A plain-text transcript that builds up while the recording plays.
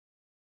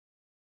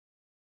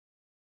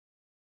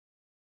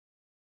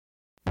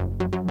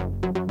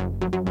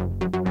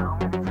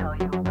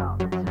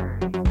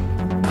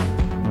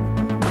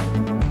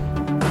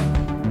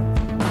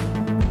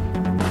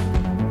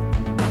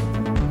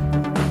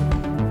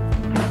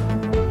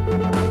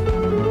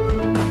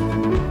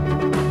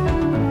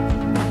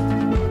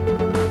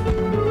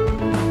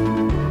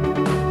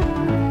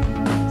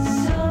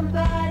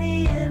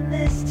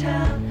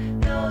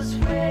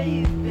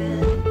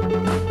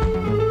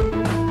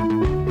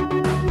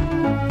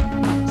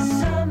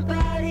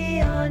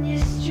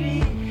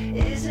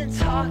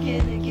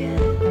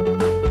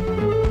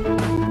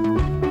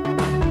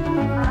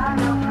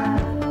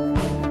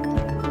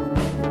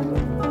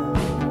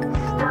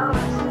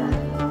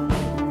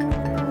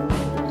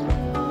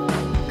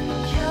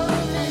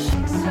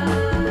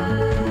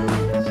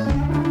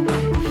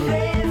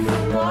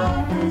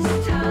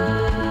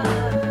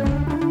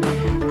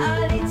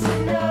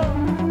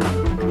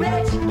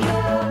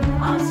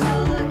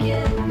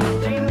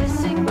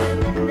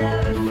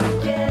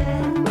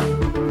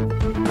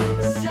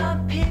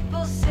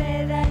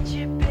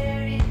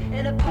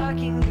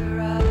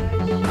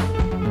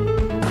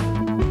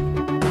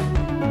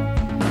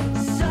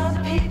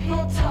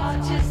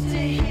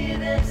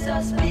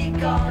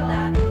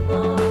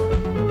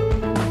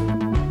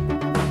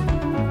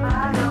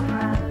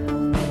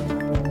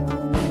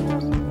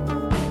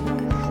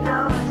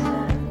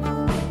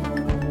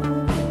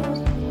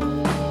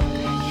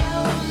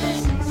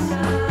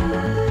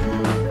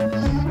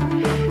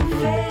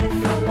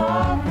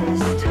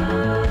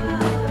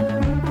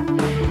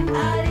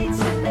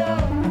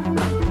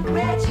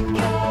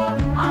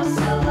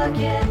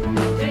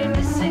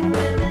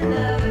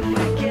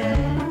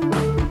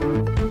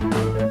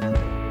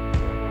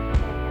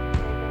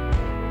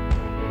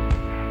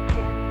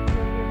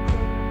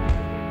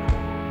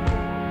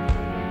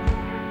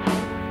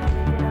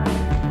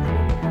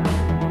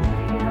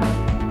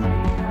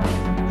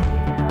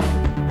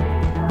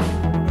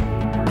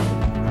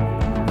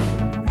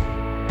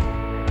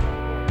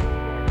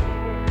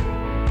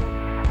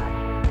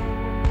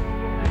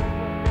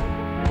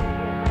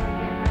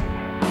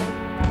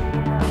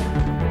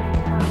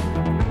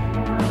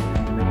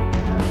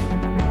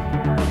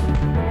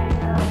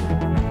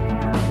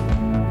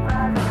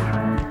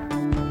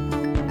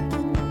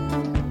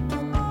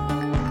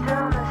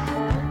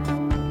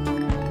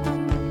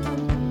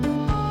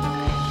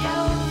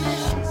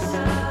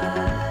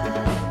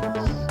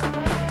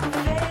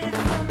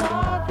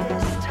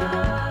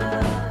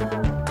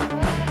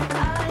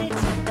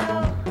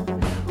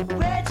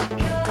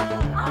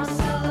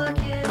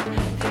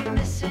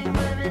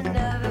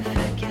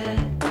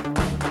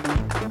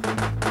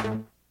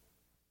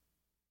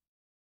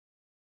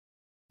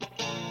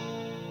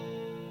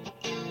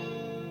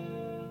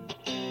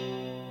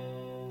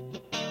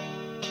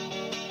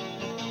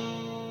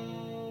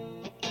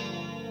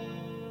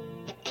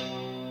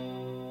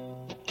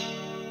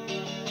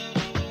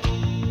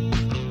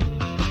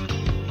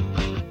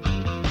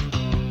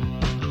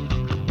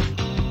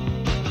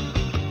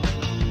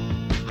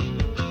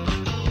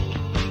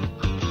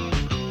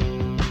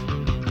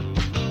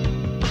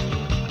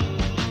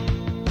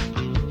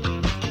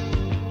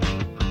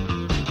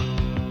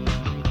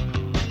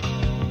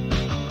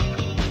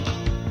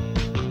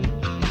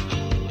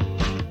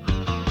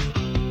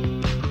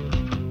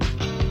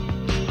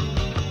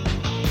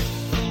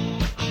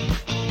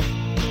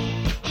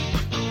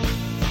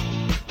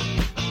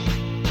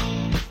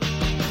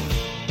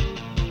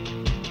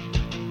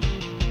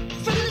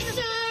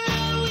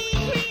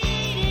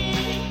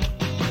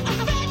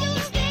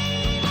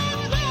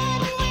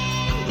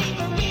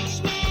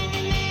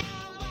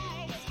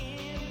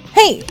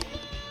Hey!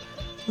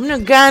 I'm no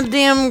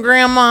goddamn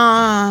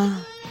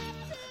grandma.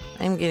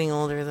 I'm getting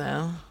older,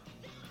 though.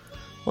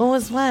 What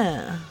was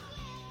what?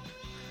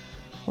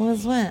 What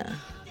was what?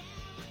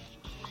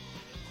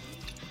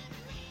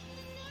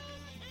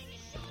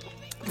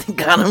 Thank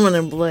God I'm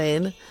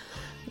unemployed.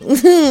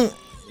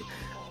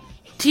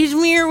 Teach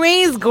me your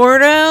ways,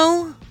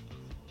 Gordo.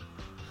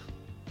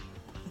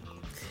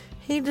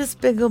 Hey,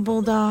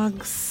 despicable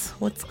dogs.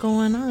 What's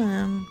going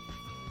on?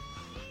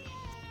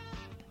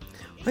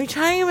 What are you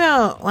talking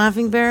about,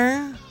 Laughing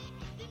Bear?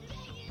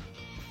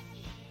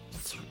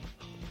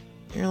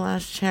 Your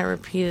last chat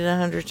repeated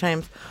 100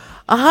 times.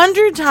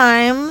 100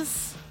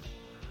 times?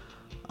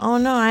 Oh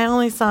no, I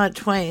only saw it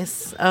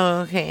twice. Oh,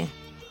 okay.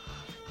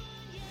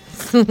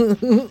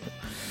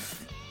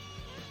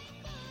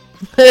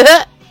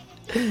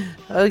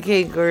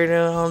 Okay,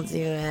 Gordo, I'll do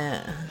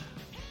it.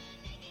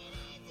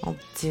 I'll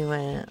do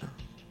it.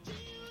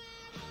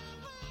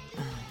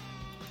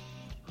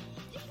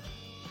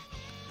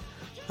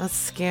 That's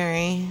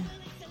scary.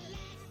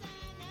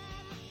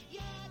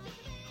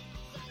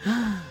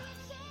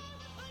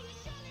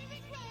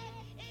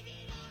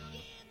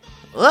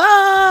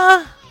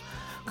 Ah!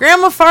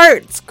 Grandma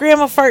farts.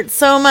 Grandma farts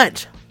so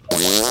much.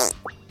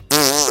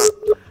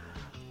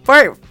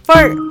 Fart,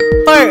 fart,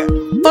 fart,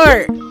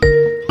 fart.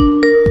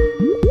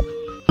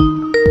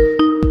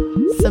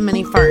 So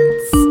many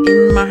farts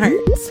in my heart.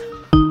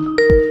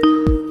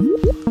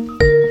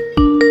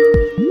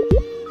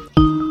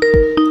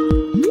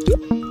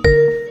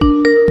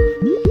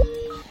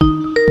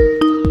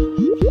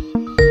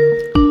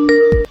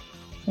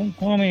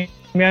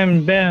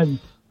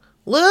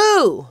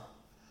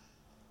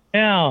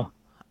 Yeah.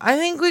 I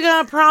think we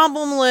got a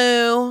problem,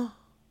 Lou.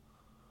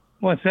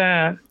 What's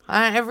that?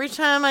 Every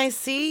time I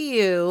see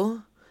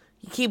you,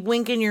 you keep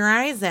winking your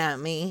eyes at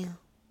me.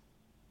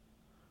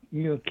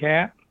 You a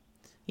cat?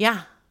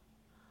 Yeah,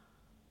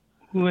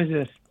 Who is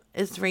this?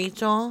 it's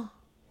Rachel.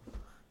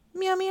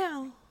 Meow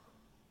meow.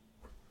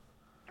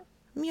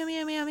 Meow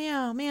meow meow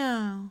meow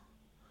meow.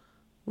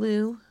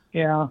 Lou.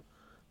 Yeah.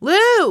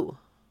 Lou!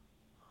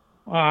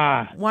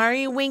 Ah, Why are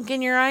you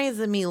winking your eyes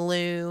at me,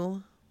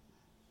 Lou?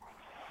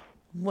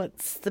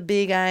 What's the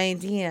big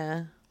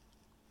idea?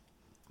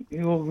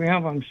 you woke me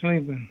up. I'm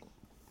sleeping.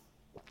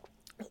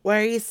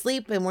 Why are you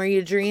sleeping? Were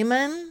you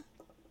dreaming?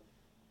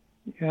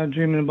 Yeah, I'm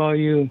dreaming about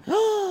you.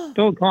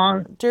 Don't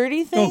call.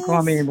 Dirty Don't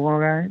call me things? anymore,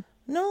 right?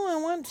 No, I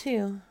want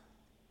to.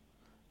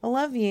 I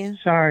love you.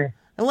 Sorry.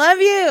 I love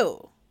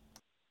you.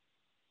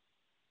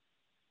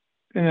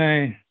 Good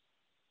night.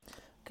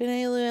 Good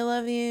night, Lou. I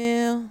love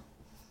you.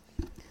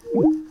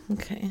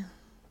 Okay.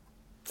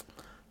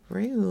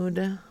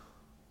 Rude.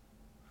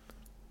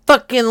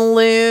 Fucking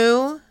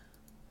Lou.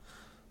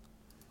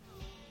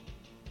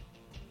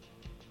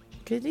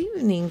 Good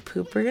evening,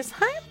 poopers.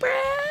 Hi,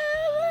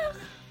 Brad.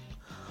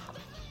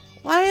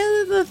 Why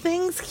do the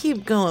things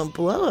keep going?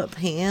 Blow up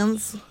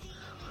hands.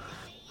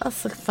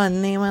 That's a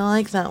fun name. I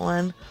like that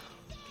one.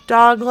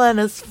 Dog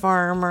lettuce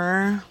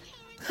farmer.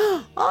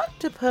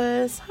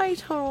 Octopus. Hi,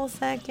 Total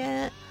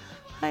Second.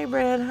 Hi,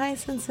 Brad. Hi,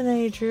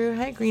 Cincinnati Drew.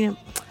 Hi, Green.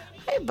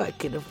 Hi,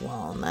 Bucket of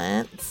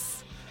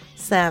Walnuts.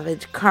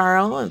 Savage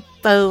Carl and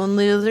Phone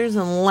Losers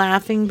and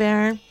Laughing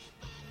Bear.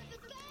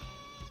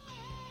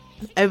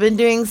 I've been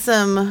doing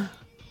some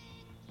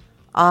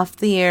off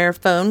the air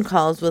phone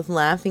calls with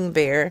Laughing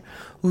Bear.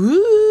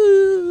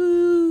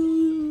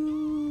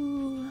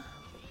 Woo!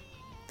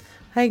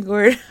 Hi,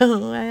 Gordo.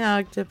 Hi,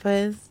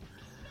 Octopus.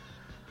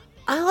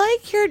 I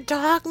like your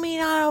dog made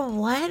out of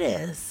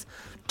lettuce.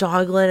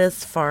 Dog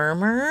lettuce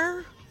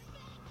farmer.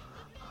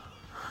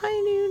 Hi,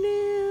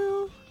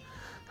 Nunu.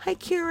 Hi,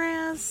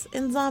 Curas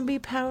and Zombie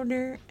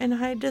Powder. And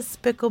hi,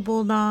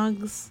 Despicable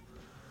Dogs.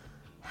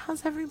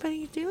 How's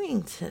everybody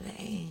doing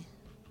today?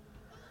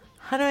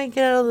 How do I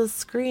get out of the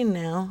screen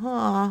now?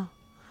 Aw.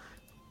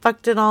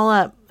 Fucked it all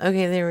up.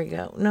 Okay, there we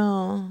go.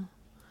 No.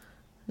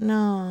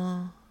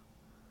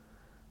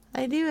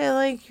 I do. I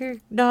like your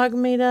dog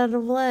made out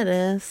of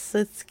lettuce.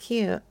 It's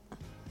cute.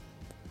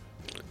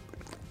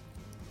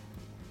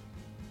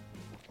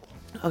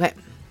 Okay.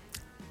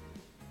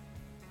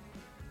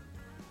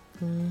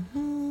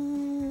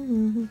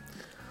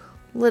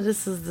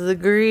 Lettuce is the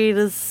great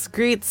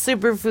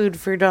superfood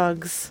for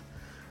dogs.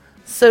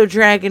 So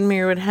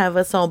Dragonmere would have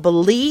us all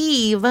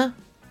believe.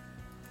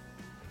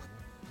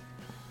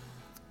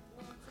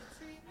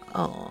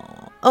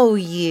 Oh,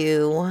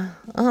 you.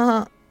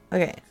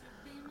 Okay.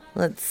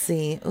 Let's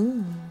see.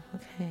 Ooh,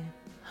 okay.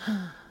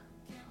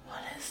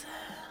 What is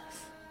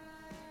this?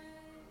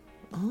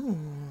 Oh,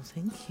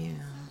 thank you.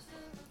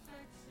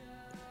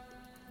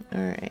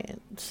 All right.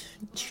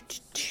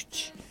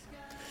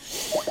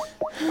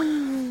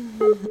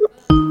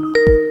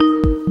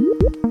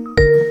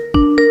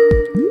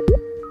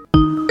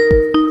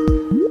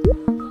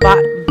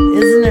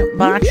 Isn't it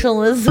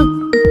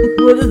botulism?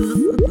 What is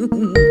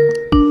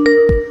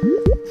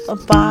a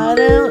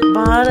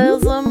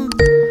botism?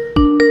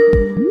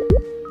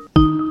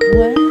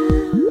 What?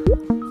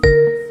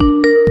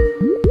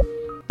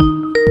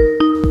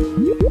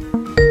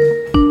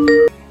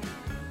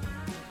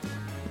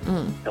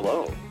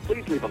 Hello.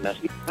 Please leave a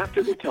message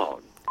after the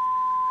tone.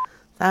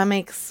 That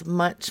makes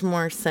much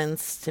more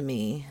sense to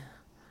me.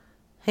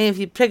 Hey, if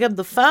you pick up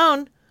the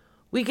phone,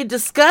 we could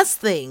discuss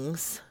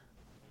things.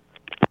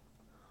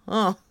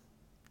 Oh,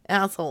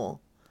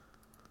 asshole.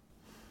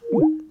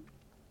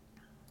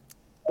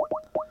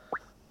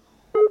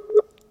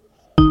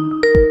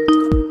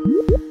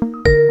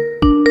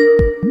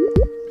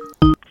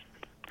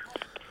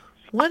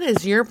 What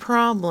is your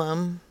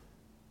problem?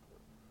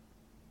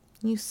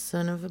 You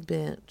son of a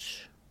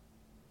bitch.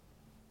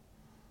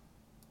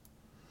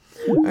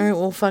 Alright,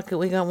 well, fuck it.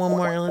 We got one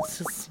more. Let's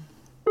just...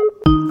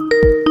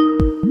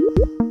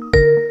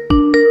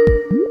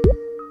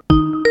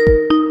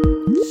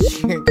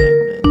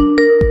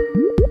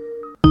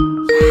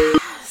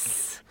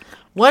 Yes!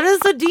 What is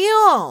the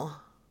deal?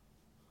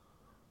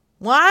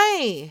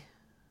 Why?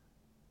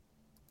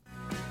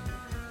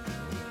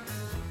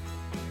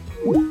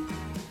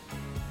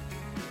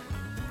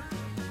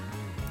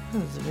 That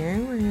was very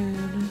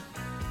rude.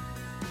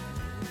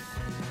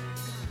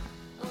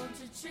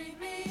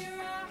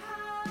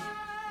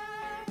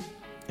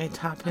 I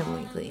top him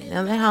weekly.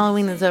 Now that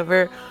Halloween is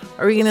over,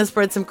 are we going to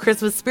spread some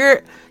Christmas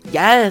spirit?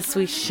 Yes,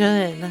 we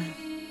should.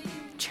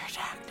 Cheer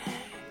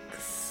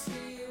tactics.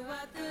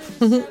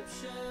 Do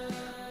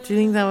you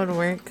think that would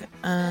work?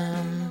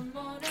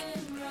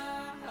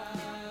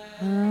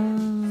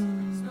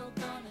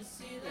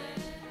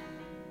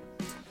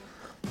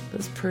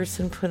 This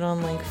person put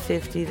on like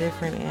 50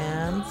 different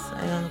ads.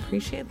 I don't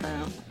appreciate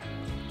that.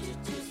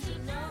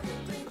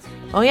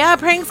 Oh yeah,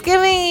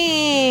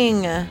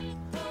 Pranksgiving!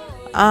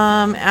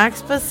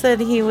 Axpa said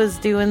he was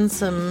doing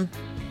some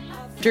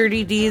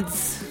dirty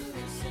deeds.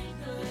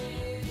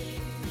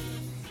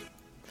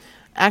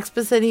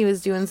 Axpa said he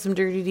was doing some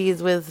dirty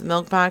deeds with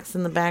Milkbox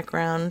in the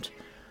background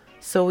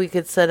so we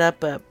could set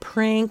up a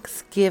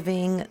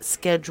Pranksgiving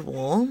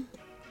schedule.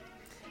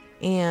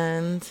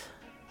 And,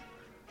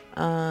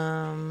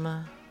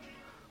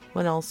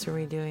 what else are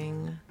we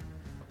doing?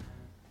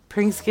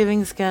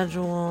 Pranksgiving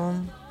schedule.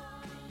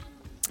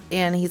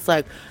 And he's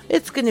like,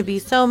 it's going to be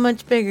so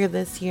much bigger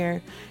this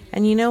year.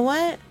 And you know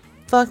what?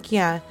 Fuck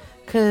yeah.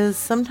 Because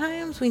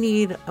sometimes we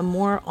need a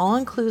more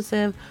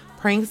all-inclusive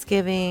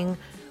Pranksgiving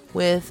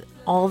with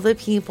all the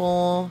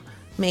people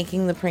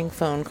making the prank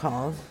phone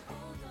calls.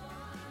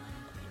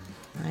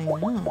 I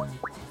know.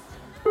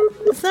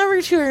 It's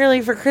never too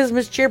early for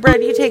Christmas cheer,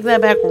 Brad. You take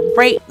that back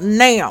right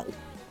now.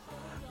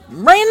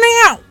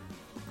 Right now.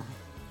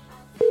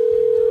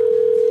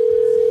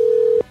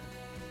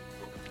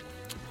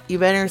 You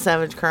better,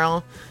 Savage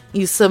Carl.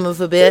 You son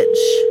of a bitch.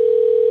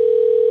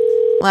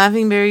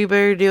 Laughing Bear, you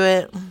better do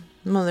it.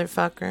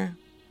 Motherfucker.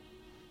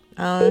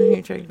 I don't know who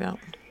you're talking about.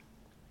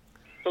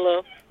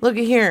 Hello? Look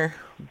at here,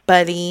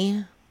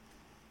 buddy.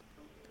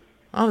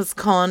 I was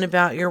calling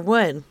about your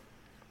wood.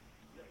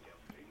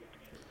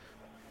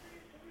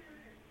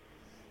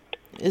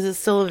 Is it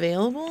still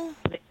available?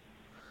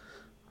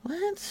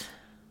 What?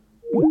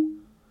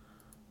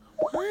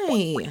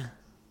 Why?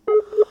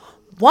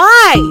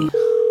 Why?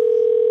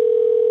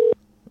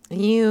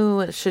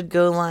 You should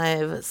go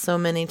live so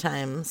many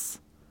times.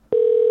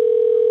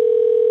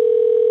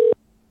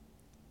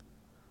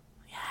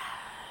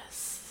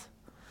 Yes.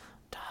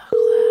 Dog lettuce.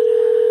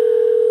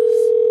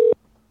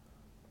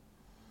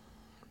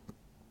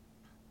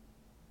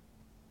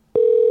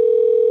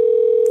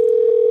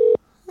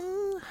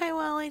 Hi,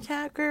 Wally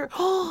Tacker.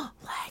 Oh,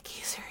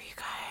 Laggies are you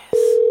guys.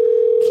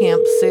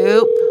 Camp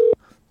Soup.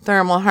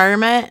 Thermal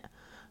Hermit.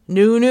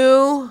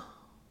 Nunu.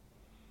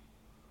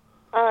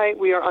 Hi,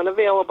 we are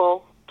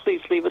unavailable.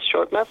 Please leave a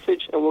short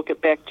message and we'll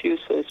get back to you as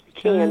soon as we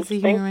can. Does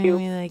he Thank remind you.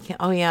 me that I can't?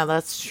 Oh, yeah,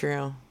 that's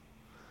true.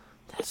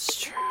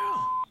 That's true.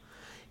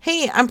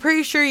 Hey, I'm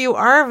pretty sure you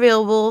are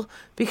available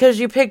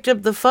because you picked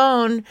up the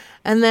phone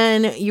and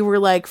then you were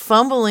like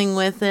fumbling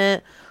with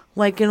it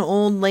like an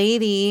old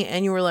lady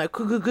and you were like,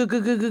 goo, goo, goo, goo,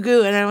 goo, goo,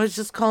 goo. And I was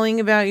just calling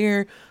about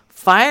your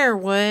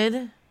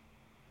firewood.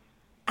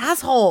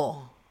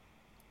 Asshole.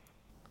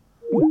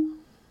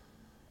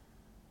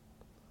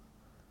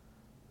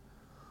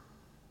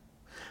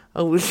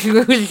 Oh, was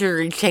your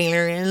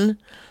retainer in?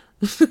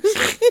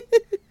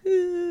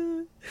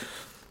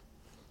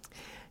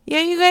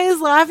 Yeah, you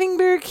guys, Laughing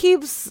Bear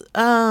keeps,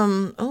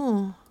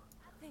 Laughing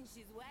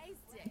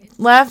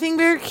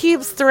Bear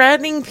keeps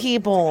threatening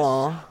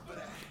people.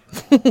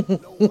 It's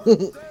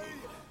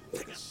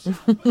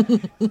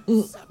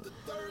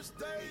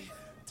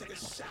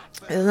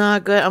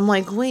not good. I'm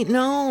like, wait,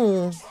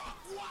 no.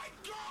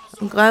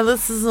 I'm glad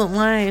this isn't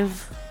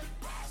live.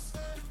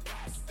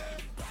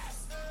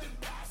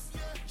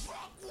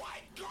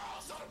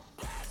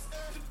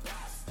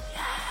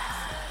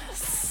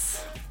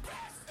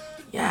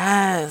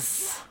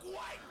 Yes.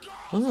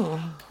 Ooh.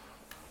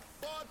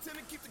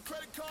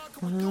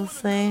 What did it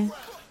say?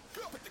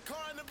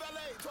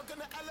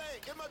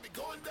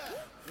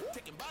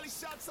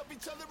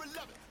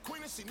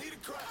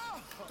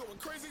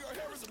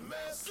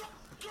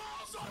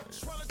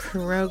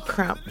 Pro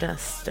crop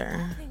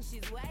duster.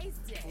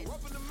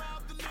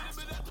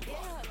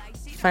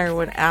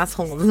 Firewood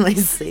asshole in my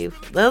sleep.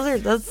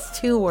 That's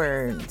 2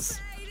 words.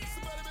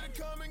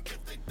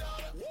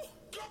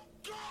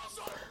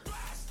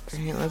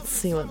 Alright, let's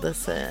see what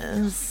this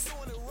is.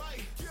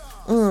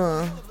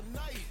 Alright,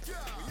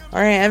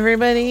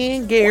 everybody,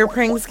 get your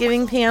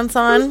Pranksgiving pants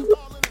on.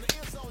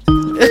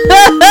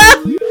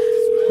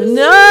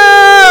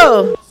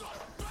 No!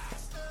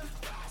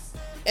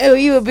 Oh,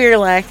 you a beer,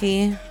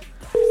 Lackey.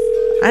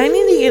 I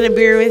need to get a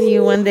beer with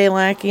you one day,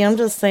 Lackey. I'm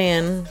just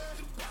saying.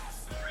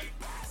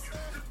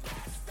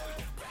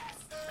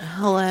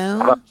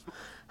 Hello?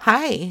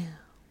 Hi.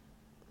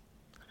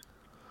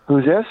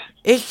 Who's this?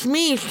 It's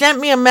me. You sent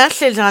me a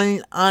message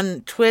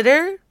on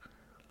Twitter.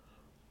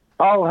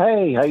 Oh,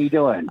 hey, how you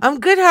doing? I'm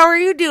good. How are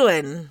you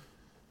doing?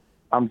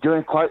 I'm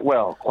doing quite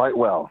well, quite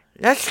well.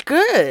 That's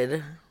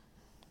good.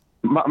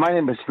 My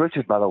name is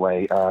Richard, by the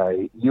way.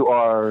 You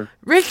are...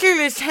 Richard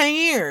is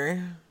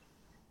here.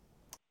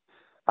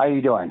 How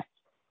you doing?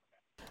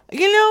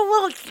 You know,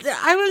 well,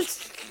 I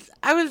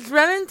was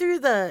running through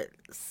the...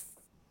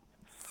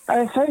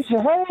 I said,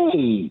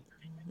 hey.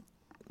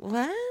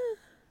 What?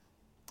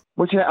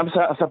 What's your... I'm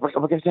sorry. I'm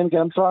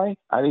sorry.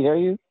 I didn't hear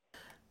you.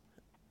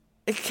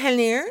 It's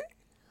Tanir?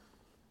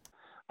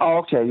 Oh,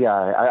 okay,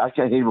 yeah. I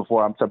can't hear you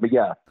before. I'm sorry, but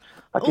yeah.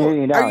 I can hear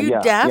you now. Are you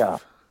yeah, deaf? Yeah.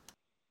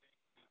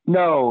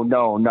 No,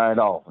 not at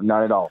all.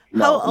 Not at all.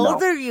 No, How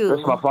old are you?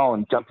 That's my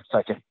phone. Jump a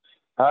second.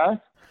 Huh?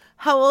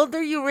 How old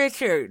are you,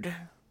 Richard?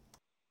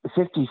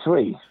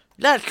 53.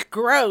 That's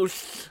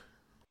gross.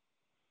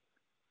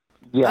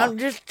 Yeah. I'm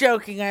just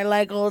joking. I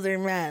like older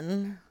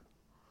men.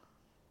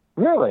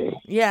 Really?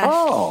 Yes.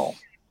 Oh.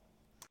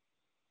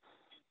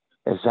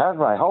 Is that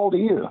right? How old are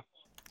you?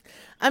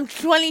 I'm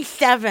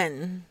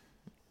 27.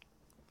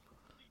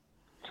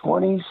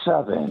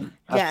 27.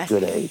 That's Yes. a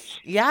good age.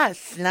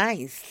 Yes,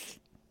 nice.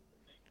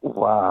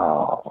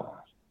 Wow.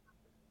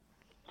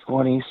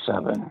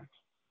 27.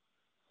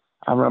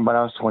 I remember when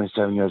I was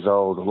 27 years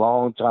old, a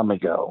long time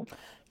ago.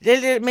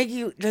 Does it make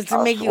you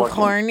working.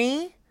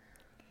 horny?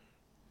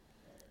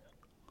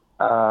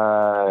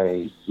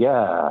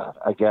 Yeah,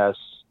 I guess.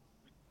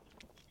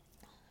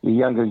 You're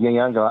younger.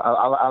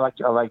 I like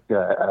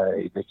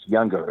the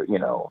younger, you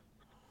know.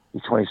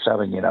 You're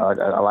 27, you know.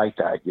 I like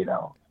that, you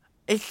know.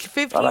 It's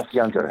 50. I like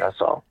younger, that's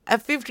all.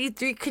 At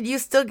 53, could you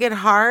still get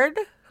hard?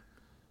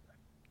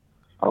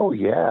 Oh,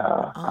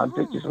 yeah. I'm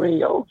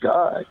 53. Oh,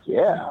 God,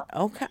 yeah.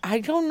 Okay, I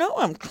don't know.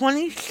 I'm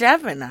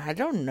 27. I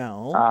don't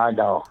know. I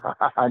know.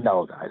 I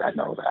know that. I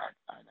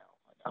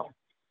know.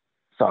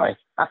 Sorry.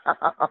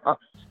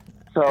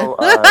 So,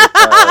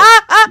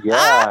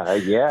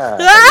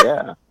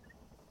 yeah.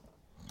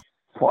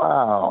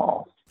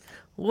 Wow.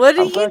 What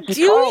are I'm you glad you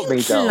doing called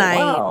me, though. tonight?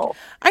 Wow.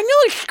 I know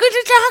it's good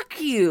to talk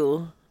to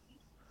you.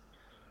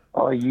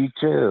 Oh, you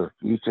too.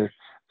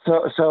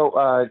 So,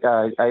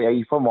 are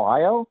you from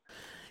Ohio?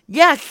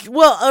 Yes,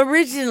 well,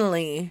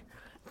 originally.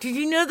 Did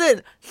you know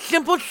that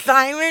Simple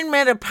Simon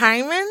met a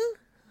pieman?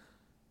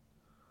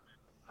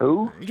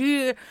 Who?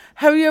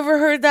 Have you ever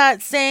heard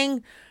that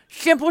saying,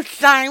 Simple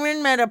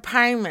Simon met a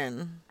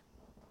pieman?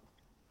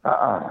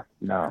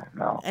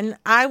 No. And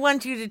I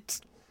want you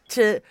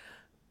to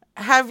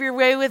have your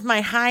way with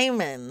my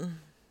hymen.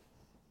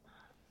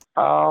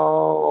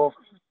 Oh,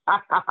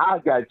 I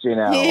got you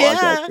now. Yeah. I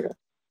got you.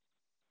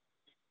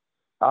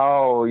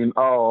 Oh,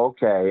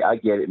 okay. I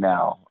get it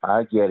now.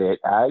 I get it.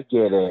 Thank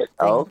you.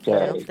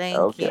 Okay.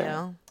 Thank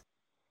you.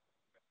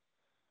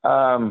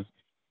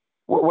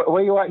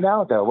 Where you at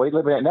now, though? Where you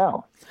living at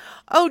now?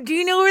 Oh, do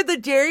you know where the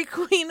Dairy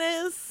Queen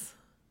is?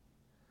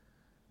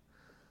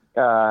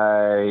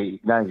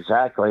 Not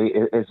exactly.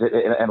 Is it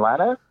in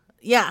Atlanta?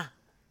 Yeah.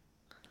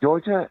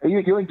 Georgia? Are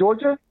you in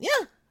Georgia?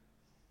 Yeah.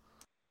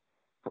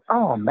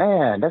 Oh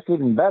man, that's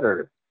even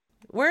better.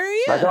 Where are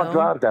you? I don't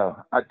drive though.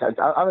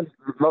 I'm in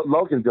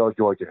Loganville,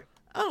 Georgia.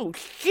 Oh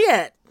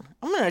shit!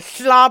 I'm gonna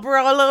slobber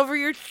all over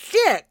your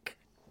stick.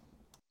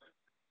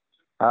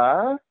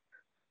 Huh?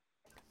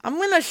 I'm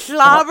gonna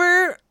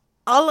slobber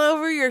all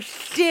over your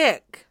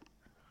stick.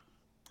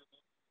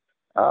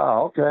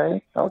 Oh,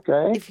 okay.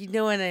 If you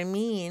know what I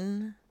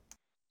mean.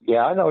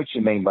 Yeah, I know what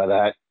you mean by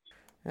that.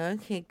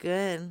 Okay,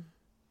 good.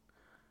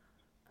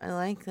 I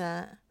like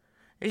that.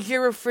 Is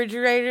your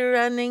refrigerator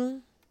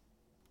running?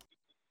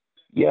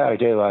 Yeah, I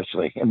do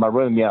actually. In my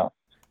room, yeah.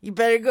 You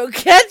better go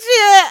catch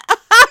it.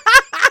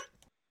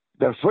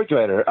 The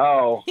refrigerator.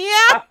 Oh.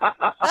 Yeah.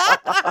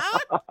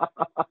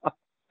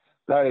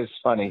 That is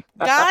funny.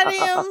 Got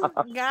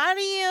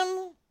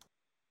him.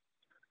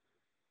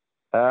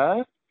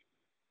 Huh?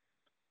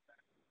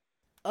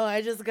 Oh,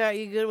 I just got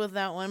you good with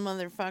that one,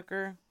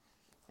 motherfucker.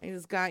 I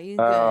just got you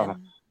good.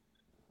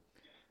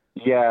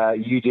 Yeah,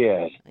 you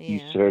did. Yeah. You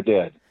sure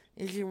did.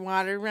 Is your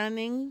water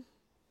running?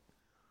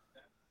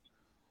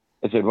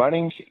 Is it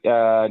running?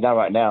 Not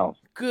right now.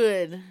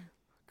 Good.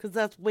 Because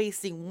that's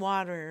wasting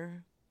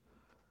water.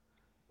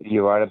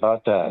 You're right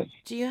about that.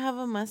 Do you have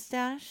a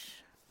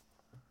mustache?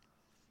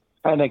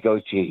 And a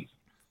goatee.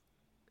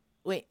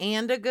 Wait,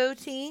 and a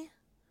goatee?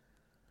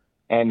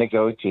 And a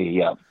goatee,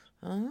 yeah.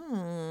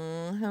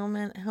 Oh, how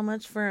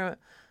much for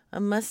a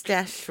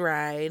mustache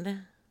ride?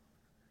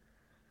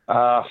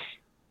 I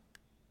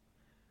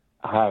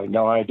have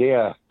no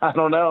idea. I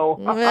don't know.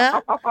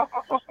 Well,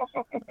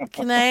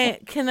 can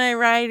I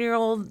ride your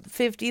old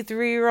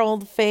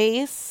 53-year-old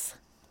face?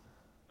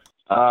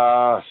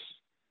 I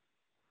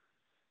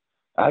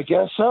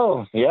guess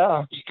so.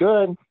 Yeah, it's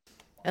good.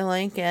 I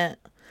like it.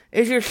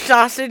 Is your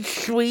sausage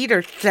sweet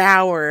or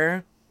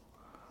sour?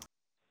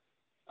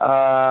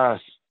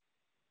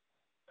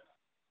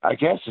 I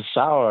guess it's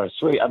sour or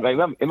sweet. I mean,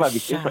 it might be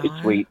sour.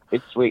 It's sweet.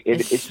 It's sweet.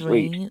 It's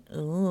sweet.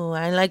 Ooh,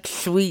 I like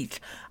sweet.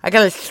 I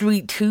got a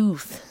sweet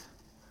tooth.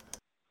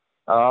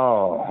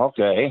 Oh,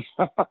 okay.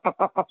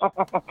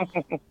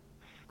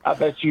 I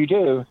bet you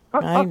do.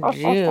 I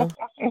do.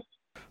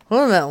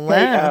 What about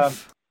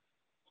laugh?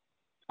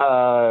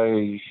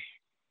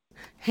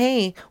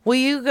 Hey,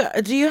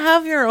 do you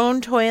have your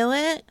own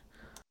toilet?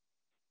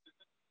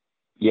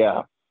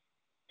 Yeah.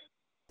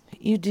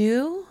 You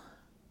do?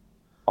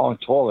 On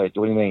toilet?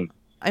 What do you mean?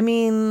 I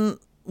mean,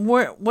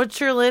 what's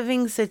your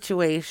living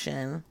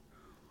situation?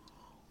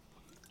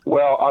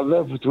 Well, I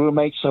live with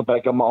roommates, so I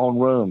got my own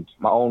room.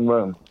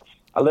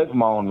 I live in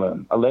my own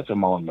room.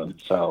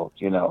 So,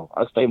 you know,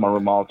 I stay in my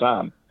room all the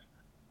time.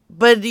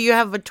 But do you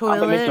have a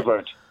toilet? I'm an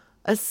introvert.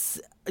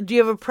 Do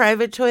you have a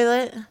private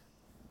toilet?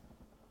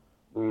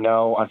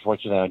 No,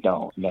 unfortunately, I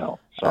don't. No,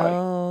 sorry.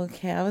 Oh,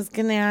 okay. I was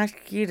gonna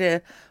ask you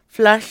to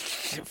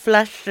flush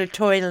the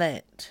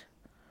toilet.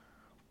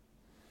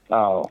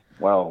 Oh,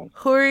 well.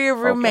 Who are your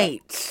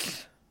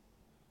roommates?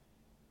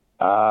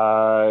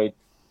 Okay.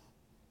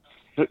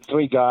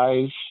 Three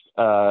guys.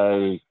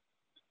 They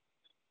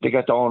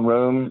got their own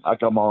room. I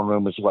got my own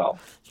room as well.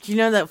 Do you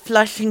know that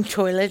flushing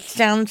toilet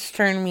sounds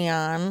turn me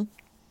on?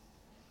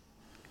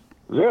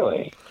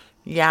 Really?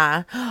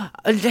 Yeah.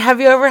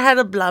 Have you ever had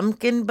a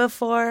blumpkin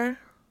before?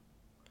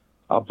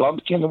 A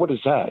blumpkin? What is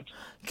that?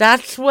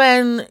 That's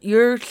when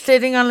you're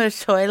sitting on the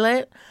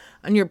toilet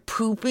and you're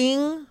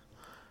pooping,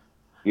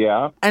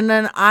 Yeah. and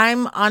then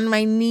I'm on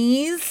my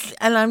knees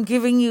and I'm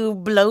giving you a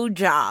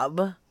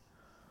blowjob.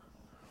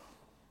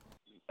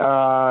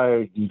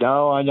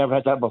 No, I never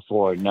had that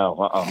before.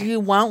 No, Do you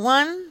want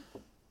one?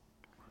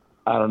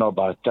 I don't know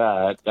about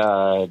that.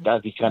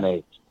 That'd be kind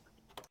of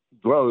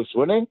gross,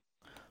 wouldn't it?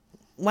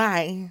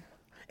 Why?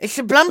 It's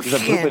a Because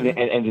I'm pooping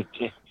blumpkin.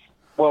 and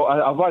well,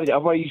 I've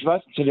already used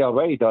bathroom today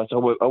already, though,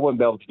 so I wouldn't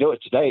be able to do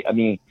it today. I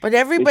mean, But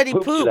everybody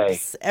poop today.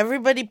 poops.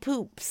 Everybody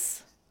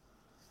poops.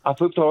 I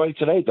pooped already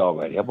today, though,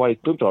 already. I've already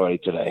pooped already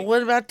today.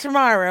 What about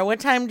tomorrow? What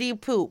time do you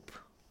poop?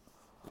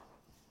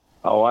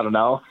 Oh, I don't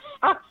know.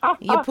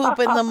 You poop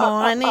in the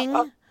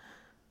morning?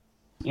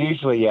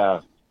 Usually,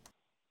 yeah.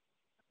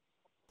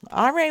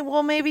 All right,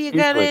 well, maybe you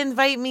gotta Usually.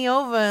 invite me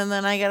over, and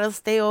then I gotta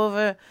stay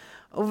over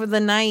the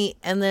night,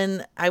 and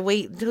then I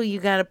wait until you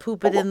gotta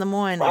poop it in the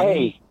morning.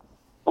 Hey,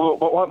 well,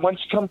 once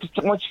you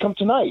come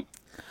tonight.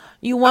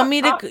 You want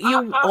me to?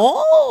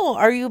 Oh,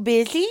 are you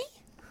busy?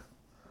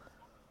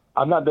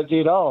 I'm not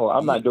busy at all.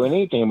 I'm not doing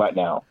anything right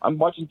now. I'm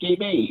watching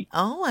TV.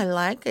 Oh, I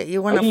like it. You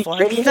Are want to you force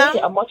kidding me? some?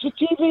 I'm watching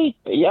TV.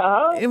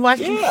 Yeah. You're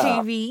watching yeah.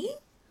 TV?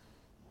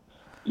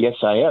 Yes,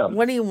 I am.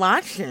 What are you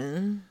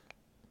watching?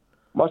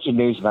 Watching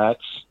Newsmax.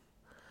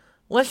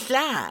 What's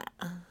that?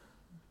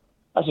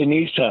 That's a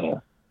news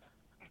channel.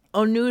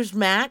 Oh,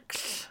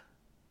 Newsmax?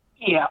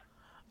 Yeah.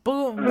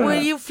 But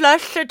will you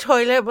flush the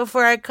toilet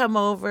before I come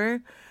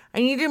over? I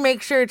need to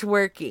make sure it's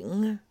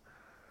working.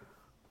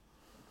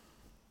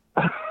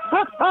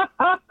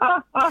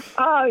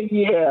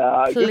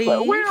 Yeah. Please?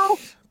 Well,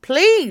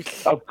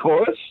 Please. of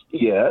course.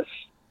 Yes.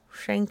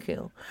 Thank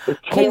you. The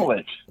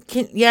toilet.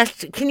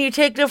 Yes, can you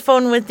take the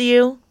phone with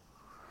you?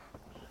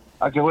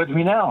 I go with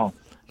me now.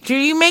 Do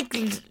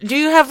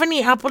you have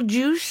any apple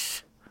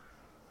juice?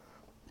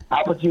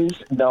 Apple juice?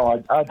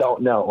 No, I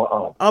don't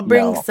know. I'll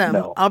bring No, some.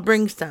 No. I'll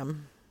bring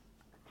some.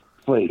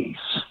 Please.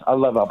 I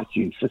love apple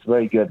juice. It's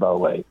very good, by the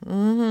way.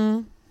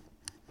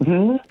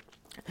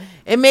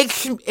 It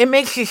makes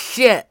you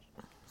shit.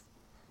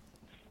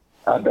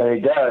 I bet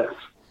it does.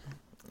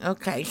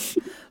 Okay.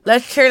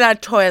 Let's hear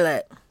that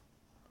toilet.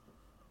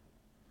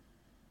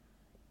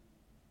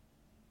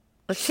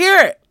 Let's hear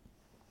it.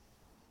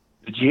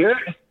 Did you hear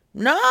it?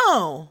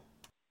 No.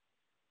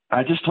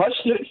 I just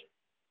touched it.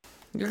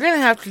 You're going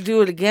to have to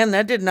do it again.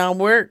 That did not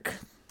work.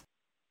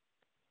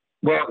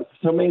 Well, for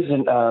some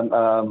reason,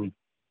 hold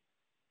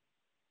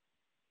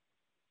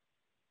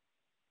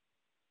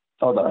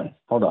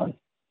on.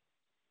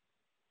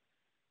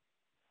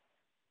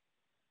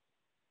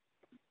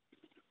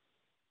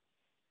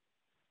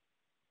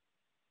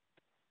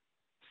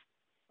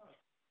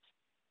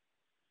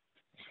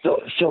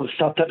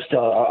 Stop that still.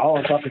 I'll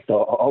on top it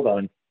still. Hold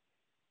on.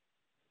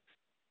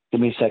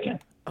 Give me a second.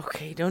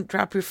 Okay, don't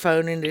drop your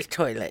phone in this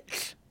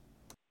toilet.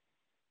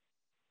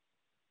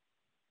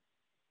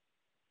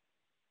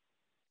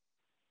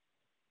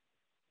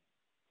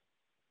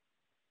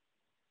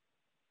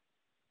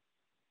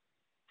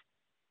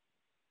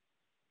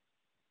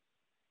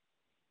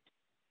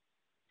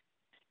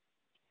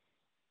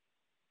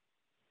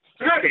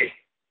 Ready.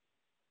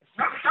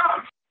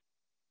 Stop.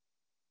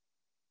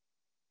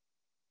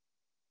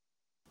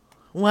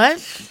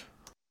 What?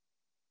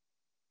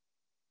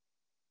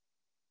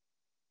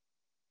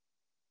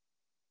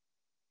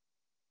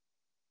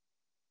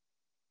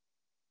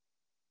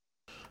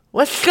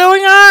 What's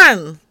going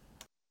on?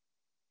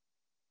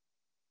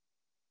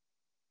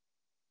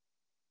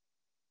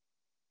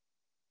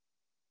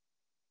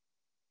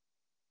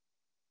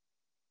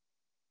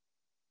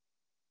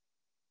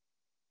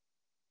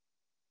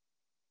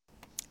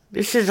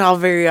 This is all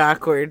very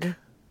awkward.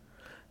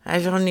 I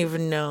don't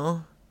even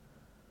know.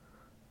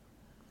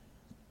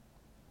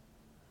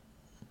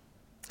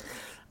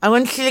 I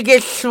want you to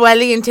get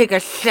sweaty and take a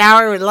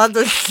shower with lots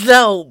of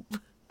soap.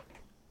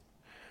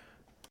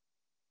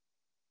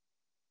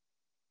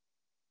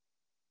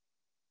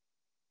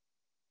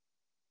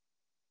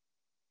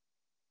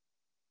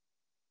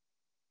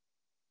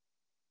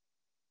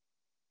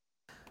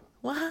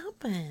 What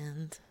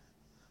happened?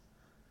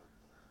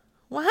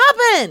 What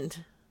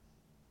happened?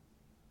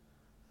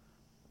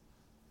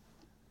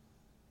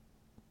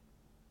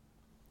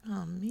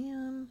 Oh,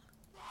 man.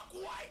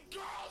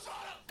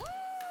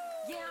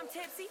 Yeah, I'm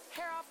tipsy,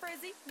 hair all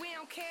frizzy, we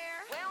don't care.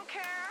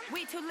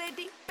 We too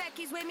litty,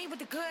 Becky's with me with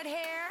the good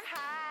hair.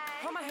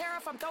 Hi. Pull my hair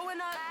off, I'm throwing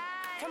up.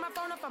 Turn my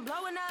phone off, I'm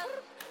blowing up.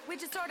 We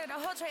just ordered a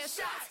whole tray of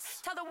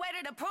shots. Tell the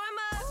waiter to pour 'em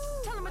up.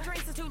 Tell him my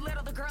drinks is too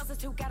little, the girls is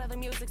too ghetto, the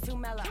music's too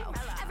mellow.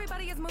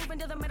 Everybody is moving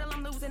to the middle,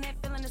 I'm losing it,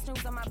 feeling the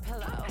snooze on my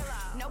pillow.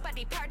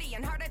 Nobody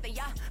partying harder than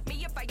ya.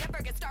 Me if I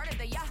ever get started,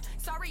 the ya.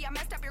 Sorry I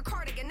messed up your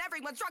cardigan,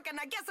 everyone's drunk and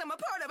I guess I'm a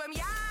part of them.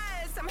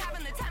 Yes, I'm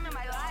having the time of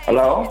my life.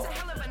 Hello? It's a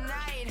hell of a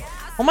night.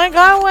 Oh my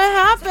God, what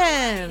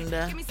happened?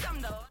 Give me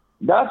some though.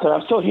 Nothing.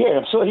 I'm still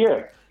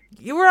here.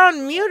 You were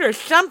on mute or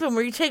something.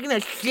 Were you taking a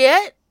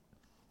shit?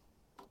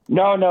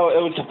 No, it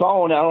was the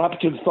phone. I don't have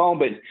to do the phone,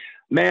 but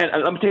man,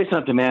 let me tell you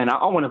something, man.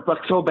 I want to fuck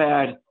so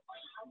bad.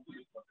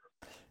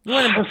 You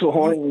want I'm so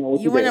horny.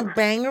 You want a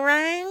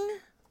bangarang?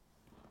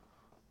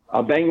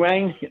 A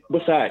bangarang?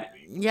 What's that?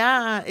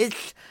 Yeah,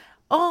 it's.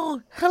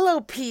 Oh,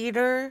 hello,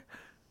 Peter.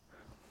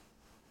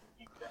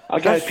 I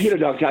got a Peter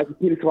dog. Can I get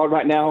Peter called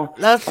right now?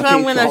 That's what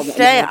I'm gonna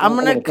say. I'm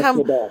gonna come.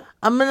 So bad.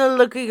 I'm gonna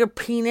look at your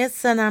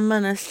penis and I'm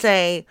gonna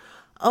say,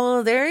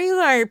 "Oh, there you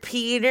are,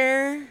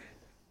 Peter."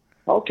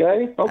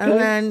 Okay. And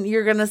then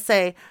you're gonna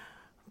say,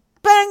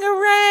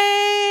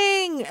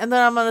 "Bangarang," and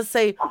then I'm gonna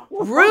say,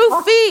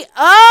 "Roofie,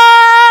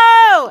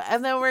 oh!"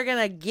 And then we're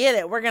gonna get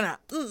it. We're gonna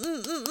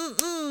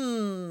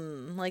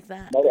like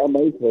that. I'm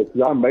ready for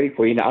you. I'm ready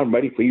for you now. I'm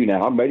ready for you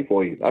now. I'm ready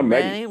for you. I'm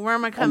ready. Where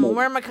am I coming?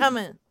 Where am I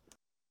coming?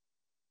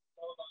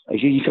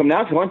 You come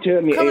now if you want to.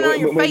 I mean, Coming on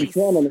your face.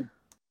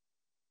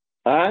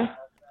 Huh?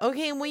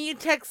 Okay, when you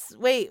text,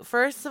 wait,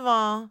 first of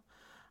all,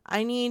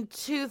 I need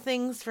 2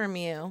 things from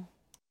you.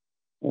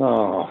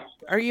 Oh.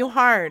 Are you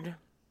hard?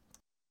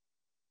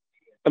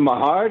 Am I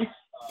hard?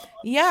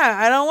 Yeah,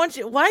 I don't want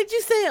you. Why'd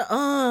you say,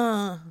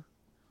 I'll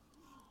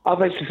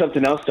bet you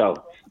something else, though.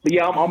 But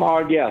yeah, I'm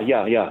hard. Yeah.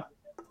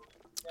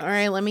 All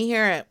right, let me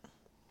hear it.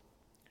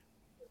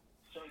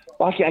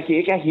 Well,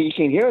 you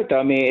can't hear it, though.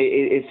 I mean,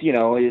 it's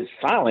it's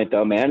silent,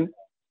 though, man.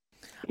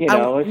 You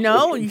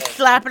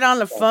slap it on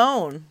the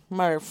phone,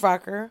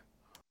 motherfucker.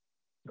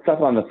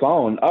 Stuff on the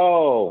phone.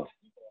 Oh.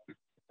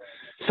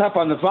 Stuff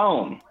on the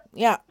phone.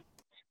 Yeah.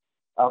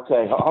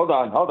 Okay, hold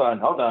on.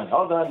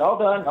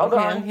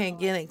 Okay,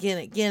 get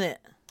it.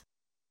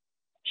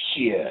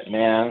 Shit,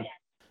 man.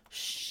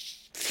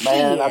 Shit.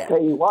 Man, I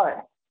tell you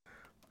what.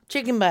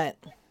 Chicken butt.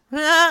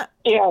 Yeah,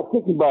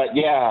 chicken butt.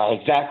 Yeah,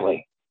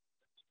 exactly.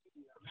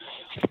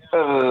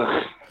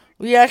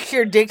 You ask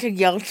your dick to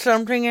yell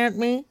something at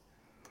me?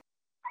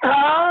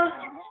 Huh?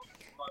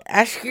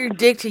 Ask your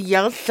dick to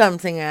yell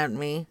something at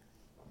me.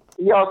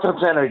 Yell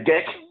something at her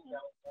dick.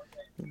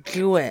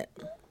 Do it.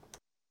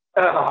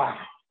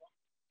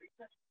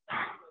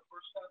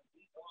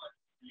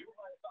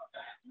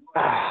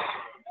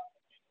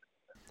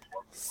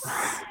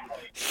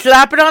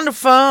 Slap it on the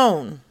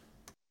phone.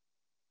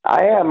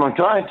 I am. I'm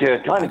trying to.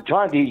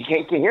 You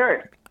can't hear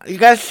it. You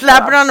gotta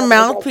slap it on the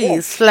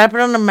mouthpiece. Slap it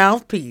on the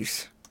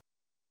mouthpiece.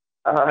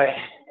 All right.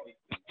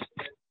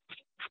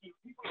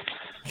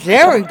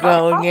 There we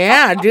go.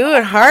 Yeah, do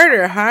it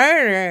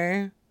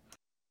harder.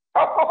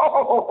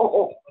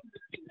 Oh.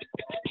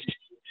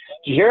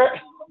 Did you hear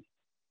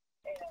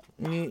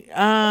it?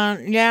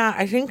 Yeah,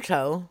 I think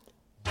so.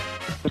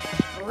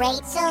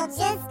 Rachel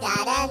just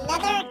got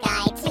another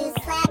guy to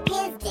slap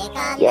his dick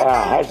on the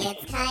phone.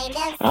 It's kind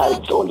of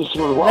I'm going to see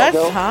a while That's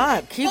ago.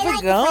 hot. Keep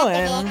it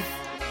going.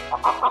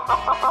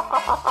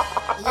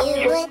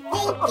 You would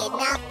think it'd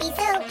not be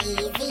so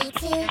easy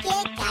to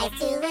get guys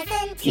to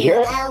listen to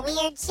Yeah. a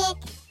weird chick.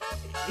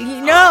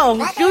 No,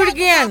 But do they it like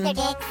again. to slap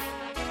their dicks.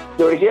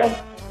 Do it again?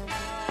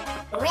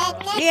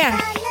 Rednecks Yeah. on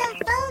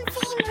the phone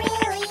seem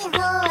really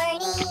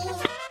horny.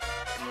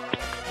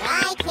 I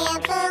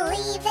can't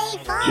believe they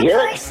fall Hear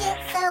for it? shit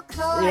so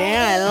corny.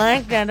 Yeah, I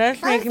like that.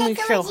 That's making me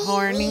so Bonus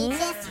horny. we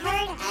just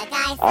heard a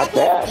guy I slap his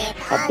bet.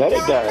 dick I on bet the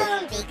it does.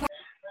 phone because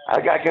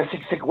I got a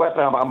sick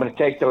weapon. I'm going to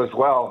take those as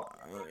well.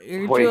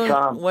 You're Before you doing.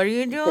 come. What are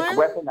you Sick doing?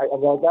 weapon.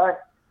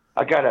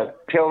 I got a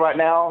pill right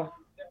now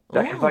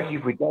that can fuck you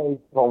for days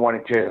if I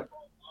wanted to.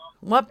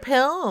 What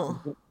pill?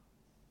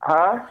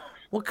 Huh?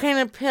 What kind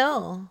of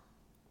pill?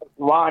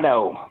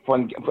 Rhino.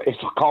 It's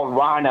called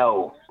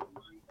Rhino.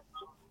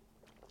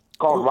 It's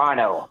called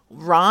Rhino.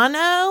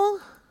 Rhino?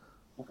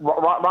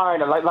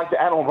 Rhino, like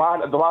the animal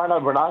rhino, the rhino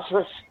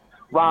rhinoceros.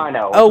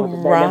 Rhino. Oh,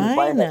 That's what the name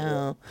of the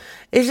rhino.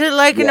 Is it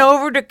like an Yeah.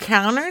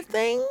 over-the-counter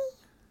thing?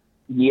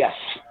 Yes.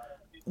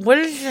 What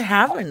does it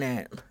have in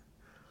it?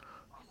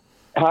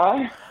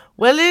 Huh?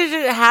 What does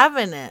it have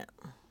in it?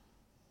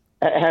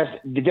 It has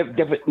the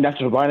different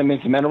natural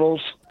vitamins and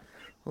minerals.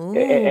 Ooh.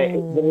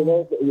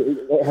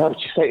 It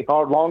helps you stay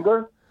hard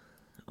longer.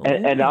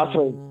 And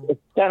also, it's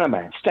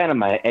stamina.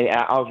 And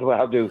also,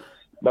 I'll do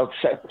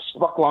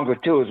fuck longer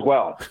too as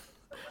well.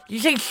 You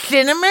say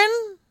cinnamon?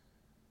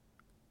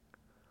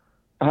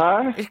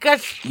 Huh? It's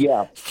got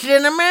Yeah.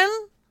 cinnamon?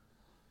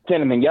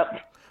 Cinnamon,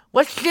 yep.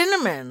 What's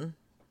cinnamon?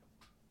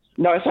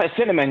 No, it's not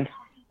cinnamon.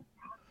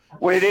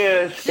 What it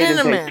is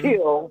Cinnamon. a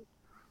pill.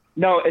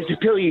 No, it's a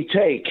pill you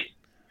take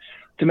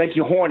to make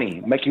you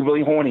horny, make you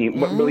really horny,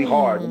 really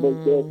hard,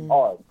 really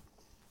hard.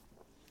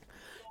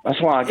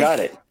 That's why I got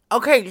it.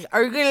 Okay,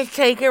 are you gonna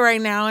take it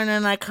right now and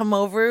then I come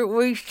over?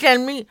 Will you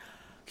send me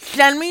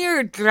your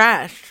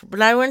address?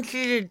 But I want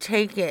you to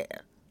take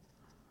it.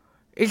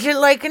 Is it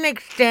like an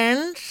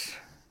extends?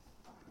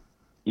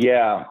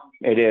 Yeah,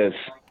 it is.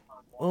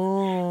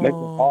 Oh, Makes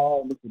it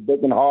hard, makes it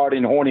big and hard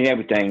and horny and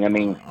everything. I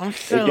mean, it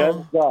does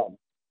its job.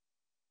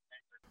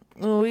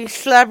 Oh, you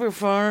slap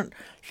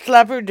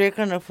your dick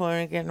on the phone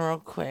again real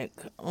quick.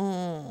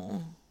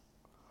 Oh,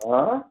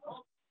 Huh?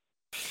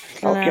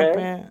 slap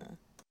Okay. it.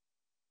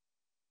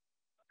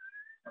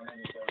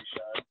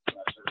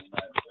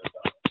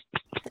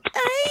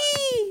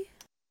 Daddy!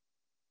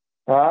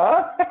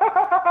 Huh?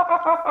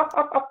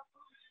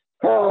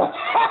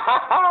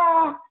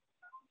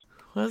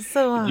 What's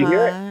so Did you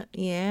hear it? hot?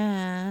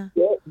 Yeah.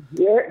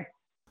 Yeah.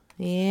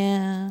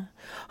 Yeah.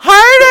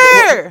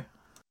 Harder!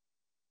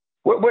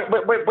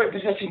 What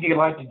position do you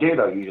like to do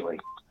though? Usually.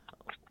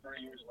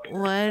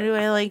 What do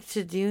I like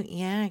to do?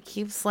 Yeah,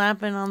 keep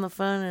slapping on the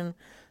phone and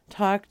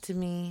talk to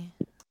me.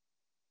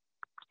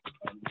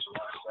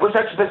 What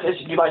sex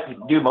position do you like to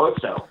do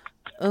most though?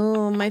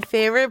 Oh, my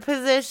favorite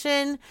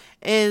position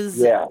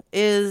is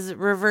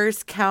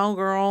reverse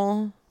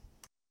cowgirl.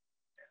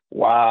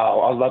 Wow,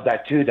 I love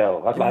that too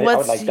though. I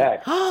would like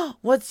that.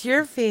 What's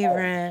your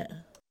favorite?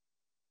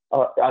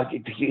 You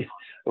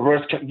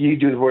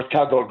do the worst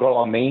cowgirl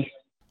on me.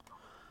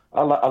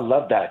 I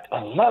love that.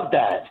 I love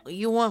that.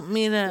 You want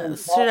me to?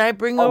 Should I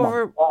bring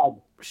over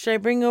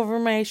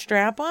my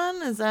strap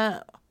on? Is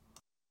that?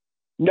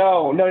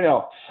 No.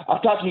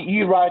 I'm talking.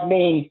 You ride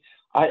me.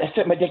 I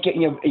stick my dick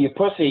in your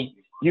pussy.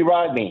 You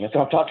ride me. That's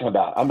what I'm talking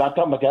about. I'm not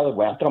talking about the other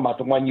way. I'm talking about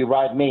the one you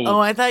ride me. Oh,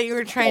 I thought you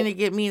were trying to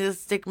get me to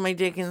stick my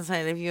dick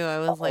inside of you. I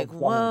was like,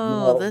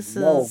 whoa, this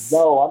is.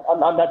 No, I'm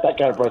not that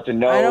kind of person.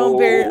 No.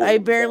 I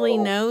barely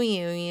know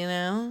you. You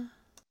know.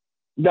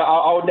 No,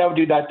 I would never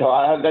do that though.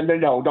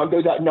 No, don't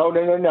do that.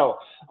 No.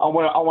 I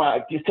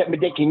want to stick my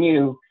dick in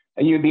you,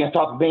 and you be on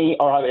top of me,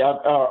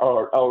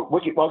 or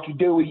what you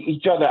do with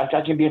each other. I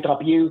can be on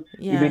top of you.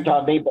 Yeah. You be on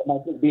top of me, but my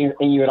dick be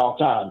in you at all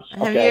times.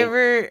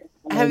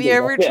 Have you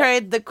ever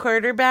tried the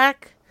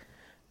quarterback?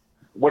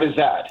 What is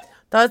that?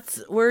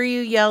 That's where you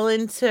yell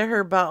into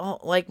her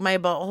butthole, like my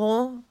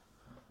butthole.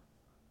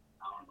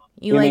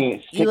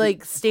 You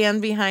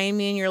stand behind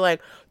me and you're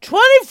like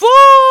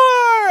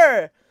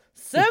 24,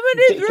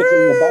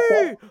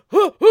 73.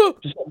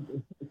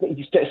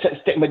 You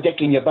stick my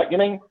dick in your butt, you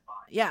mean?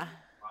 Yeah,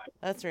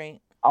 that's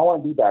right. I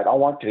want to do that. I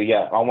want to.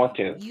 Yeah, I want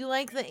to. You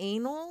like the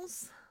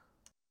anals?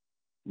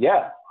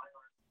 Yeah.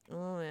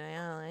 Oh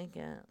yeah, I like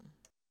it.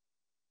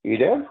 You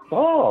do?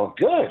 Oh,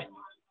 good.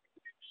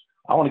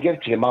 I want to give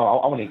it to you,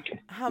 Mom.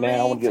 How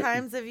many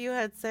times have you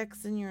had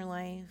sex in your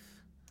life?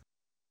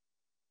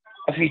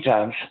 A few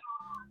times.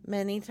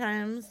 Many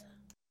times?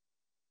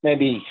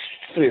 Maybe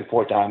 3 or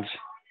 4 times.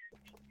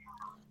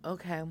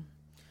 Okay.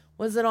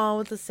 Was it all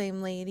with the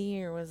same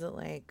lady, or was it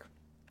like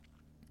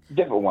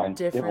different ones?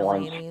 Different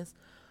ladies.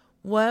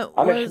 What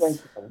I'm was?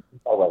 experienced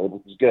that way,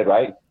 which is good,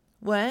 right?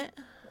 What?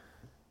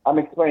 I'm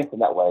experienced in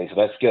that way, so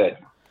that's good.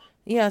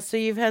 Yeah. So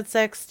you've had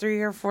sex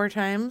 3 or 4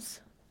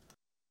 times?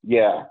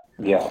 Yeah.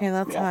 Okay,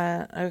 that's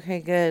hot. Okay,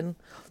 good.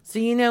 So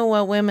you know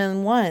what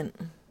women want.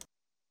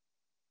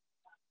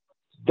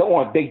 Don't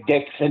want big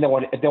dicks, and don't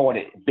want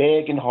it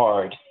big and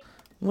hard.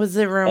 Was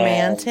it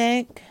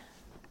romantic?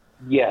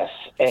 Yes,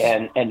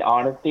 and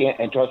honesty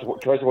and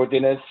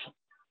trustworthiness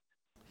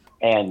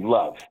and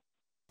love.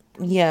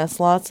 Yes,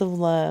 lots of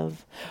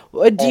love.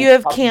 Do you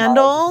have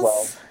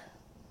candles?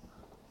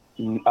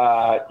 No,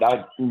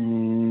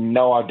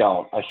 I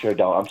don't. I sure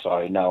don't. I'm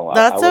sorry. No.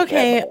 That's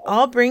okay.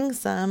 I'll bring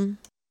some.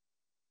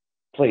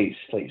 Please.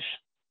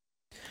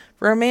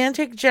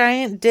 Romantic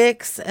giant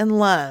dicks and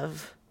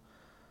love.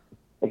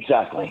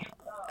 Exactly.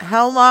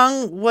 How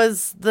long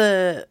was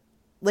the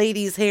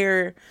lady's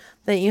hair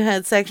that you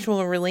had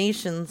sexual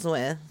relations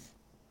with?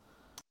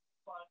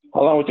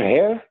 How long was her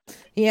hair?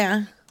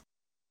 Yeah.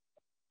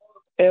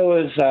 It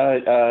was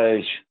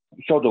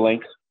shoulder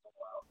length.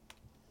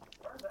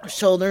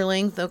 Shoulder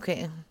length?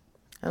 Okay.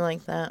 I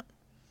like that.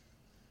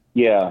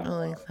 Yeah. I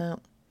like that.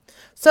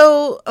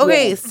 So,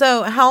 okay,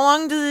 so how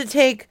long does it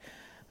take?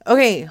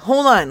 Okay,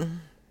 hold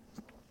on.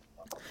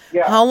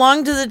 Yeah. How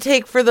long does it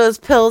take for those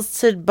pills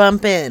to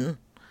bump in?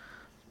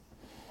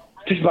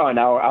 Just about an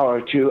hour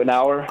or two, an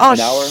hour. Oh, an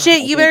hour,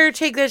 shit, you better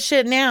take that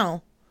shit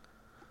now.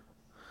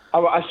 I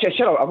want to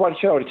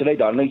shut out today,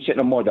 dog. I don't shit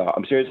no more, dog.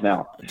 I'm serious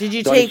now. Did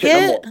you take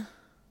it?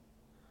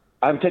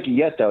 I haven't taken it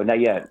yet, though. Not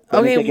yet.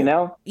 Okay. Take it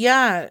now?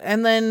 Yeah,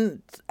 and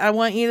then I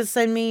want you to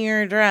send me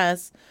your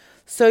address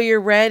so you're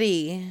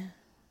ready.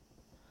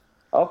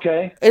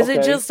 Okay. Is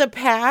it just a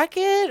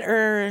packet,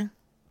 or?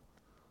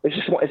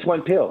 It's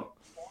one pill.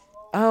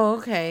 Oh,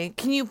 okay.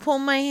 Can you pull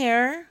my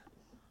hair?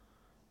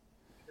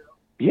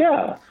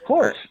 Yeah, of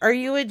course. Are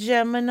you a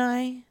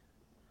Gemini?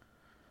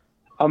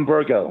 I'm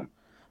Virgo.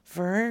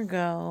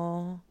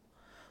 Virgo.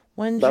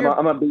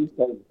 I'm a beast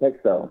sex,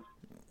 though.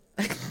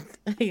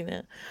 You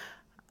know.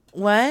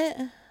 What?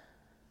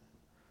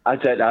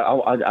 I said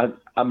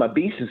I'm a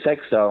beast in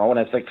sex, though. I want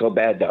to have sex so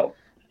bad, though.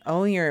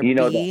 Oh, you're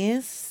a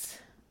beast?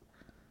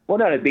 Well,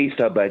 not a beast,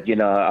 though, but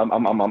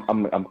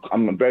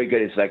I'm very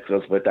good at sex.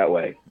 Let's put it that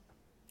way.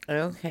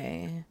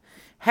 Okay.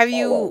 Have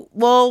you?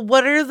 Well,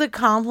 what are the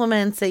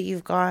compliments that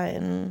you've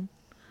gotten?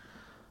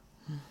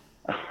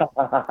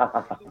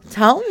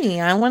 Tell me.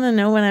 I want to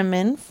know what I'm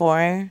in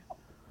for.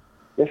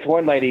 This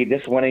one lady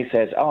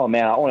says, "Oh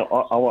man, I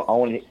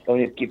want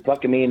to keep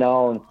fucking me and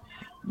all,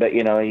 but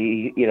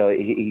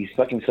he's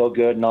fucking so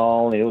good and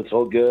all, and it was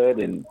so good."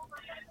 And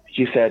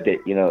she said that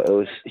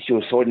she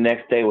was sore the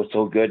next day, it was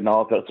so good and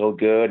all, felt so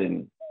good,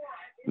 and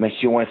I mean,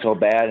 she wanted so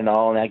bad and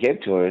all, and I gave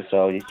it to her,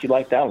 so she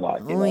liked that a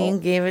lot. You Oh, know? you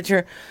gave it to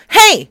her.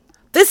 Hey,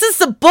 this is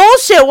the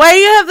bullshit. Why do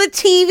you have the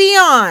TV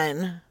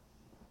on?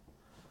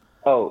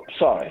 Oh,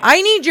 sorry.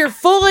 I need your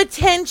full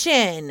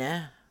attention.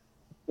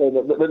 Let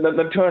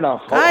me turn it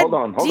off. God Hold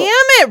on. damn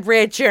it,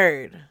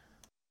 Richard.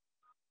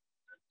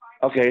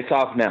 Okay, it's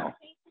off now.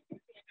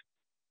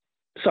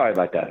 Sorry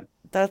about that.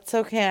 That's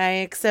okay. I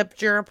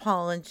accept your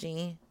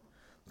apology.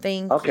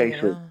 Thank Okay, you.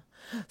 sure.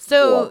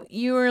 So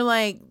you were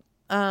like,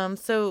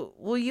 so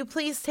will you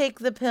please take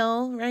the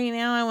pill right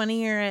now? I want to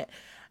hear it.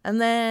 And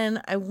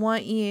then I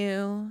want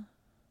you.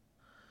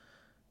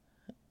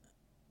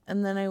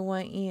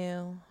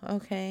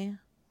 Okay.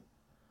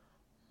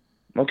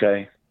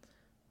 Okay.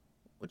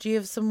 Do you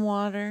have some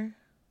water?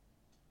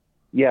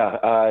 Yeah,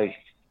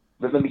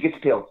 let me get the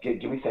pill.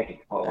 Give me a second.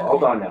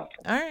 Hold on now.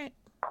 All right.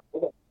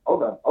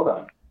 Hold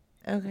on.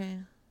 Okay.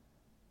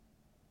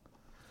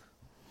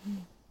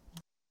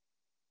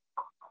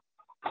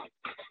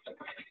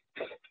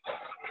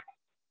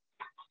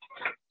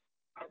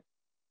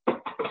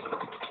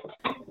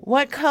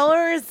 What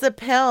color is the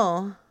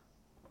pill?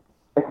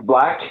 It's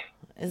black.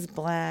 It's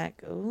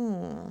black.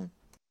 Ooh.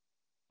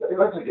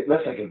 It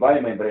looks like a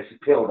vitamin, but it's a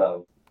pill,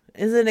 though.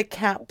 Is it a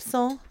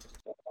capsule?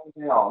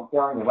 No, I'm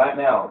telling you right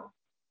now.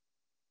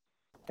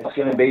 It's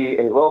going to be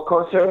a roller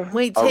coaster.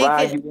 Wait,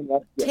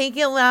 take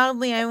it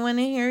loudly. I want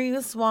to hear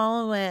you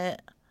swallow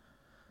it.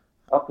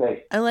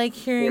 Okay. I like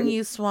hearing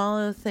you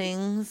swallow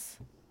things.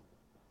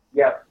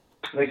 Yeah.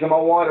 Let me get my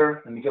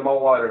water. Give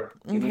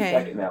me a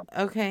second now.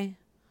 Okay.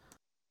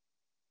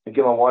 Let me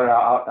get my water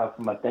out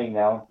from my thing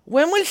now.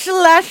 When was the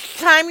last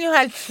time you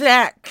had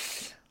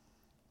sex?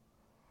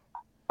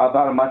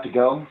 About a month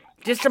ago.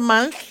 Just a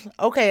month?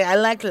 Okay, I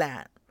like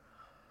that.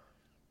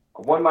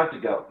 1 month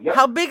ago. Yep.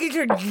 How big is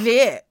your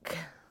dick?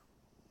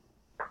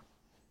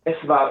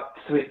 It's about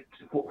 3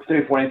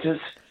 or 4 inches.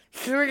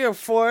 3 or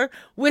 4?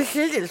 Which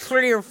is it,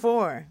 3 or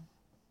 4?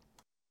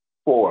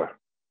 4.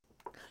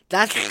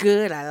 That's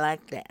good. I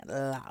like that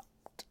a lot.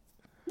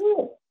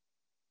 Yeah.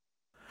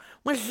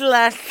 When's the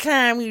last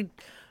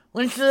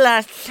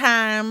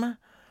time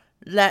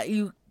that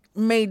you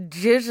made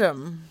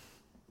jism?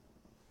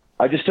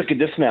 I just took it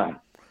just now.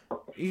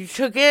 You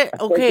took it?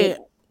 Okay.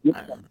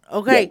 Yes,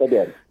 Okay. I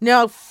did.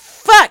 Now,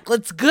 fuck.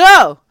 Let's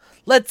go.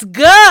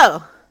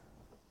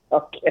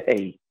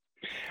 Okay.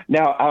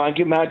 Now, I'll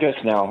give my address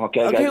now.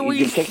 Okay. Okay.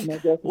 You take my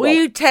address? Will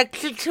you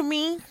text it to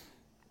me?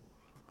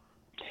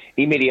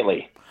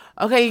 Immediately.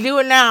 Okay. Do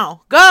it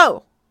now.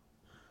 Go.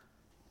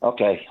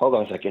 Okay. Hold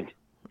on a second.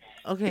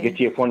 Okay. Get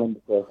to your phone number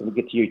first. Let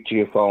me get to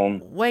your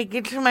phone. Wait.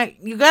 Get to my.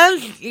 You gotta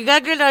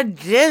get a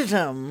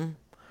jism.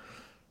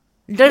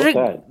 Does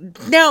What's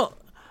it now?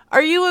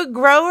 Are you a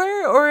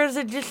grower or is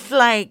it just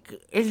like?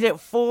 Is it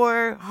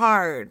for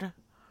hard?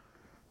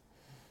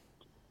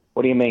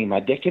 What do you mean?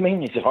 My dick, you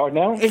mean? Is it hard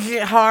now? Is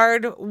it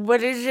hard?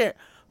 What is it?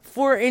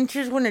 4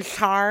 inches when it's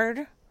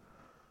hard?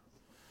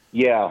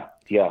 Yeah.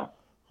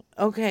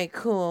 Okay,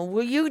 cool.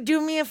 Will you do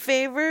me a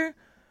favor?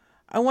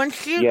 I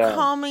want you to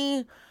call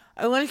me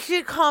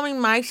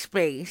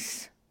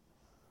MySpace.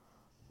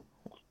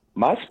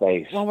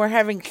 MySpace? While we're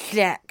having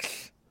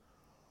sex.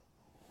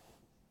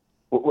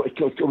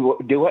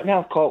 Do what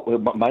now? Call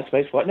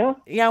MySpace what now?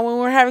 Yeah, when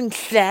we're having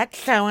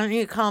sex, I want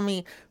you to call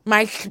me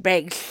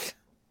MySpace.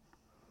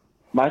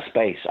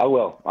 MySpace. I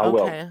will.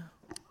 Okay.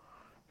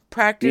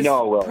 Practice. You know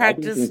I will.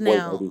 Practice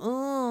now.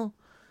 Oh,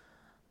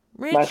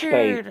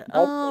 Richard. MySpace.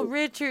 Oh,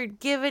 Richard,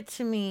 give it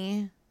to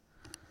me.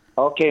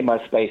 Okay,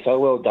 MySpace. I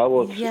will.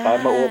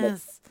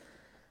 Yes.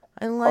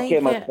 I like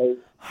it. MySpace.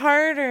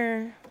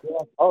 Harder.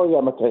 Yeah. Oh yeah,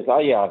 MySpace. Oh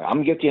yeah. I'm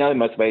gonna give you another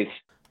MySpace.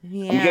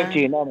 Yeah. I'm gonna give it to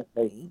you now,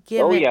 MySpace.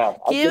 Give it. Yeah.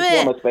 Give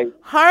it. MySpace.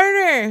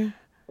 Harder.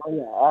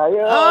 Oh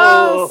yeah.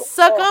 Oh,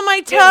 suck on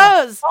my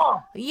toes.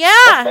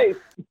 Yeah.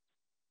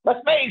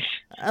 MySpace.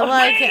 I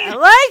like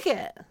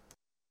it.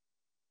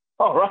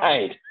 All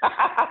right.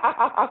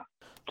 That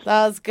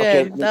was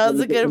good. Okay, That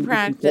was a good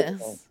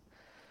practice.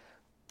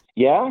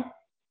 Yeah?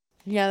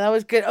 Yeah, that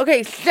was good.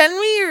 Okay, send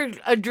me your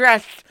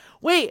address.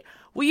 Wait,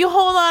 will you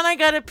hold on? I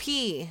gotta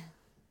pee.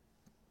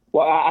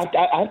 Well, I have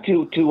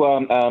to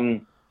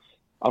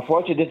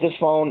unfortunately, this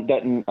phone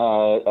doesn't,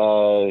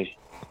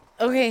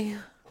 Okay.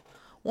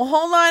 Well,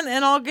 hold on,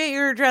 and I'll get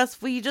your address.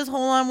 Will you just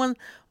hold on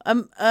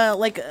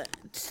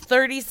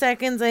 30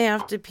 seconds? I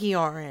have to pee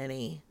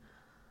already.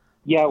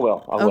 Yeah, I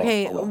will.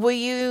 Okay, will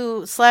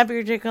you slap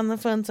your dick on the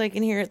phone so I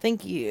can hear it?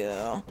 Thank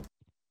you.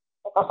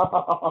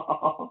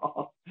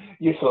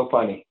 You're so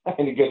funny.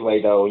 In a good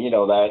way, though. You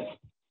know that.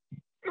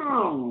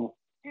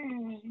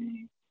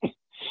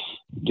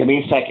 Give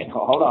me a second.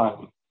 Hold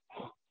on.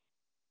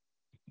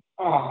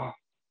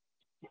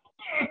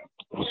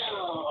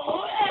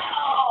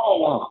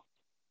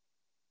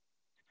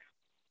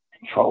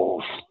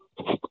 Trolls.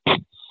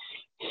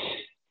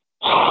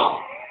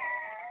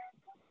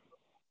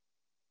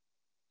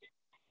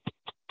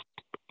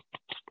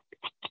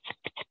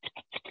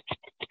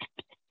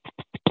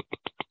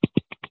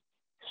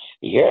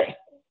 Yeah.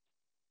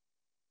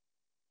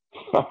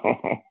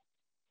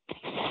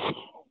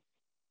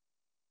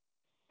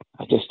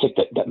 I just took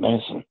that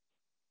medicine.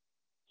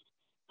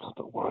 Hope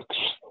it works.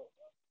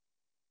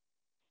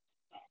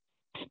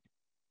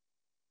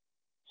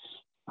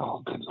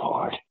 Oh, good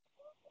Lord.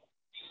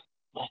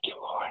 Thank you,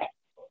 Lord.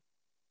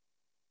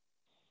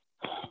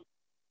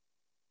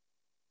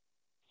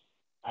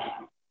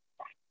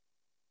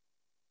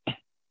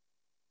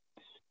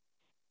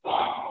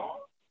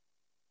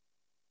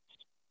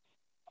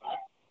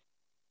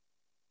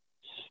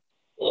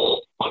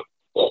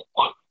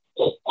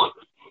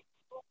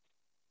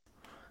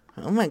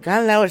 Oh my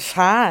God, that was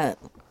hot.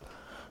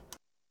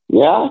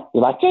 Yeah?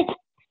 You like it?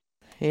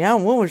 Yeah,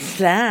 what was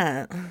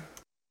that?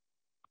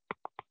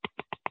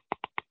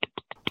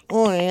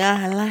 Oh yeah,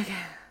 I like it.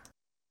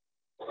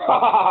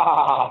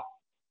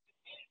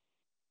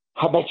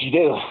 I bet you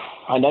do.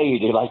 I know you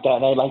do like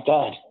that. I like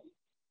that.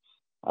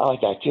 I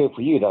like that too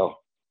for you, though.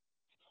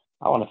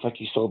 I want to fuck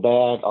you so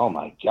bad. Oh,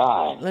 my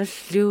God.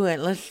 Let's do it.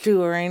 Let's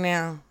do it right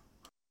now.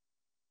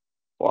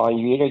 Well,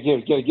 you gotta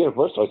get her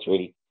first, though,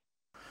 sweetie.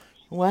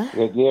 What?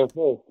 You gotta get her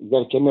first. You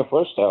gotta give me her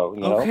first, though, you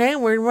know? Okay,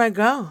 where do I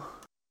go?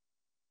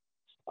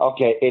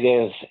 Okay, it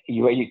is.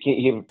 You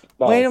can't.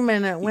 Wait a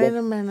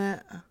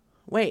minute.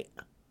 Wait.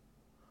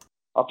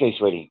 Okay,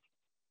 sweetie.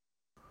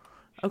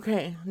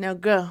 Okay, now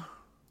go.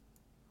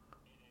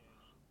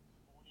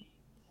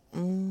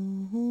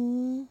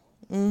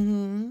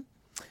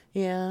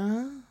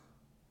 Yeah.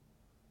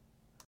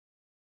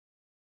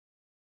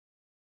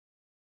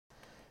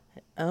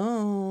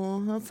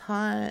 Oh, that's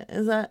hot.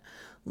 Is that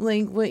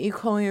like what you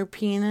call your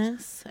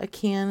penis? A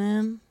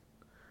cannon?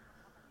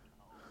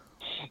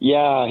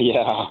 Yeah,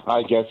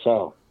 I guess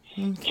so.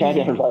 Okay.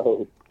 Cannon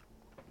Road,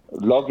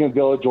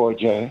 Loganville,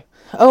 Georgia.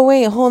 Oh,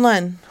 wait, hold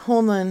on.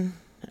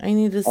 I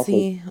need to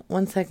see.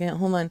 1 second.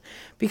 Hold on.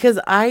 Because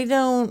I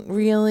don't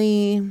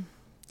really.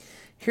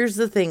 Here's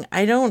the thing.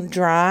 I don't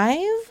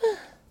drive.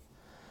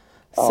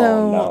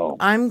 So no.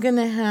 I'm going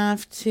to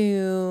have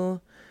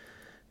to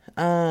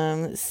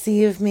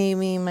see if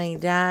maybe my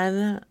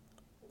dad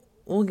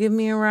will give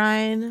me a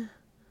ride.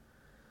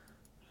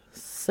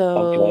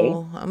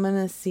 So I'm going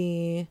to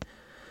see.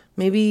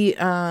 Maybe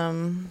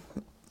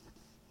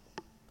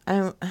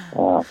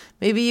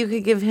maybe you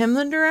could give him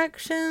the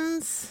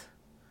directions.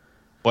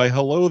 Why,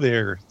 hello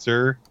there,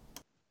 sir.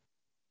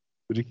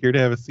 Would you care to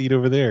have a seat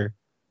over there?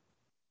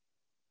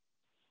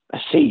 A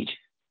seat?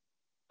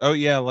 Oh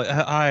yeah.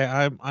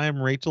 Hi,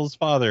 I'm Rachel's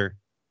father.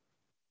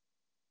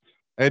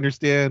 I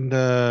understand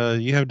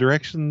you have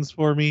directions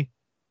for me.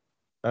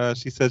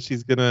 She said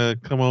she's gonna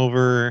come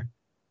over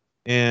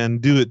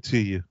and do it to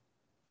you.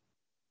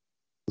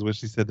 Is what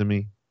she said to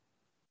me.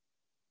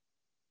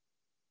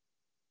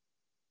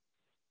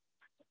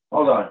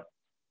 Hold on.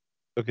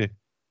 Okay.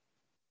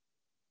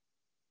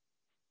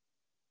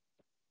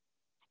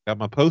 Got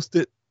my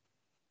Post-it.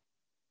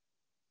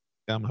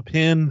 Got my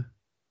pen.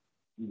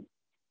 I'm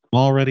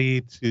all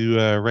ready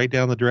to write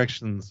down the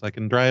directions. I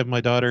can drive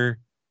my daughter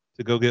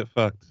to go get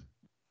fucked.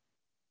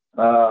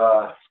 What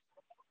are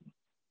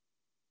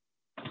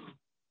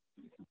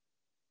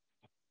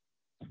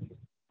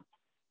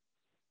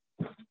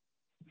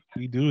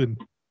you doing?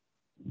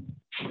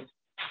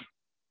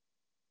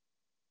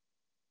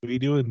 What are you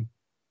doing?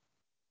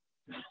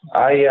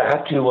 I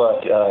have to,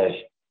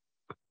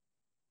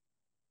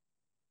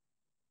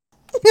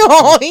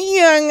 Oh, he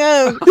hung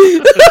up.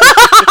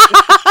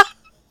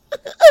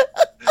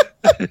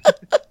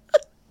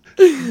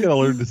 You gotta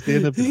learn to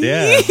stand up to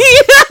dad.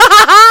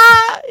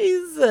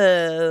 He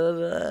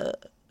said,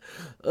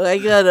 I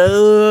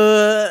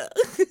gotta.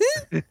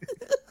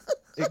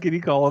 Hey, can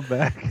you call him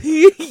back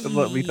and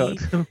let me talk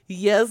to him?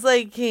 Yes,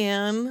 I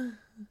can.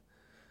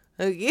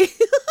 Okay.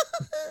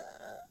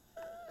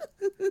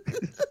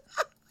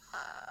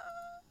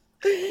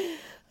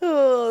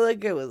 Oh,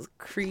 that guy was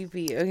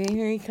creepy. Okay,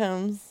 here he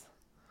comes.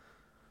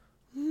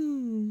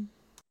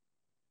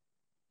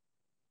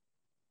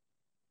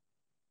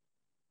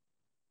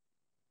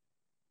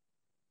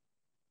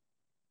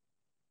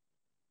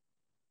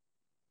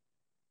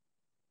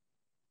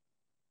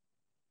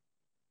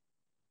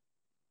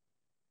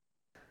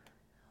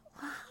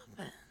 What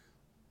happened?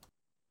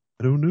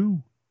 I don't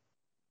know.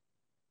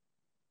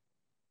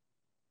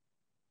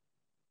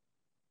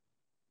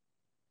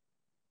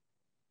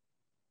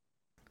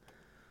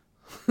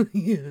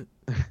 Yeah.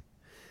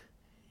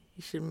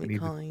 You shouldn't be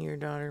calling your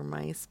daughter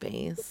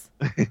MySpace.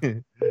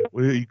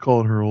 What are you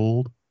calling her,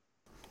 old?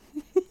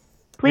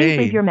 Please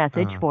leave your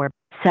message for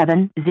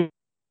 70.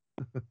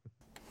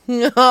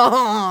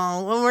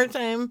 Oh, one more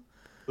time.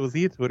 Was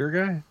he a Twitter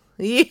guy?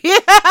 Yeah.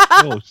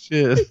 Oh,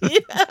 shit.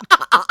 Yeah.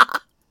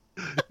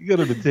 You got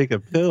him to take a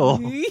pill.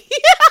 Yeah.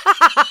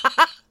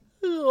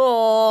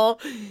 Oh.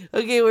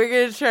 Okay, we're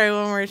going to try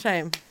one more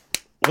time.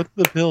 What's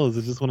the pill? Is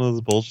it just one of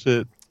those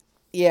bullshit?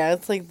 Yeah,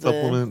 it's like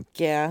supplement? The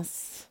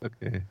gas.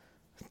 Okay.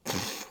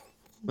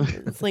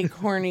 It's like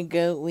horny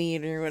goat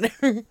weed or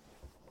whatever.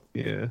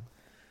 Yeah.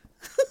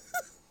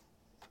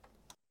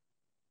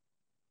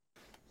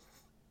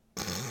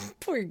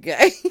 Poor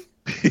guy.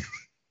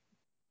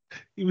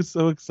 He was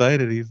so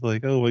excited. He's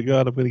like, oh my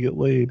God, I'm going to get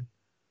laid.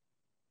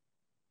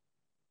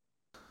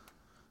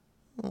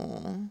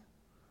 Aw.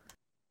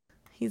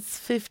 He's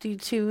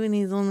 52 and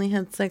he's only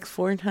had sex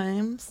 4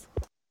 times.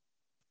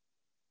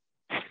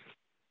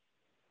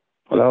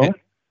 Hello?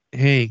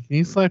 Hey, can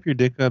you slap your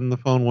dick on the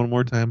phone one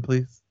more time,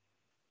 please?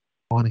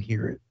 I want to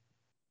hear it.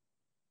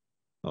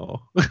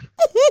 Oh.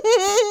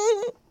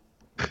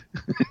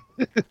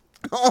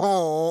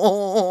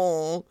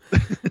 Oh,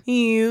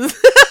 he's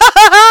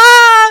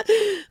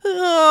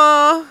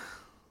oh,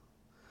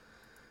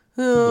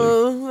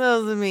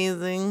 that was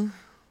amazing.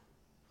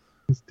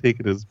 He's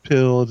taking his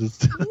pill.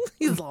 Just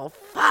He's all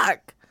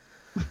fuck.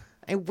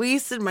 I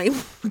wasted my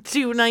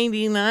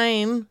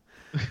 $2.99.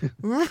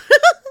 I'm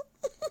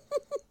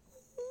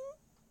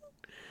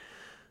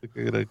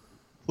gonna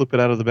flip it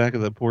out of the back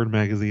of that porn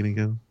magazine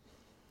again.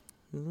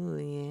 Oh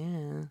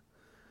yeah.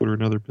 Order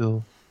another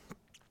pill.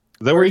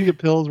 Is that where you get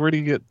pills? Where do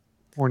you get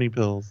horny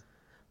pills?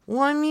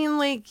 Well, I mean,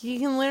 like, you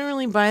can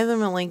literally buy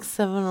them at, like,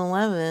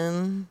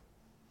 7-Eleven.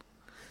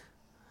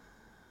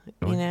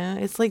 You know?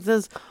 It's like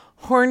those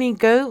horny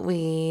goat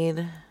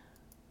weed.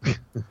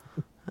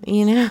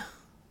 You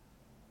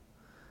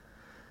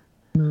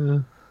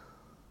know?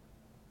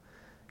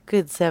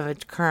 Good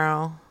Savage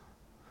Carl.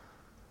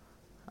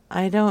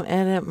 I don't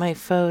edit my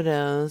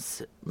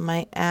photos.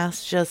 My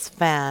ass just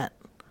fat.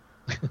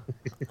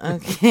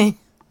 Okay.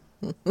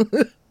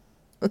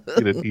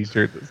 Get a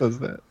t-shirt that says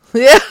that.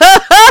 Yeah.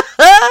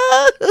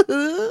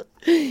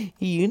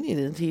 You need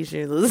a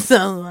t-shirt that says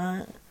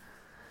that.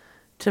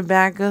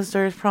 Tobacco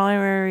store is probably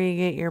where you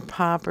get your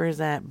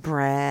poppers at,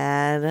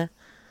 Brad.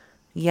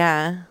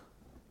 Yeah.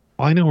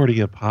 Well, I know where to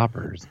get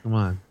poppers. Come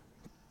on.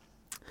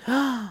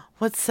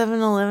 What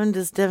 7-Eleven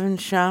does Devin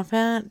shop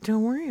at?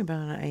 Don't worry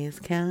about it, Ice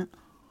Cat.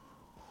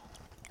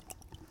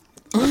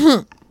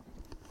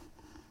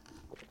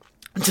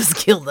 Just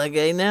killed that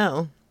guy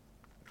now.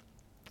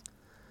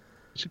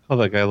 I should call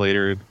that guy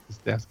later and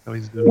just ask how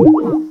he's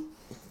doing.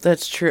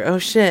 That's true. Oh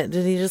shit,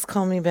 did he just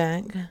call me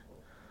back?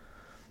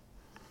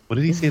 What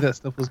did he say that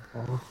stuff was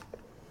called?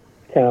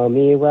 Tell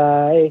me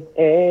why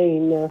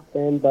ain't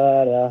nothing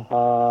but a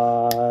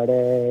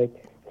heartache.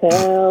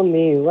 Tell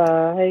me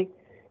why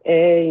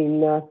ain't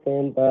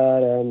nothing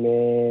but a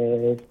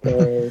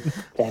mistake.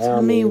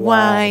 Tell me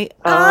why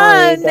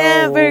I'm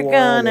never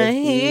gonna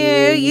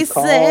hear you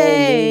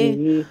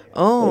say.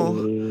 Oh.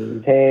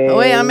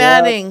 Wait, I'm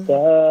adding.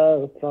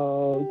 The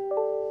phone.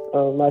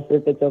 Oh, my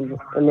if it's an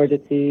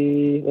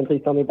emergency, then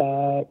please call me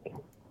back.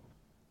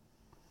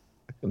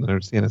 I couldn't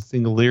understand a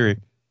single lyric.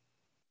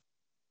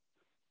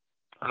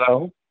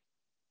 Hello?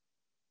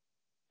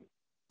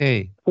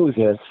 Hey. Who's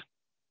this?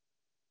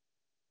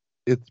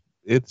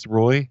 It's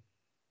Roy.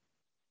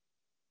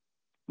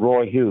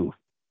 Roy who?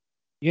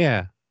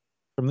 Yeah.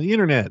 From the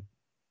internet.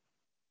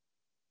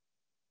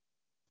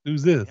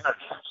 Who's this?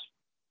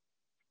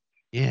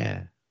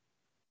 Yeah.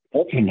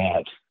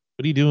 Internet.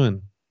 What are you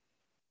doing?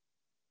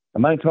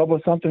 Am I in trouble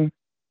with something?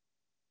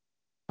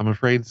 I'm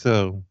afraid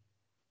so.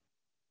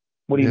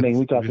 What do you mean? What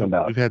are you talking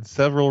about? We've had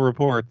several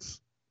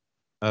reports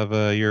of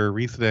your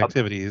recent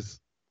activities.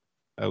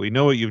 We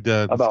know what you've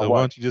done, About so what? why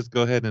don't you just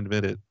go ahead and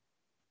admit it?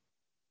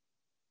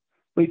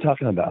 What are you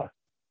talking about?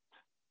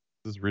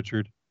 This is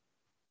Richard.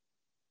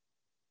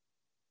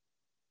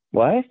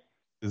 What?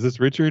 Is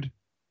this Richard?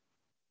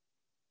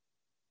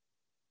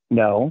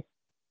 No.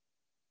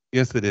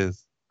 Yes, it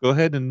is. Go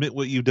ahead and admit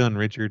what you've done,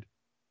 Richard.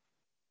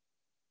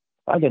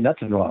 I did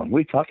nothing wrong. What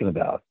are you talking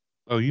about?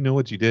 Oh, you know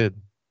what you did.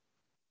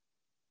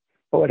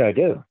 What would I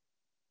do?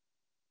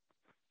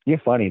 You're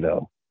funny,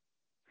 though.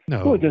 No.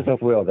 Who is this up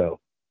real,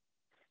 though?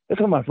 Is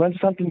one of my friends or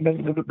something?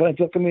 Gonna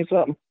joke me or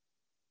something?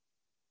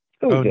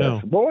 Who is Oh, this? no.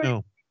 Boy?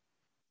 No.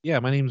 Yeah,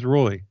 my name's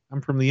Roy.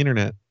 I'm from the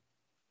internet.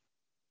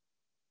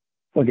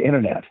 From the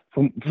internet.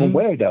 From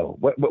where, though?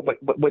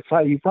 What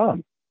side are you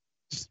from?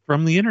 Just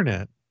from the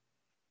internet.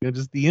 You know,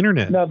 just the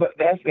internet. No, but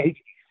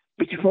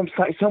you're from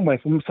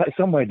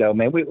somewhere, though,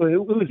 man.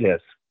 Who is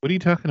this? What are you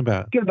talking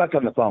about? Get back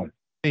on the phone.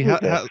 Hey, Who is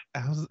this?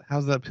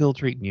 how's that pill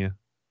treating you?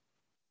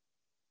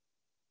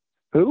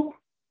 Who?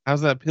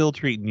 How's that pill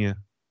treating you?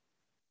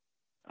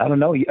 I don't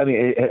know. I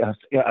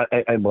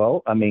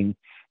mean,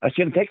 I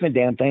shouldn't take the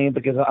damn thing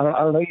because I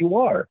don't know who you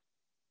are.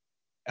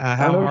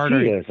 How hard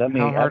are you? I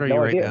mean, how hard are you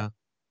right idea. now?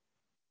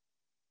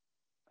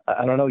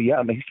 I don't know. Yeah,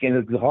 I mean,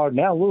 it's hard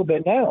now, a little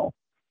bit now.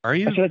 Are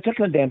you? I should have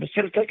taken the damn. I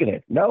should have taken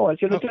it. No, I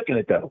should have taken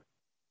it though.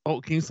 Oh,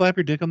 can you slap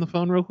your dick on the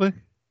phone real quick?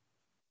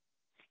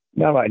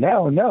 Not right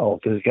now, no,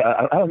 because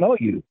I don't know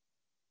you.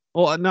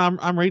 Well, no,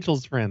 I'm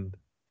Rachel's friend.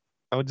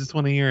 I would just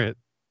want to hear it.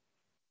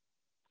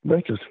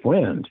 Rachel's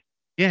friend?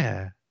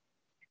 Yeah.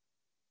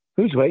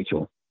 Who's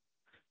Rachel?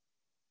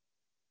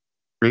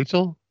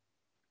 Rachel?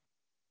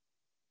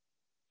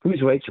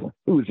 Who's Rachel?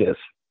 Who's this?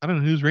 I don't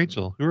know. Who's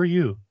Rachel? Who are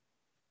you?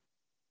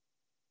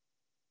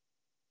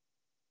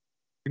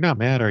 You're not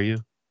mad, are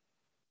you?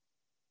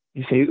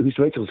 You say who's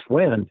Rachel's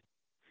friend?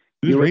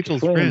 Who's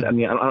Rachel's friend? I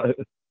mean,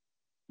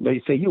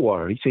 you say you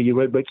are. You say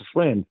you're Rachel's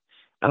friend.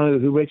 I don't know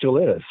who Rachel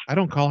is. I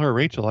don't call her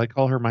Rachel. I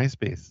call her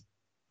MySpace.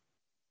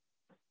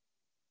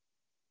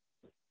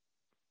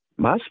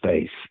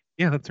 MySpace?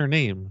 Yeah, that's her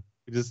name.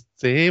 You just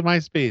say, "Hey,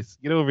 MySpace,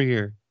 get over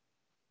here."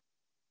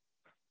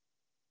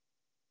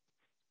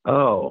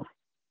 Oh.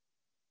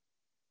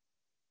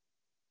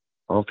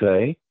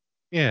 Okay.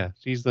 Yeah,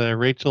 she's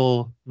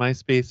Rachel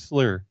MySpace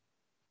Slur.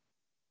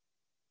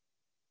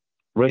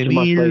 Rachel In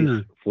MySpace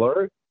here.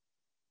 Fleur?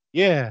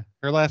 Yeah,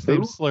 her last Who?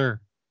 name's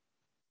Slur.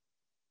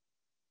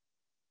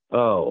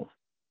 Oh.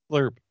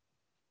 Slurp.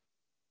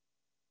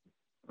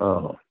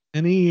 Oh.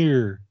 In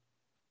here.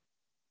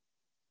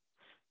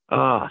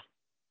 Ah,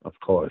 of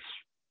course.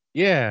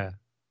 Yeah.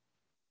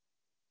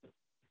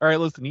 All right,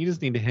 listen, you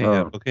just need to hang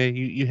up, okay?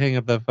 You hang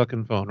up that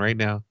fucking phone right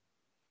now.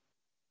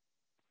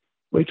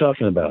 What are you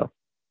talking about?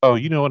 Oh,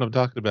 you know what I'm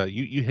talking about.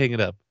 You hang it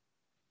up.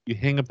 You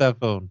hang up that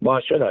phone.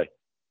 Why should I?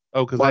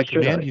 Oh, because Why I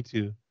should command I? you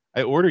to.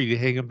 I order you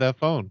to hang up that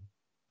phone.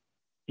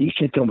 You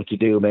can't tell me what to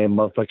do, man,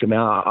 motherfucker, man.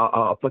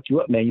 I'll fuck you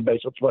up, man. You better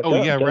shut the fuck Oh,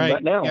 up. yeah, I'm telling you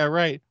right. now. Yeah,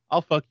 right.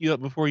 I'll fuck you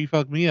up before you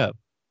fuck me up.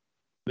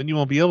 Then you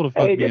won't be able to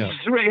fuck Hey, me this up. is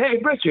hey,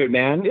 Richard,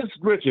 man. This is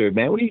Richard,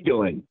 man. What are you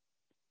doing?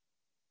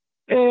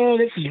 Hey,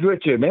 this is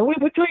Richard, man. What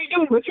are you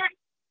doing, Richard?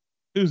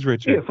 Who's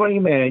Richard? You're a funny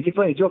man. You're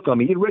playing a joke on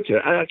me. You're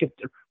Richard. I can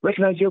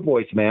recognize your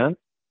voice, man.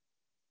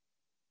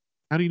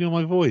 How do you know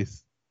my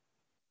voice?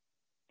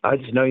 I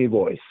just know your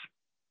voice.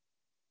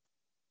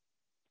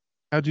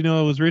 How'd you know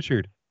I was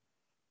Richard?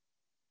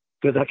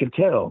 Because I can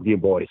tell your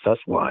voice.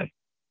 That's why.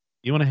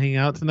 You want to hang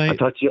out tonight? I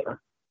thought you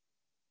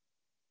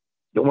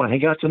want to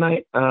hang out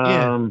tonight?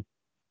 Yeah.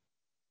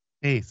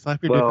 Hey,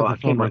 slap your dick on the I phone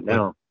can't real right quick.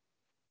 now.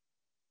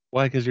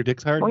 Why? Because your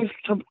dick's hard? What are you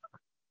talking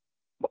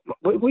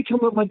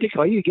about my dick?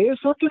 Are you gay or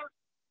something?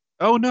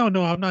 Oh, no,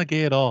 I'm not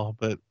gay at all.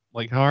 But,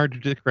 like, how hard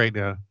your dick right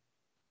now?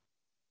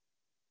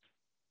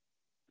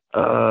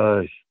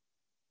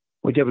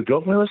 Would you have a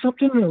girlfriend or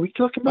something? Or are we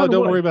talking about? Oh,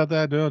 don't what? worry about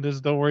that. No,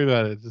 just don't worry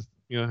about it. Just,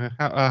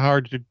 how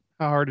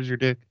hard is your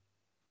dick?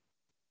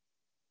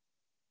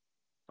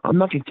 I'm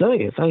not gonna tell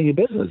you. It's none of your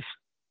business.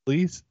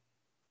 Please.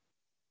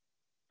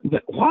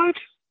 What?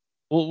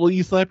 Well, will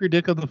you slap your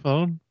dick on the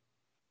phone?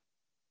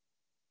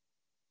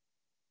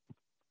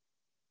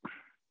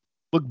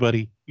 Look,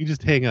 buddy, you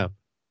just hang up.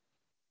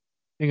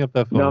 Hang up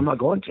that phone. No, I'm not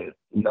going to.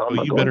 No, I'm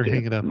not you going better to.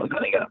 hang it up. I'm not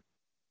going to hang up.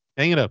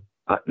 Hang it up.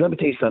 Let me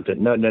tell you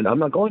something. No, I'm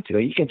not going to.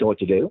 You can't tell what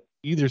to do.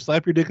 You either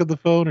slap your dick on the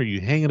phone or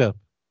you hang it up.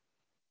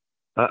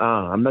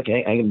 I'm not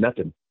going to hang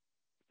nothing.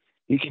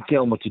 You can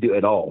tell them what to do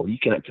at all. You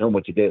cannot tell them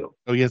what to do.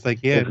 Oh, yes, I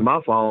can. It's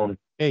my phone.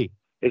 Hey.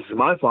 It's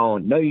my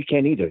phone. No, you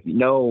can't either.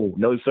 No,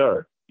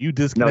 sir. You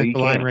disconnect you the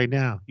line can't. right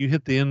now. You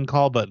hit the end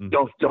call button.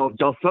 Don't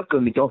fuck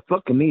with me. Don't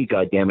fuck with me,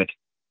 goddammit.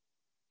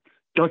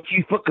 Don't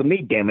you fuck with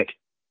me, damn it.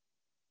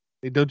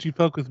 Hey, don't you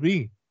fuck with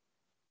me.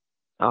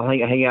 I'll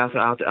hang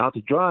out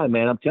to dry,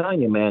 man. I'm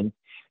telling you, man.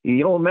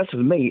 You don't mess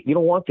with me. You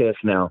don't want this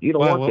now. You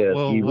don't want this.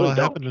 You really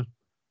don't.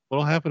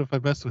 What'll happen if I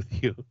mess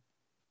with you?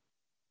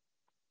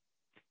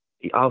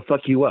 I'll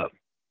fuck you up.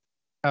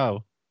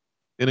 How?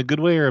 In a good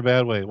way or a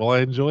bad way? Will I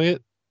enjoy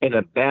it? In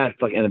a bad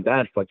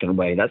fucking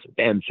way. That's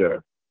damn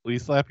sure. Will you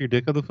slap your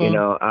dick on the phone? You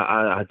know,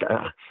 well,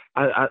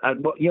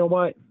 you know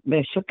what,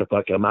 man? Shut the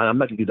fuck up. I'm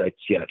not gonna do that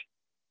shit.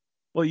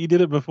 Well, you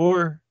did it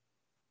before.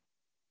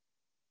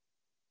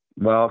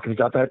 Well, because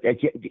I thought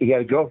he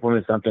had a girlfriend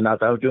or something. I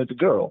thought I was doing it to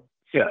girl.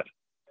 Shit.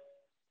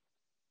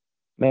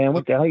 Man,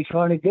 what the hell are you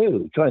trying to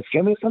do? Trying to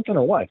scare me or something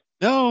or what?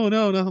 No,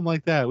 nothing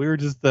like that. We were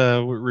just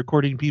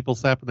recording people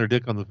slapping their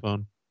dick on the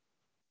phone.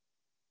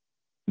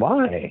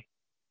 Why?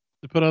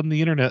 To put on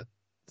the internet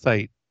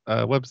website,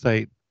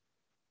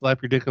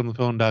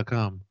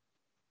 slapyourdickonthephone.com.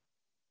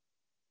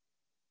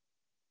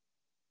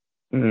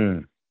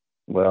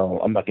 Well,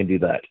 I'm not going to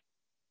do that.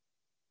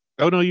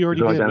 Oh, no, you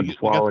already did. We got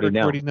the now.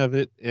 recording of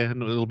it,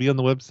 and it'll be on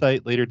the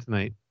website later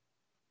tonight.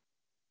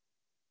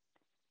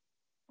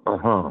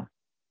 Uh-huh.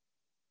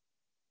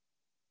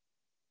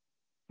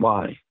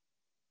 Why?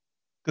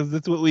 Because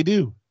that's what we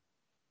do.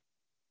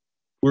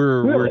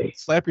 We're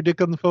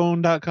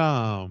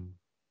slapyourdickonthephone.com.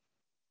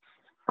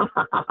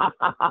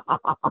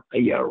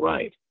 Yeah,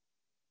 right.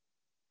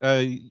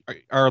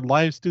 Our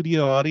live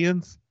studio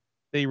audience,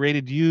 they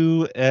rated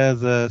you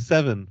as a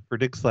 7 for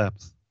dick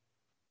slaps.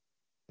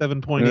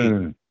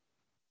 7.8.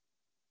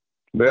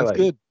 Really? That's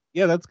good.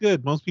 Yeah, that's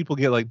good. Most people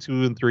get like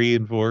 2 and 3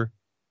 and 4.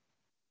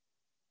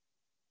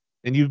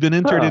 And you've been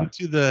entered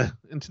into the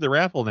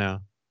raffle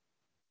now.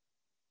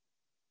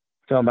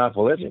 Tell them about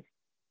religion.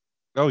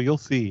 Oh, you'll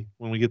see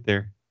when we get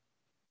there.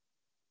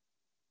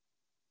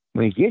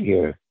 When you get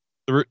here.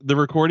 The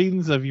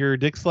recordings of your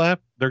dick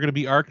slap, they're going to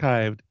be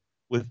archived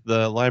with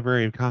the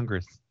Library of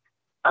Congress.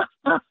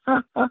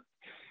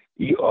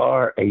 You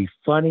are a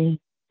funny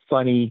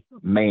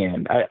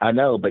man. I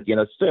know, but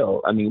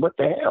still, I mean, what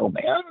the hell,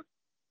 man?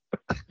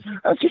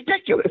 That's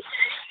ridiculous.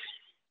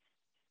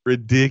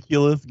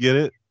 Ridiculous. Get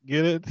it?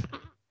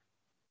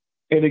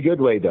 In a good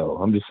way, though.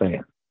 I'm just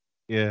saying.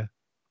 Yeah.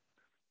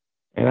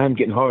 And I'm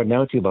getting hard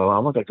now too, but I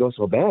want that to go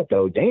so bad,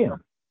 though.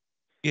 Damn.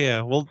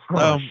 Yeah. Well.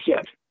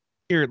 Shit.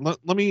 Here,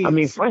 let me. I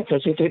mean,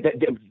 Francis.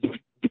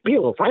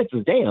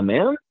 Francis, damn,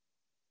 man.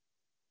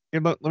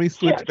 Here, let me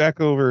switch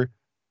back over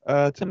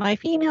to my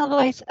female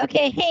voice.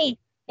 Okay, hey,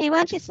 why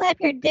don't you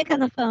slap your dick on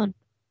the phone?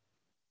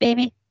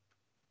 baby.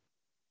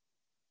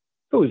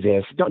 Who's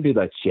this? Don't do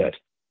that shit.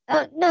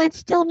 Oh no, it's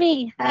still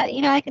me.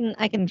 I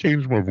can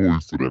Change my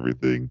voice and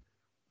everything.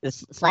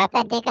 just slap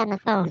that dick on the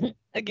phone.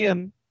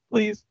 Again,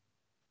 please.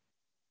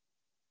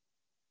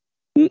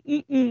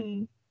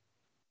 Mm-mm-mm.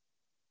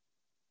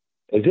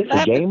 Is this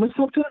Slap a it. game or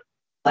something?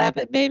 Slap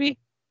it, baby.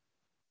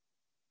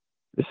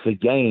 This is a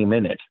game,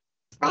 isn't it?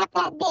 Slap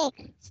that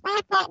dick.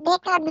 Slap that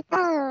dick on the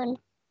phone.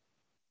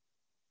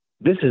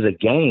 This is a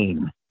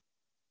game.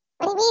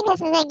 What do you mean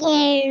this is a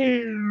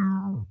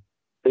game?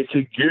 It's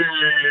a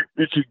game.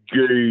 It's a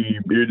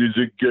game. It is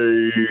a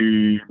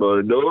game.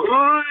 I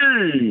know.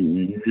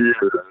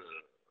 Yeah.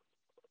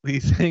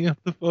 Please hang up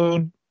the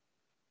phone.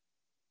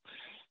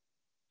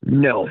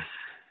 No.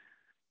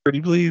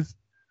 Pretty please.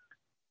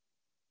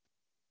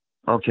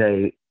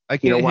 Okay. I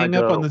can't hang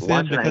up on the this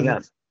end because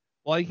it's,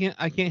 well, I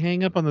can't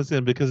hang up on this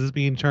end because it's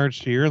being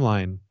charged to your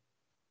line.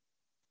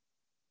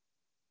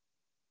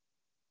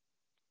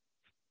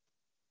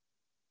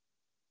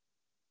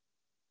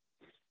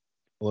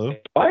 Hello?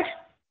 What?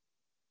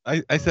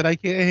 I said I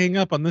can't hang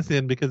up on this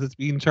end because it's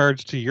being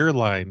charged to your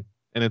line,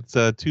 and it's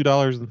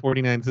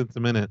 $2.49 a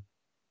minute.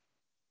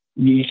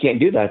 You can't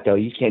do that, though.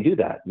 You can't do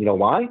that. You know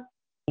why?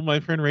 Well, my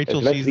friend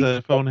Rachel, Let's she's see.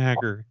 a phone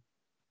hacker.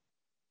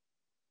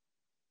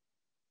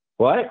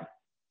 What?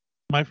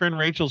 My friend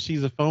Rachel,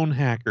 she's a phone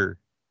hacker.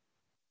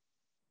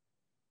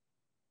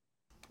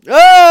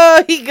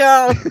 Oh, he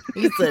gone.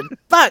 He said,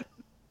 "Fuck."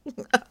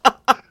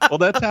 Well,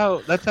 that's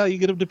how you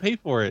get him to pay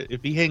for it.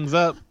 If he hangs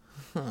up,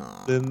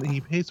 then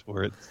he pays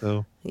for it.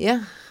 So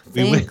Yeah.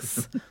 we win.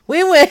 Thanks.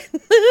 We win.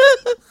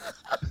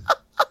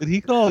 Did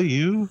he call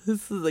you?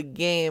 This is a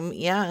game.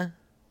 Yeah.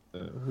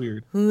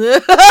 Weird. Yeah,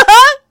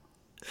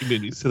 He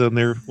made me sit on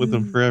there with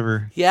him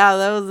forever.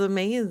 that was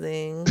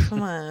amazing.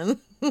 Come on.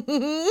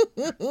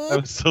 I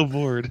was so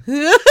bored.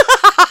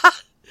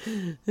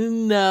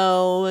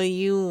 No,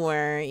 you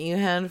weren't. You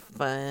had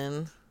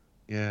fun.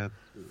 Yeah.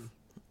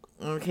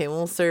 Okay,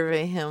 we'll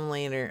survey him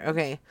later.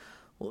 Okay.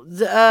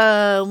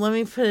 Let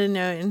me put a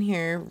note in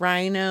here.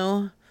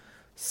 Rhino,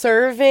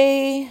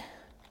 survey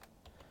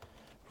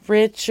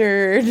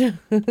Richard.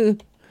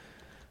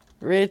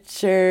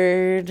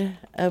 Richard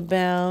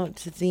about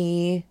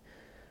the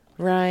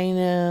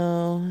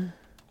Rhino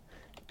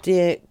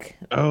dick.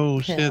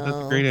 Oh shit, that's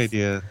a great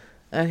idea.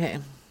 Okay.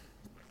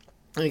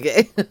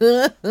 Okay. When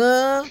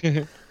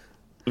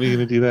are you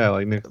gonna do that?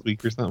 Like next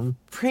week or something?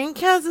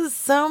 Prankcast is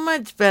so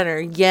much better,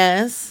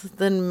 yes,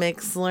 than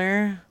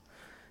Mixler.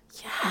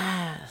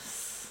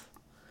 Yes.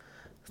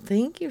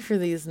 Thank you for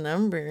these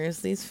numbers.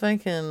 These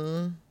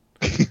fucking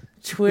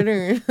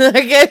Twitter. That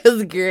guy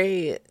was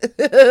great.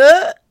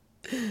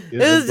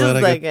 Yeah, I'm glad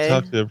I got to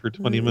talk to him for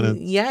 20 minutes.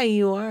 Yeah,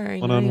 you are. I know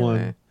you One-on-one.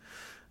 are.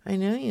 I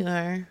know you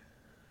are.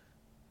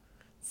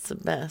 It's the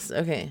best.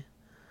 Okay.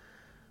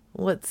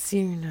 What's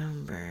your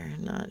number?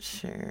 Not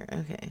sure.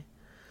 Okay.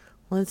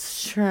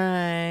 Let's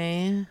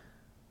try.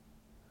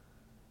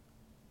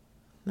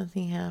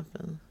 Nothing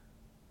happened.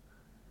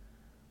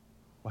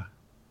 Wow.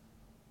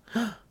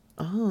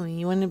 Oh,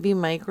 you want to be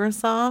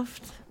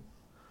Microsoft?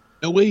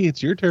 No way,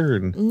 it's your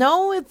turn.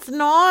 No, it's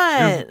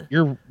not.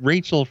 You're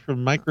Rachel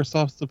from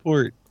Microsoft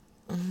Support.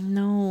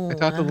 No. I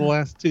talked to the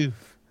last two.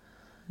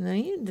 No,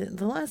 you did.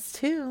 The last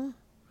two.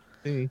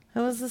 Hey.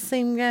 That was the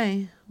same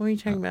guy. What are you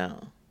talking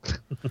about?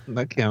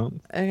 That counts.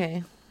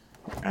 Okay.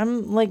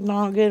 I'm like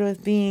not good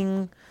with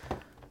being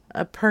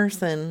a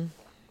person.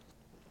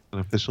 An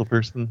official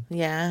person.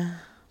 Yeah.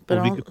 But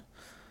Well, we could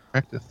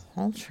practice.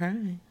 I'll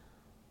try.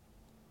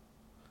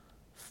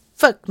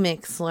 Fuck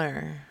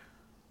Mixler.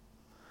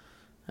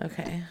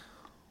 Okay.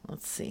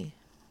 Let's see.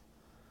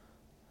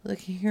 Look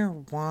here,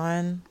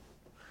 Juan.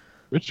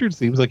 Richard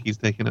seems like he's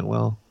taking it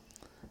well.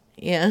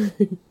 Yeah.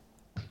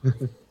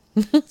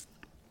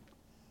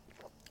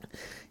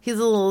 He's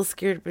a little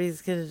scared, but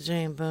he's got a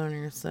giant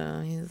boner,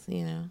 so he's,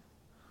 I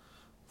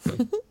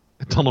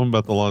told him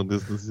about the long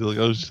distance. He's like,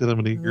 oh shit, I'm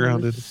gonna get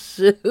grounded.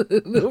 Shit,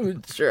 I'm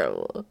in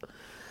trouble.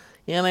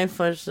 Yeah, and I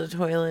flushed the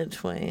toilet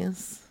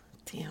twice.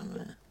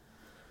 Damn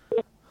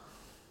it.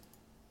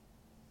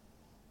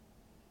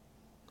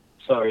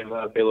 Sorry, I'm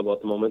not available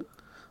at the moment.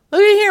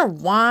 Look at here,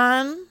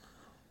 Juan.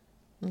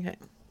 Okay.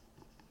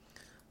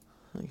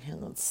 Okay,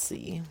 let's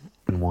see.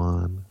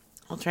 Juan.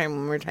 I'll try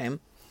one more time.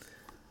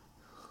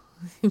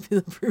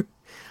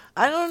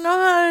 I don't know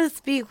how to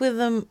speak with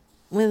them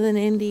with an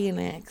Indian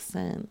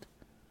accent.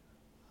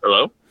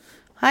 Hello?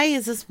 Hi,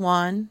 is this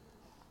Juan?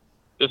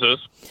 This is.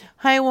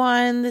 Hi,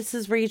 Juan. This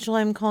is Rachel.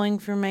 I'm calling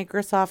from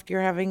Microsoft.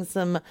 You're having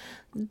some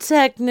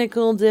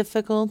technical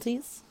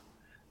difficulties.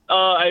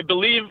 I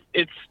believe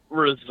it's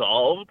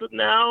resolved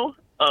now.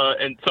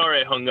 And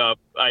sorry I hung up.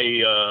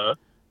 I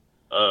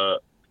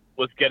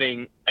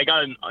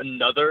got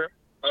another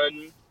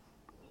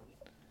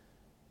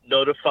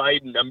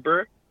unnotified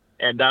number,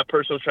 and that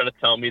person was trying to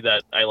tell me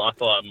that I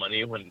lost a lot of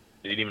money when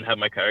they didn't even have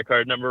my credit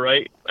card number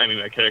right. I mean,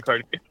 my credit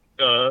card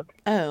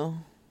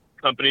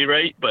company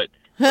right, but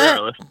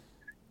regardless.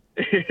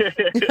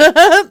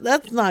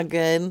 That's not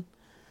good.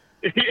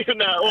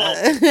 No,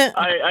 well,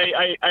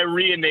 I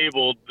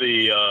re-enabled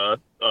the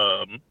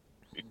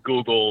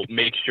Google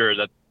make sure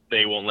that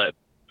they won't let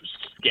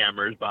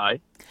scammers by.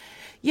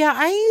 Yeah,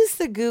 I use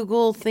the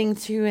Google thing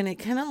too, and it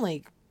kind of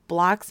like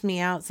blocks me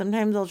out.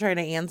 Sometimes I'll try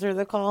to answer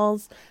the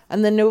calls,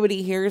 and then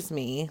nobody hears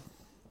me.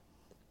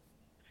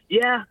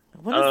 Yeah.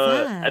 What is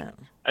that?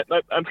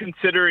 I'm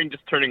considering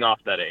just turning off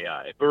that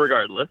AI, but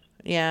regardless.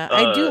 Yeah,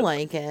 I do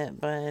like it,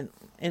 but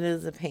it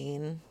is a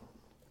pain.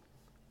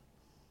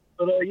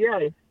 But yeah,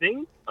 I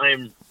think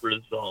I'm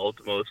resolved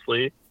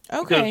mostly.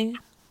 Okay.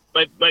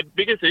 My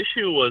biggest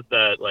issue was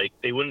that like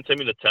they wouldn't send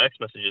me the text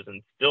messages,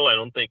 and still I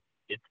don't think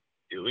it's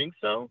doing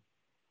so.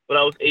 But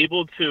I was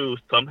able to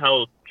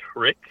somehow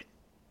trick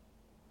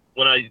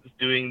when I was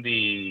doing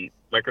the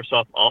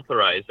Microsoft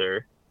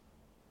Authorizer.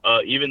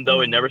 Even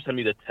though it never sent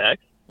me the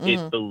text,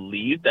 it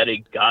believed that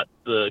it got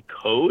the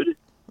code,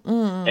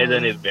 and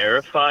then it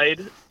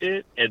verified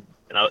it, and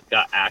I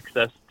got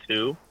access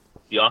to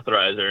the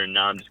Authorizer, and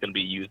now I'm just going to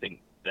be using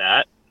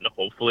that. And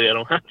hopefully I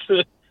don't have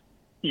to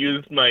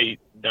use my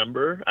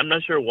number. I'm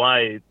not sure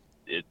why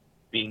it's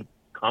being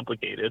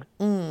complicated.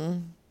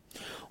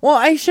 Well,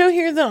 I show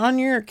here that on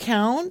your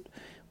account,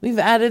 we've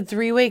added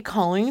 3-way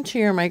calling to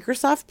your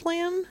Microsoft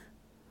plan.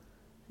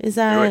 Is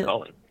that 3-way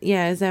calling?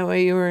 Yeah, is that what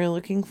you were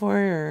looking for?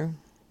 Or?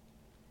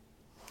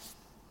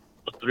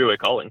 3-way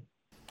calling.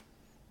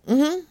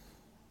 Mm-hmm.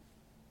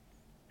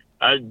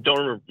 I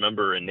don't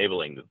remember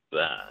enabling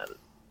that.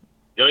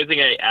 The only thing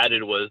I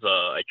added was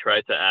I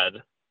tried to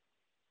add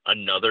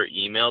another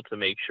email to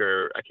make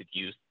sure I could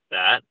use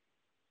that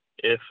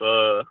if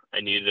I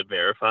needed to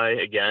verify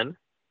again.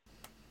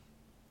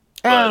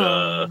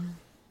 But,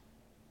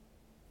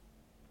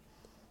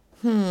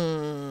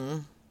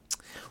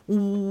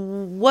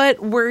 What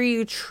were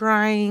you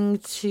trying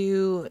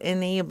to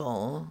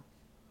enable?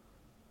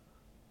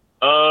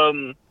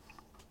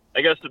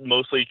 I guess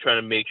mostly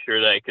trying to make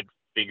sure that I could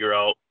figure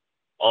out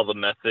all the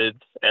methods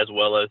as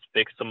well as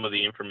fix some of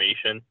the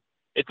information.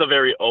 It's a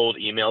very old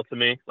email to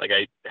me. Like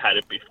I had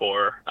it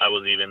before I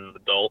was even an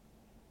adult.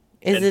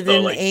 Is it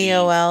in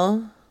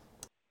AOL?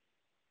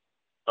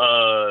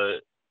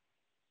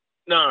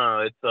 No,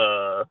 it's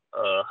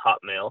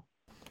Hotmail.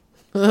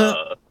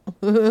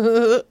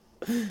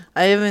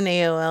 I have an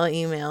AOL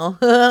email.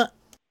 So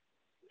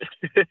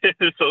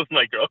is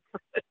my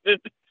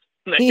girlfriend.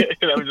 And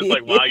I'm just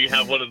like, wow, you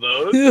have one of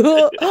those?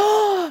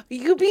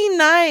 You be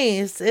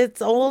nice. It's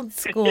old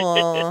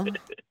school.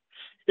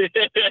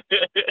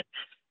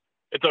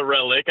 It's a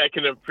relic. I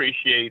can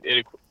appreciate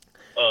it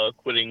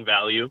quitting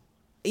value.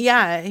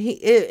 Yeah,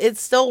 it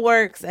still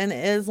works, and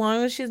as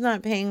long as she's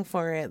not paying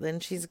for it,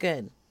 then she's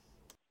good.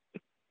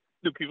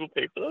 Do people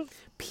pay for those?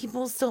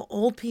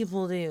 Old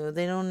people do.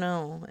 They don't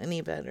know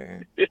any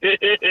better.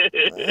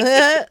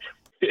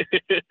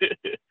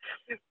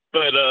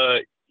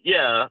 But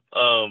yeah, I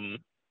don't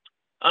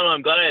know.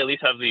 I'm glad I at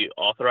least have the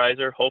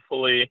authorizer.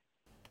 Hopefully,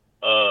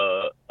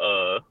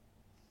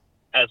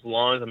 as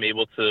long as I'm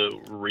able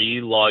to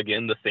re-log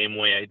in the same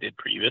way I did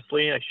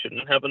previously, I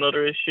shouldn't have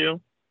another issue.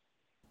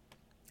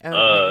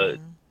 Okay.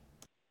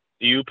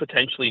 Do you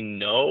potentially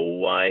know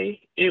why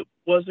it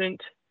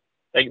wasn't?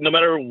 Like, no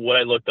matter what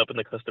I looked up in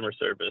the customer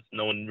service,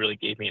 no one really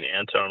gave me an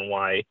answer on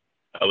why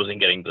I wasn't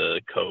getting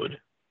the code.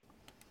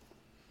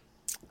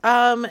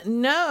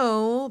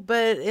 No,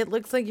 but it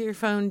looks like your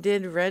phone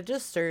did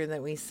register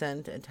that we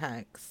sent a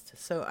text.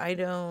 So I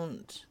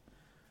don't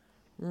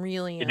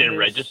really It didn't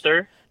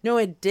register? No,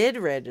 it did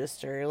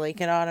register. Like,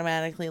 it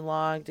automatically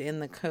logged in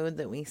the code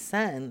that we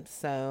sent.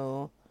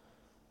 So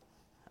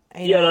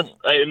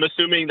I'm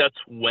assuming that's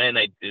when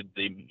I did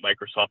the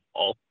Microsoft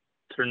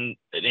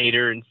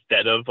Alternator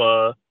instead of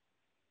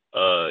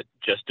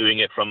just doing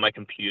it from my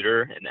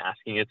computer and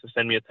asking it to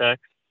send me a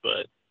text.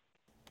 But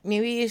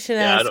maybe you should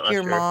ask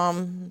your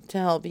mom to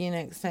help you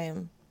next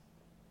time.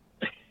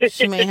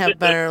 She may have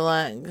better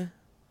luck.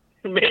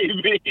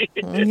 Maybe.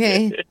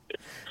 Okay.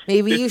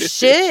 Maybe you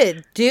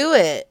should do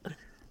it.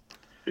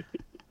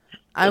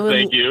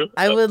 Thank you.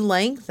 I would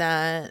like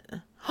that.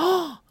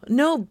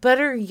 No,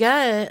 better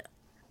yet.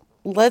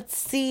 Let's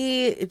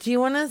see. Do you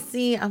want to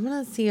see? I'm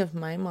going to see if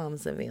my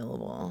mom's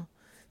available.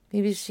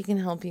 Maybe she can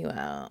help you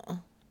out. Let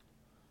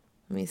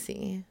me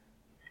see.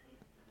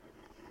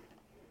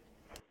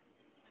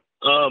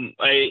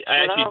 I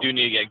actually do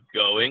need to get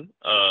going.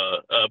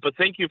 But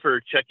thank you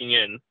for checking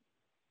in.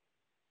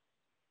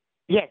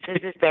 Yes,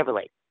 this is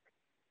Beverly.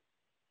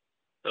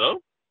 Hello?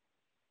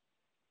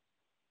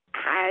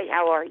 Hi,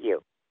 how are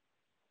you?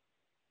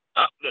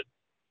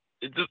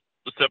 Is this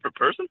a separate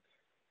person?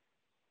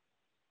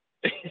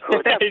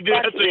 Who the I do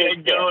fuck have to is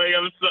get going.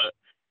 I'm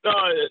no,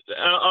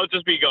 I'll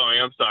just be going.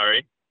 I'm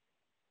sorry.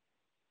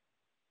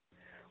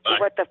 Well,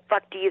 what the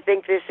fuck do you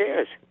think this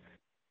is?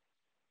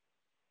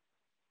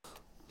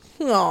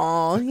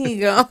 Oh, here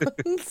you go.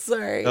 I'm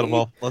sorry. Got him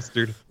all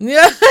flustered.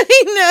 Yeah,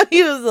 I know.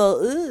 He was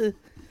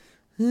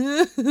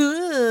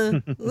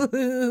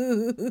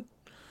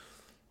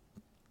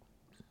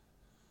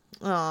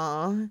all,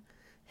 Aw.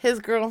 His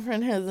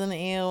girlfriend has an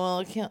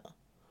AOL account.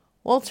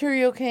 Walter, are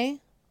you okay?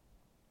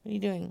 What are you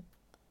doing?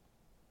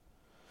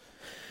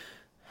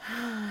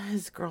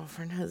 His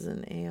girlfriend has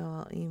an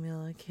AOL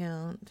email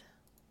account.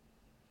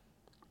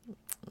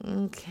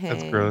 Okay.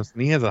 That's gross.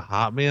 And he has a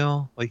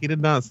Hotmail. Like, he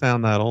did not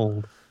sound that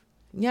old.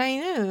 Yeah, I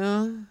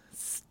know.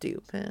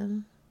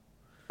 Stupid.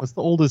 What's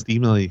the oldest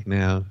email you can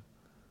have?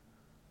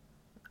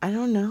 I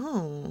don't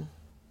know.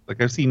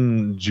 Like, I've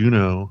seen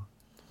Juno.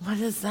 What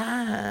is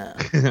that?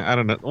 I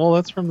don't know. Well,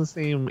 that's from the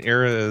same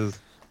era as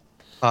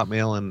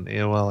Hotmail and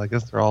AOL. I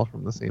guess they're all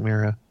from the same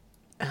era.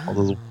 All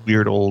those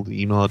weird old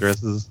email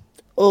addresses.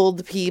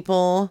 Old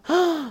people.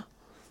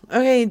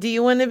 Okay, do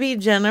you want to be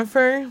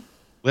Jennifer?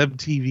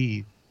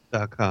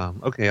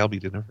 WebTV.com. Okay, I'll be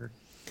Jennifer.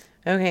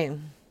 Okay.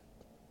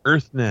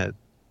 EarthNet.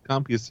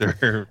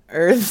 CompuServe.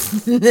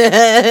 EarthNet.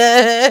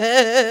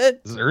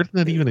 Does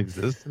EarthNet even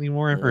exist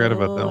anymore? I forgot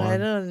about that one. I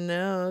don't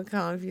know.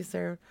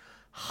 CompuServe.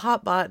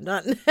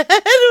 Hotbot.net.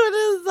 What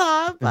is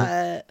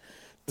Hotbot?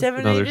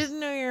 Devin, I didn't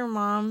know your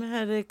mom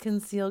had a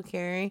concealed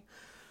carry.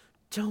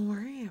 Don't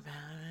worry about it.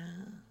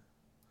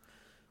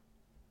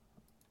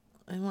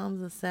 My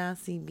mom's a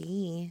sassy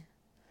bee.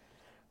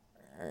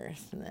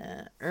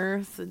 EarthNet.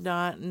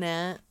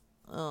 Earth.net.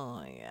 Oh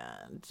my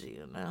god,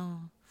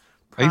 Juno.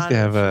 I used to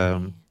have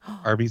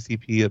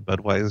RBCP at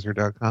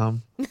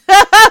Budweiser.com.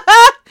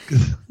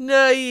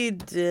 No, you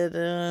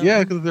didn't.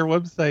 Yeah, because their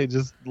website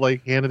just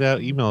like handed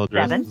out email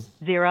addresses.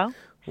 7 0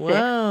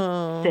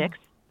 Whoa. 6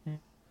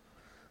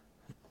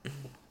 6.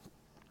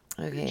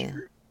 Okay.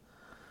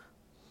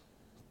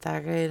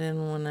 That guy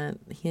didn't want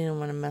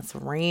to mess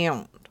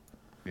around.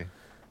 Okay.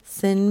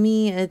 Send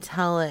me a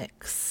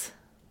telex.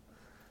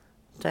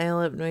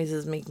 Dial-up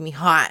noises make me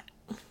hot.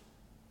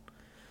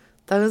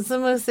 That was the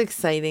most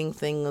exciting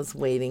thing, was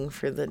waiting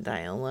for the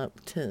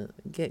dial-up to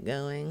get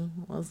going,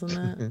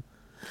 wasn't it?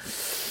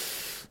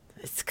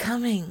 It's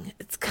coming.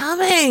 It's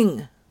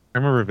coming. I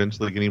remember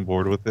eventually getting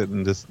bored with it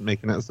and just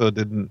making it so it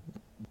didn't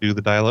do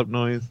the dial-up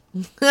noise.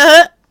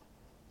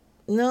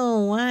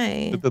 No,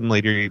 why? But then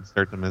later you'd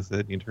start to miss it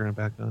and you turn it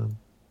back on.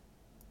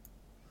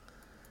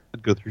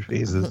 I'd go through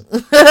phases.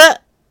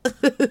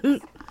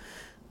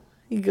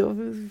 You go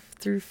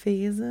through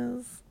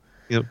phases?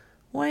 Yep.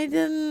 Why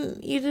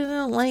didn't you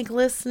like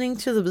listening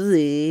to the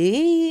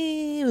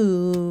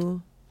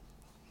blue?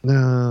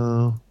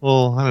 No.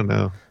 Well, I don't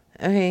know.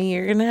 Okay,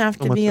 you're gonna have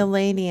to What's be a up?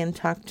 lady and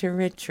talk to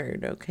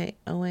Richard, okay?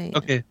 Oh wait.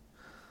 Okay.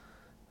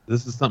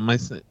 This is something I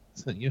sent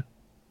you.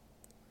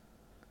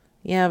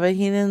 Yeah, but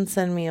he didn't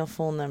send me a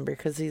full number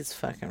because he's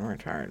fucking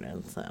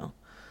retarded, so.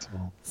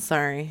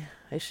 Sorry.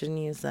 I shouldn't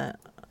use that.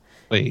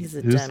 Wait, He's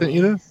a who dummy. sent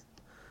you this?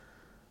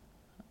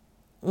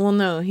 Well,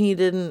 no, he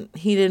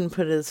didn't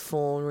put his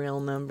full real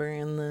number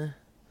in the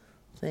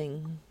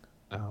thing.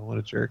 Oh, what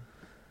a jerk.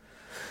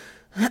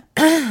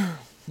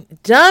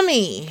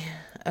 Dummy.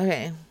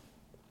 Okay.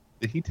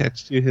 Did he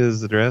text you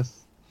his address?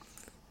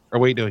 Or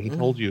wait, no, he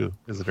told you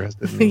his address,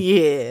 didn't he?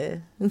 Yeah.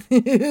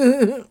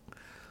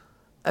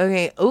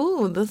 Okay.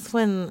 Oh, this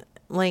one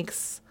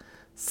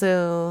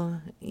so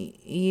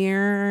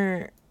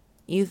you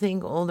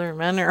think older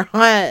men are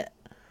hot?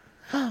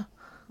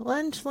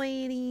 Lunch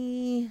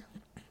lady.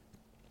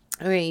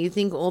 Okay, you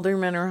think older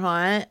men are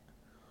hot?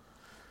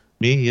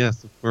 Me?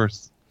 Yes, of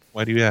course.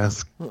 Why do you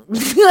ask?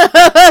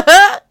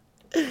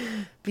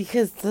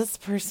 Because this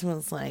person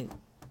was like,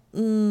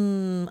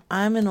 I'm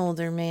an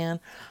older man.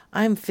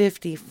 I'm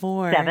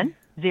 54. 7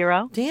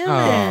 0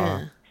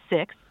 Damn it.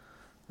 6.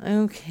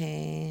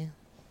 Okay.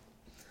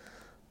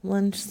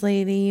 Lunch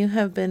lady, you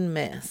have been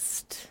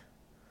missed.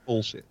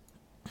 Bullshit.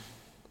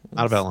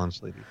 Not about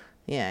lunch lady.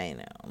 Yeah, I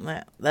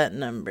know. That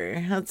number.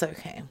 That's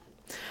okay.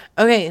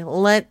 Okay,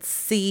 let's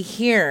see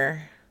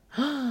here.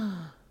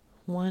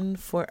 1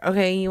 4.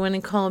 Okay, you want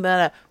to call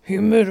about a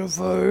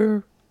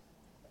humidifier?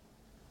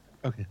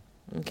 Okay.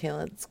 Okay,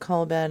 let's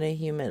call about a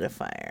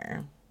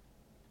humidifier.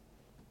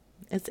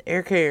 It's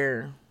air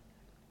care.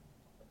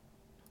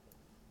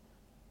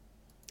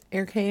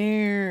 Air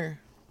care.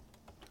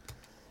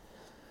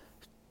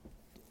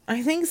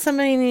 I think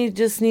somebody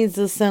just needs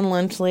to send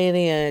Lunch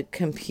Lady a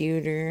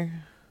computer.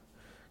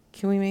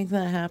 Can we make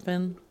that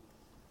happen?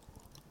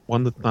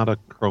 One that's not a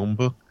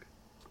Chromebook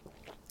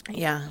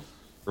Yeah.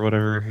 or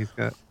whatever he's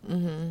got.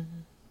 Mm-hmm.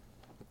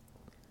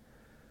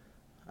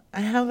 I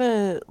have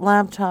a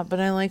laptop, but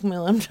I like my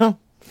laptop.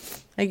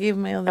 I gave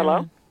my other Hello?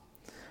 one.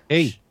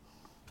 Hey.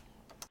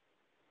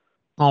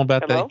 Call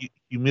about Hello? that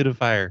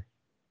humidifier.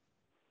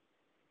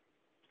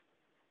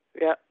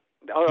 Yeah.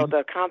 Oh,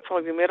 the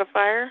console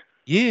humidifier?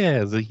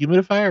 Yeah, is it a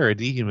humidifier or a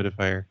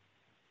dehumidifier?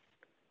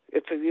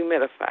 It's a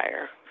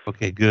humidifier.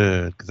 Okay,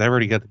 good. Because I've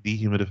already got the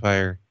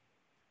dehumidifier.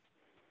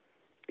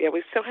 Yeah,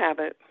 we still have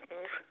it.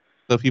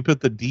 So if you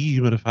put the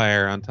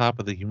dehumidifier on top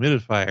of the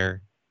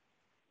humidifier,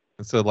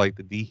 and so like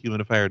the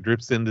dehumidifier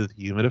drips into the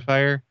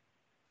humidifier,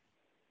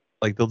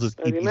 like they'll just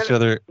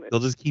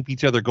keep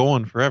each other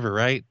going forever,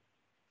 right?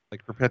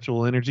 Like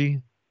perpetual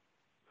energy.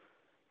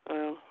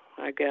 Well,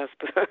 I guess.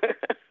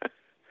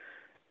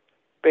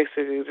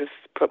 Basically, just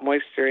put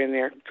moisture in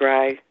there,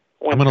 dry.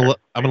 I'm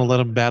gonna let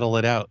them battle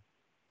it out.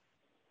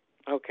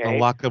 Okay. I'll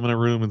lock them in a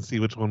room and see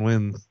which one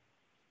wins.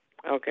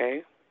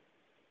 Okay.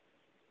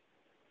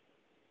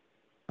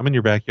 I'm in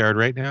your backyard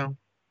right now.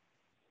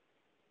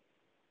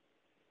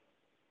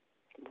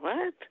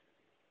 What?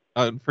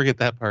 Forget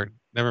that part.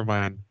 Never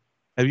mind.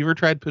 Have you ever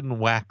tried putting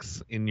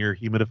wax in your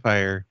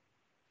humidifier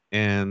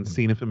and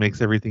seeing if it makes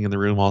everything in the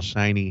room all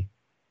shiny?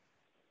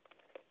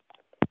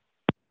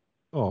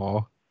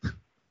 Oh.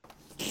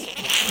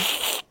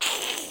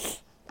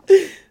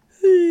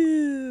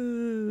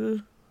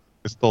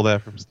 I stole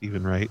that from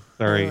Stephen Wright.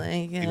 Sorry,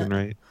 Stephen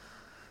Wright.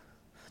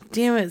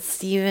 Damn it,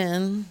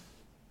 Steven.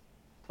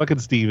 Fucking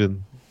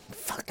Steven.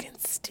 Fucking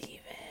Steven.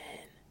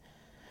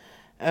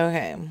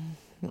 Okay.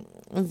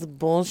 That's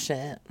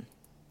bullshit.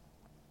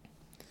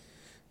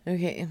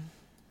 Okay.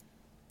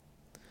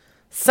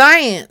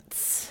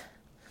 Science.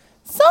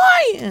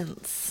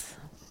 Science.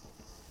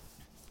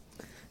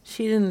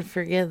 She didn't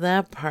forget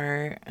that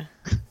part.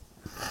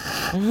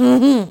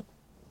 Dummy.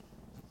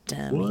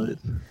 What?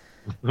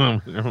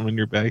 I'm in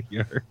your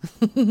backyard.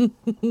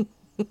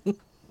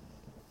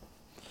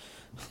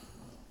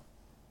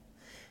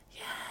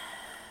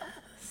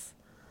 Yes.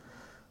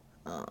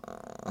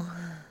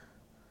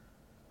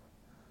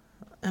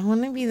 I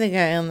want to be the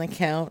guy on the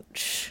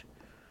couch,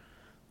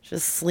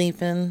 just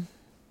sleeping.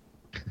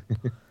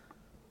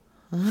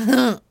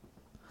 Let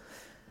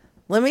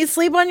me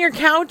sleep on your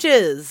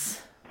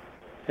couches.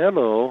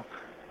 Hello.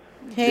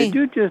 Hey. Did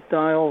you just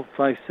dial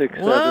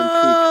 567?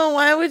 Whoa,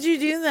 why would you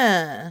do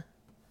that?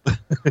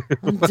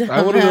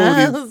 I want to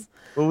know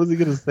what was he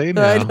going to say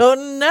now? I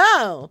don't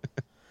know.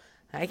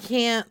 I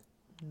can't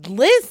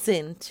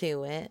listen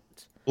to it.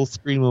 We'll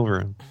scream over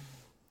him.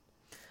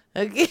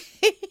 Okay.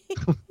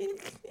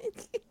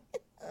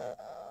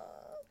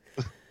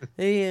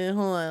 Yeah,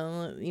 hold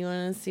on. You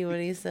want to see what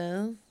he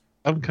says?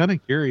 I'm kind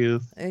of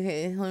curious.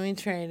 Okay, let me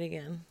try it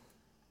again.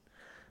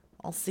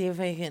 I'll see if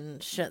I can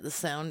shut the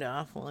sound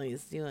off while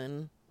he's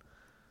doing.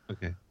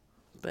 Okay.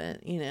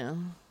 But,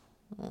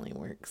 only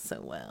works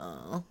so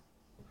well.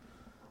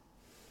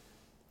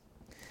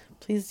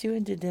 Please do a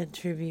dead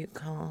tribute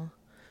call.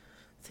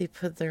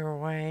 If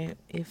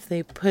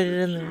they put it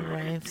in their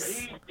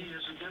wife's.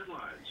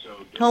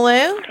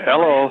 Hello?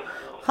 Hello.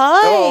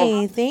 Hi,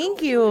 Hello.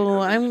 thank you.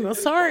 I'm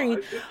sorry.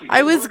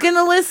 I was going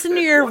to listen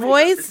to your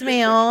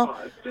voicemail,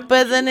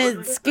 but then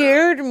it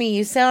scared me.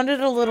 You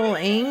sounded a little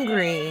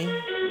angry.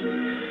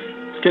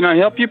 Can I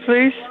help you,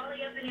 please?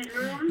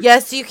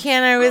 Yes, you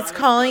can. I was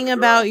calling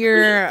about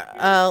your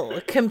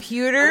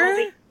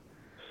computer.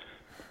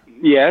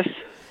 Yes.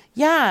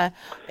 Yeah.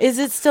 Is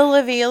it still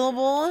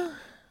available?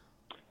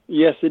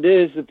 Yes, it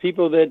is. The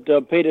people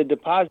that paid a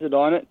deposit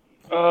on it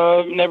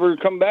never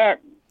come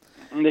back.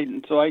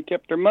 So I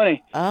kept their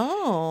money.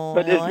 Oh,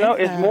 but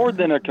it's more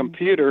than a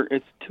computer.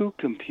 It's two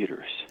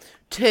computers.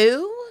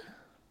 Two?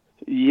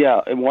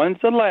 Yeah, and one's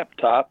a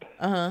laptop.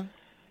 Uh-huh.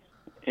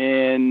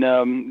 And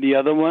the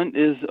other one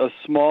is a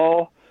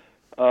small,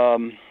 what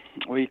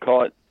do you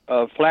call it?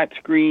 A flat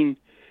screen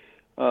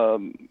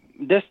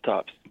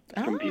desktop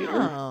computer.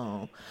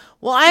 Oh.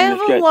 Well, I have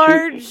a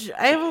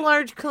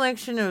large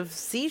collection of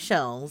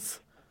seashells.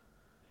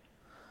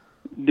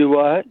 Do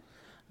what?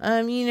 I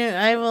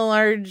have a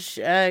large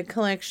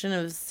collection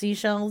of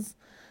seashells.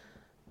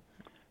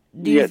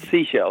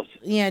 Seashells.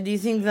 Yeah, do you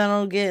think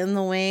that'll get in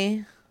the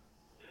way?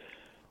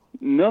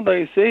 No,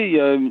 like I say,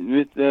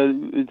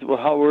 it's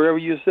wherever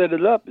you set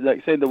it up.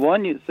 Like say the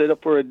one you set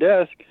up for a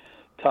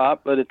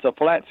desktop, but it's a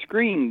flat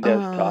screen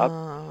desktop,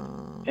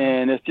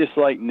 and it's just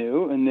like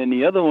new. And then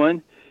the other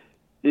one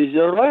is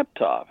your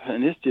laptop,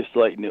 and it's just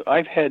like new.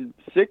 I've had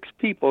 6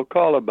 people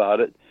call about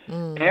it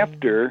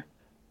after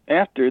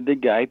the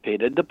guy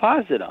paid a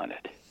deposit on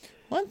it.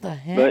 What the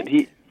heck?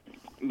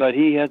 But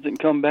he hasn't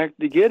come back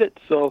to get it,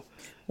 so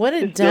what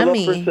a it's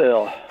dummy. still up for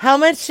sale. How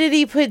much did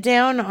he put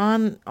down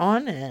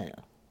on it?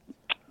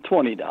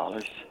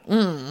 $20.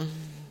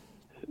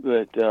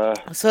 But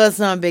so that's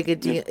not a big a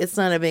deal. It's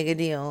not a big a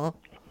deal.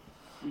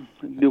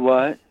 Do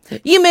what?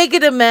 You make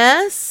it a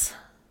mess?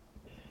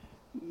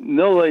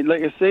 No,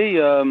 like I say,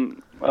 all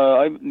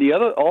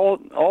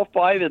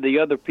 5 of the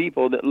other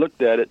people that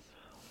looked at it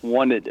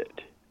wanted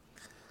it.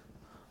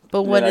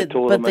 But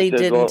they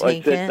didn't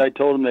take it. I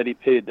told him that he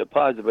paid a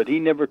deposit, but he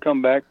never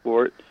come back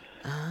for it.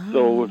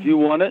 So if you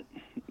want it,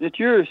 it's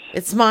yours.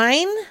 It's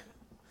mine?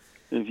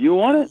 If you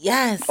want it,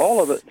 yes,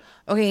 all of it.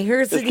 Okay,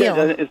 here's the deal.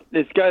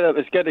 It's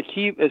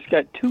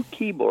got 2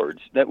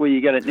 keyboards. That way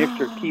you got an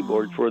extra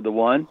keyboard for the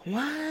one.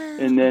 What?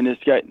 And then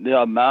it's got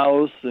a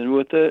mouse and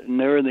with it and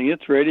everything.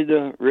 It's ready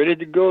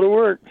to go to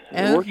work.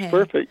 It works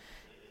perfect.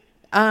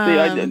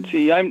 I'm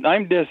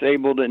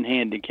disabled and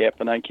handicapped,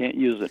 and I can't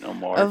use it no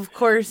more. Of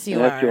course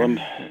you are.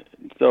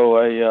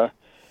 So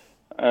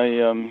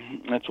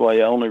that's why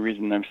the only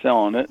reason I'm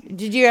selling it.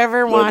 Did you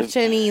ever watch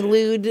any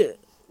lewd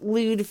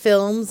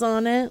films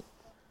on it?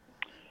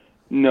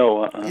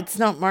 No. It's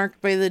not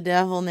marked by the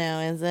devil now,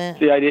 is it?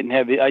 See, I didn't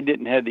have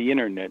the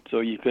internet, so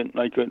I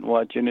couldn't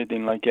watch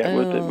anything like that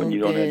with it when you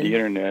don't have the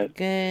internet.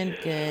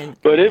 Good.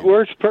 But it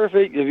works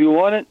perfect if you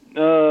want it.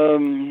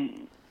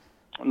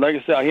 Like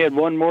I said, I had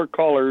one more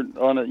caller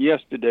on it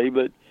yesterday,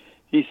 but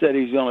He said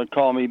he's going to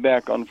call me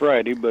back on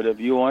Friday, but if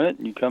you want it,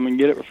 you come and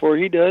get it before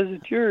he does.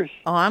 It's yours.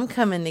 Oh, I'm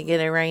coming to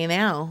get it right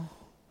now.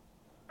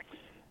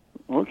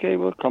 Okay,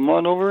 well, come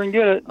on over and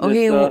get it.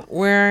 Okay,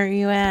 where are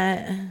you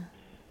at?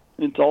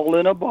 It's all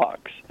in a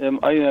box.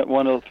 I'm at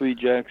 103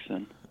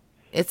 Jackson.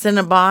 It's in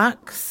a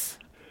box?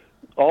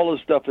 All the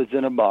stuff is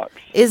in a box.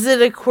 Is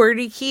it a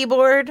QWERTY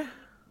keyboard?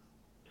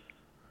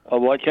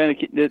 What kind of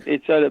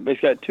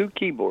it's got 2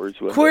 keyboards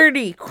with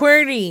QWERTY,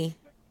 QWERTY.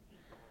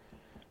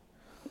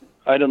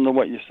 I don't know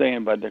what you're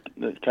saying by the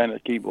kind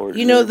of keyboard.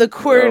 You know, the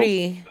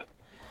QWERTY.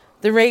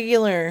 The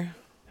regular.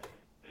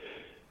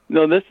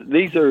 No,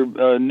 these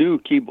are new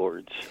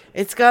keyboards.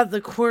 It's got the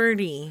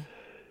QWERTY.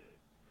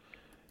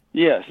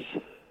 Yes.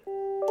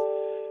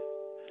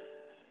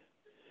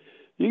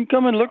 You can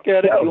come and look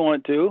at it if you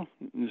want to,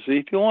 and see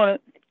if you want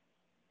it.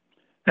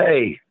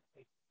 Hey.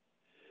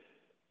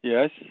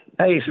 Yes.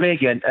 Hey, it's me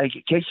again.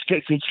 Can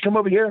she come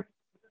over here?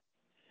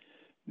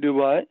 Do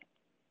what?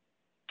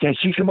 Can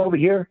she come over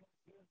here?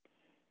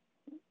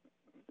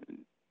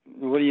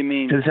 What do you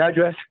mean? To this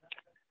address?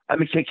 I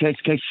mean, can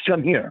she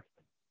come here?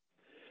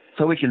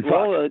 So we can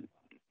talk. Well,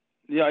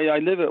 yeah, I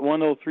live at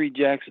 103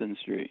 Jackson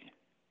Street.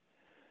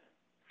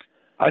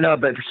 I know,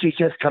 but she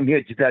just come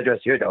here to the address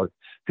here, though,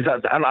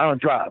 because I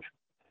don't drive.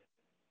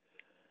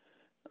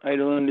 I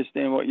don't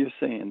understand what you're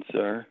saying,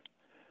 sir.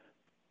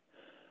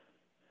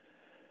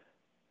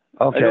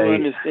 Okay. I don't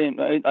understand.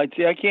 I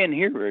see. I can't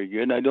hear very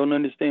good. I don't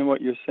understand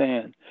what you're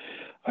saying.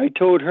 I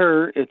told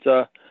her it's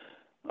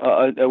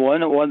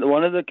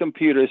one of the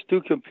computers,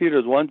 2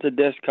 computers. One's a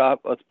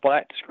desktop, a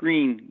flat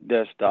screen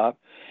desktop,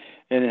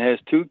 and it has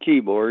 2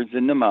 keyboards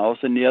and the mouse,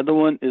 and the other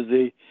one is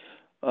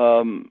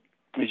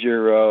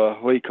your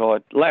what do you call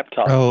it,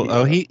 laptop.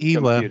 He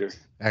computer. left.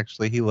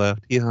 Actually, he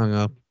left. He hung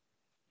up.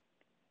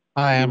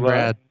 Hi, I'm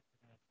Brad.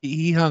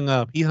 He hung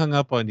up. He hung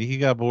up on you. He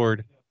got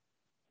bored.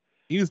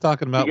 He was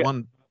talking about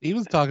He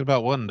was talking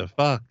about wanting to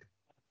fuck.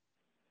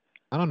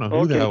 I don't know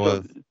who that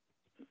was.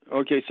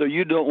 Okay, so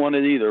you don't want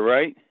it either,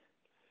 right?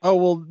 Oh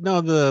well,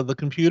 no, the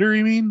computer.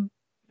 You mean?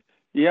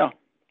 Yeah.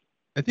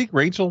 I think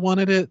Rachel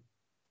wanted it.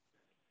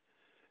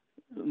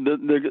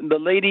 The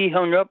lady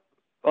hung up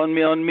on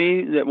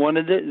me that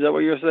wanted it. Is that what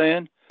you're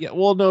saying? Yeah.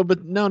 Well, no,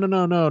 but no.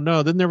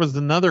 Then there was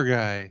another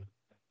guy.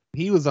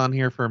 He was on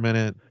here for a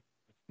minute,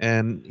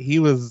 and he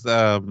was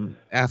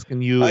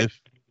asking you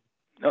if.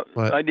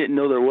 What? I didn't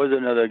know there was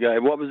another guy.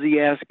 What was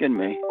he asking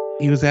me?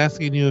 He was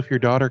asking you if your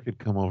daughter could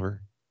come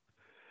over.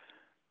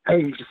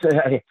 Hey,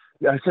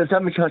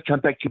 tell me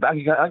come pick you up.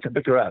 I can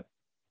pick her up.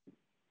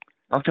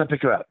 I'll come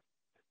pick her up.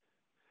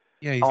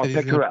 Yeah, I'll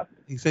pick her up.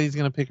 He said he's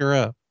gonna pick her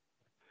up.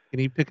 Can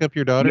he pick up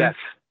your daughter? Yes.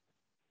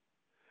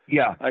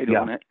 Yeah. I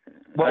don't.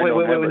 Wait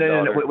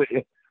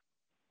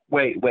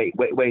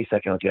a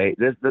second, okay?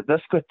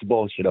 Let's quit the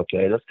bullshit,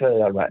 okay? Let's cut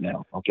it out right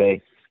now,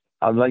 okay?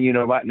 I'm letting you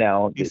know right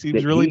now. He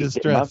seems really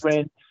distressed.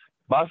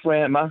 My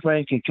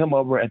friend can come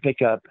over and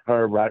pick up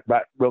her right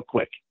real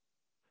quick.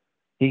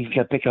 He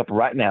can pick up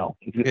right now.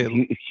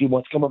 If she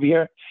wants to come over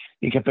here,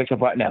 he can pick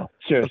up right now.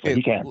 Seriously,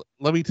 he can.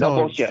 Let me tell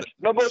him.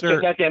 No bullshit,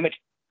 sir, goddammit.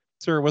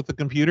 Sir, with the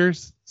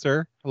computers,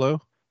 sir.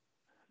 Hello.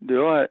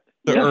 Do what?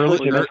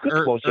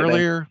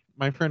 Earlier,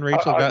 my friend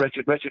Rachel got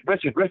Richard,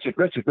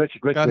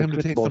 got him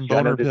to take some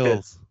boner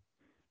pills.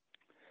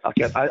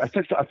 Okay, I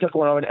took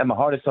one over and my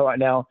heart is so right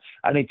now.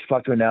 I need to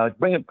fuck her now.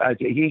 Bring him.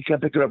 He can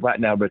pick her up right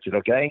now, Richard.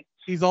 Okay.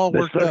 He's all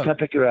worked up. Come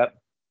pick her up.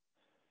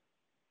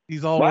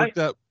 He's all worked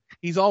up.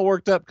 He's all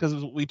worked up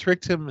because we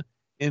tricked him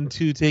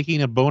into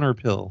taking a boner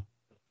pill.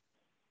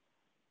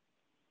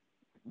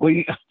 Well,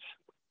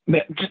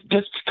 man,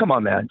 just come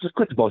on, man. Just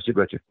quit the bullshit,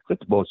 Richard. Quit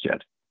the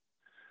bullshit.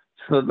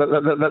 So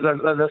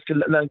let's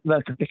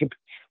pick up.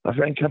 My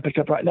friend can pick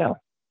up right now.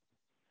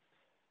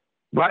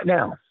 Right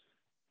now.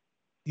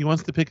 He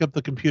wants to pick up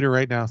the computer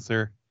right now,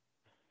 sir.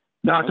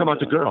 No, I'm talking about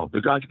the girl.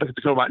 The guy can pick up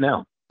the girl right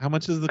now. How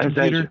much is the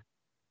computer?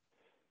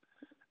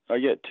 I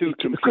get 2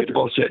 computers. Quit the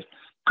bullshit.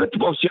 Quit the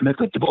bullshit, man.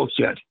 Quit the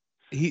bullshit.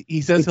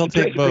 He says he'll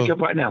take both. Pick up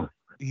right now.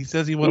 He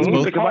says he wants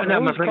both. Pick up right now,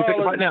 my friend. Pick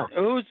up right now.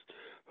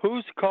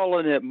 Who's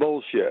calling it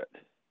bullshit?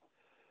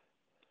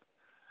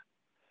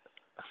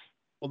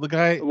 Well, the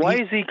guy. Why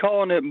is he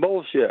calling it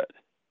bullshit?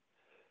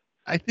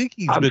 I think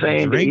he's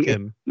been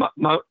drinking.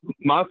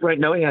 My friend,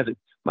 no, he hasn't.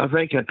 My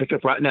friend can pick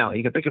up right now.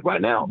 He can pick up right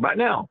now. Right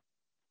now.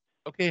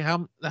 Okay,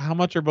 how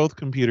much are both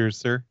computers,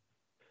 sir?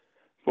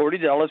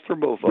 $40 for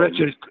both of them.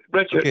 Richard,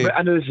 okay.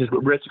 I know this is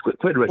Richard.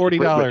 Quit, Richard.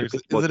 $40.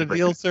 Is it a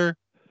deal, sir?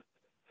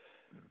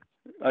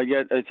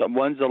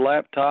 One's a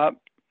laptop,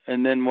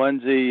 and then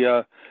one's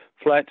a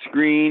flat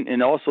screen,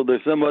 and also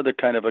there's some other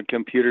kind of a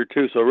computer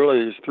too. So really,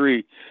 there's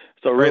 3.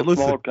 So real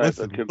small kind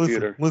of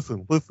computer.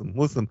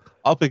 Listen.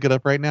 I'll pick it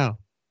up right now.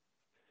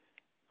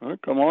 All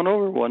right, come on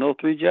over,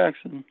 103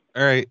 Jackson.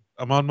 All right,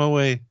 I'm on my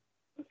way.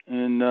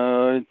 And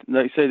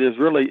like I say, there's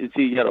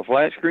you got a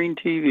flat screen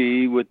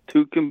TV with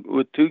 2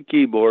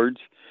 keyboards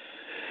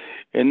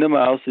and the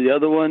mouse. The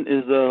other one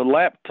is a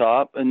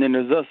laptop, and then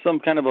there's some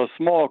kind of a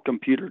small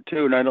computer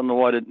too. And I don't know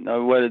what it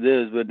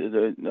is, but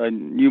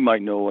you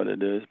might know what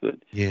it is. But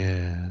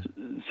yeah.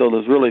 So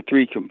there's really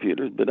 3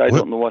 computers, but I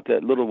don't know what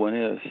that little one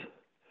is.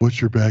 What's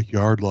your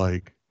backyard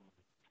like?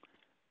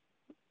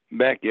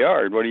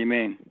 Backyard? What do you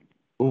mean?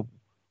 Oh,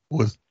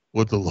 what's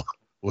it like?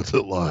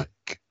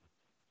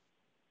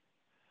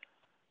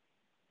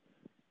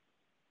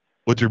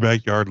 What's your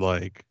backyard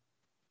like?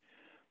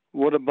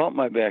 What about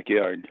my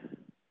backyard?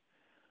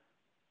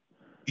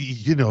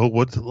 You know,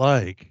 what's it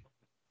like?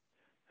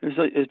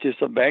 It's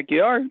just a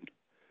backyard.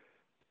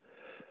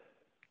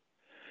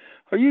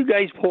 Are you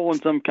guys pulling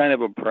some kind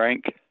of a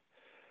prank?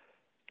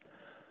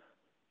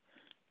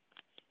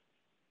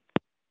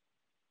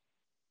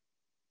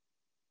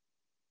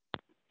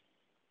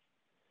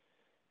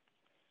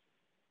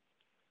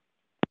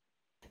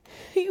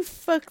 You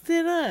fucked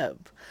it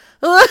up.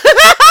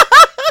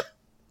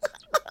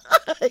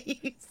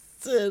 You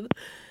said,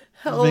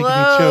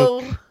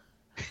 hello.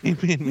 You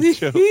made me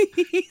choke.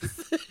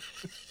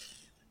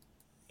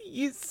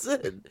 You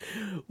said,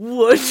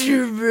 what's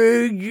your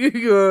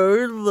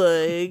backyard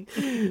like?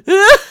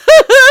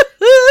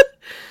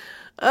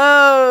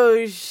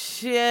 Oh,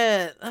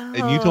 shit.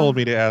 And you told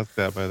me to ask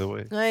that, by the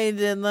way. I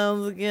did. That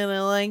was good.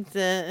 I liked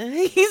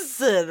it. He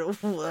said,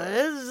 what?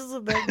 It's just a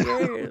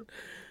backyard.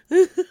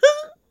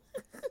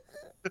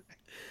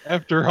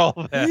 After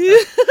all that,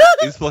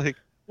 he's like,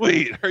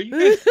 wait, are you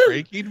guys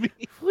pranking me?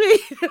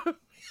 Wait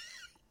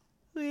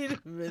a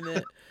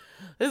minute.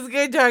 This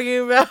guy talking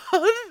about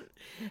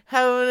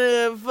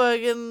having a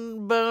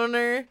fucking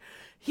boner.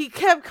 He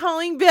kept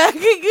calling back.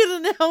 I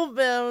couldn't help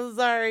it. I'm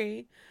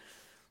sorry.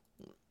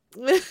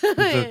 It's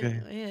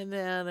okay. I had to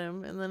add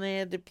him, and then I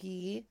had to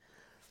pee.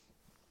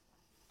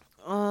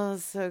 Oh,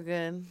 so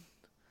good.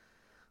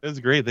 It was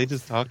great. They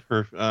just talked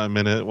for a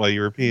minute while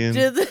you were peeing.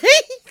 Did they?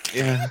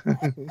 Yeah.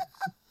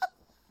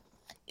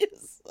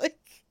 It's like,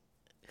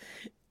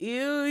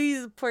 ew,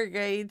 he's a poor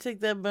guy. He took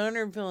that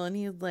boner pill, and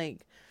he's like,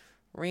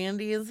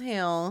 randy as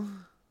hell.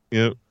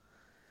 Yep.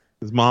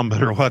 His mom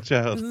better watch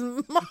out. His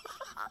mom.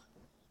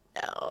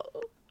 No.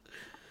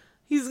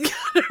 He's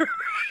got a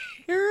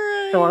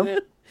rhino. Hello?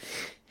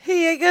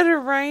 Hey, I got a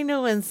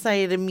rhino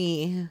inside of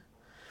me.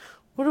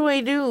 What do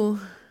I do?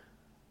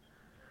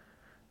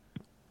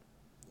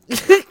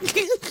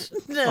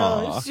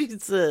 No, Aw. she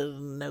said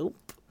nope.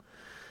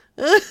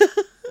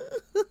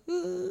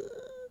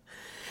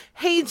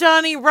 Hey,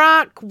 Johnny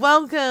Rock,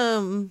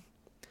 welcome.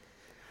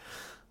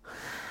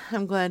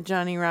 I'm glad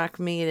Johnny Rock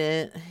made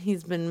it.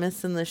 He's been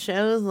missing the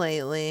shows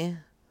lately.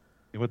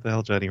 What the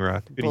hell, Johnny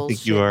Rock? Who do you think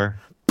Bullshit. you are?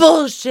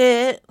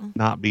 Bullshit.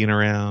 Not being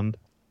around.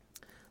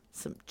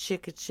 Some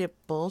chicken chip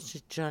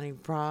bullshit, Johnny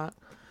Rock.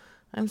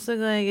 I'm so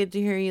glad I get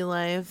to hear you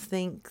live.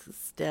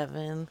 Thanks,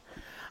 Devin.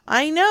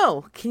 I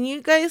know. Can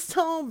you guys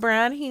tell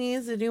Brad he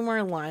needs to do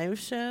more live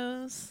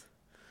shows?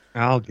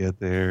 I'll get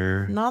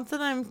there. Not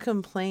that I'm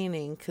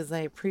complaining, because I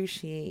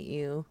appreciate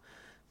you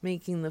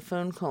making the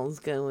phone calls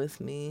go with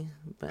me.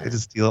 But I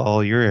just steal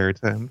all your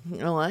airtime.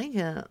 I like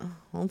it.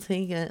 I'll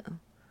take it.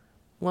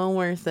 Well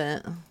worth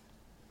it.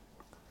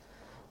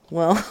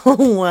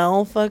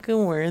 Well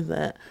fucking worth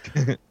it.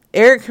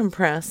 Air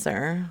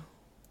compressor.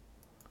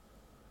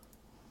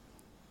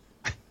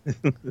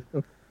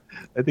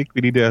 I think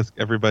we need to ask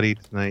everybody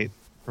tonight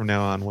from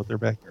now on what their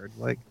backyard's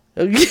like.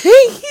 Okay.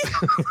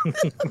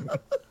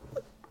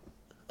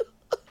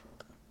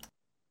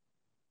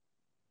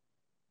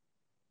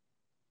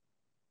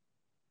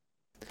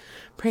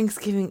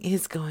 Pranksgiving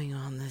is going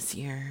on this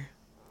year.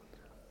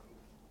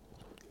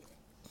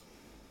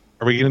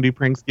 Are we going to do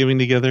Pranksgiving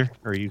together?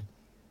 Or are you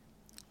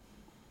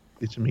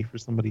ditching me for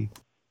somebody?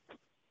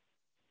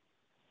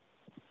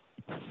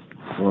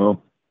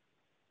 Well,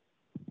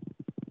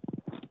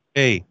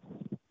 Hey.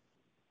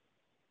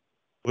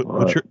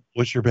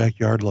 What's your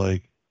backyard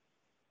like?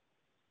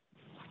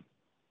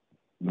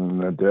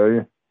 didn't I tell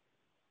you?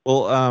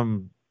 Well,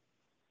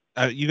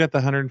 you got the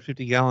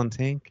 150-gallon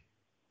tank?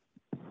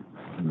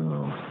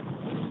 No.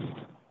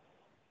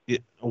 Yeah,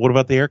 what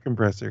about the air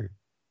compressor?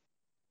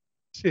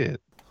 Shit.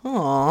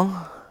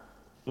 Aw.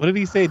 What did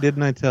he say?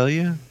 Didn't I tell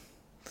you?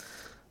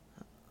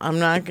 I'm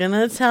not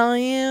gonna tell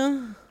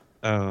you.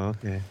 Oh,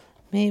 okay.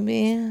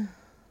 Maybe.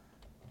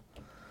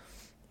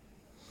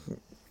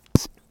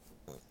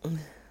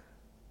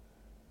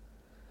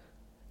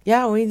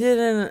 Yeah, we did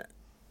a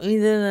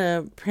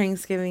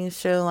Pranksgiving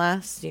show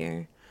last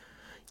year.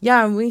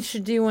 Yeah, we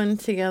should do one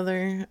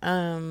together.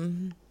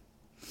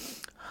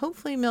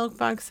 Hopefully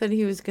Milkbox said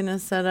he was gonna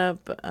set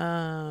up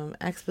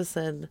Expa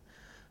said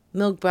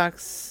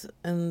Milkbox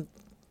and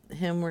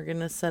him were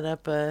gonna set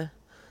up a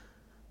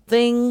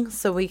thing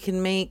so we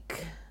can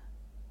make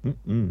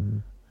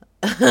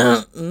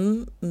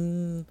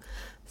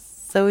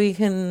so we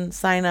can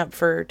sign up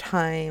for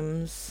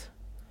times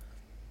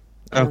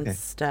and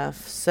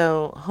stuff.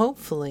 So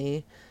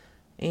hopefully,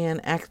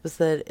 and Expa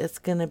said it's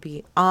gonna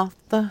be off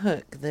the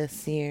hook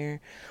this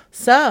year.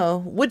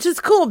 So, which is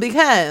cool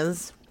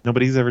because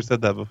nobody's ever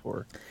said that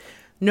before.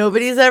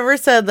 Nobody's ever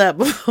said that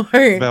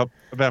before.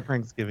 About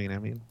Pranksgiving, I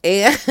mean.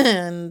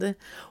 And,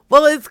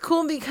 well, it's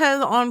cool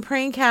because on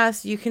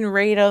Prankcast, you can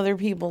rate other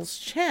people's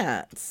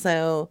chats.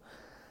 So,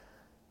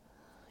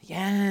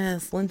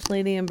 Yes, Lunch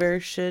Lady and Bear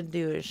should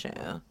do a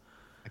show.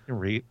 I can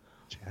read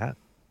chat.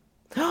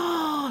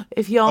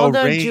 If y'all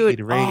don't do it,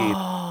 raid.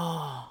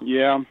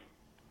 Yeah.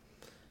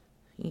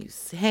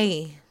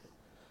 Hey,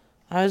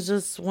 I was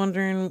just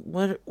wondering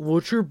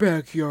what's your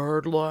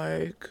backyard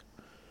like?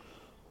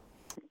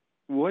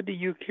 What do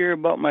you care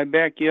about my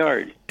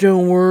backyard?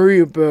 Don't worry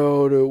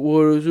about it.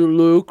 What does it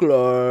look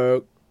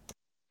like?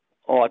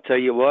 Oh, I'll tell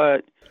you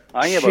what.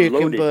 I have Chicken a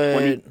loaded butt.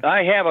 20.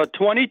 I have a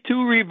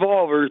 22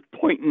 revolver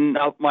pointing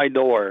out my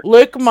door.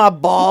 Lick my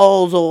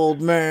balls,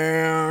 old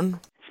man.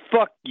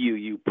 Fuck you,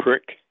 you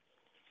prick.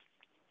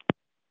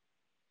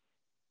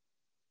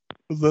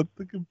 Was that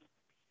the?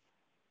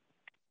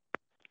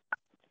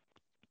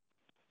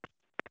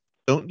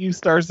 Don't you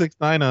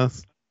 *69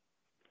 us?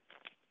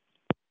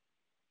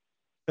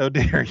 How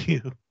dare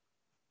you?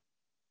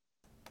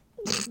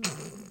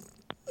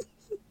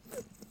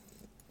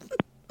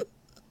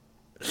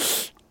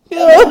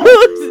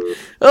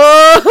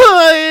 I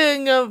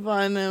hung up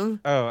on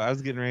him. Oh, I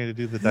was getting ready to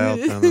do the dial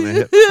tone and I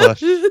hit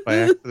flush by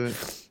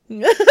accident.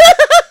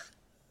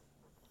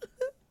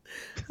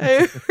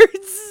 I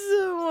heard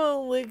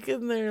someone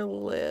licking their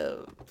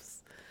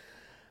lips.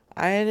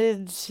 I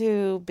did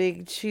too,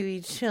 Big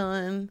Chewy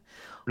Chillin'.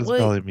 It was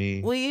probably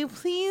me. Will you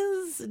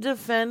please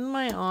defend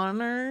my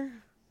honor?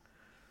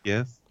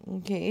 Yes.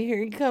 Okay,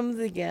 here he comes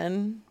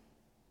again.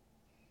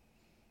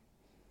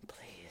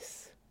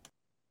 Please.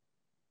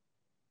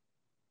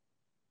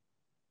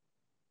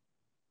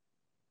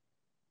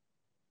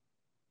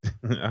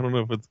 I don't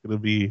know if it's going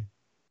to be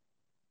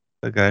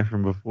a guy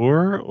from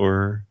before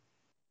or...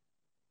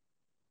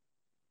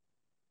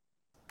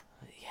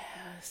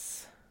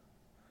 Yes.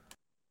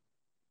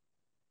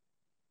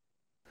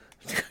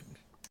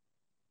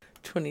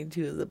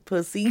 22 is a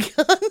pussy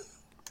gun.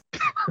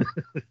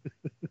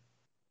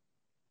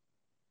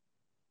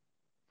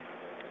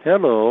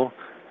 Hello.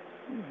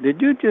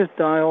 Did you just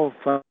dial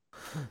 5?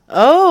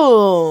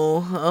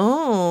 Oh.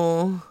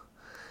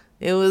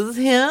 It was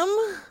him?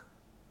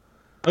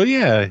 Oh,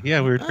 yeah. Yeah,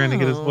 we were trying to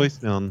get his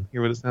voicemail and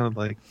hear what it sounded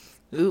like.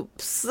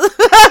 Oops.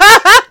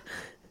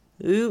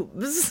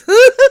 Oops.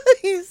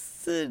 He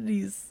said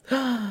he's...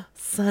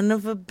 Son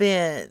of a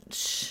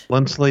bitch.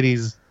 Lunch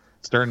Lady's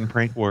starting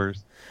prank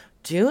wars.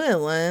 Do it,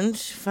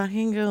 Lunch.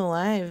 Fucking go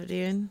live,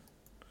 dude.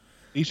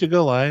 You should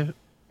go live,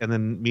 and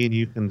then me and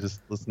you can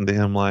just listen to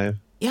him live.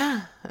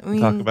 Yeah, I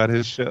mean... Talk about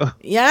his show.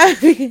 Yeah,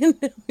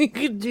 we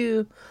could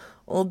do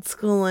old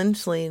school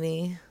Lunch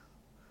Lady.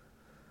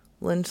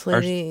 Lunch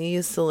Lady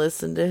used to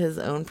listen to his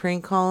own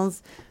prank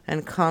calls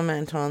and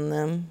comment on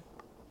them.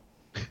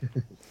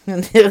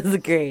 And it was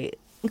great.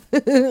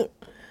 It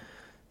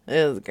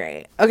was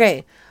great.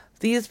 Okay,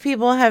 these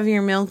people have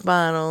your milk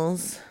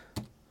bottles.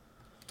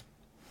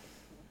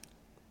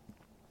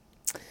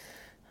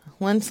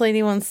 Lunch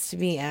Lady wants to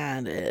be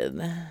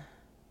added.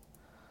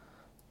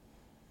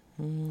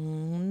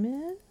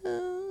 Milk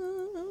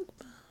bottle.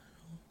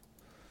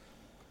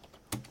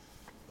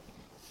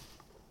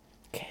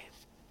 Okay.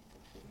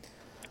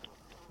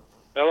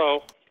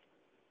 Hello.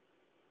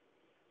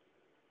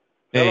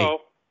 Hey,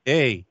 Hello.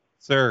 hey,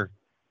 sir.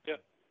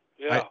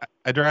 Yeah.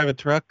 I drive a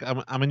truck.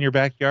 I'm in your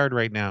backyard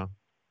right now.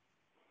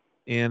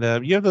 And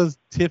you have those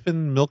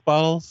Tiffin milk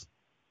bottles?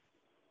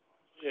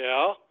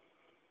 Yeah.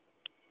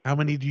 How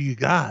many do you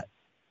got?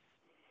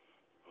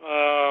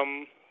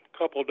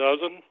 Couple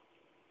dozen.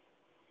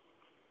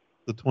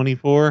 The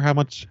 24? How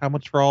much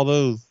for all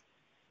those?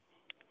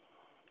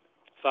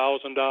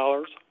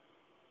 $1,000.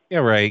 Yeah,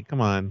 right. Come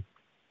on.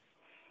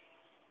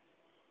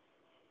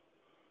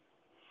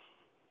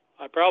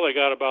 I probably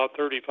got about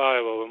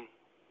 35 of them.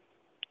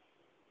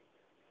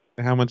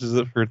 How much is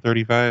it for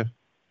 35?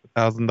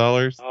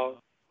 $1,000?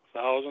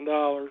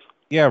 $1,000.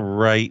 Yeah,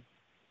 right.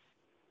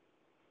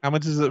 How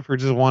much is it for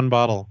just one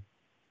bottle?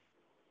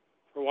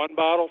 For one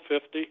bottle,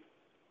 50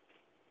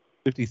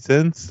 50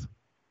 cents?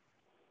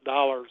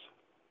 dollars.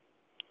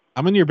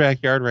 I'm in your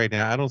backyard right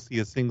now. I don't see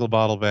a single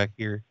bottle back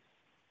here.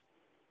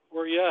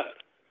 Where you at?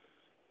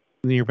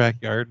 In your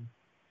backyard?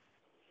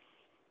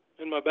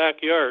 In my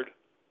backyard.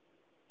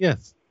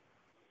 Yes.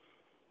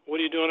 What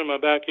are you doing in my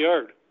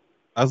backyard?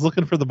 I was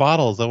looking for the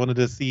bottles. I wanted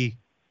to see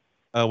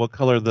what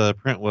color the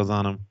print was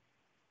on them.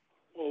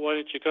 Well, why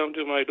didn't you come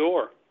to my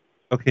door?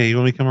 Okay, you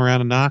want me to come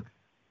around and knock?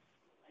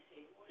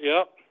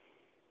 Yep.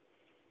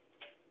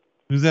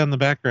 Who's that in the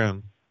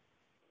background?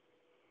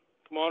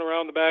 Come on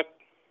around the back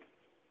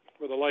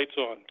where the light's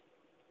on.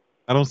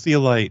 I don't see a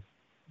light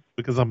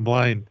because I'm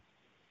blind.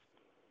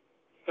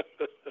 Do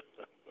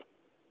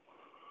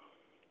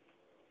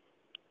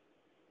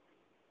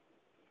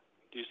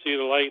you see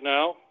the light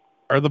now?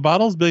 Are the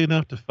bottles big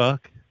enough to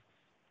fuck?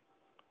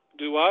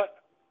 Do what?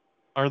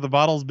 Are the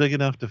bottles big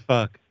enough to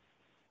fuck?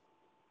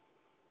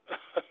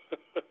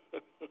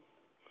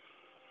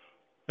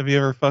 Have you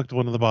ever fucked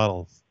one of the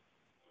bottles?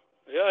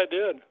 Yeah, I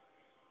did.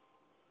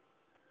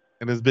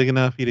 And it's big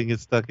enough you didn't get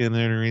stuck in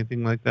there or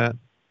anything like that?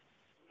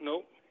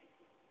 Nope.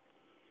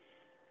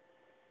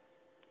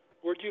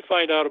 Where'd you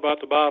find out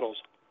about the bottles?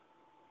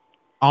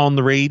 On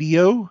the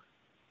radio?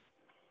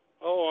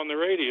 Oh, on the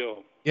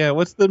radio. Yeah,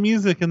 what's the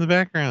music in the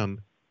background?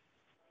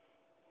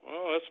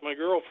 Oh, that's my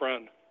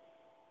girlfriend.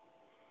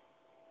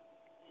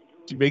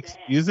 She makes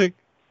music?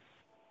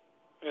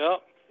 Yeah.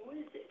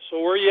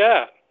 So where you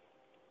at?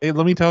 Hey,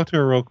 let me talk to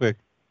her real quick.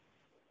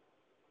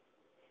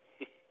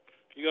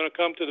 You gonna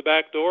come to the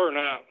back door or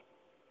not?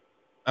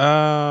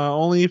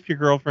 Only if your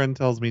girlfriend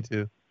tells me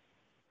to.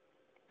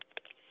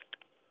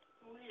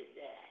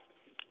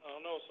 I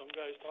don't know. Some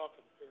guy's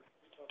talking here.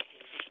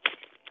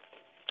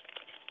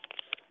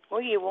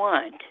 What do you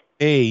want?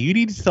 Hey, you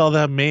need to tell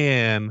that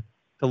man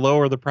to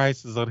lower the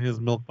prices on his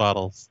milk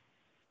bottles.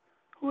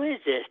 Who is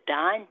this,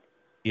 Don?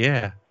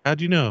 Yeah.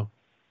 How'd you know?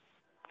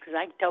 Because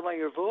I can tell by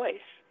your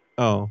voice.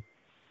 Oh.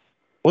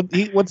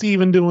 What's he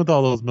even doing with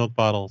all those milk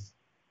bottles?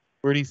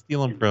 Where'd he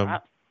steal them from?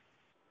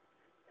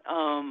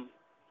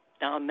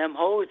 Down them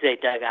holes they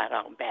dug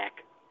out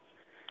back.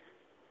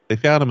 They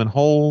found them in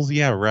holes?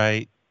 Yeah,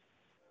 right.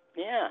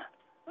 Yeah.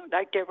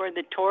 Right there where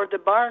they tore the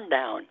barn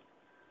down.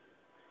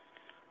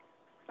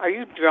 Are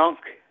you drunk?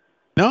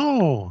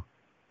 No.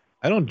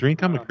 I don't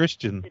drink. I'm a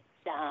Christian. It's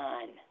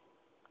Don.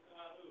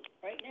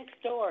 Right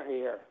next door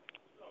here.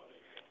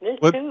 This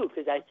What? too,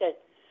 because I said,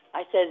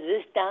 is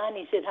this Don?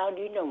 He said, how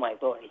do you know my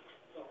voice?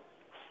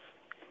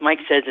 Mike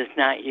says it's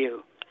not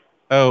you.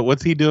 Oh,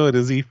 what's he doing?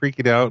 Is he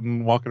freaking out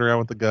and walking around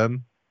with a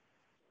gun?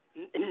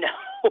 No.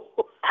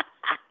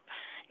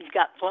 He's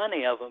got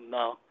plenty of them,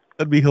 though.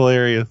 That'd be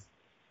hilarious.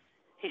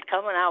 He's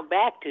coming out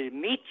back to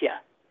meet you.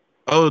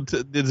 Oh,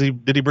 did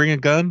he bring a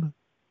gun?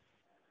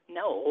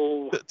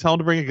 No. Tell him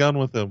to bring a gun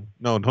with him.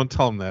 No, don't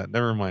tell him that.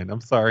 Never mind.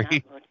 I'm sorry. I'm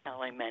not going to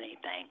tell him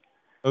anything.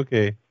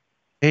 Okay.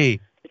 Hey,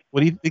 what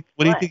do you think?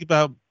 What do you think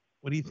about?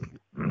 What do you think?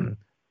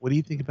 What do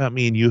you think about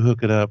me and you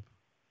hook it up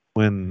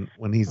when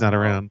he's not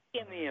around?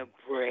 Give me a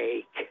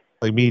break.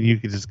 Like me and you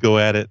could just go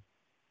at it.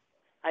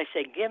 I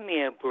said, give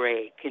me a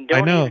break. And I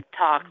don't know. even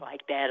talk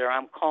like that or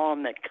I'm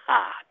calling the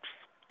cops.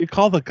 You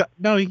call the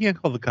no, you can't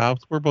call the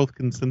cops. We're both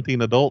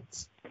consenting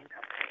adults.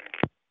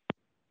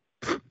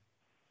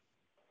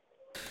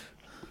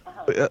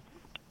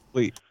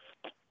 Wait.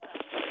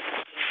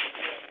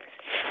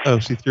 Oh,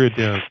 she threw it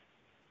down.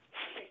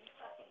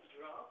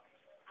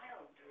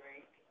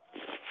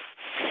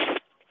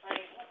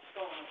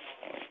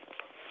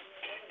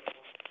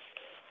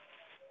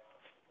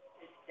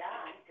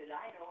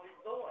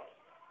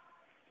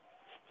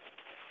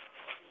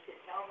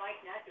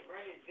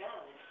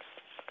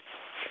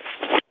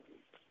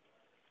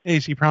 Hey,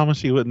 she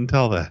promised she wouldn't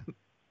tell that.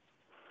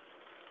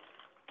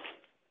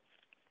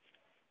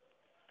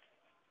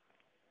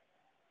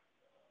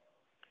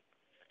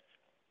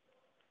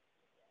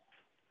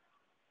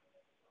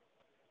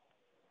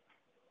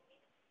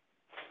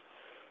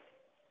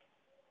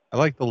 I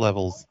like the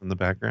levels in the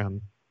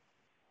background.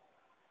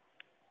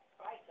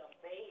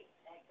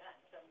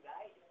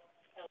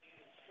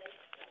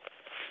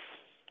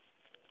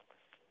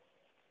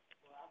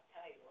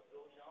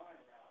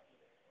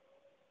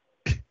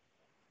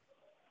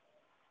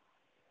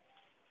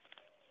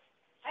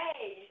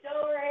 Hey, he's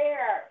over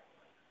here.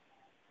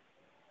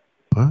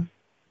 What?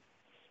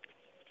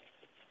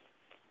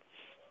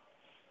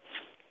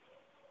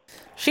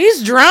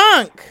 She's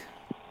drunk.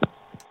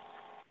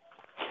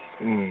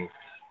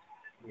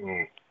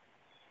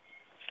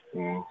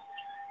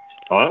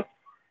 Hello?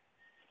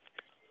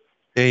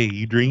 Hey,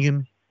 you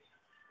drinking?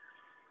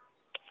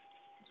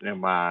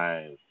 Am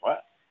I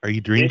what? Are you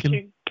drinking?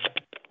 Fishing?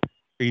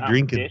 Are you I'm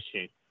drinking?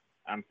 Fishing.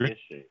 I'm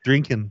fishing.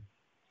 Drinking.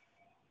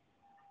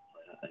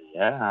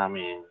 Yeah, I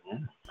mean,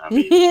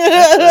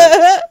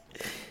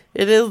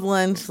 It is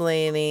lunch,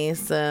 lady,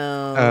 so.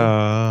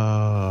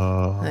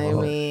 Oh. I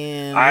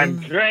mean. I'm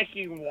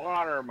drinking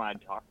water. My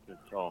doctor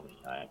told me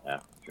I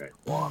have to drink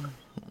water.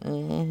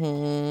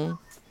 Mm-hmm.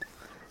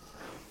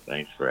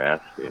 Thanks for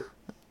asking.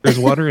 There's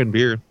water in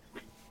beer.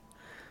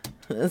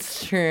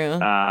 That's true.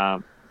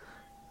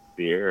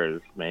 Beer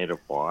is made of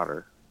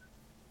water.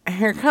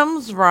 Here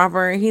comes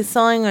Robert. He's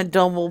selling a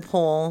double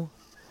pull.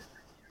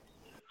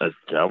 A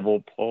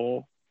double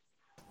pull?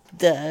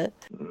 Duh.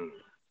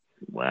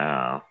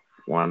 Wow.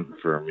 One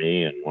for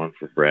me and one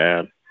for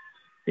Brad.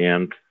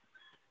 And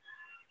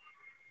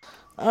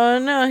Oh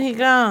no, he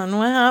gone.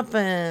 What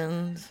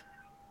happened?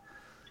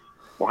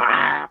 what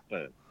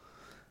happened?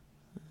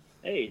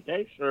 Hey,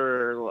 thanks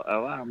for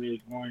allowing me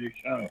to go on your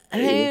show.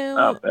 Hey,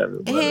 what's up,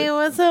 everybody? Hey,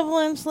 what's up,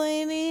 lunch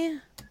lady?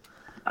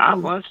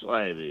 I'm lunch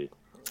lady.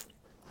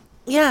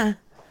 Yeah,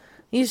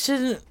 you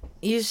should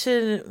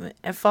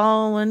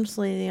follow lunch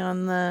lady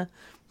on the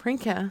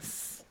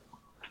Prankcast.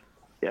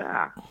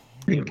 Yeah.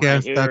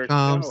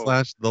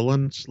 Prankcast.com/the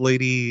lunch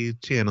lady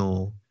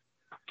channel.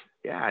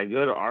 Yeah, I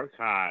go to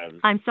archives.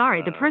 I'm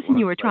sorry, the person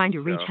you are trying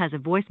to reach has a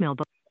voicemail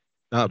box.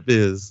 Not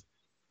biz.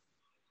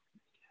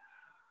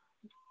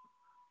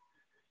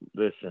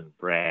 Listen,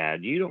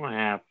 Brad, you don't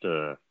have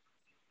to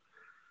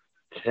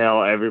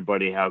tell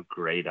everybody how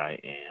great I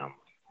am.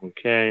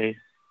 Okay?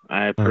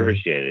 I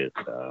appreciate it,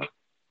 though.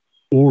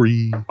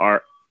 Sorry.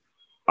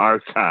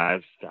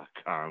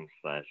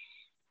 Archives.com/lunch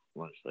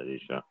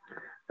lady show.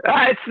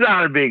 It's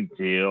not a big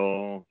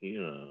deal,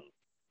 you know.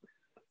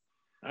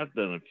 I've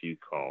done a few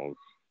calls.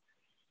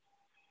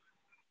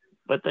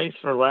 But thanks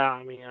for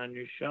allowing me on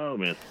your show,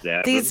 Miss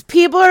Devin. These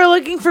people are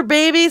looking for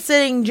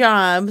babysitting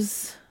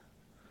jobs.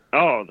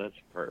 Oh, that's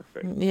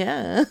perfect.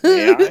 Yeah.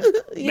 May I?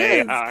 Yes.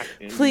 May I?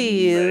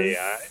 Please. May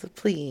I?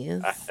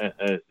 Please.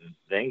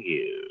 Thank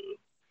you.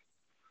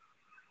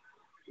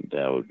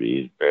 That would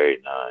be very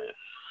nice.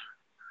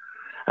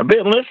 I've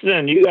been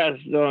listening. You guys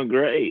are doing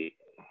great.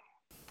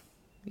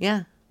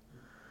 Yeah.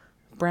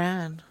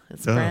 Brad.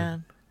 It's Duh.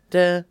 Brad.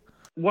 Duh.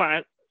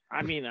 What?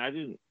 I mean, I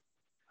didn't.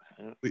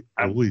 We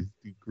always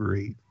do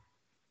great.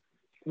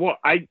 Well,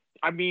 I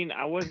mean,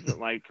 I wasn't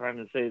like trying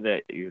to say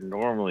that you're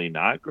normally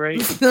not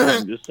great.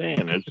 I'm just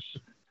saying it's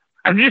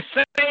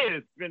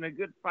been a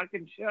good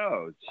fucking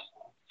show.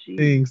 Jeez.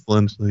 Thanks,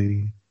 lunch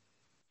lady.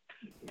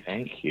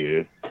 Thank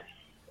you.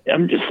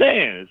 I'm just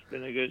saying it's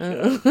been a good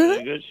show. It's been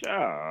a good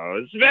show.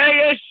 It's been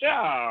a good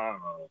show.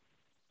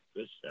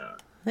 Good show.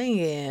 Thank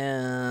you.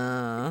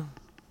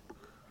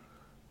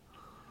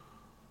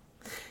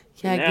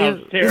 Yeah, Now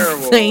it's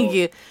terrible. Thank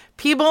you.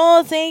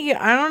 People, thank you.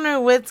 I don't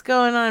know what's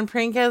going on.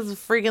 Prank has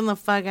freaking the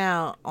fuck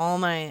out all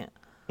night.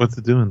 What's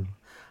it doing?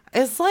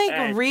 It's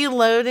like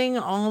reloading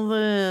all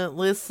the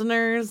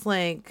listeners,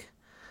 like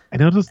I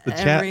noticed the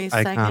chat every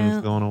icon's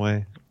second. going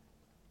away.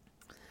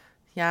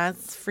 Yeah,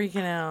 it's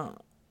freaking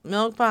out.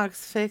 Milkbox,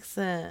 fix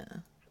it.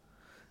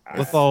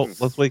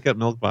 Let's wake up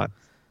Milkbox.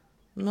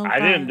 Milkbox. I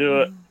didn't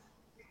do it.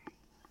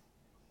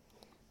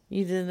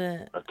 You did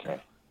it.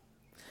 Okay.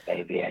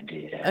 Maybe I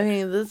did.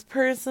 Okay, this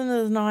person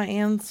is not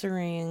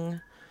answering.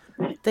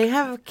 They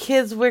have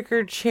kids'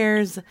 wicker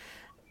chairs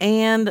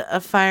and a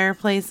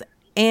fireplace,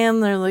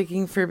 and they're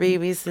looking for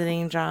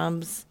babysitting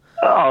jobs.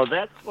 Oh,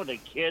 that's what a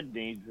kid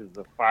needs is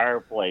a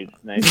fireplace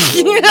next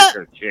to a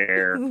wicker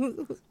chair.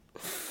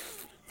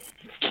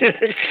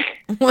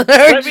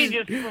 Let me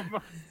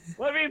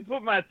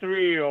put my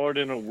 3-year-old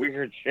in a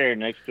wicker chair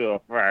next to a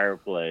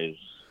fireplace.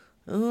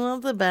 Isn't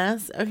that the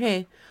best?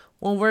 Okay,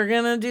 well, we're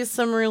going to do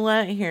some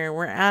roulette here.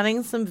 We're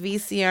adding some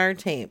VCR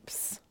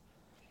tapes.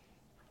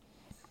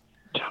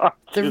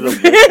 To the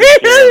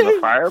wicker chair in the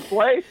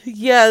fireplace?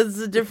 Yeah, it's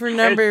a different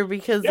number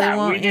because Yeah, they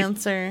won't we need-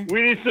 answer.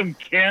 We need some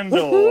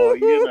kindle,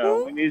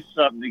 we need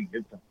something to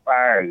get the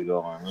fire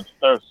going. Let's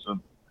throw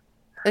some.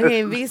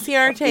 Okay,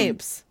 VCR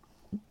tapes.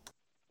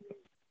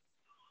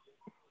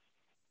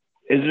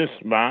 Is this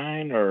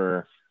mine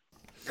or?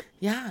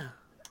 Yeah,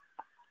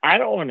 I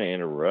don't want to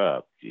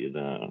interrupt,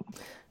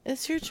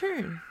 it's your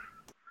turn.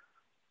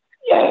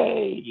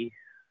 Yay!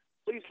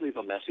 Please leave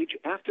a message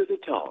after the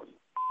tone.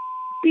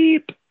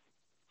 Beep.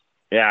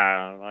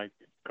 Yeah, I'd like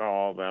to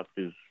call about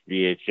these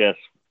VHS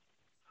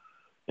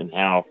and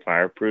how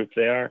fireproof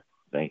they are.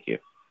 Thank you.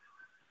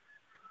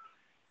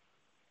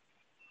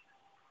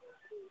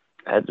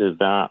 That did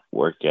not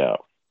work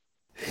out.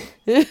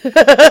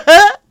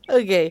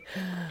 Okay,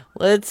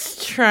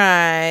 let's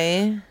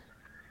try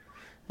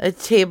a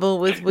table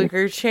with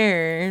wicker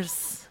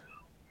chairs.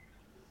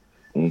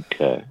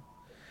 Okay.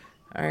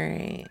 All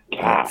right.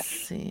 God. Let's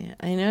see.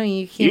 I know you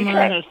You're came on.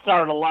 trying to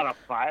start a lot of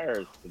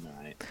fires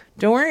tonight.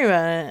 Don't worry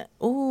about it.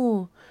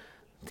 Ooh,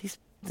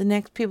 the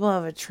next people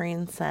have a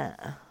train set.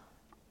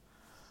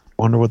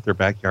 Wonder what their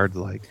backyard's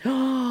like.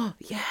 Oh,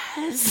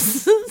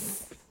 yes.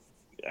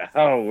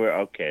 Oh,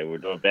 we're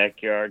doing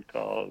backyard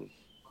calls.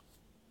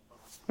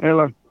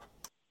 Hello.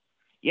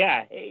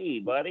 Yeah, hey,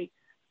 buddy.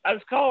 I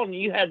was calling.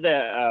 You had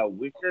the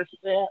wicker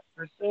set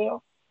for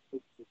sale.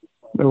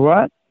 The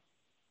what?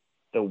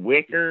 The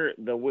wicker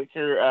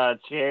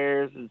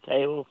chairs and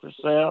table for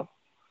sale.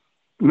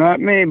 Not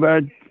me,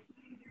 bud.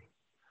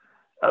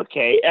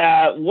 Okay.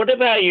 What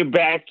about your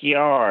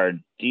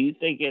backyard? Do you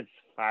think it's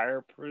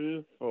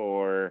fireproof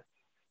or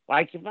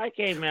like if I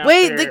came out?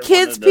 Wait, there the at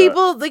kids one of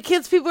people. The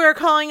kids people are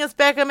calling us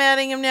back. I'm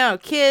adding them now.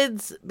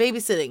 Kids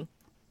babysitting.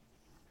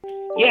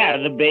 Yeah,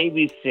 the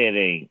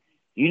babysitting.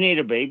 You need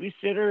a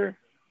babysitter?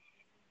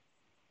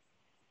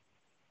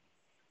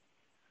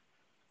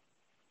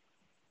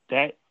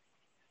 That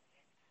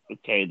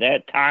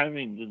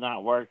timing did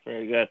not work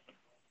very good.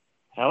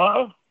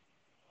 Hello?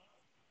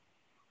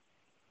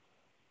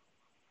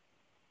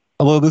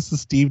 Hello, this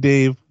is Steve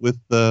Dave with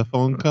the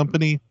phone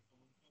company.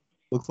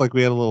 Looks like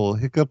we had a little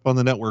hiccup on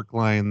the network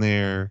line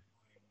there.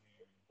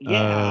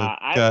 Yeah,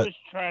 I got- was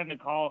trying to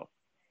call.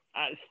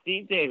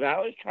 Steve Dave, I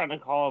was trying to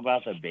call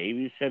about the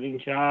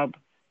babysitting job.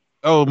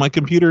 Oh, my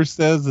computer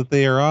says that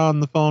they are on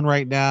the phone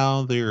right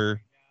now.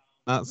 They're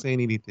not saying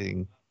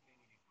anything.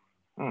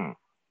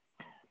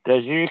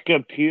 Does your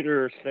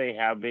computer say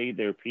how big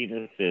their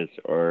penis is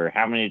or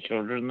how many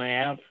children they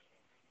have?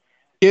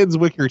 Kids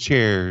wicker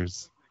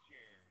chairs.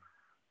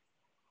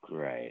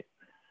 Great.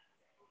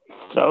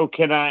 So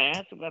can I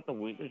ask about the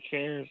wicker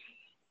chairs?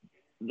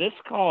 This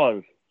call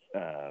is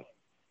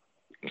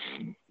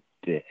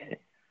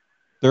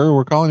Sir,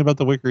 we're calling about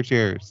the wicker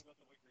chairs.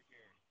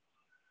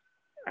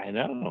 I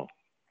know.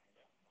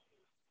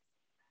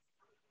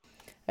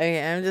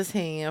 Okay, I'm just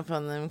hanging up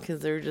on them because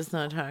they're just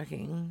not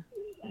talking.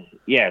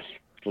 Yes,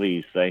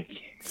 please, thank you.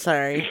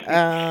 Sorry.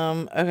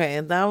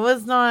 Okay,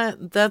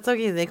 that's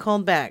okay. They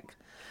called back.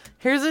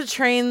 Here's a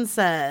train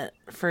set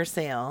for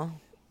sale.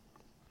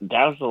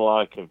 That was a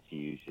lot of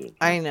confusion.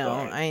 I know,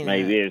 Sorry. I know.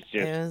 Maybe it's It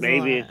was just a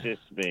maybe lot. it's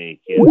just me.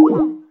 Kid.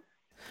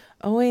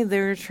 Oh wait, they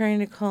were trying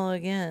to call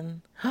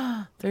again.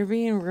 They're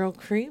being real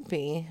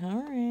creepy.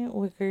 All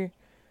right,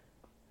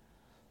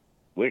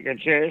 Wicker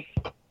chairs.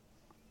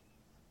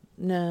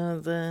 No,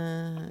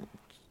 the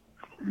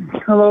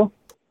Hello?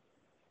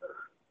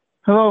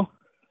 Hello?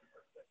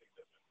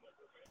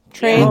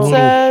 train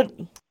set.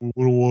 I want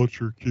to watch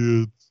your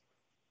kids.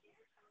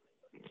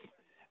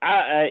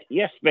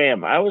 Yes,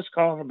 ma'am. I was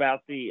calling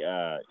about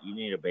the. You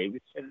need a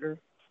babysitter.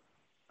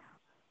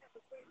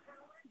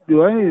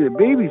 Do I need a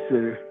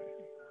babysitter?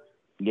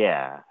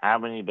 Yeah. How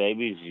many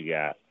babies you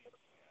got?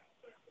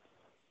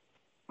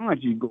 Why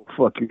don't you go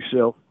fuck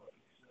yourself?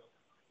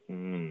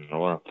 I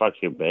want to fuck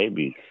your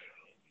babies.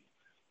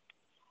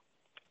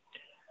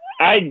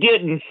 I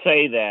didn't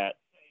say that.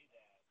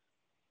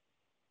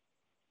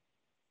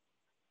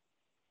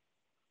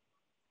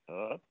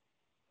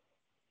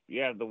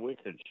 You have the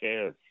wicker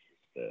chairs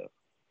stuff.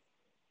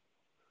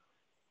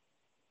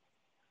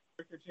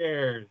 Wicker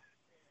chairs.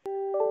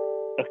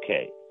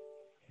 Okay.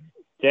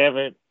 Damn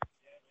it.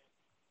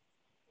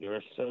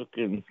 You're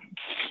soaking.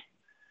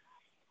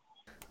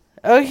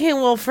 Okay,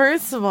 well,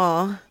 first of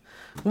all,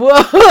 whoa!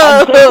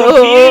 I'm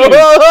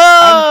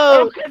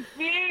so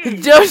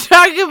confused. Don't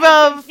talk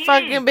about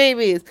fucking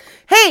babies.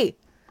 Hey,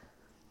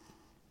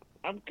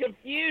 I'm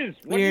confused.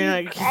 What you're are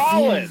you not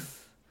calling? confused.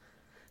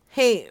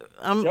 Hey,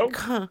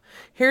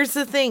 here's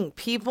the thing.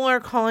 People are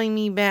calling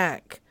me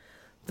back.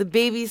 The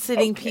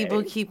babysitting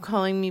people keep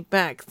calling me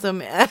back, so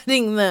I'm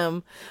adding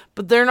them,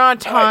 but they're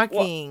not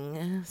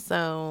talking.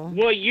 So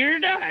Well, you're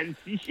not.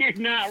 You're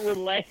not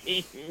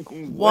relating.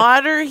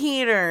 water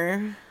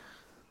heater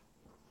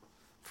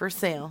for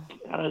sale.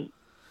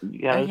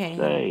 You gotta Okay.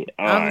 say.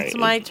 All right. It's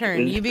my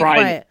turn. It's You be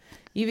Friday. quiet.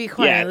 You be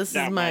quiet. Yeah, This it's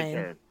not is my mine.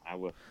 turn. I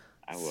will.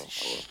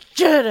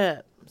 Shut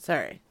up.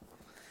 Sorry.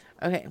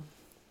 Okay.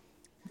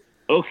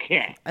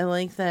 Okay. I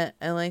like that.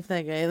 I like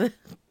that guy.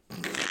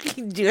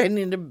 Do I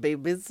need a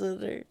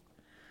babysitter?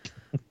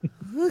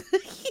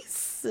 He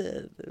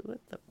said, what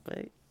the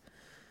fuck?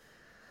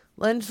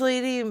 Lunch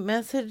lady,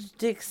 message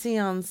Dixie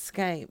on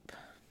Skype.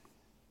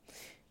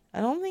 I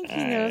don't think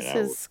he knows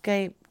his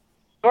Skype.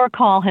 Your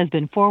call has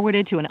been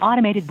forwarded to an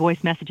automated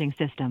voice messaging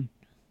system.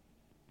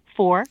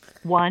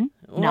 419.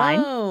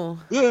 Whoa.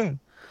 Yeah.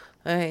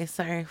 Okay,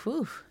 sorry.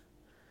 Whew.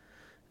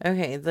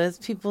 Okay, those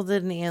people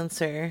didn't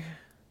answer.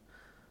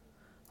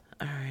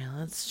 All right,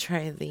 let's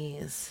try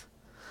these.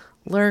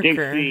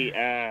 Lurker. Dixie,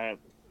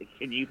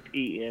 can you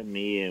PM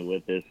me in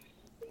with this,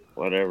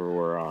 whatever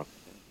we're on?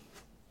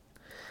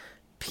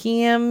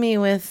 PM me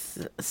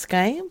with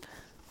Skype?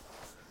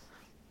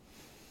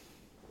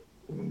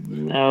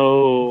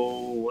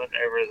 No,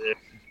 whatever this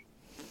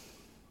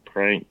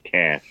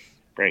prankcast.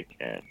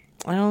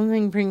 I don't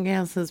think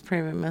Prankcast has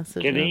private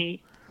message. Can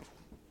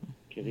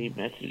he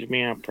message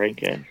me on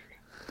Prankcast?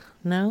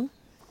 No?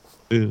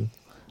 Yeah.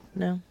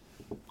 No.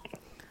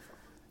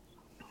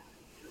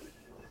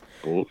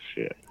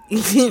 Bullshit.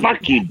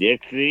 Fuck you,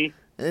 Dixie.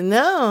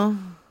 No.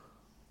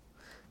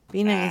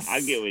 Be nice.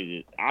 I'll get with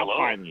you. I'll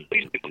find you.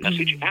 Please leave a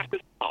message after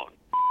the tone.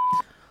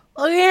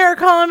 Look here,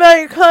 calling about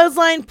your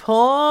clothesline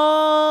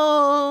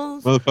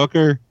polls.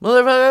 Motherfucker.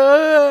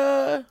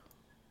 Motherfucker.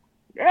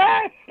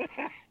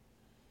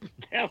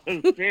 That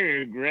was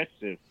very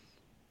aggressive.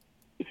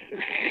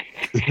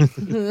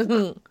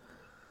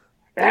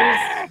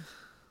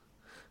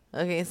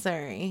 Okay,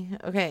 sorry.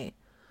 Okay.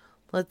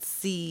 Let's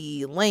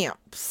see.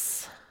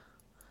 Lamps.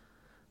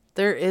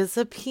 There is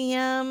a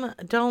PM.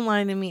 Don't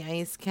lie to me,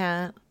 Ice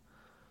Cat.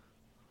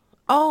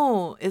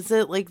 Oh, is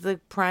it like the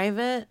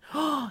private?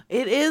 Oh,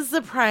 it is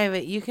the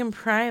private. You can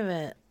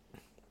private.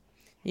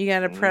 You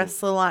gotta press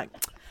the lock.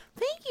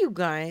 Thank you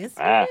guys.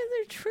 You guys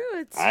are true.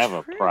 It's I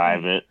have true. a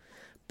private.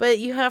 But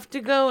you have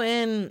to go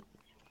in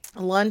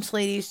Lunch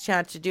Ladies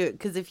chat to do it,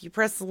 because if you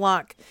press the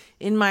lock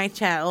in my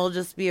chat, it'll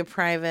just be a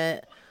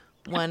private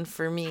one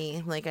for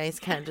me, like Ice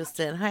Cat just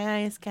did.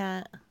 Hi, Ice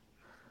Cat.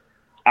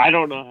 I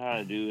don't know how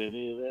to do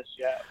any of this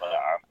yet, but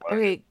I'm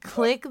Okay,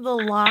 click the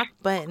lock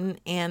button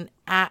and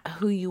at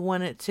who you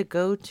want it to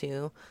go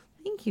to.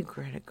 Thank you,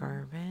 Greta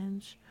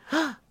Garbage.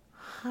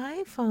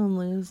 Hi, phone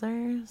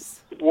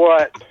losers.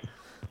 What?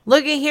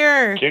 Look at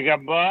here. Kick a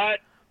butt.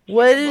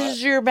 What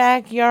does your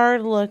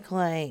backyard look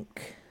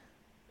like?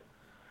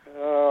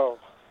 Oh,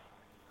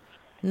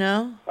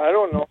 No? I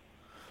don't know.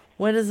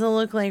 What does it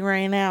look like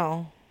right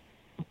now?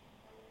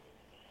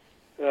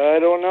 I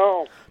don't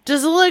know.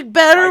 Does it look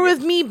better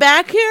with me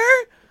back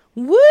here?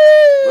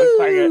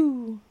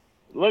 Woo!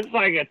 Looks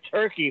like a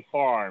turkey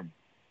farm.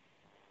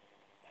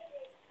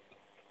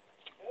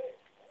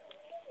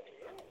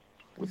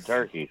 With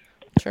turkeys.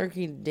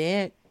 Turkey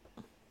dick.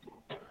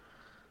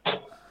 Do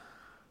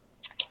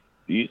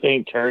you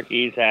think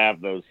turkeys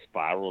have those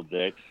spiral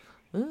dicks?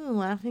 Ooh,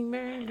 Laughing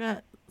Bear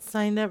got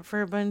signed up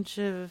for a bunch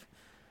of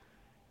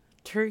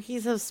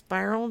turkeys have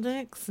spiral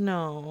dicks?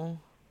 No.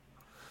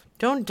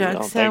 Don't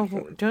ducks have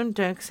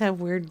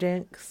weird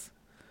dicks?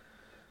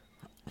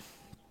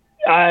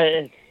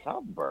 saw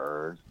a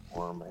bird.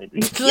 Or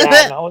maybe.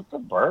 Yeah, no, it's a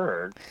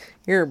bird.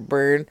 You're a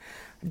bird.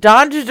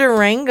 Dodge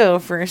Durango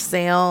for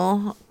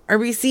sale.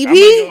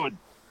 RBCP?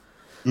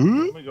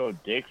 I'm gonna go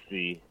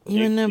Dixie.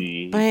 You wanna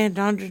Dixie. buy a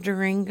Dodge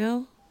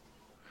Durango?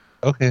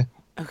 Okay.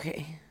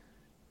 Okay.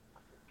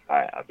 All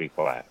right, I'll be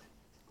quiet.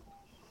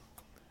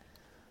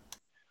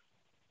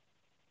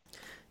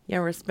 Yeah,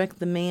 respect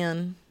the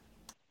man.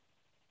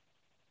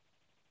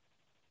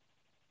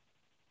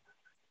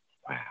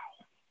 Wow.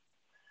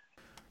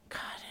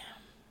 Got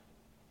him.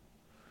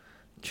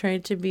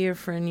 Tried to be a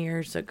friend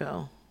years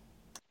ago.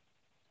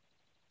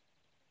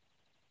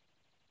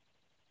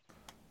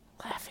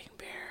 Laughing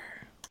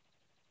bear.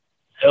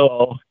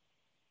 Hello.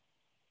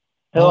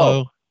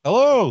 Hello.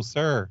 Hello,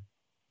 sir.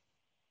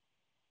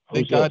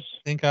 Who's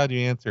Thank God you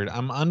answered.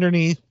 I'm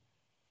underneath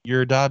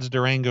your Dodge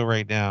Durango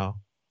right now.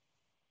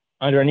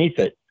 Underneath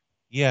it?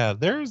 Yeah,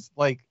 there's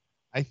I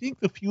think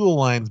the fuel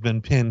line's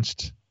been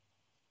pinched.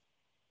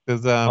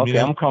 Because Okay,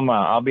 I'm coming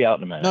out. I'll be out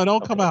in a minute. No,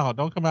 don't come out.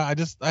 Don't come out.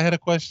 I had a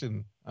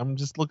question. I'm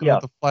just looking Yeah.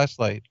 with the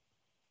flashlight.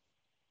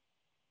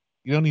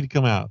 You don't need to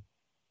come out.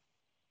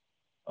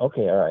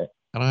 Okay, all right.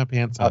 I don't have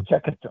pants I'll on.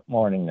 check it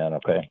morning then,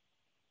 okay?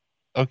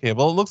 Okay,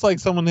 well, it looks like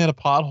someone had a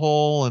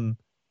pothole and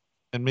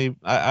maybe,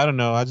 I don't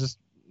know.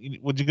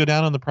 Would you go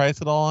down on the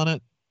price at all on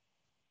it?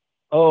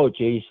 Oh,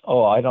 geez.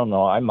 Oh, I don't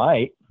know. I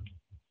might.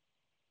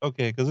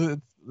 Okay, because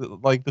it's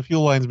like the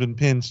fuel line's been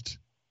pinched.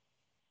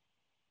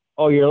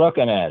 Oh, you're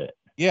looking at it.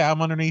 Yeah,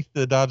 I'm underneath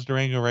the Dodge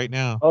Durango right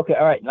now. Okay,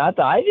 all right. Not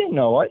that I didn't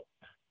know it.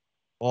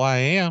 Well, I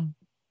am.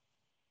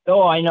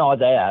 Oh, I know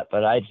that,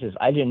 but I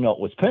didn't know it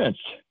was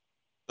pinched.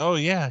 Oh,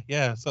 yeah.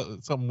 So,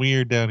 something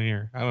weird down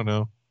here. I don't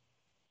know.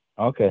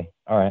 Okay,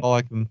 all right. All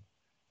I can.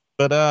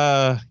 But,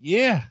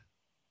 yeah.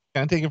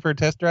 Can I take it for a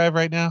test drive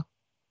right now?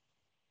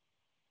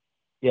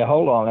 Yeah,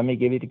 hold on. Let me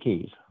give you the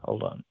keys.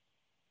 Hold on.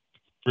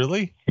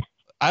 Really?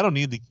 I don't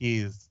need the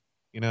keys.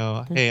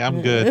 Hey,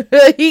 I'm good.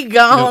 He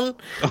gone.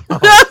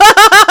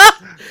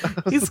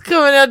 He's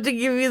coming out to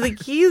give you the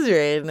keys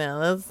right now.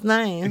 That's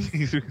nice.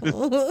 He's just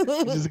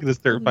gonna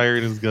start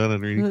firing his gun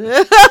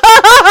underneath.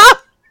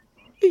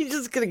 He's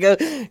just gonna go.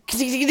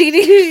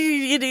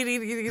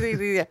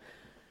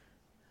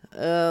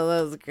 Oh,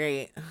 that was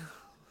great.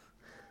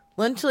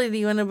 Lunch lady,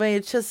 you want to buy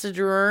a chest of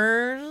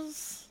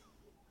drawers?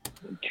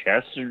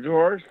 Chest of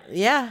drawers?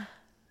 Yeah.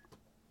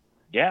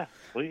 Yeah,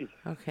 please.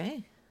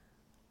 Okay.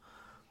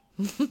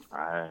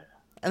 I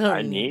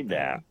don't need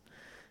that.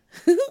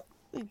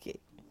 Okay.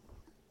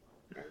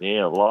 I need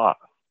a lot.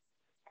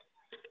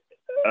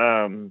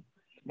 Is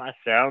my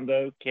sound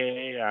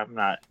okay? I'm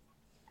not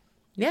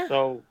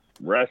so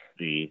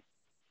rusty.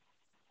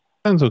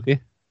 Sounds okay.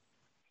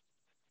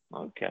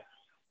 Okay.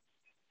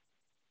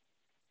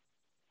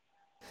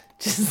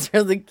 Just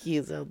throw the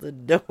keys out the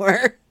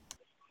door.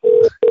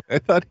 I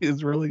thought he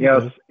was really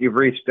Yes, good. you've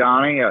reached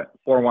Donnie at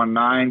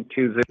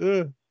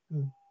 419-20.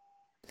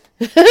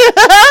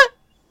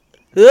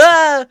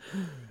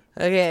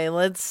 Okay,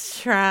 let's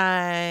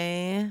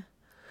try.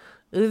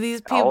 Ooh,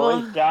 these I people.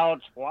 always dial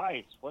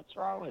twice. What's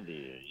wrong with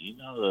you? You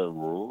know the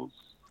rules.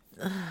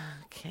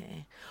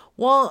 Okay.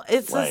 Well,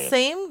 it's the Right.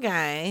 same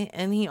guy,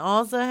 and he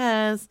also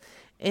has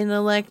an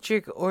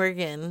electric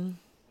organ.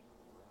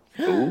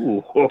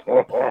 Ooh,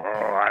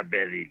 I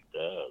bet he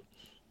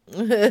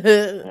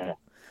does.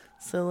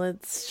 So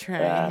let's try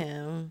Yeah.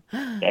 him.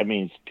 That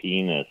means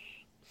penis.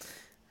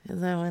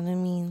 Is that what it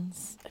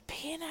means? A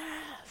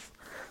penis.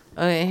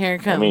 Okay, here it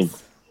comes. I mean,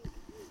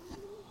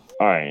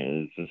 all right,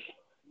 it's just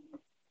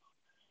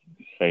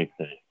the same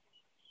thing,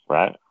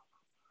 right?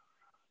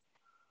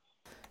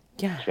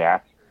 Yeah.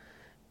 Jack.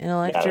 An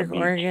electric Gotta be-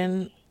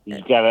 organ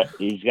He's got a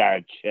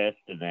chest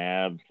and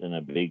abs and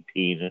a big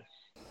penis.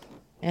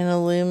 and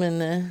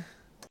alumina.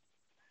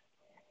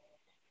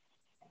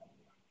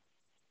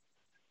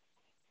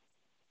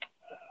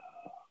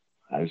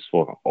 I just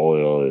want to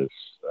oil his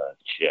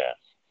chest.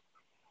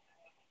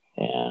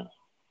 And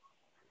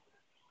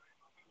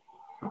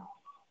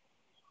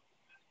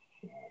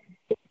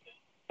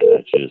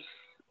that just.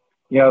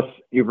 Yes,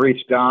 you've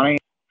reached Donnie.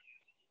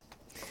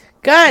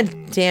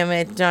 God damn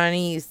it,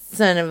 Donnie, you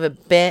son of a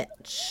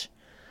bitch.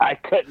 I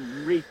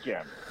couldn't reach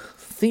him.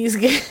 These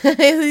guys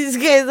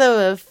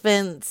have a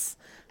fence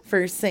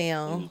for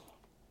sale.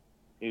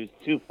 He was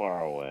too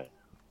far away.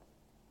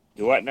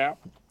 Do what now?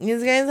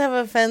 These guys have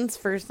a fence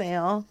for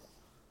sale.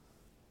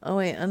 Oh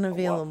wait,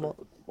 unavailable.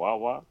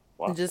 What?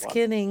 Just what?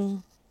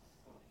 kidding.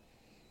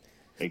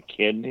 A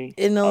kidney?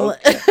 An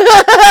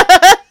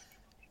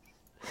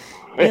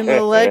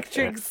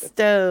electric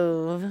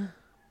stove.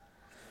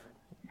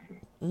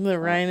 The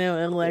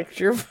Rhino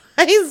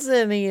electrifies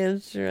any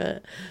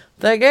instrument.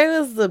 That guy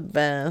was the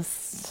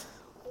best.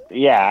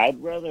 Yeah,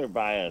 I'd rather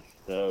buy a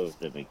stove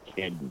than a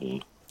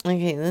kidney.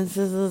 Okay, this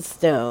is a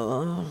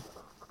stove.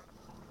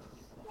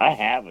 I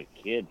have a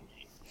kidney.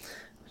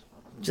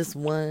 Just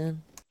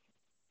one.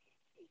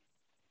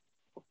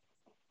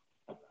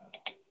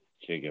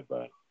 Chicken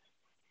butt.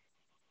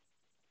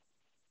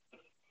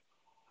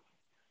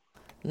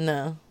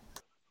 No.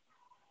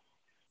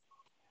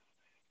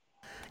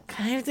 I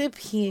have to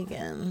pee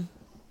again.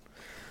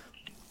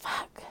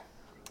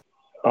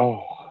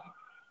 Oh,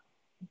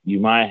 you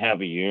might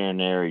have a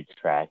urinary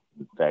tract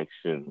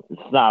infection.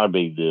 It's not a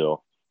big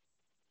deal.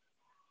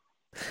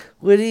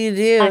 What do you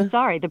do? I'm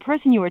sorry, the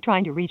person you were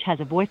trying to reach has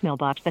a voicemail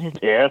box that has...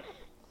 Yes.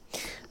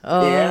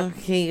 Oh, Yeah.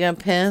 okay, you got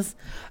pissed?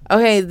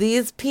 Okay,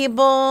 these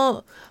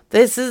people,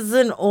 this is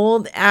an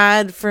old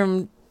ad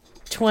from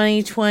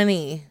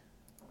 2020.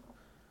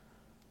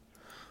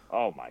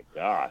 Oh my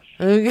gosh.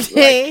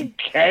 Okay.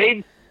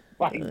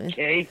 Like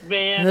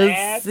caveman Let's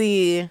ad?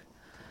 see.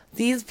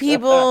 These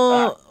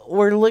people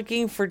were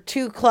looking for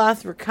 2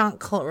 cloth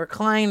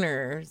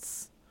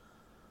recliners.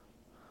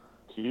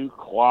 2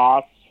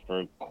 cloths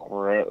for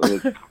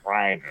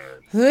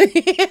recliners.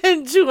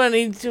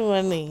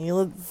 2020.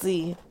 Let's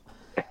see.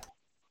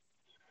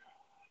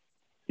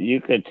 You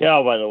could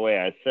tell by the way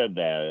I said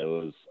that it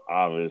was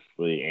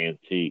obviously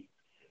antique.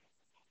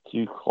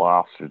 2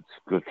 cloths and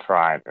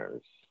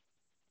recliners.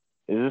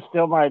 Is it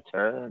still my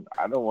turn?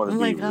 I don't want to Oh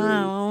be my god,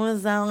 rude. what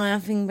was that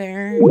laughing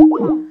bear?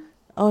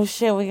 Oh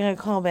shit, we gotta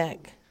call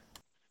back.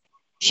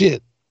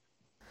 Shit.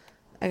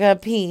 I gotta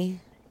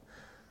pee.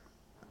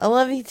 I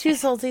love you too,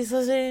 Salty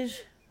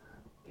Sausage.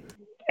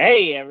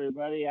 Hey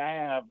everybody, I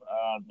have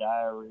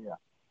diarrhea.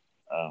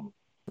 I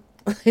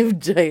have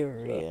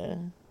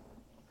diarrhea.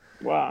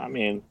 Well, I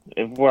mean,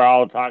 if we're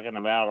all talking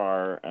about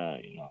our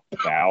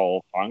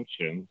bowel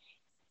functions.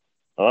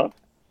 Huh?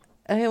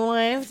 Okay, well,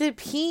 I have to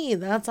pee,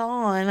 that's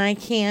all, and I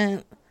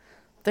can't.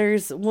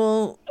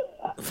 Fuck.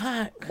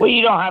 Well,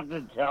 you don't have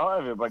to tell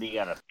everybody you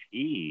gotta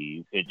pee.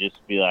 You could just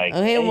be like,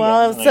 Okay, hey,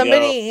 well, I'm if gonna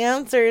somebody go.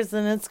 answers,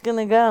 then it's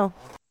gonna go.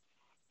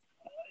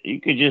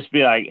 You could just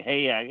be like,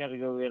 hey, I gotta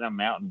go get a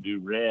Mountain Dew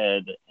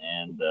Red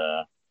and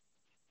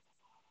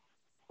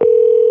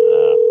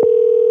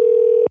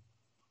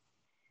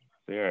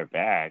be right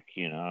back,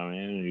 you know what I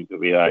mean? You could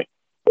be like,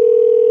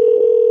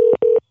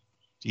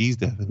 Jeez,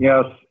 Devin.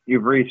 Yes,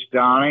 you've reached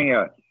Donnie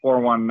at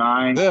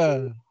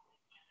 419.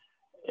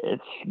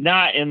 it's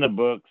not in the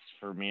books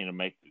for me to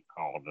make the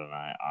call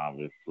tonight,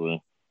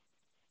 obviously.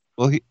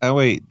 Well,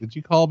 wait. Did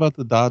you call about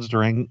the Dodge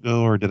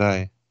Durango or did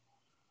I?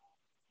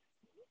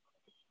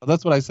 Oh,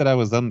 that's what I said I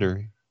was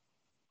under.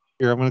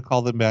 Here, I'm going to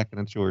call them back and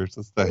it's yours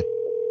this time.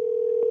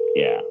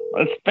 Yeah,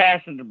 let's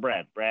pass it to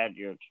Brad. Brad,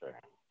 your turn.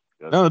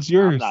 No, it's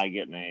yours. I'm not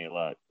getting any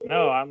luck.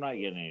 No, I'm not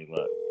getting any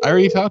luck. I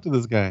already talked to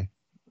this guy.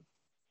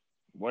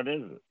 What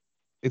is it?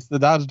 It's the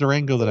Dodge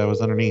Durango that I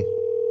was underneath.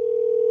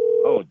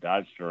 Oh,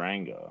 Dodge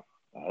Durango.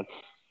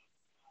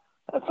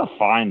 That's a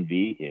fine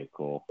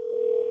vehicle.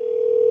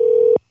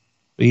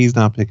 But he's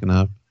not picking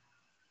up.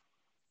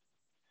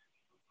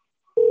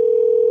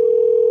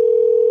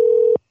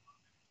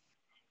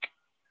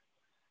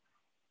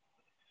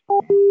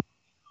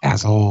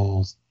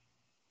 Assholes.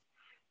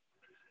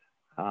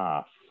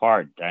 Ah,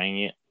 fart,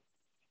 dang it.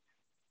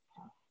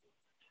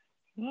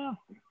 Yeah.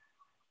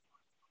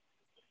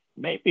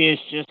 Maybe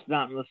it's just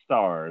not in the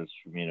stars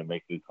for me to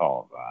make a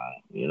call,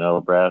 right? You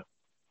know, Brad?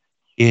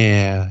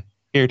 Yeah.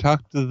 Here,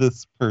 talk to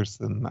this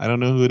person. I don't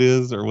know who it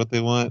is or what they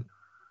want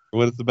or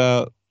what it's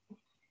about.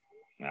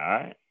 All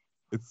right.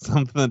 It's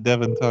something that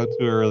Devin talked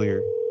to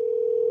earlier.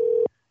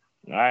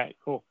 All right,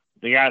 cool.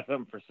 They got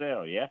something for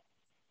sale, yeah?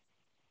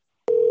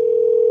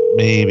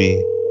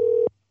 Maybe.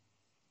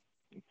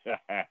 Nah,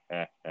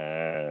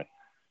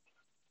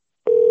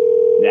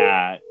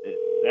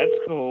 that's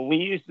cool. We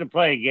used to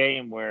play a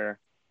game where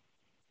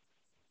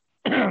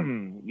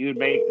you'd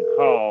make a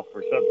call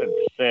for something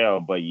for sale,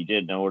 but you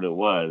didn't know what it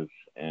was.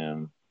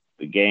 And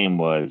the game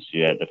was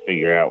you had to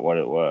figure out what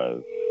it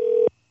was.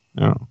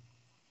 No.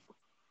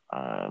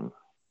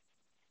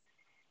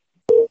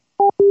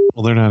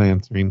 Well, they're not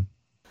answering.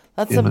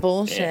 That's some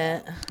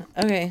bullshit.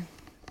 Okay.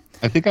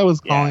 I think I was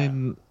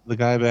calling the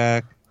guy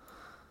back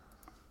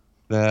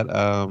that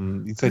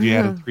you said you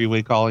had a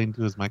 3-way calling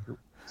to his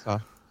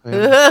Microsoft. He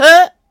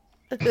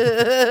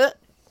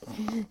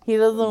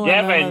doesn't want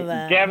to know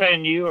that.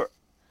 Devin, you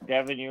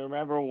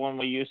remember when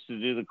we used to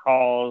do the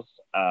calls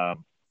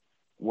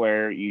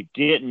where you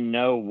didn't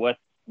know what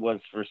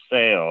was for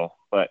sale,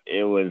 but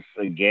it was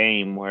a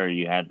game where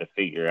you had to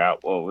figure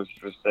out what was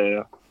for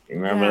sale? You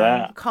remember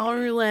that? Call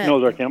roulette. No,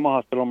 Ozark Animal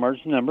Hospital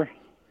emergency number.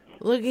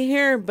 Look at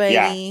here,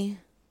 baby.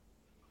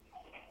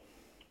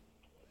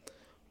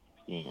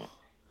 Yeah.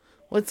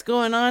 What's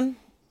going on?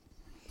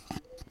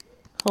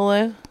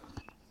 Hello?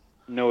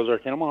 No,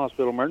 Ozark Animal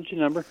Hospital emergency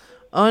number.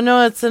 Oh,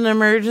 no, it's an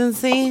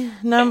emergency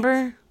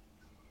number?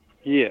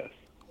 Yes.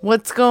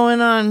 What's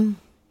going on?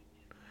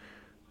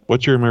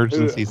 What's your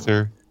emergency,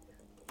 sir?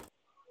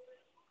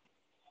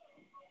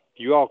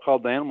 You all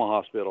called the animal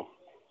hospital.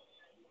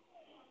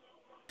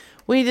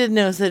 We did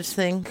no such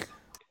thing.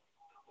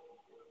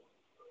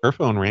 Her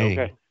phone rang.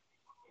 Okay.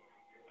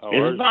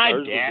 Is my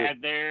dad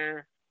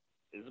there?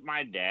 Is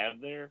my dad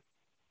there?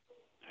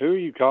 Who are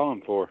you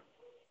calling for?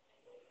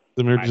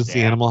 The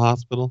emergency animal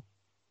hospital.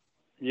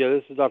 Yeah,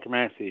 this is Dr.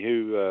 Massey.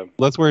 Who?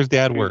 That's where his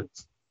dad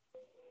works.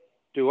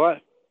 Do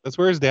what? That's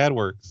where his dad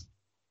works.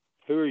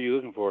 Who are you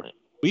looking for?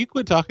 Will you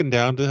quit talking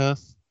down to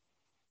us?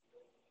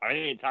 I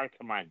need to talk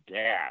to my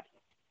dad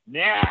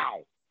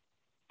now.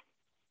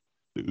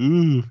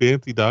 Ooh,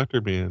 fancy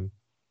doctor man.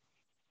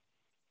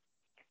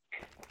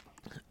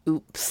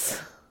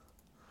 Oops.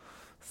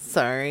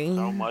 Sorry.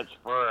 So much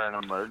for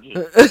an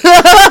emergency.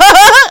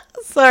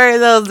 Sorry,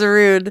 that was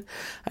rude.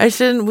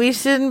 We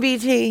shouldn't be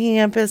taking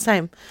up his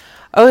time.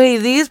 Okay,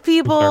 these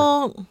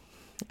people.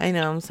 I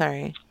know, I'm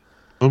sorry.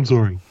 I'm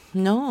sorry.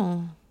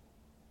 No.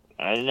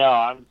 I know,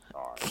 I'm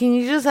sorry. Can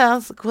you just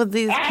ask what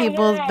these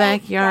people's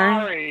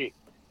backyard? Sorry.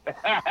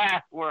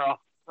 We're all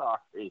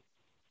sorry.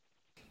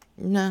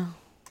 No.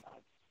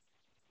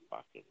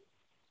 Fuck it.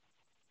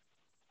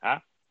 Huh?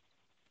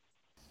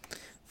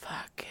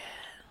 Fuck it.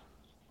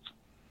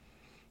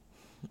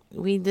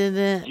 We did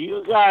it. Do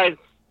you guys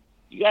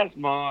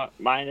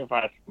mind if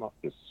I smoke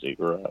a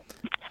cigarette?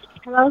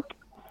 Hello?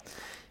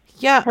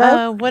 Yeah,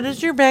 Hello? what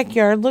does your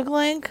backyard look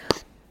like?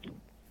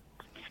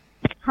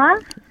 Huh?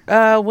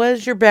 What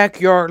does your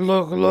backyard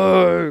look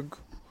like?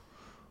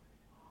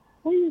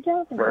 What are you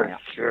talking about?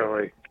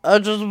 Chilly. I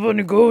just want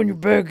to go in your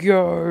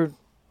backyard.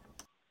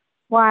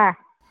 Why?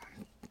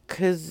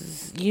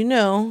 'Cause, you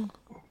know,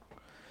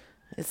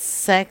 it's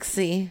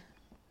sexy.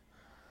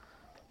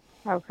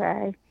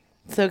 Okay.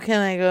 So can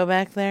I go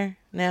back there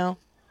now?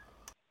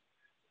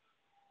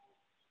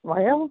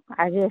 Well,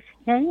 I guess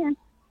you can.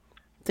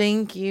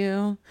 Thank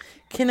you.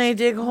 Can I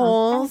dig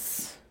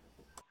holes?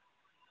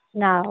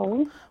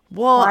 No.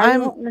 Well, Why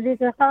you want to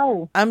dig a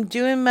hole? I'm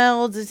doing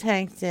metal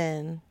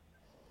detecting.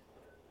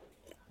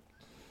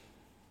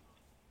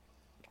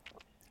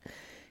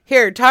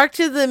 Here, talk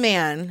to the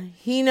man.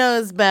 He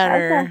knows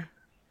better. Okay.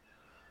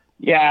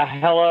 Yeah,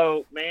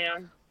 hello,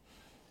 ma'am.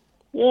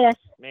 Yes.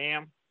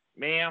 Ma'am.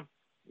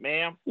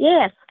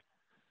 Yes.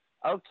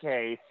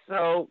 Okay,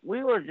 so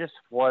we were just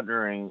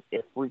wondering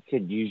if we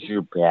could use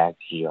your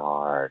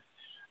backyard.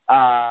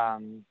 Our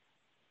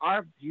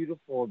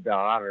beautiful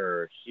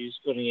daughter, she's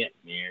going to get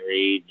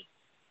married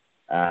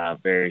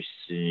very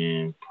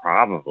soon,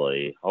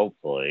 probably,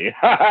 hopefully.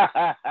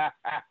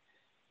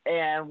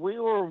 And we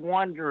were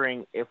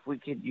wondering if we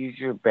could use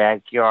your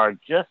backyard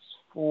just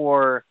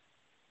for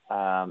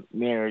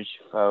marriage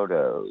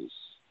photos.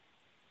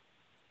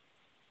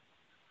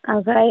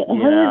 Okay. You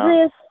Who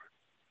know. is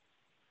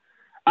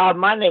this?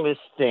 My name is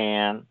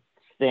Stan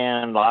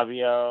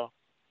Lavio.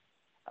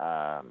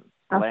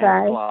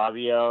 Okay.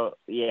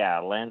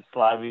 Len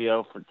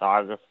Slavio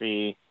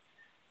Photography.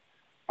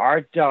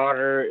 Our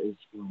daughter is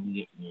going to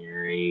get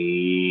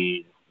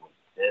married with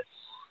this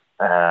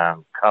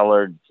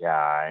colored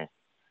guy.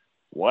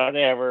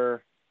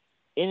 Whatever.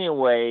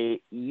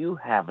 Anyway, you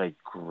have a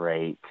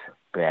great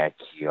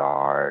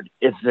backyard.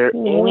 Is there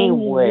any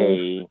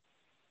way...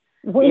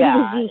 When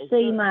did you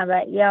see my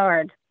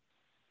backyard?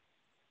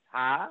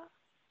 Huh?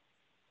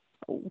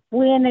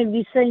 When have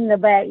you seen the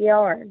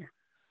backyard?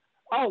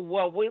 Oh,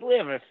 well, we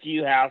live a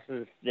few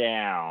houses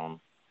down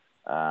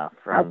from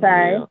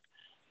Okay. you.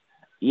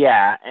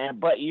 Yeah,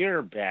 but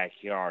your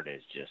backyard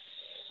is just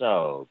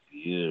so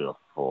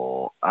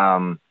beautiful.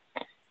 Can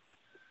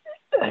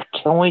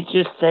we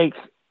just take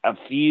a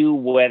few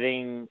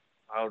wedding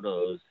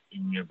photos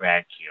in your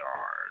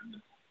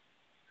backyard?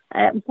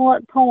 At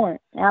what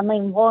point? I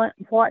mean, what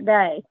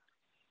day?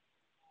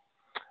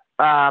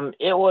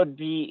 It would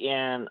be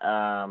in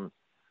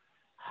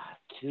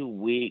 2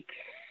 weeks,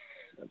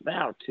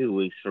 about 2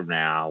 weeks from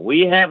now.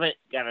 We haven't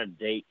got a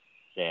date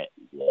set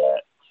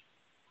yet.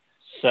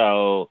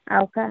 So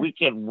we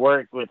can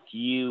work with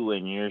you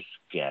and your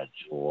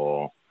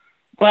schedule.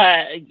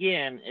 But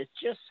again, it's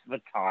just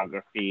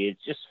photography.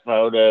 It's just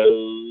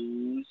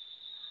photos.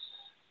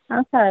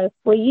 Okay.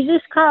 Well, you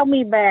just call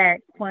me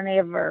back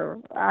whenever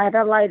at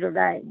a later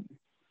date.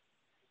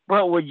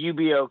 But would you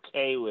be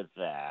okay with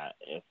that?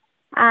 If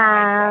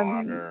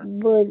I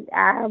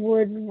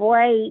would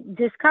wait.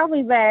 Just call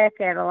me back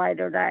at a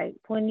later date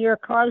when you're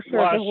closer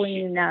to when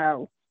you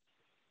know.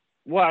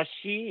 Well,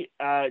 she,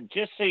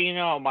 just so you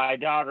know, my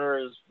daughter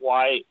is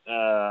white.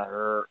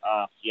 Her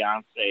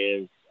fiance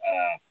is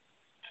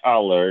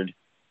colored.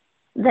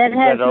 That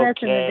has that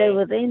nothing to okay? do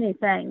with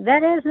anything.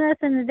 That has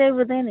nothing to do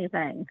with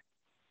anything.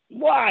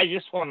 Well, I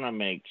just want to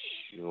make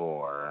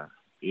sure,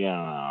 you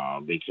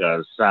know,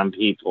 because some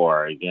people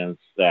are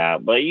against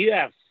that. But you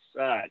have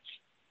such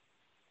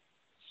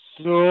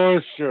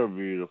a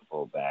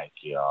beautiful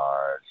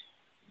backyard,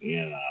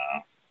 you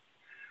know.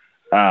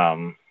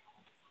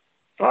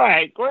 All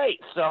right,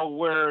 great. So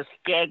we're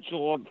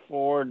scheduled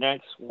for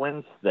next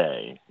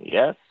Wednesday,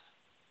 yes?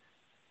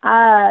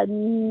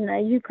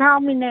 You call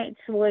me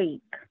next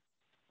week.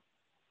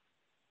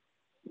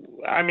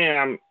 I mean,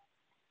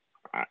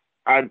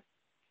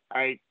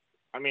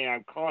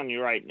 I'm calling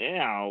you right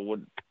now.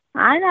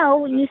 I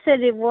know. You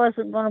said it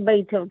wasn't going to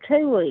be till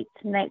 2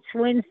 weeks. Next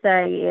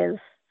Wednesday is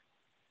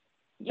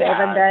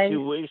 7 days,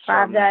 2 weeks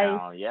 5 from days.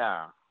 now,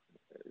 yeah.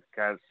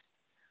 Because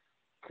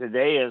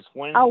today is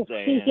Wednesday. Oh,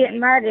 she's and getting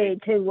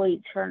married 2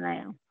 weeks from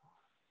now.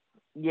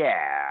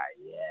 Yeah.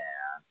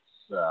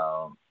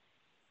 So,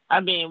 I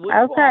mean,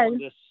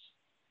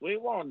 we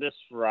won't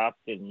disrupt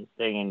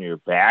anything in your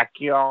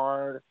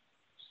backyard.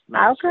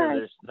 Make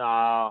sure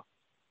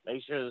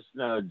there's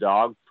no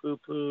dog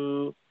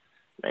poo-poo.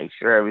 Make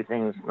sure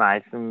everything's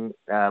nice and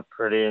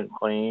pretty and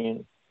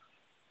clean.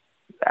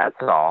 That's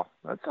all.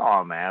 That's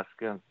all I'm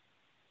asking.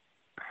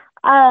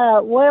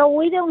 Well,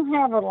 we don't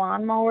have a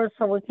lawnmower,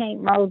 so we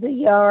can't mow the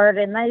yard,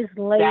 and there's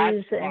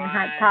leaves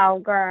and tall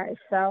grass.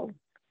 So,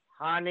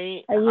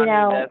 Honey, you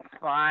know, that's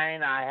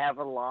fine. I have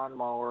a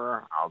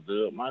lawnmower. I'll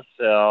do it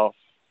myself.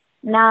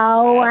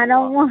 no, I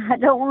don't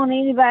want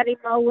anybody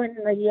mowing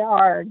the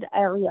yard,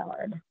 our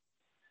yard,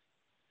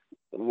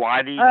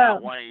 Why do you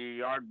not want your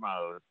yard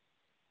mowed?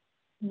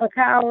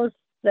 because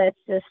that's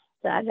just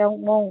I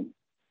don't want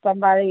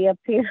somebody up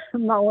here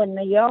mowing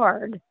the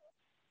yard.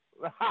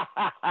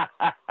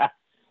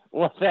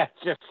 Well, that's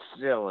just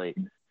silly.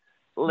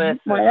 Listen,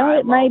 Well,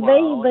 it may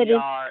be, but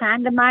yard. it's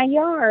kind of my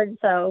yard,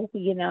 so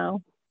you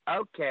know.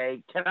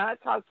 Okay, can I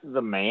talk to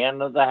the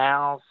man of the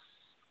house?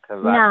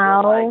 'Cause I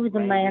No, feel like the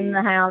maybe... man in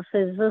the house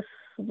is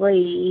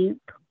asleep,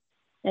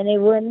 and it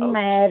wouldn't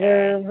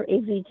matter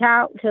if you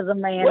talk to the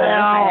man in the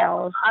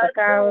house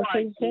because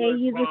he'd tell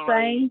you the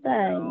same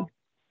thing.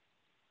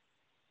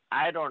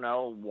 I don't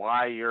know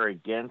why you're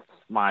against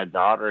my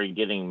daughter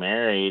getting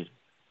married.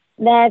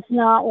 That's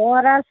not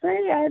what I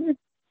said.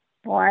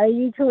 Why are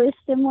you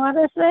twisting what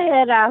I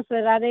said? I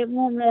said I didn't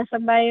want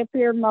somebody up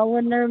here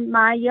mowing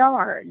my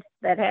yard.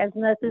 That has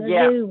nothing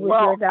to do with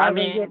your daughter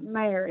getting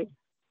married.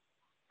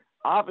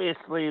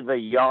 Obviously, the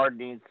yard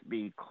needs to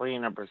be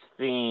clean and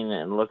pristine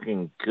and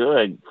looking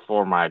good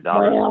for my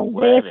daughter's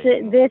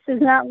wedding. This is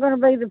not going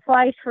to be the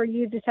place for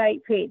you to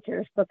take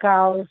pictures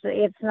because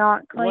it's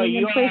not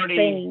clean and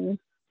pristine.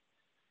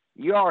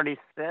 You already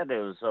said it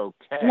was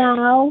okay.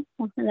 No,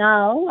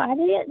 I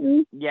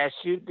didn't. Yes,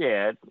 you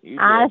did.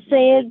 I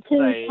said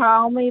to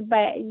call me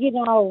back. You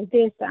know,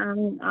 this.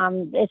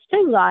 It's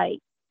too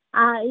late.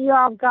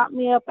 Y'all got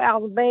me up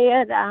out of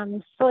bed.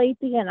 I'm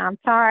sleepy and I'm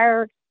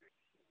tired.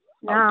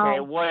 No. Okay,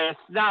 well, it's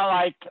not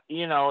like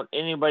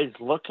anybody's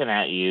looking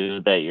at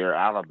you that you're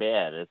out of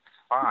bed. It's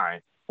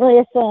fine.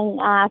 Listen,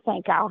 I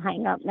think I'll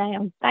hang up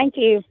now. Thank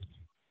you.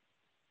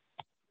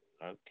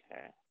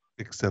 Okay.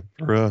 Except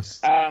for us.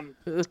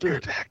 Scare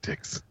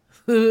tactics.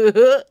 I'm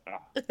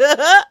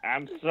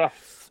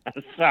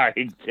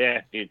sorry,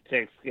 Jeff. Your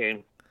text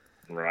came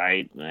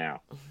right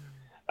now.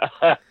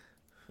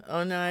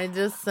 Oh no, I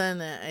just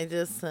sent it.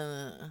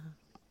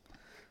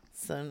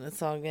 So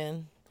it's all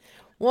good.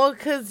 Well,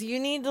 because you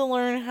need to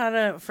learn how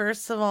to,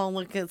 first of all,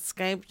 look at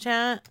Skype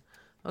chat.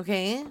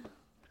 Okay?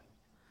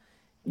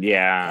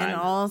 Yeah. And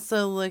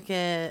also look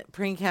at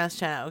Pringcast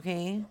chat.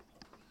 Okay?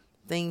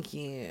 Thank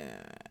you.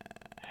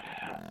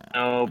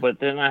 No, but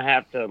then I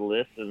have to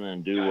listen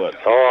and do what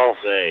I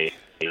say.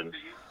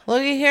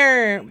 Look at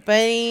here,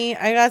 buddy.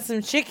 I got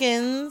some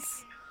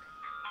chickens.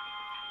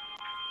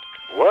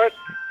 What?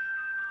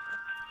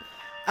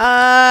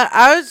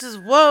 I was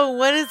just, whoa,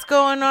 what is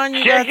going on?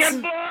 You got Chicken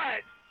some... butt!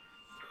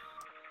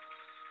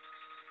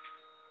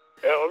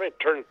 Yeah, let me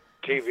turn the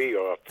TV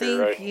off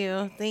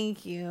here.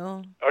 Thank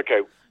you.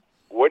 Okay,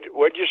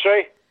 what'd you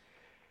say?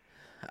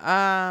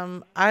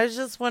 I was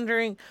just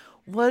wondering,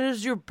 what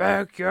does your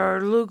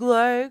backyard look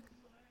like?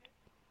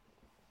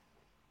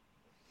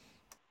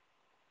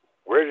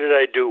 Where did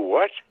I do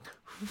what?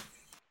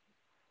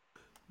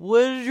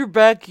 What does your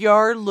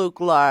backyard look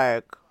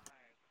like?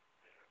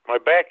 My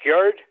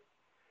backyard?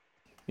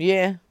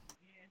 Yeah.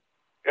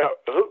 Yeah.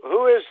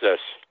 Who is this?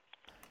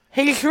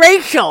 Hey, it's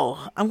Rachel.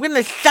 I'm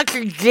gonna suck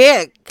your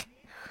dick.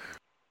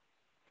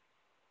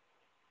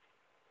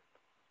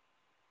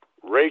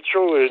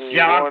 Rachel, and you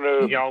want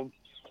to...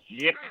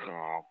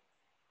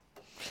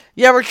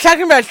 Yeah, we're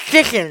talking about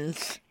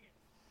chickens.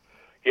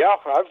 Yeah,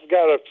 I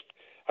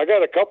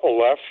got a couple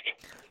left.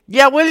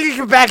 Yeah, what does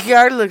your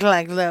backyard look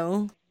like,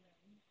 though?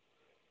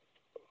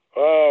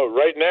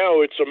 Right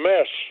now it's a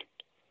mess.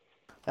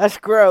 That's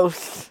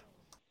gross.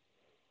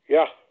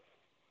 Yeah.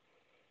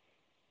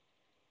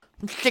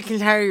 I'm sick and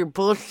tired of your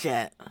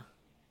bullshit.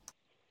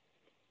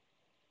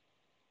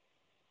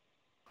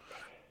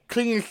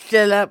 Clean your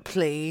shit up,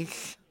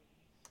 please.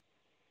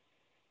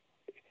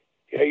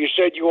 Yeah, you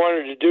said you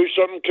wanted to do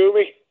something to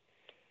me?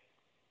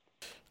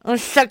 I'll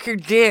suck your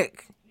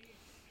dick.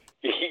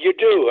 You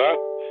do, huh?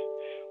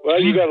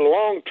 Well, you got a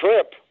long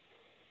trip.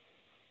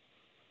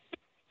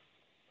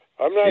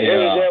 I'm not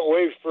headed that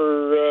way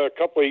for a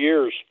couple of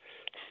years.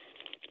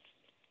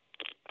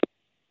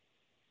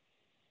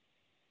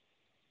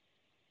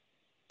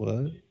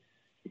 What?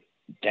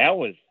 That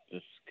was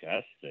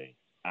disgusting.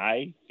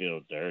 I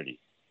feel dirty.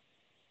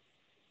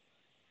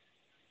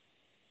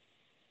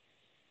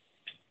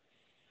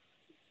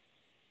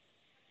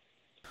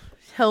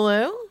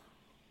 Hello?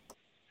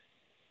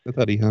 I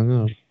thought he hung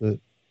up, but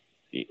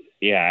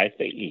Yeah, I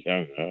think he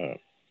hung up.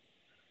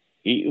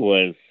 He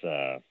was...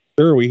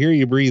 Sir, we hear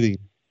you breathing.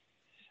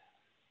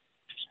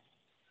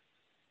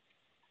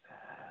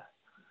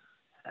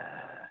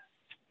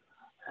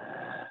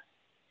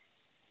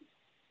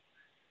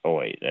 Oh,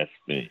 wait, that's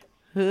me.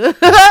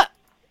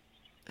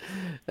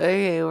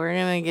 Okay, we're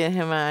gonna get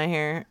him out of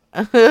here.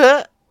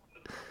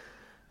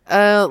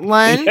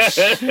 Lunch.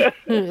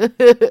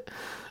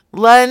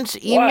 Lunch.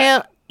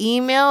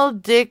 Email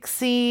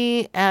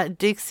Dixie at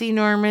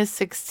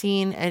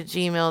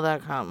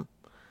DixieNormus16@gmail.com.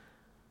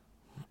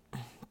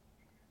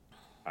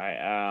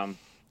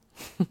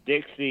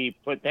 Dixie,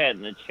 put that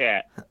in the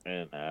chat,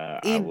 and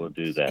I will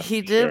do that.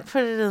 He did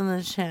put it in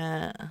the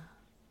chat.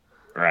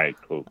 Right,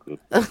 cool.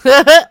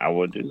 I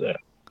will do that.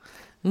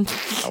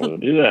 I will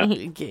do that.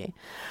 Okay.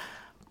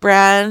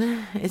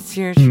 Brad, it's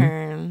your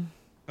turn.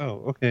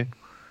 Oh, okay.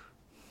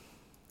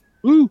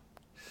 Woo!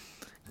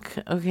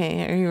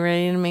 Okay, are you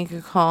ready to make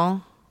a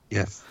call?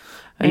 Yes.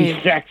 Be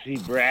sexy,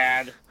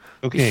 Brad.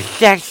 Okay.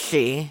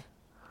 Sexy.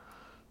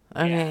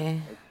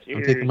 Okay.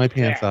 I'm taking my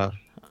pants off.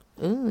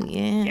 Ooh,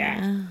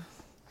 yeah.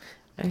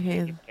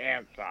 Okay.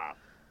 Pants off.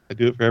 I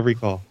do it for every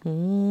call.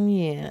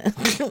 Yeah.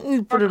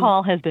 Your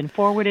call has been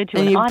forwarded to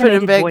and an you put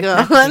automated him back voice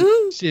on.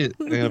 messaging. Shit,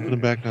 I gotta put them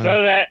back on.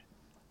 So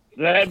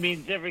that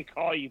means every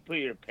call you put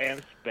your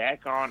pants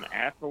back on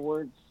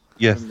afterwards.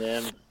 Yes. And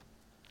then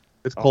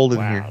It's cold in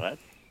wow,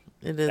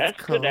 here.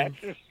 That's cold. good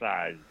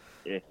exercise.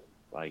 If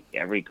like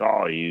every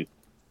call you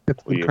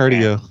It's put the your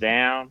cardio. pants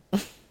down.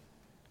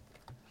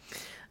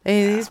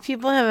 Hey, these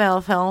people have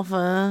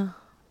alfalfa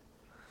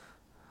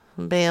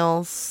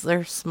bales.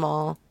 They're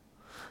small.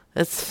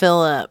 It's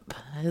Philip.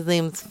 His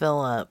name's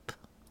Philip.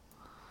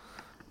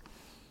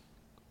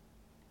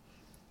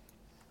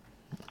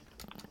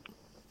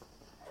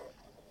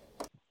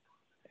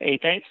 Hey,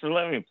 thanks for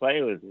letting me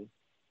play with you.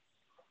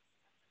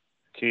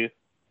 Too.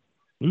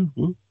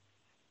 Mm-hmm.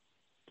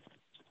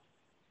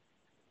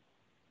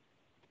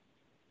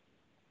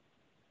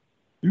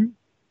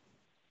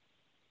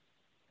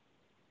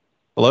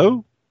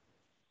 Hello?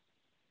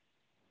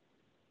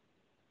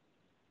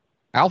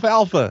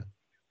 Alfalfa.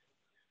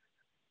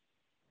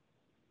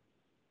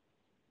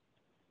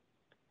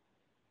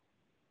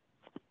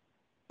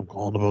 I'm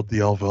calling about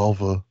the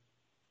alfalfa.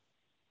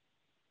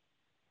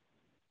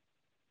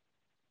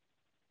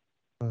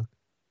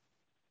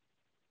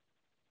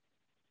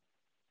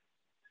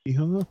 He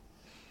hung up.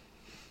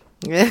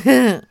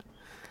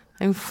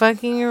 I'm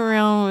fucking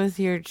around with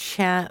your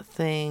chat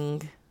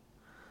thing.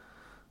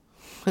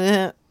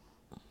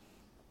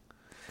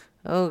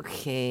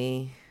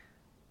 Okay.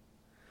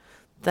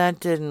 That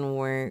didn't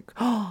work.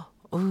 Oh,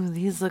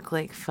 these look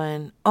like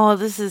fun. Oh,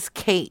 this is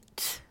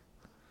Kate.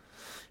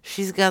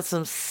 She's got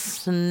some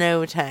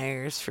snow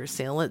tires for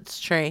sale. Let's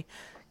try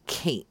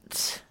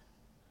Kate.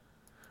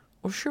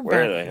 What's your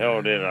Where back?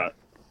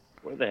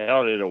 the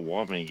hell did a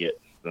woman get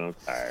snow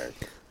tires?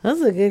 That's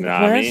a good Know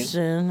what I mean?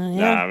 question. Know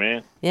Yeah. what I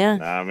mean? Yeah. Know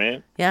what I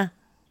mean? Yeah.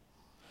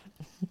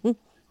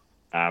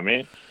 I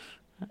mean?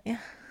 Yeah.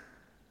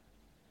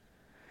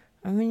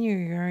 I'm in your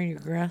yard. Your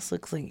grass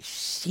looks like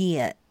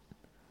shit.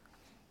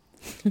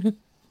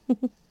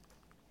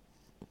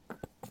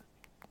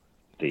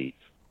 Thief.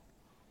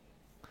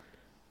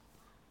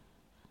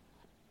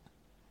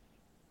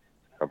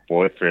 Her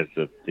boyfriend's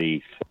a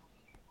thief.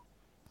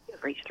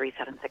 Reach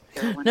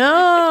 3760.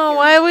 No,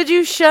 why would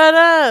you shut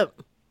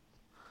up?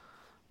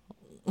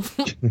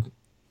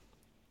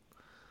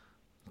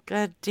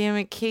 God damn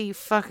it, Kate, you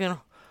fucking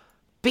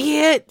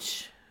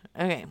bitch.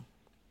 Okay.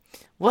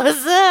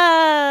 What's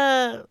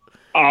up?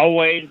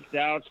 Always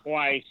down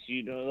twice.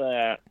 You know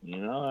that. You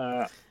know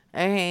that.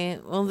 Okay,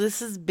 well,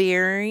 this is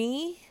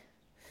Barry.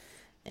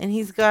 And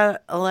he's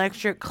got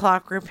electric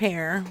clock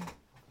repair.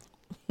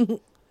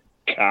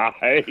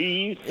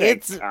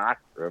 It's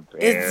cock repair.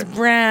 It's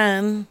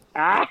Bran.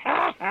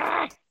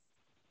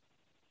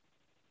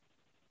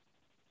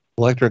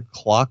 Electric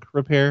clock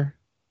repair?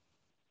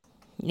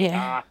 Yeah.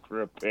 Cock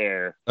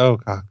repair. Oh,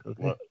 cock.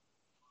 Okay. Well,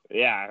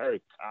 yeah, I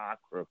heard cock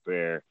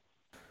repair.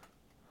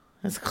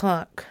 It's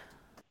clock.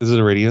 Is it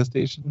a radio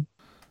station?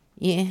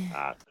 Yeah.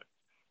 Cock.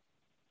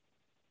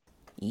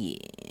 Yeah.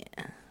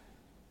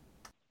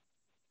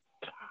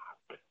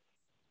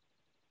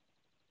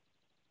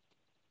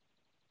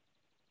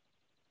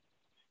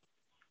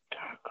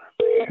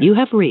 You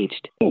have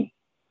reached.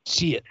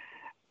 Shit.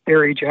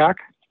 Barry Jack.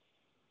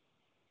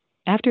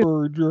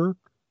 After jerk.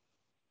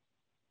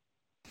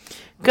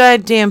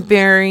 Goddamn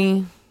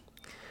Barry.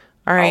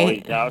 All right.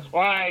 Always down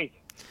twice.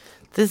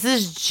 This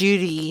is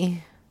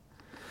Judy.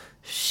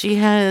 She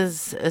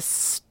has a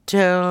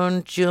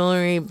stone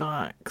jewelry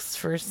box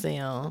for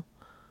sale.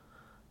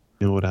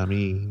 You know what I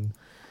mean?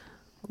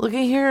 Look at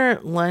here,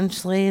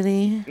 lunch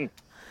lady.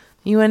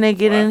 You want to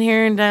get in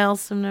here and dial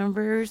some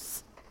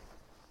numbers?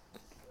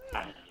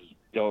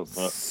 Don't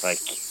look like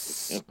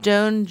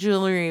Stone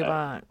jewelry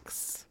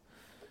box.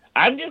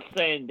 I'm just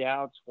saying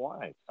down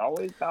twice.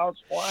 Always down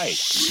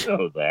twice. You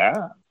know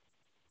that.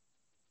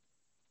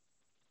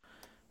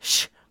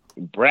 Shh.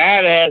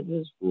 Brad has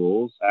his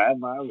rules. I have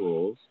my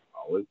rules.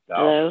 Always down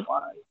Hello?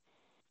 twice.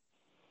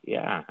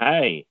 Yeah.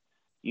 Hey,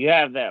 you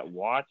have that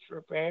watch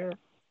repair?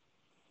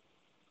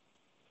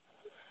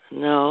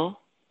 No.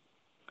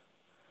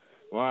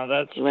 Well,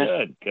 that's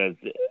good because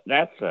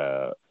that's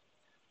a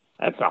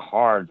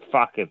hard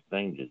fucking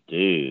thing to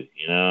do,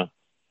 you know?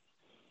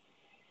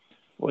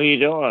 What are you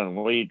doing?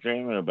 What are you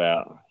dreaming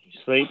about? You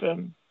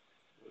sleeping?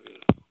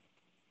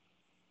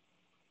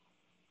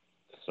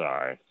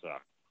 Sorry.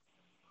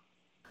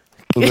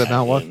 Was that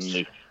not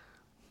watch?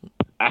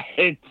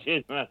 I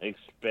did not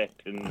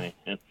expect an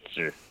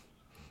answer.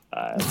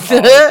 I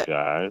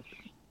apologize.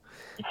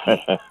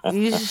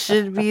 You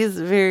should be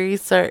very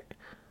sorry.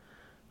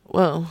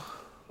 Whoa.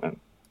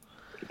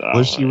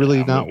 Was she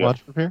really not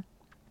watch repair?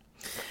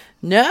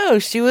 No,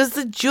 she was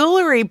the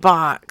jewelry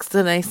box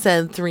that I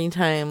said 3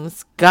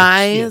 times.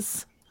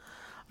 Guys.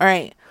 All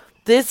right.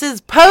 This is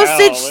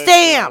postage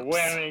stamps.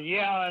 Women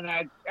yelling,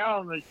 I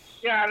tell them to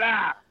shut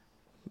up.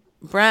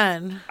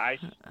 Brad.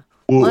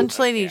 Lunch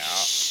lady,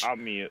 shh. I'll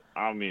mute.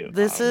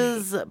 This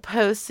is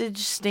postage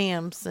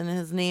stamps, and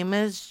his name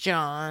is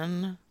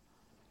John.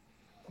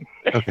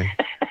 Okay.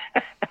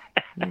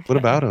 What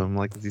about him?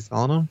 Like, is he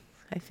selling them?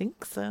 I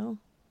think so.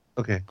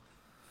 Okay.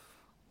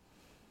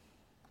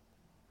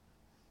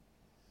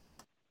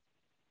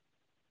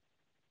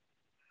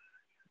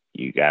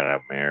 You gotta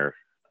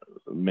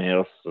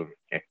mail some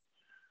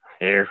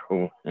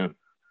heroin.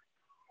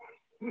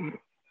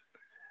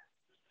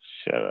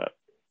 Shut up.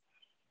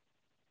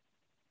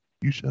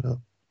 You shut up.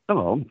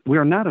 Hello, we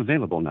are not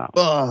available now.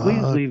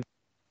 Please leave.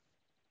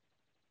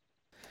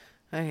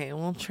 Okay,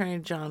 we'll try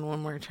John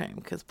one more time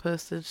because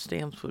postage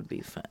stamps would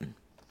be fun.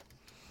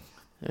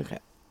 Okay,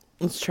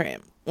 let's try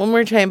him one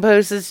more time.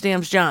 Postage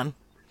stamps, John.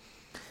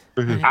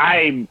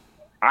 I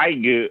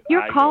go.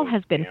 Your call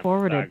has been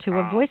forwarded to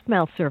a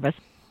voicemail service.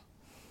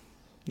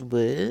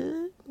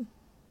 What?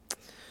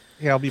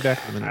 Yeah, I'll be back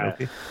in a minute.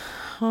 Okay.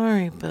 All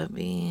right,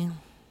 Bubby.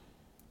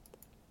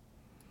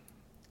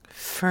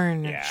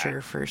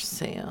 Furniture for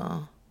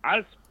sale.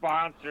 I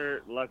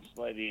sponsor Lunch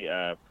Lady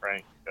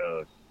Prank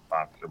Show,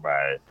 sponsored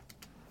by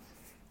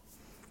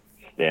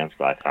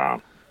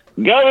Stamps.com.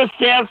 Go to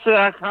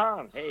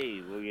Stamps.com.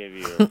 Hey, we'll give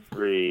you a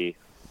free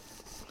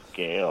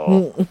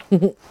scale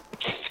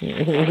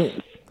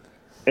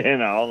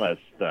and all that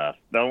stuff.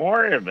 Don't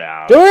worry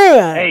about it. Don't worry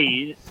about it.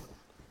 Hey,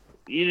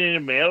 you need to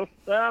mail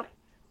stuff?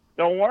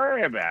 Don't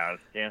worry about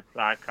it.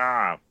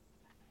 Stamps.com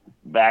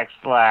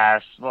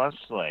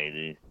 /Lunch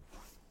Lady.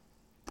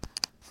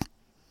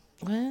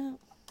 What?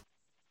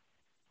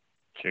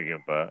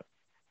 Chicken butt.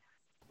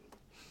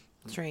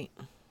 That's right.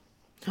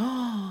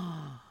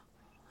 Oh,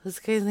 this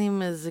guy's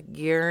name is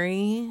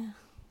Gary.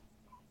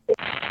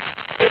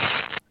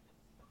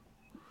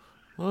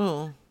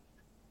 Oh.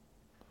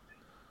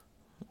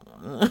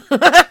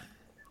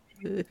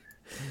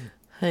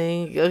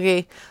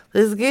 Okay,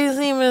 this guy's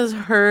name is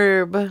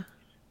Herb.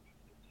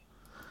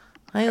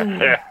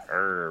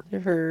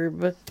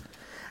 Herb.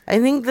 I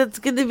think that's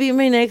going to be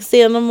my next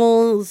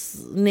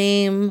animal's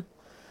name.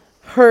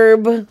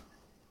 Herb.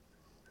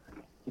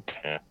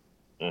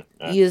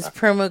 Use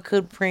promo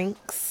code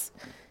pranks.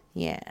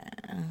 Yeah.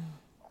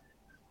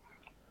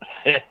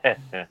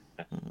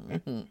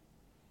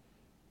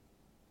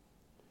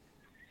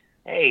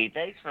 Hey,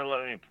 thanks for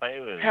letting me play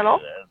with you. Hello?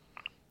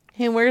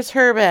 Hey, where's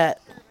Herb at?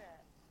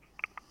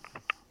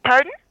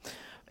 Pardon?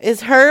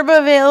 Is Herb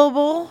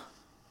available?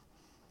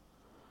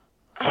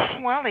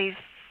 Well,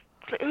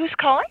 who's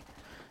calling?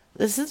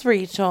 This is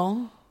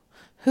Rachel.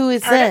 Who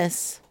is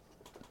this?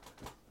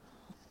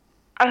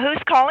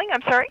 Who's calling?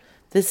 I'm sorry?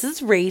 This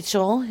is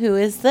Rachel. Who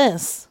is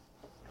this?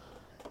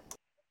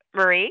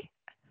 Marie.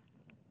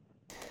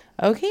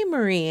 Okay,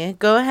 Marie.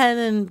 Go ahead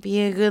and be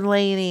a good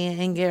lady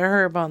and get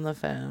Herb on the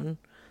phone.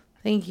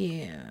 Thank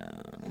you. I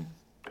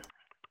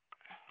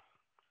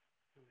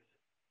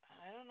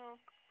don't know.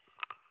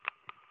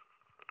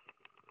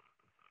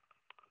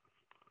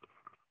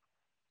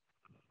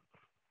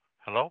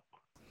 Hello?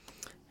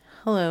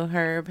 Hello,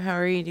 Herb. How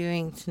are you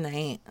doing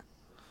tonight?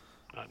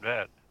 Not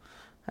bad.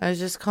 I was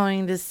just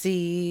calling to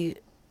see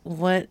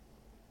what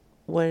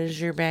is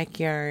your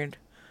backyard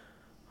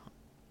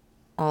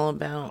all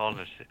about? Calling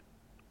to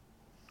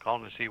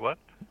see what?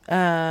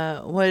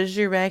 What is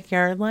your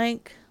backyard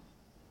like?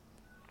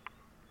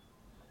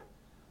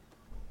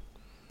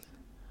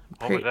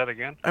 What was that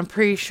again? I'm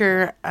pretty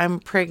sure I'm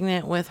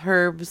pregnant with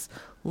Herb's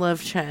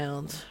love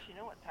child. You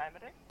know what time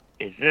it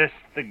is? Is this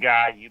the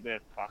guy you've been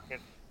fucking?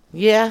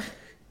 Yeah.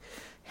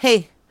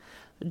 Hey,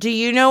 do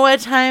you know what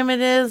time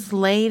it is,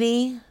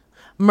 lady?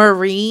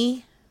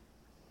 Marie?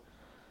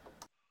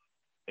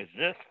 Is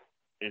this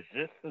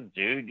the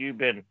dude you've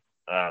been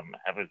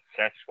having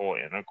sexual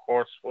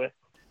intercourse with?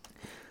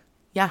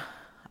 Yeah,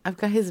 I've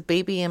got his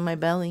baby in my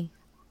belly.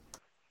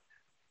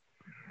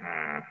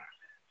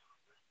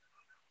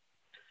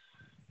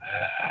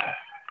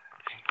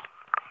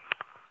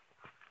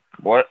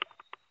 What?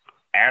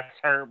 Ask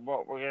her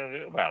what we're gonna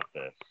do about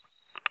this.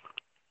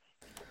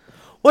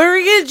 What are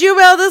we gonna do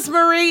about this,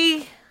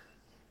 Marie?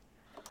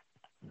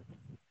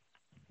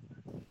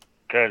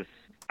 Because,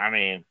 I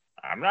mean,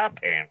 I'm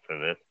not paying for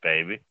this,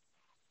 baby.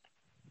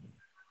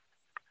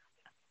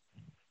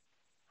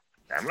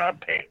 I'm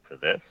not paying for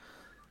this.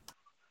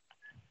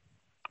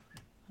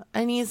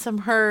 I need some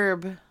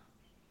Herb.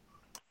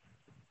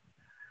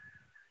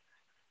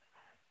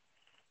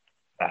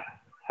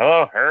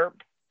 Hello,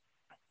 Herb?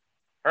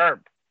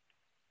 Herb.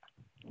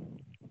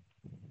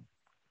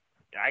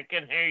 I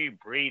can hear you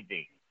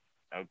breathing.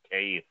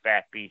 Okay, you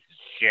fat piece of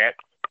shit.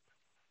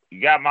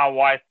 You got my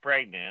wife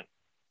pregnant.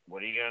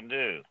 What are you gonna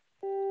do?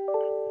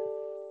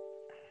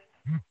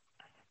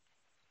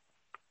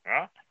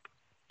 Huh?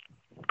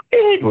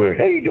 Edward,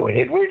 how you doing,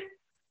 Edward?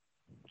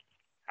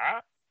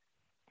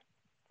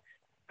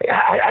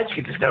 I just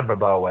get this number,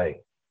 by the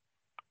way.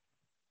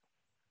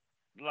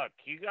 Look,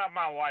 you got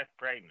my wife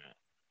pregnant,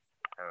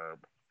 Herb.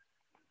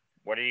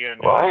 What are you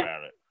gonna do What?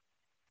 about it?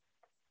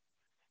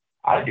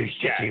 I didn't do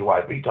shit to your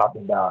wife. What are you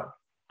talking about?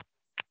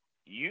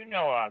 You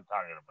know what I'm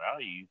talking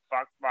about. You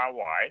fucked my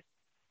wife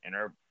and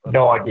her.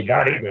 No, I did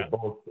not vagina. either.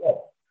 Bullshit.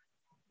 What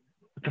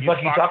the fuck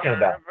are you fucked talking her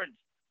about?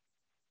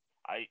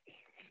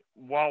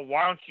 Well,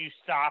 why don't you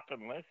stop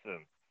and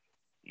listen?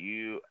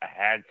 You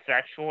had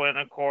sexual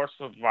intercourse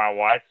with my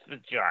wife's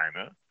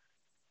vagina,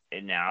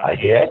 and now I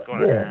she's did?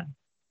 gonna Yeah.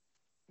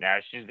 now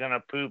she's gonna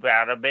poop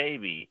out a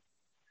baby.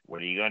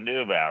 What are you gonna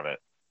do about it?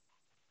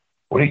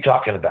 What are you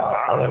talking about?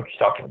 I don't know what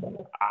you're talking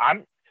about.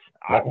 I'm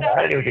I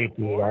didn't do anything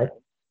to your wife.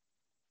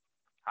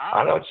 I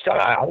don't know what you're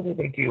talking about. I didn't do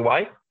anything to your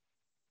wife.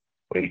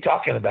 What are you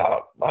talking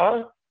about?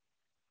 Huh?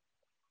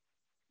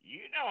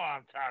 You know what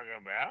I'm talking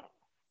about.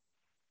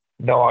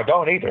 No, I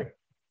don't either.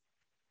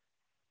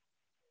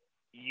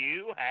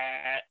 You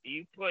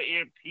put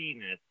your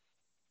penis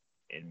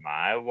in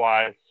my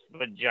wife's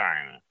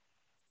vagina.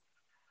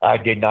 I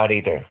did not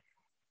either.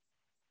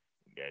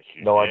 Yes,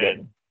 you No, I did.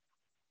 didn't.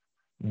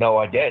 No,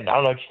 I didn't. I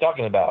don't know what you're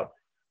talking about.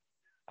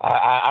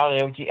 I don't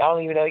know. I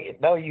don't even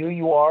know who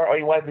you are or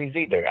your wife is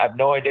either. I have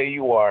no idea who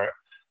you are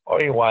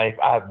or your wife.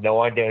 I have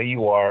no idea who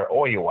you are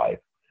or your wife.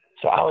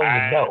 So I don't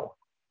even know.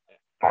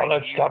 I don't know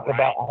what you're talking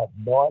about. I have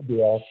no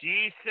idea.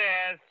 She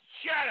says,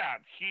 shut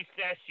up. She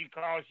says she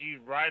calls you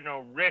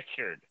Rhino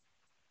Richard.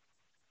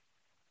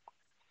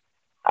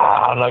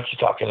 I don't know what you're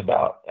talking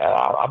about.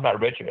 I'm not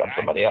Richard. I'm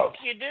somebody else.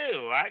 You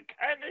do. I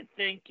kind of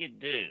think you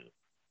do.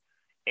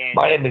 And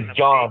My you're name is gonna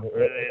John. pay for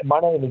this. My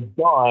name is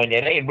John.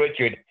 It ain't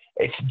Richard.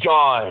 It's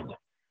John.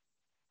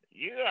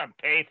 You're going to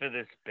pay for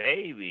this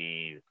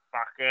baby,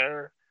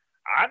 fucker.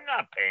 I'm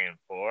not paying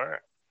for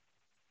it.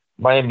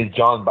 My name is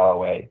John, by the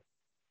way.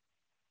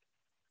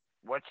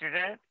 What's your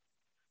name?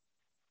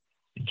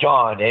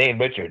 John. It ain't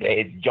Richard.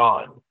 It's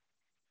John.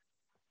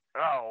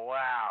 Oh,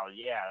 wow.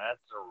 Yeah, that's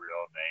a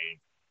real name.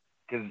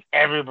 Because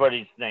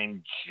everybody's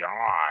named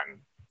John.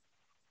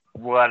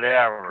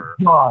 Whatever.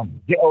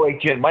 John.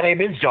 J-O-H-N. My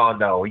name is John,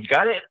 though. You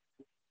got it?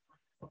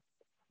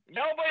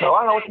 Nobody. So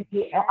I don't know what I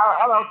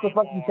don't know what the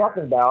fuck you're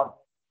talking about.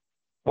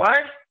 What?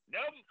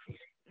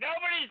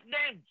 Nobody's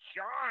named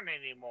John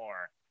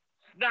anymore.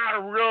 It's not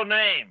a real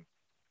name.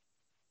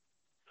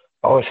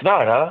 Oh, it's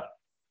not, huh?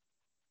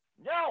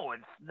 No,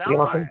 it's not. You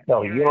don't think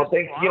so? You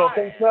don't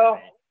think so?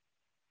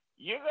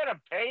 You're going to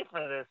pay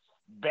for this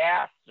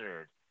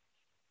bastard.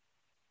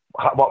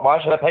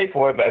 Why should I pay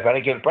for it if I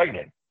didn't get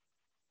pregnant?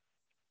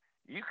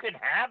 You can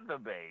have the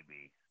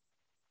baby.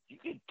 You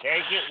can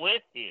take it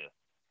with you.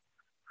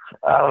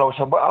 I don't know. I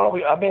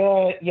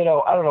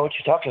don't know what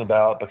you're talking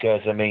about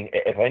because, I mean,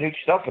 if I knew what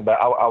you're talking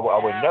about, I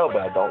would know,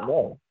 but I don't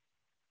know.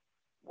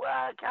 Well,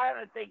 I kind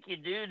of think you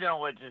do know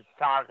what you're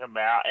talking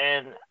about.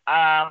 And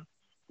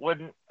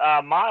when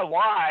my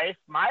wife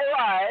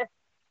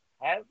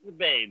has the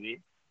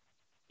baby,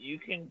 you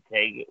can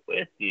take it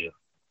with you,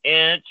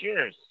 and it's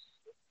yours.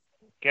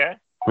 Okay?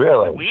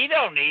 Really? We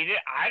don't need it.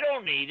 I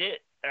don't need it.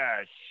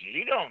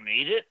 She don't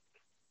need it.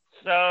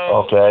 So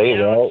Okay,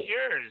 well, it's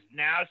yours.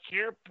 Now it's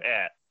your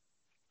pet.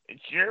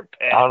 It's your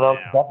pet. I don't know now.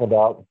 what you're talking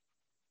about.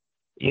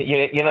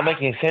 You're not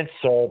making sense,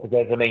 sir,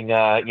 because, I mean,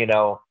 I don't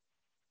know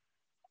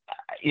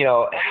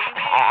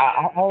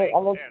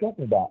what you're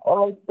talking about. I don't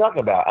know what you're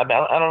talking about. I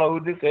mean, I don't know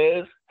who this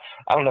is.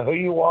 I don't know who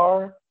you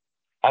are.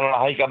 I don't know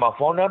how you got my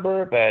phone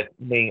number, but, I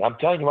mean, I'm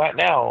telling you right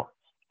now,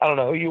 I don't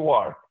know who you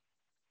are.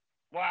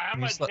 Well, I'm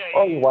going to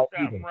tell you what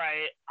something even?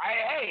 right.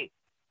 Hey,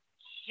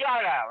 shut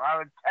up. I'm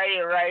going to tell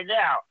you right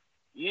now.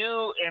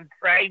 You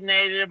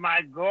impregnated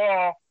my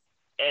girl,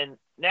 and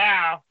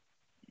now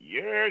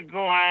you're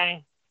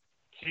going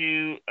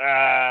to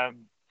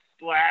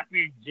slap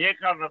your dick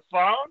on the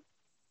phone,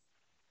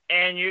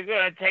 and you're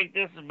going to take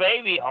this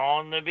baby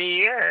home to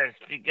be yours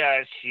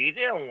because she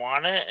didn't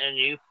want it, and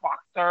you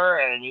fucked her,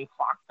 and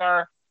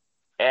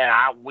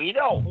we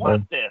don't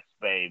want this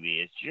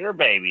baby. It's your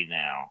baby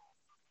now.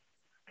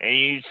 And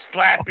you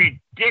slap your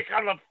dick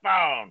on the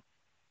phone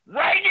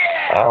right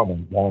now. Oh, my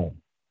God.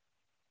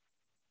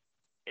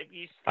 If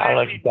you I don't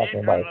know slap what your you're dick talking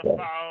on about, the sir.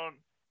 phone.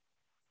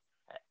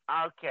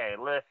 Okay,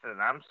 listen.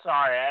 I'm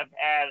sorry. I've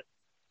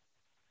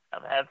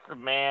had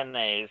some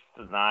mayonnaise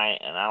tonight,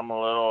 and I'm a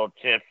little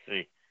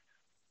tipsy.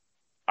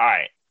 All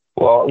right.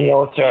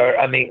 Well, sir,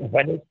 I mean, if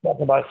I knew what you're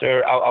talking about,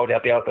 sir, I would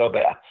help you out, though,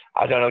 but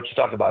I don't know what you're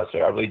talking about,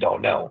 sir. I really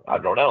don't know. I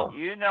don't know.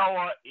 You know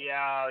what?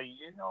 Yeah,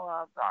 you know what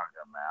I'm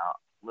talking about.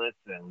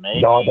 Listen,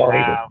 maybe No, I you don't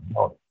either. have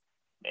No.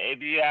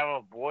 maybe you have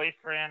a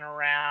boyfriend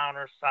around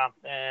or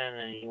something,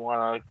 and you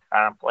want to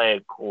kind of play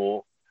it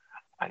cool.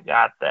 I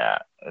got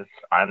that.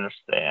 I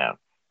understand.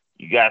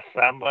 You got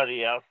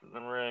somebody else in the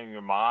room,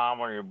 your mom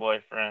or your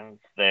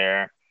boyfriend's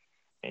there,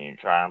 and you're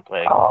trying to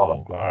play it cool.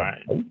 Oh, my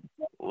God. All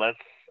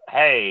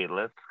right.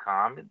 Let's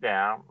calm it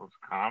down. Let's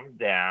calm it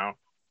down.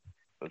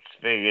 Let's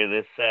figure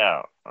this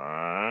out. All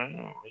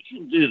right. We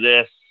can do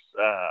this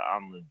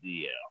on the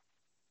DL.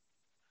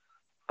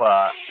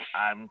 But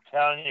I'm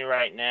telling you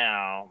right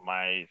now,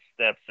 my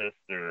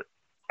stepsister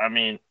I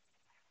mean,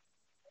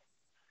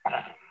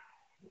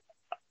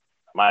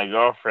 my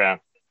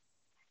girlfriend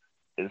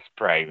is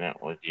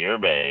pregnant with your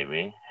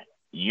baby.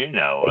 You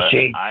know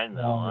it. I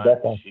know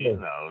That's it. not She true.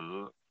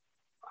 knows it.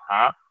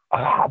 Huh?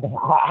 How do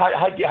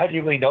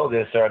you really know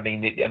this, sir?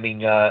 When you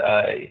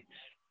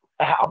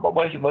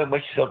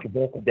so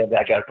convinced that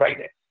I got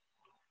pregnant?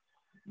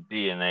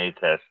 DNA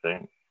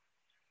testing.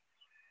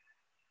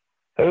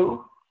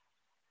 Who?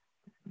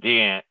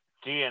 DNA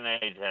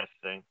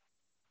testing.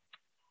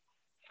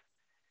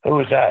 Who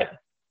is that?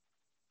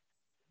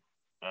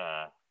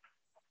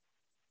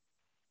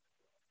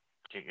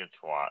 Chicken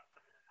twat.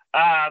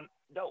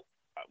 No.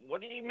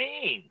 What do you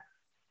mean?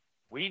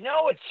 We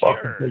know it's Well,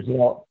 yours. because,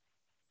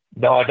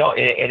 no, I don't.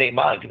 It ain't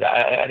mine because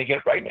I didn't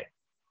get pregnant.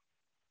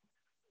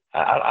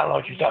 I don't know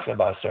what you're talking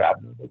about, sir. I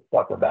don't know what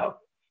you're talking about.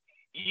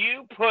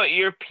 You put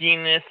your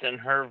penis in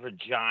her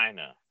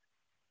vagina.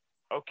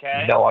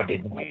 Okay? No, I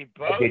did not. We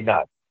both, I did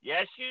not.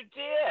 Yes, you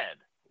did.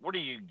 What are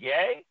you,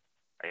 gay?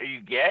 Are you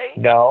gay?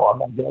 No, I'm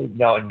not gay.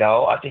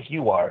 No, I think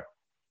you are.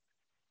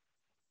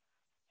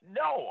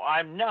 No,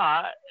 I'm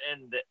not,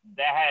 and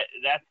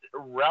that's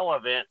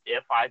irrelevant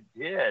if I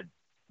did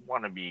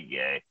want to be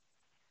gay.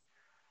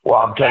 Well,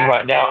 I'm telling you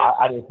right now,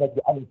 I didn't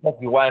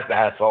fuck your wife,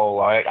 asshole.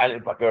 All right, I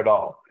didn't fuck her at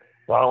all.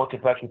 So I don't know what the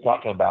fuck you're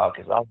talking about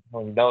because I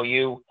don't know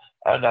you.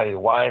 I don't know your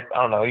wife.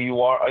 I don't know who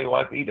you are or your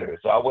wife either.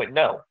 So I wouldn't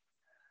know.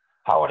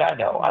 How would I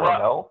know? I don't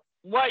know.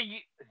 What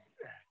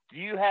do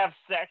you have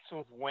sex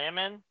with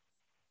women?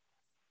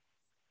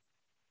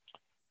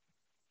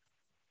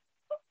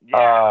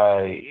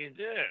 Yeah, you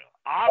do.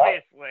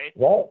 Obviously.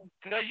 What?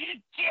 Because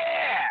you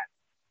did.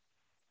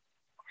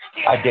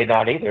 I did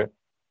not either.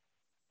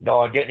 No,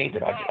 I didn't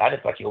either. I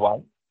didn't fuck your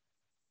wife.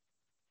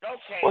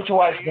 Okay. What's your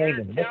wife's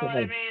name? What's her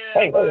name?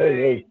 Hey,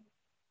 wait.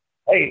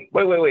 Hey,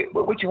 wait.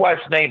 What's your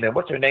wife's name then?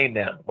 What's her name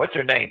then? What's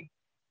her name?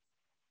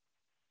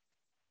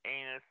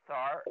 Anus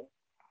Tart.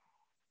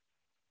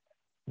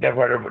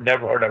 Never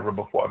heard of her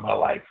before in my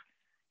life.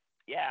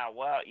 Yeah,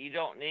 well, you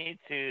don't need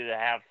to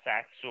have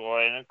sexual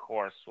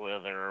intercourse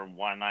with her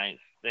one night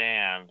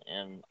stand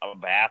in a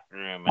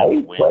bathroom. Are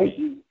you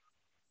crazy?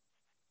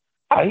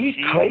 Are you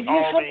crazy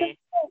or something?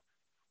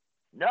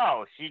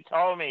 No, she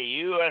told me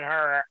you and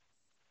her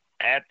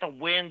at the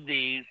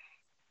Wendy's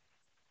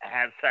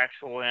had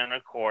sexual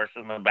intercourse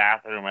in the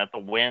bathroom at the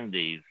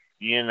Wendy's.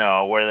 You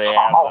know, where they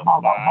have How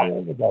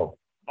long ago?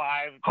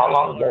 How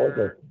long ago was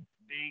it?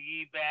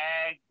 biggie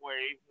bag where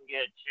you can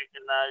get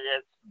chicken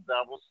nuggets,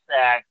 double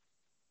stack,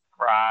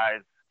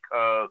 fries,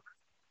 Coke.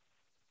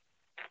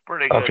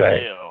 Pretty good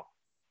deal.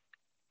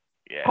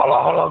 Yeah. How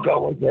long ago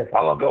was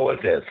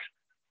this?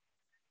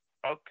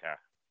 Okay.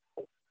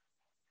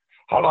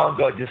 How long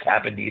ago did this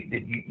happen?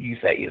 Did you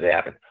say it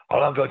happened? How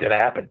long ago did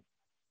it happen?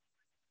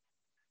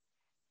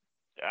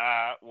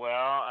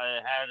 Well,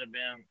 it had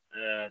been,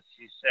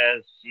 she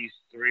says she's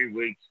 3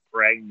 weeks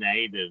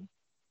pregnated.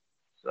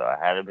 So it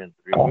had been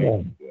 3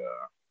 weeks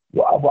ago.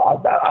 Well, I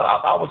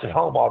was at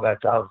home all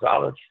that time, so I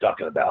don't know what you're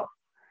talking about.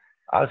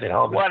 I was at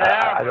home.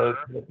 Whatever.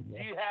 Do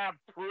you have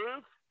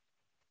proof?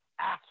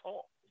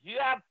 Asshole. Do you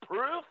have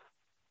proof?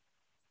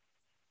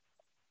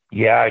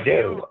 Yeah, I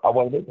do. I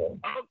want to do that.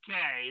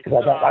 Okay. So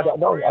I don't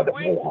know. I don't know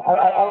you,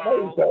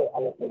 sir. I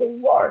don't know who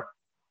you are.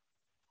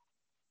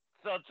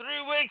 So 3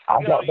 weeks I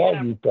ago, don't know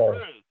you you, sir.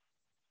 proof.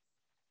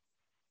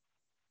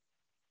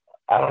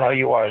 I don't know who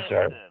you are,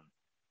 sir.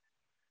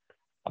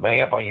 I'm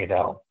hanging up on you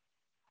now.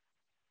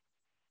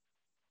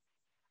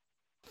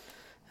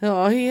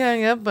 Oh, he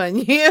hung up on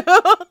you.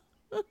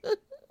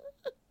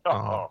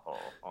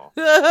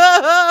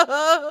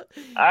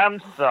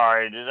 I'm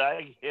sorry. Did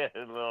I get a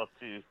little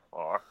too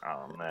far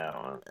on that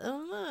one?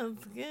 Oh, no,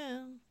 it's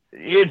good.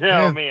 You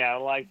know me. I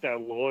like to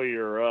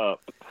lawyer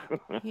up.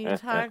 He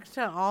talks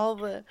to all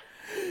the...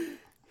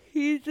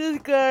 He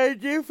just got a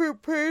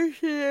different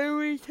person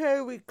every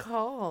time we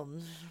call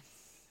him.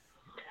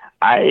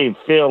 I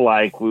feel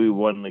like we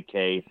won the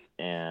case,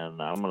 and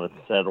I'm going to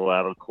settle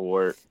out of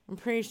court. I'm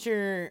pretty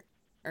sure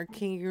our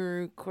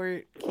kangaroo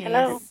court case...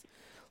 Hello?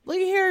 Look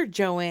here,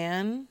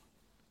 Joanne.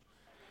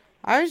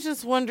 I was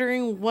just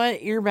wondering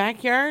what your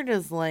backyard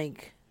is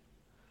like.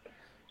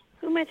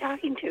 Who am I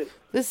talking to?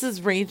 This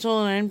is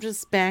Rachel, and I'm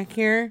just back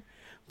here,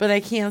 but I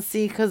can't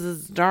see because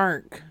it's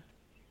dark.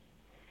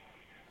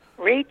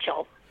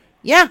 Rachel.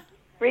 Yeah.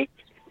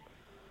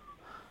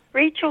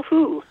 Rachel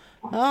who?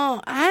 Oh,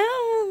 I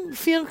don't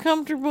feel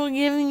comfortable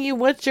giving you...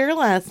 What's your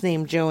last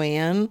name,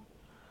 Joanne?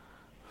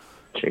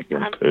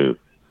 Chicken poop.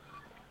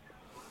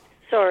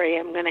 Sorry,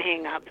 I'm going to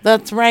hang up.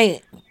 That's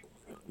right,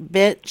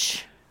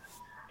 bitch.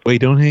 Wait,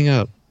 don't hang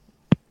up.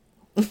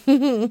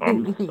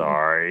 I'm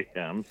sorry.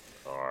 I'm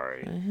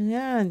sorry.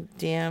 Yeah,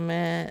 damn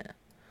it.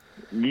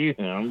 Yeah,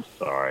 I'm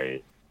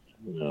sorry.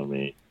 You know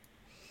me.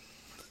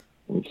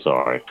 I'm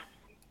sorry.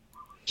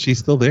 She's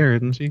still there,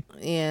 isn't she?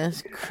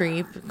 Yes,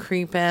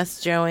 creep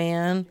ass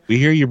Joanne. We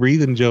hear you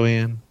breathing,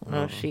 Joanne.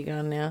 Oh, she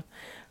gone now.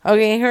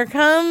 Okay, here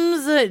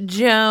comes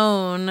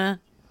Joan.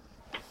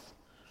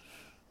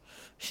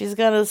 She's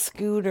got a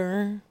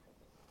scooter.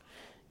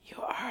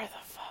 You are the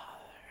father.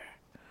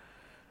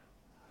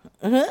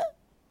 I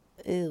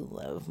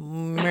love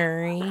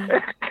Murray.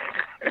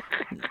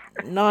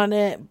 Not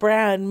it.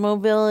 Brad,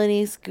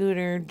 mobility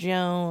scooter,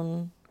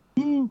 Joan.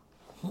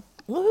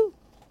 Woohoo.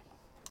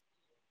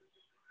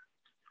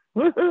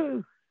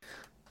 Woohoo.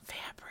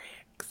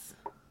 Fabrics.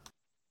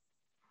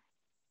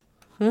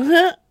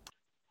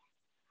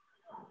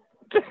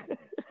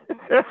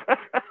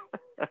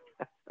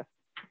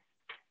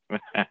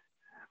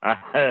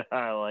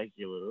 I like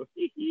you, little.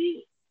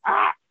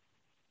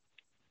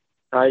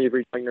 Hi, you've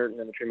reached Mike Norton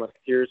and the Three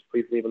Musketeers.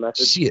 Please leave a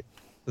message. Shit.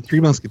 The Three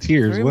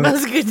Musketeers. Three what?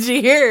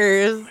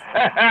 Musketeers.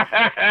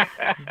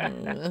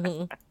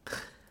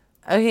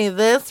 Okay,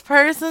 this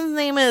person's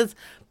name is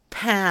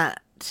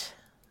Pat.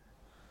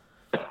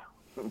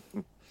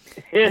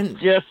 It's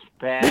just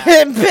Pat.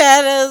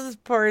 Pat as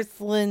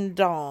porcelain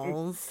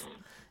dolls.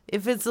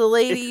 If it's a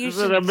lady, you Is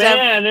should. it a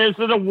man? Is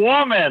it a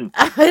woman?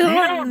 I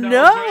don't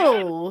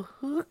know.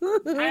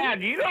 Pat,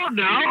 you don't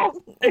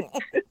know.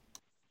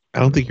 I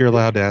don't think you're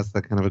allowed to ask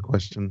that kind of a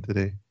question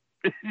today.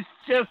 It's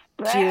just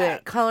Pat. Do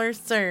it. Call her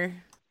sir.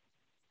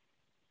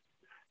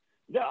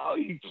 No,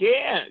 you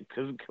can't,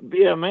 because it could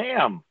be a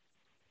ma'am.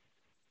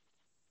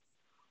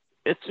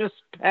 It's just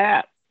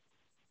Pat.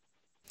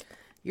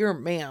 You're a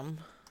ma'am.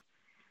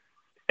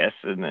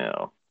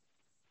 SNL.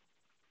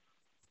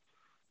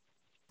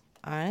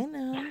 I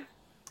know.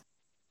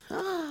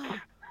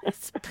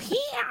 It's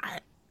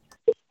Pat.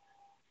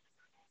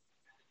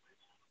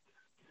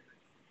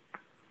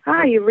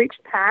 Hi, you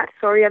reached Pat.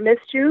 Sorry I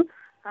missed you.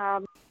 Oh,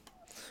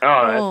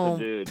 that's Oh,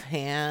 the dude.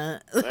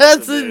 Pat. That's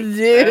That's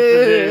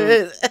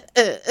the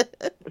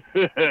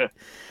a dude.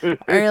 All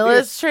right,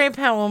 let's try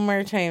Pat one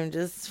more time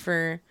just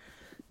for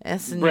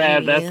S&Gs.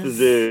 Brad, that's the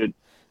dude.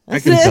 I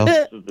can tell.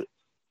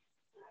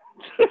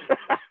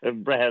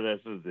 Brad,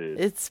 that's the dude.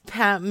 It's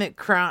Pat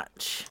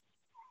McCrotch.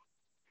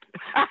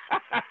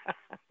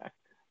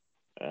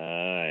 All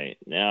right,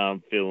 now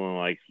I'm feeling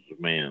like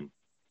a man.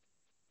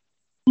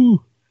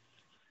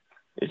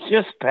 It's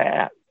just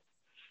Pat.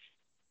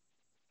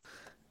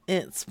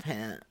 It's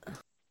Pat.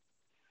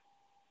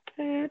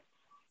 Pat.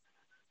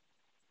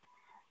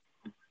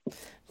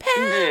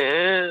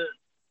 Pat.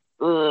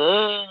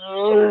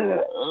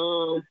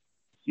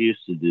 He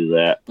used to do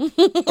that.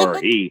 Or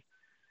he.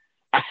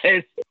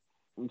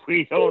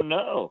 We don't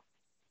know.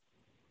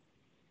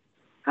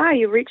 Hi,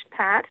 you reached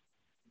Pat.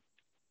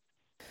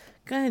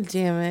 God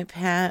damn it,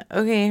 Pat.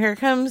 Okay, here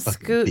comes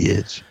Scoot.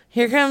 Bitch.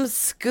 Here comes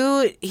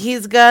Scoot.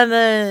 He's got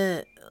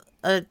a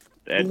That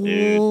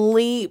dude.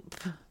 Leap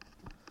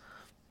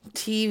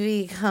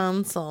TV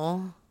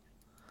console.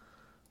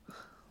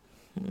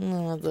 I don't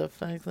know what the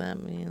fuck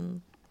that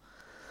means.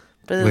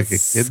 But Like a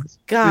it's kid's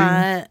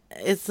Scott.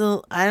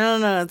 I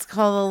don't know. It's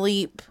called a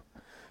Leap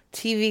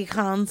TV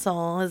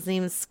console. His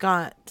name's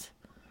Scott.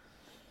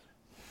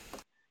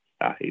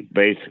 He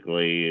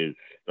basically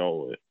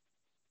stole it.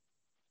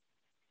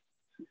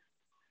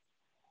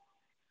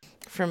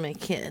 From a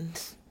kid.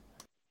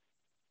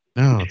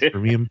 No, it's for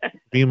me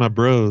and my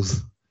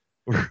bros.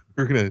 We're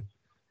gonna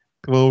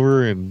come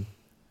over and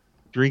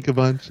drink a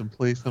bunch and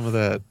play some of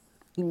that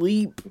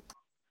Leap.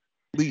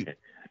 We're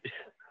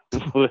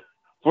gonna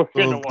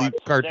Leap watch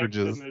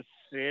cartridges. Sex in the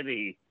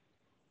City.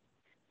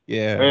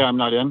 Yeah. Hey, I'm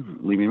not in.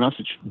 Leave me a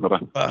message.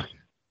 Bye-bye.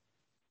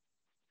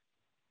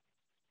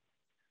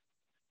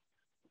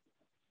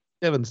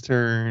 Devin's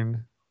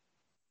turn.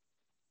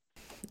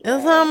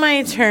 It's not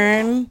my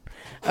turn.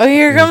 Oh,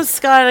 here comes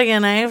Scott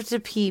again. I have to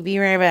pee. Be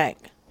right back.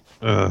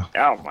 Oh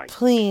my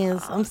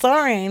Please. I'm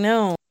sorry. I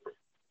know.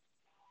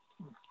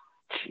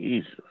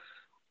 Jesus.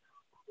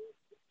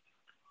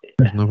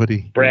 There's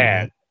nobody.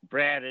 Brad,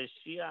 is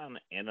she on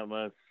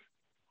Enemas?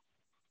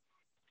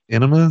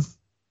 Enemas?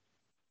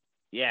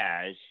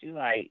 Yeah, is she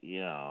like,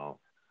 a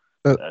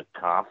Uh,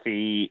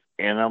 coffee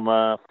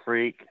enema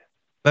freak?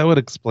 That would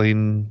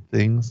explain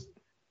things.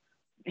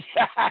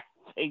 Yeah, I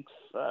think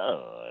so.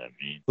 I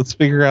mean, Let's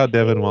figure out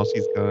Devin while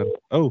she's gone.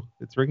 Oh,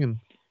 it's ringing.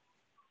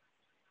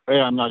 Hey,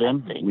 I'm not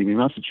in. Leave me a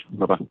message.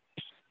 Bye-bye.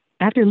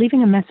 After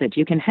leaving a message,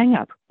 you can hang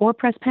up or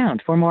press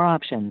pound for more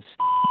options.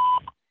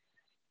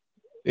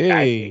 I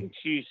Hey. think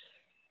she's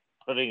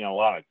putting a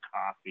lot of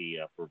coffee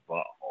up her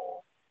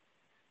butthole.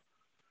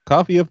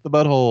 Coffee up the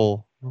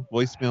butthole.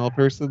 Voicemail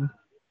person.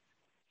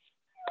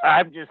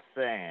 I'm just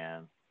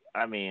saying.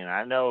 I mean,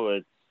 I know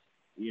it's,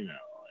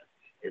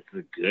 it's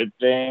a good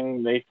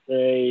thing, they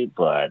say,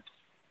 but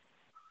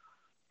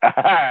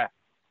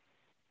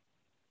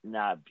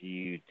not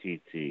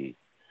B-U-T-T.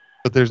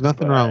 But there's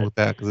nothing wrong with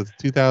that because it's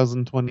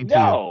 2022.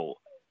 No,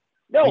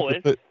 You could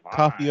it's put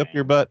coffee up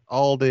your butt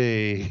all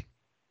day.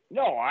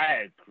 No,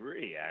 I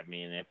agree. I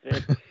mean, if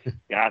it's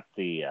got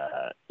the,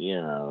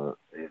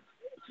 if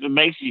it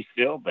makes you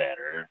feel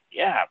better,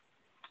 yeah,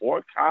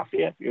 pour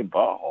coffee up your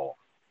butthole.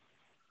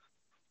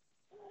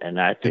 And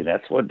I think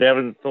that's what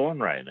Devin's doing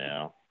right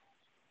now.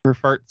 Her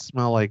farts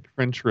smell like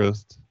French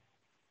roast.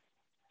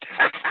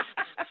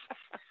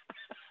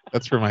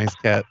 That's from Ice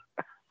Cat.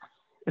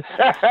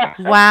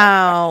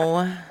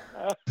 Wow.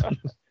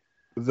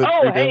 Is that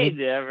Oh, true, hey, Devin?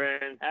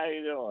 Devin. How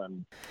you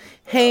doing?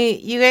 Hey,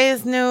 you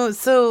guys know,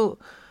 so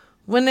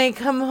When I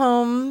come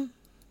home,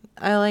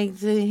 I like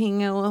to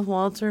hang out with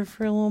Walter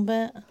for a little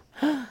bit.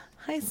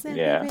 Hi, Snappy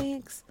Yeah.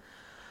 Bakes.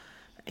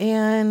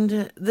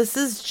 And this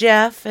is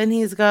Jeff, and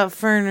he's got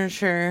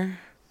furniture.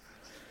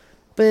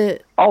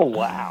 But Oh,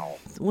 wow.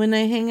 when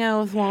I hang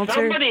out with Walter,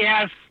 Somebody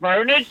has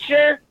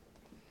furniture?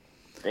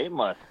 They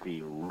must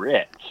be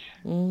rich.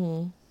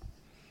 hmm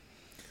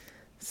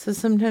So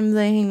sometimes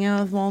I hang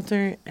out with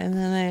Walter, and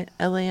then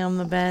I lay on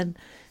the bed,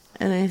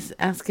 and I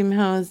ask him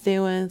how his day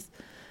was.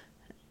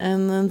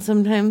 And then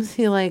sometimes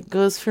he, like,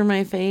 goes for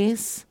my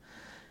face,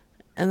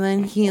 and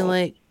then he,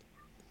 like...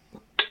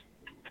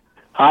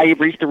 Hi, you've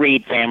reached the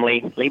Reed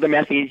family. Leave a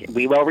message.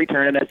 We will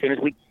return it as soon as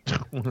we...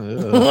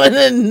 What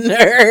a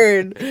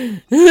nerd!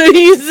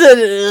 He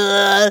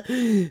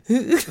said,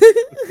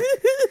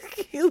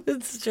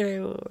 let's try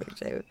one more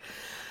time.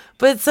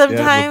 But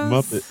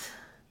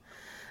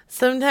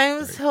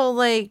sometimes he'll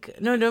like,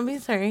 no, don't be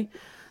sorry.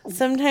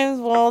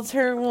 Sometimes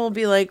Walter will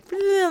be like,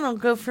 and I'll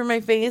go for my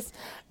face,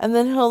 and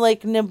then he'll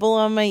like nibble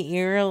on my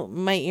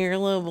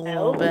earlobe a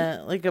little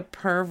bit, like a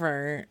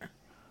pervert.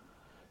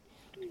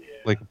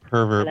 Like a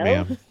pervert, Hello?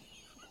 ma'am.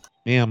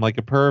 Ma'am, like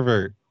a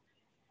pervert.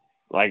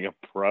 Like a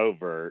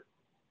provert.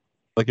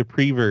 Like a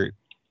prevert.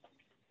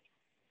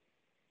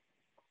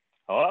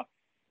 Hello?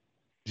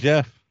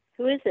 Jeff.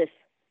 Who is this?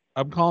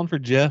 I'm calling for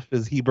Jeff.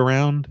 Is he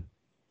around?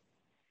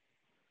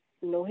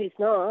 No, he's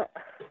not.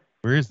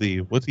 Where is he?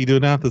 What's he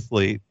doing out this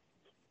late?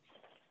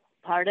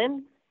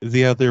 Pardon? Is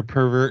he out there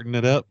perverting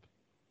it up?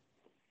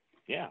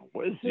 Yeah,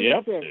 what is Who he is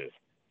up this? to?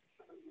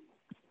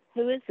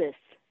 Who is this?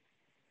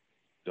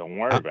 Don't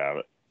worry about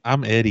it.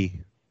 I'm Eddie.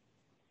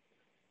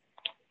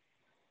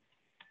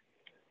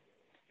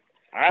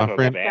 I have My a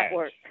friend- badge. At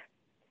work.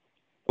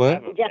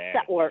 What? Jeff's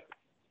at work.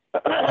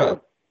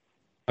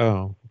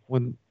 Oh,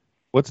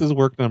 what's his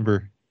work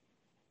number?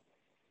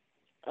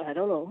 I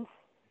don't know.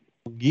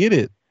 Get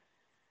it.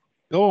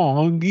 Go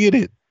on, get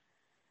it.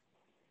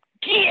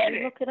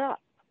 Look it up.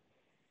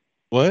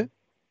 What?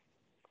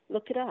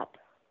 Look it up.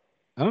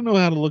 I don't know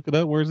how to look it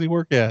up. Where's he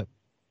work at?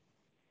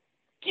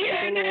 You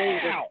don't know where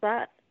he works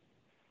at?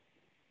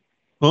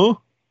 Huh?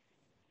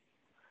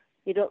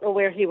 You don't know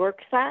where he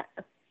works at?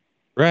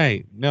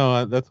 Right.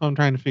 No, that's what I'm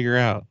trying to figure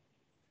out.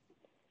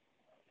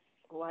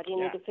 Why do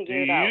you need to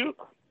figure it out?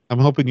 I'm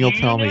hoping you'll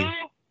tell me.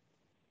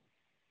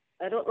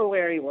 I don't know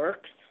where he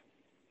works.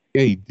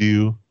 Yeah, you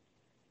do.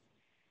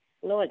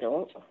 No, I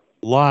don't.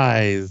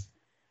 Lies.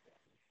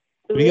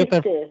 Who Have you is got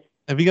that? this?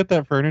 Have you got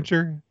that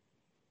furniture?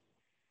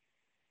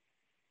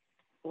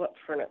 What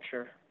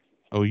furniture?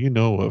 Oh, you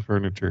know what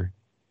furniture.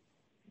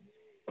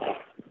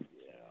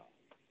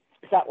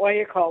 Is that why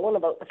you're calling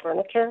about the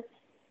furniture?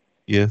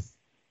 Yes.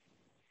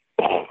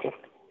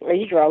 Are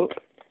you drunk?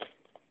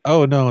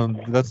 Oh, no,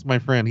 that's my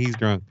friend. He's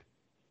drunk.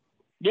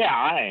 Yeah,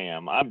 I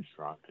am. I'm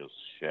drunk as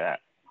shit.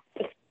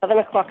 It's 7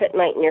 o'clock at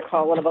night and you're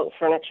calling about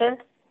furniture?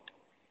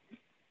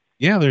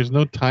 Yeah, there's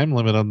no time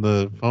limit on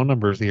the phone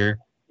numbers here.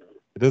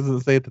 It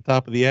doesn't say at the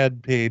top of the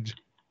ad page,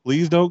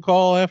 please don't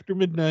call after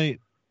midnight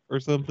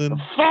or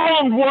something.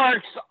 Phone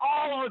works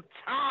all the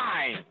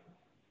time.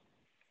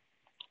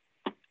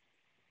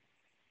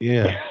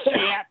 Yeah.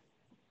 Shit.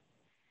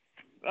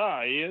 Oh,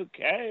 are you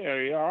okay?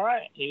 Are you all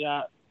right?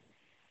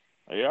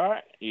 Are you all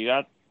right? You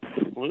got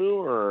flu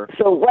or?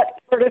 So what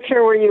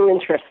furniture were you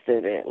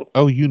interested in?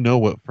 Oh, you know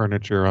what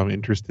furniture I'm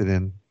interested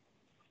in.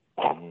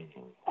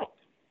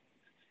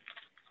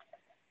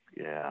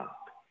 Yeah.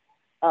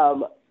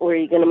 Were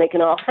you going to make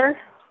an offer?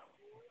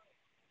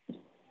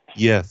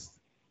 Yes.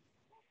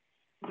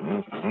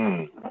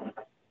 Mm-hmm.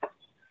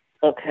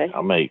 Okay.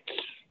 I'll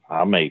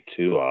make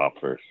 2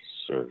 offers.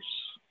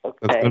 That's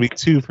going to be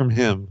 2 from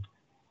him.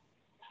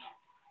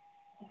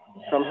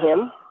 From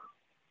him?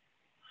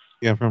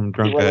 Yeah, from You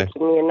Drunk want Guy. to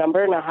give me your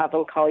number and I'll have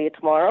him call you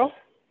tomorrow?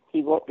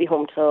 He won't be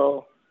home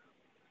till,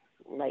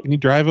 like... Can you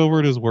drive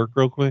over to his work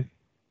real quick?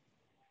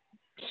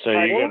 So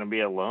Pardon? you're going to be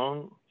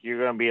alone? You're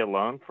going to be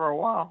alone for a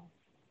while?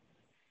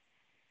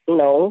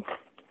 No.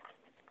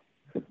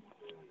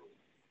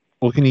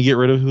 Well, can you get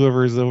rid of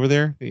whoever is over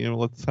there? You know,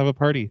 let's have a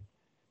party.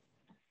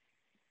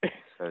 So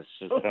it's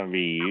just going to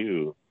be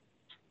you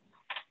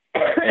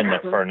and the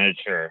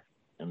furniture.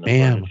 And the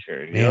Ma'am,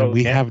 furniture. You ma'am,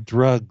 we okay? have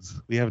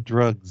drugs. We have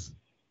drugs.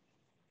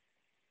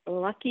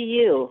 Lucky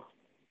you.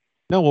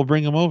 No, we'll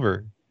bring them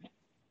over.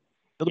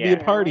 It'll be Yeah.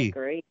 a party.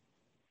 Great.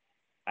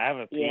 I have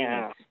a penis.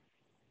 Yeah.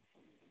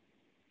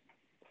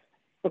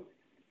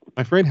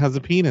 My friend has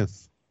a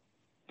penis.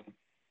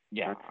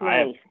 Yeah,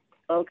 Nice.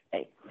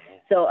 Okay.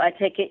 So I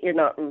take it you're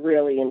not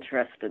really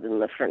interested in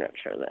the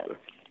furniture then?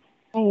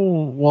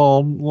 Oh,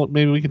 well,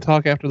 maybe we can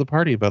talk after the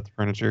party about the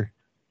furniture.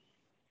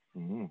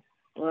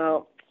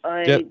 Well,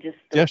 I Jeff, just...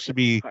 Jeff should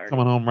be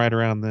coming home right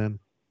around then.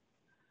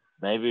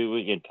 Maybe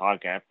we can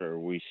talk after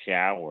we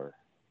shower.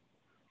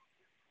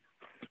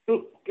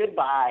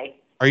 Goodbye.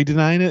 Are you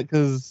denying it?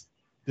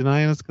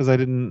 Denying us because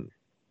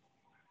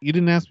you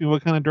didn't ask me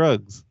what kind of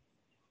drugs.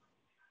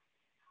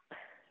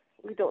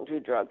 We don't do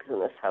drugs in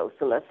this house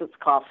unless it's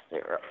cough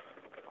syrup.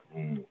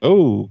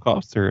 Oh,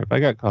 cough syrup. I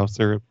got cough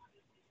syrup.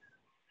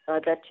 I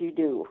bet you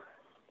do.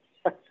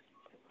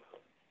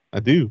 I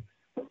do.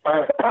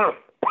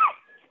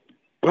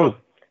 Oh.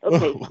 Okay,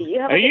 so you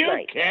have Are a good you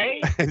night.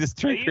 okay? I just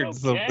triggered okay?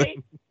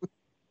 something.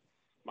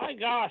 My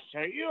gosh,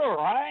 are you all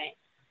right?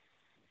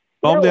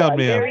 Calm No, down, I'm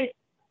ma'am. very,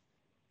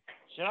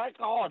 Should I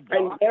call a doctor?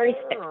 I'm very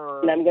sick,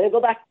 and I'm going to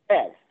go back to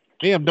bed.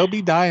 Ma'am, don't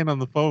be dying on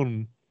the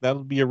phone. That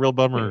would be a real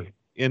bummer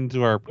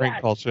into our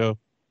prank call show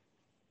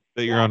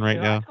that you're on right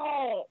should now.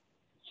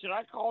 Should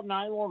I call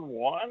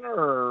 911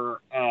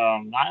 or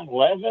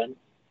 911?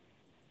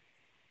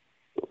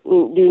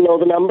 Do you know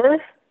the number?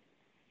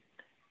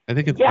 I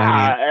think it's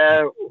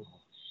Yeah,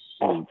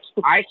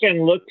 I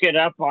can look it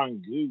up on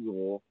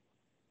Google.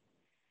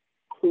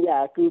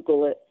 Yeah,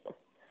 Google it.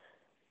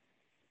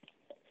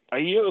 Are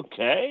you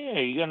okay?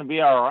 Are you going to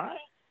be all right?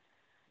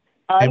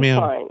 Hey, I'm ma'am.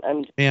 fine.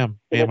 I'm Ma'am,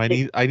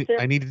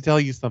 I need to tell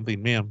you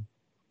something, ma'am.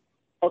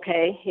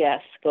 okay.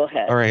 Yes, go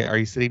ahead. All right, are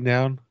you sitting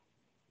down?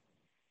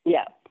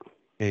 Yeah.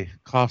 Okay,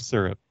 cough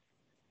syrup.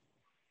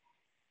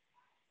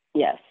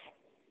 Yes,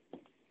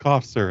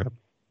 Cough syrup.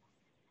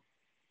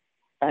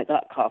 I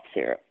got cough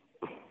syrup.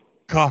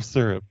 Cough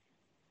syrup.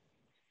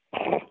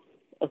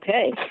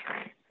 Okay.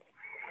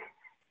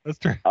 Let's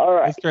try. All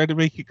right. Let's try to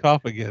make you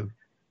cough again.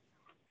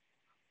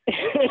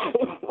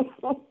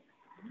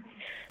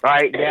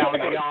 Right now,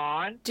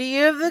 yawn. Do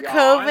you have the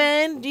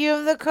COVID? Do you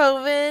have the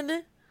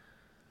COVID?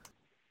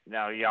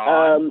 No,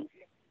 yawn.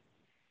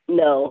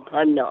 No,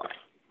 I'm not.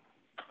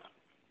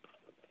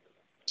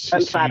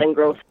 I'm fat and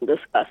gross and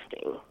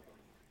disgusting.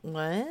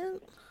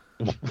 What?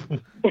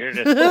 You're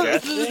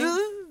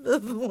disgusting.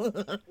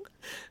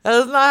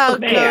 That's not how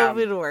Ma'am.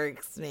 COVID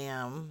works,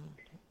 ma'am.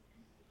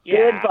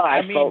 Yeah, Goodbye,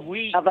 I mean, folks.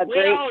 we Have a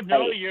great all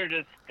know night. you're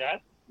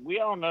disgusting. We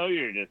all know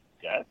you're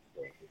disgusting.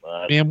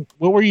 But Ma'am,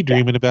 what were you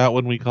dreaming about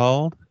when we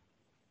called?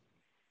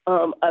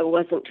 I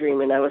wasn't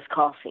dreaming. I was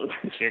coughing.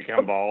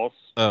 chicken balls.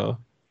 Oh,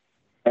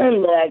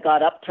 And then I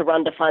got up to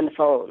run to find the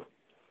phone.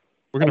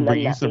 we're gonna And bring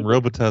then you that some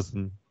was-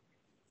 Robitussin.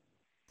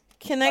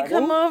 Can I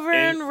come over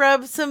and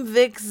rub some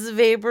Vicks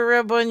Vapor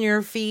Rub on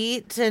your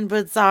feet and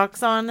put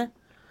socks on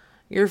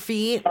your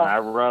feet? Can I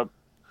rub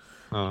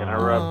Oh,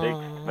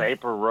 Vicks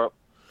Vapor Rub?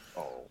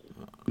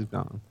 he's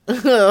gone.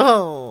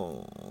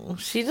 Oh,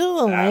 she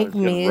doesn't I like was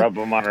gonna me. rub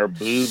them on her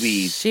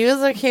boobies. She was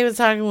okay with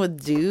talking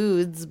with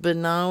dudes, but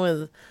not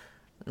with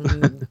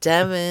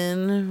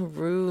Devin.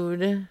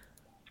 Rude.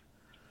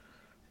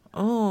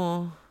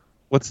 Oh.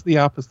 What's the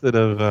opposite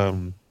of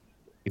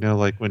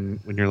like when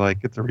you're like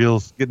it's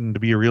getting to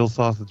be a real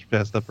sausage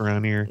fest up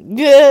around here?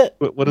 Yeah.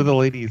 What do the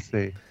ladies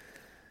say?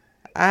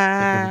 Like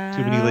when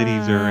too many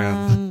ladies are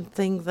around.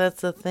 Think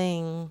that's a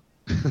thing.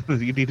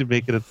 You need to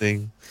make it a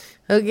thing.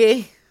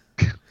 Okay.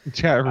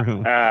 Chat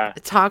room.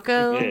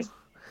 Taco.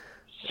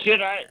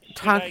 Should I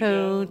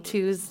Taco go?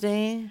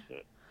 Tuesday.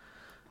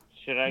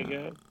 Should I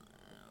go?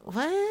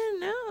 What?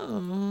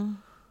 No.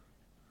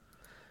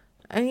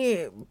 I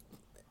mean,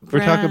 We're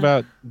talking Brad-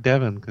 about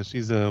Devin because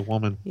she's a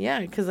woman. Yeah,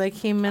 because I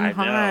came in I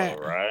hot. know,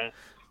 right?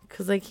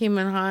 Because I came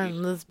in hot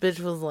and this bitch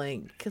was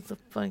like, get the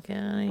fuck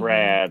out of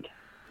here.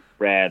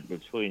 Brad,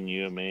 between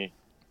you and me,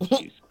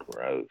 she's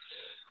gross.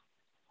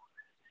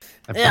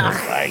 Ugh.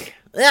 Like,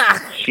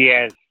 Ugh. she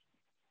has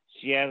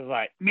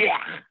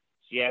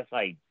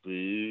like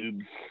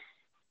boobs.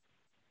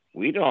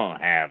 We don't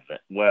have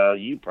that. Well,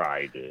 you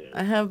probably do.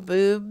 I have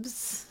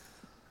boobs.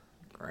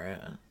 Gross.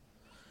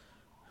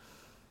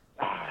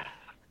 I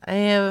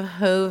have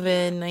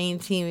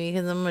COVID-19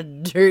 because I'm a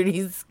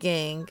dirty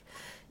skank.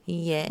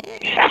 Yeah.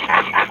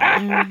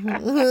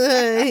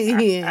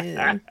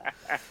 Yeah.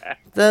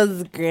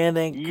 That's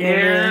great.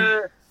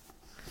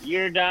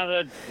 You're not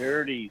a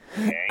dirty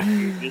skank.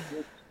 You're just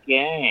a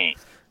skank.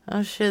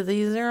 Oh shit,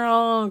 these are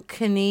all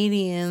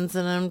Canadians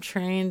and I'm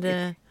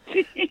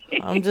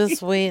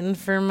just waiting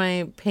for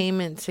my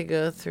payment to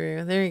go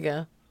through. There you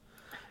go.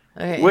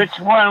 Okay. Which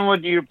one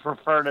would you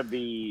prefer to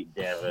be,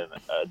 Devin?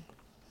 A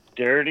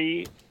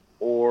dirty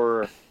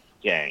or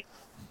skank?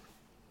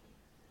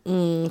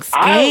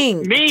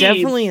 Skank.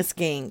 Definitely a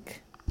skank.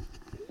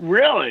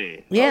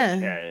 Really? Yeah.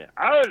 Okay.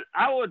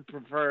 I would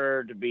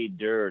prefer to be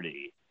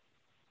dirty.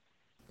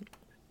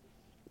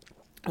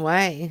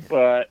 Why?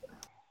 But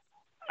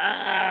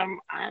I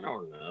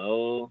don't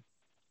know.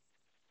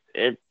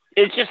 It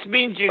just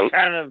means you're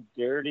kind of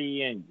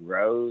dirty and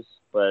gross,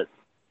 but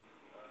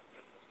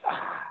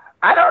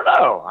I don't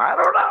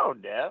know,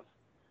 Dev.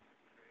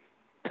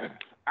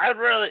 I'd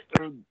really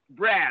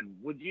Brad,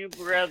 would you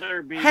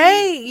rather be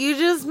Hey, you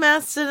just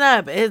messed it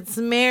up. It's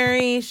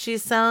Mary.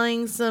 She's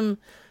selling some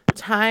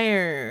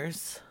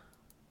tires.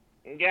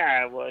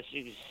 Yeah, well,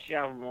 she can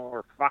shove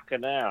more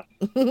fucking ass.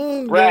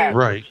 Brad.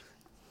 Right.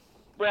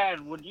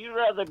 Brad, would you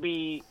rather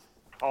be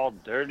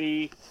called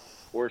dirty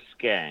or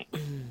skank?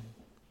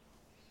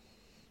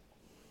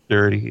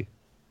 Dirty.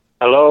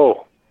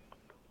 Hello.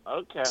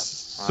 Okay.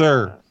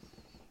 Sir.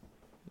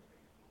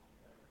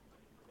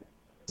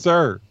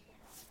 Sir.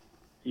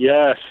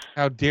 Yes.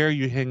 How dare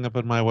you hang up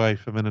on my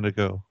wife a minute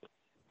ago?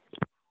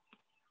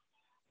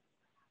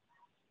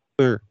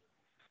 Sir.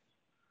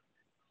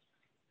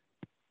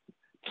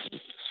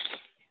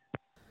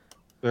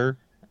 Sir.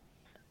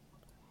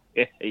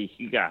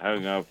 You got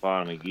hung up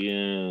on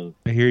again.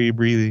 I hear you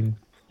breathing.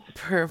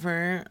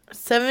 Pervert.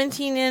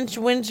 17-inch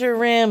winter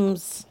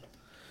rims.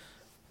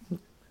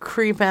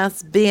 Creep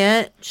ass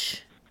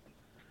bitch.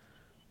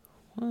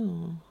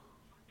 Oh.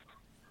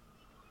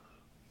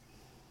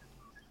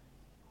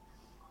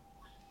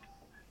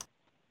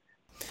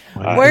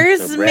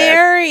 Where's So Brad-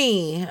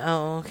 Mary?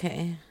 Oh,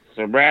 okay.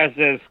 So Brad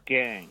says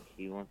skank.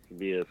 He wants to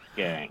be a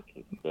skank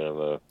instead of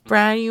a.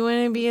 Brad, you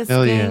want to be a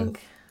Hell yeah. skank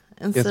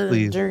instead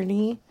please. of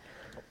dirty?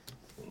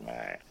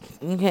 Alright.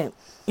 Okay.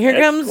 Here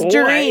That's comes cool.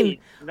 Doreen. Hey,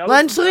 no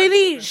Lunch pressure.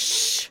 lady.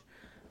 Shh.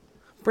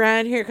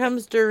 Brad, here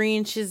comes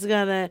Doreen. She's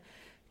got a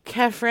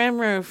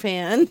Kefremro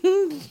fan.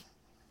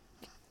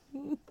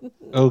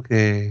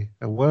 Okay.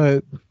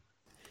 What?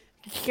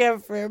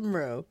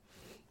 Kefremro.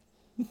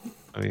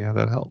 Oh yeah,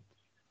 that helped.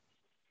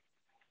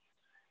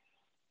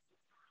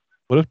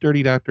 What if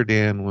Dirty Dr.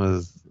 Dan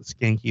was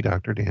Skanky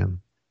Dr. Dan?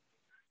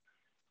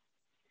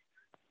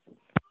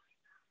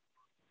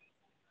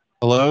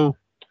 Hello?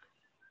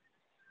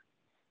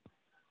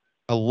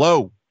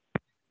 Hello?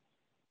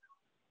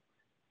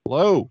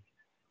 Hello?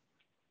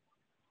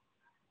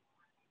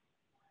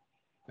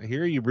 I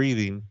hear you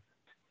breathing.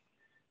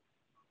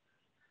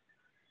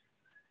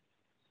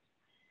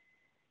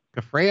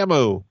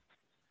 Keframo.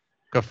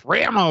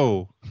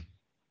 Keframo. Is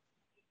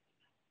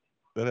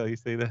that how you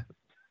say that?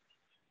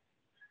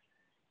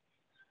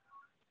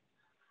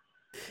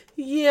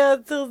 Yeah,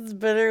 it sounds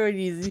better when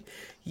you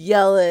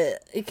yell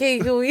it. Okay,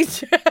 can we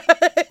try?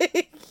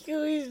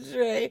 Can we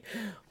try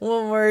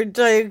one more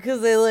time?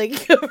 Because I like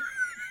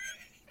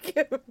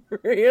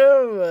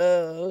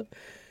Keframo.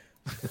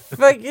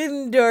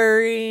 Fucking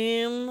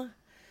Doreen.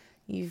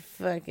 You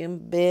fucking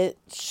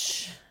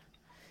bitch.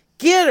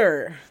 Get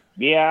her.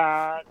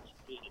 Yeah.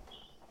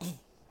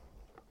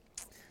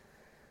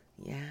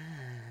 Yeah.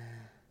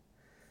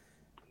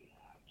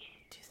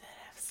 Does that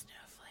have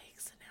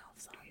snowflakes and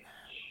elves on them?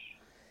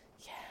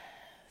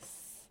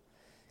 Yes.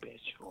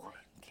 Bitch whore.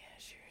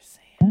 Cashier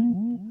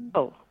Sam.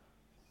 Oh.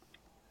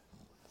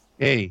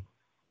 Hey.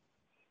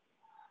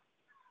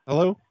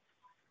 Hello?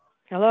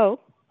 Hello?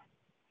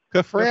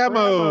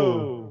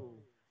 Keframo.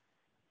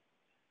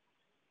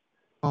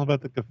 All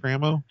about the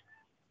Keframo?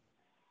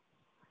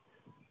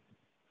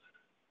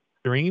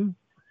 Doreen?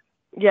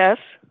 Yes.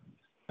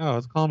 Oh,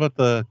 it's calling about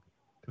the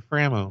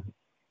Keframo.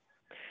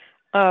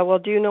 Well,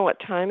 do you know what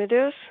time it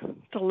is?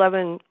 It's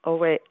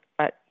 11:08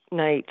 at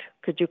night.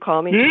 Could you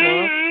call me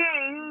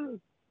tomorrow?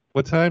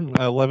 What time?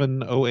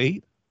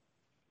 11:08?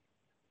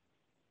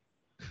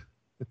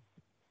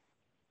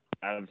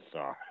 I'm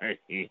sorry.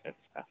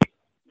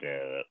 Damn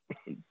it.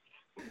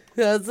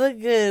 That's a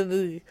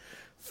good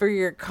for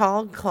your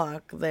call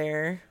clock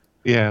there.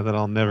 Yeah, that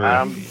I'll never.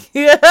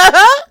 Yeah.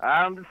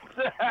 I'm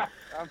sorry.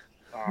 I'm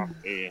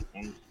sorry.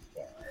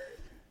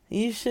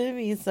 You should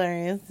be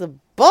sorry. It's a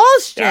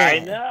bullshit. I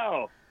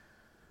know.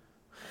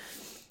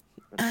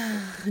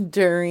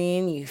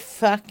 Doreen, you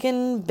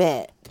fucking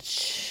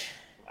bitch.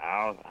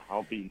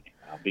 I'll be.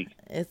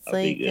 It's I'll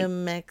like be good. a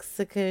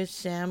Mexico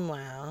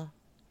ShamWow.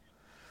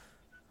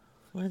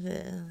 What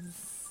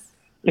is?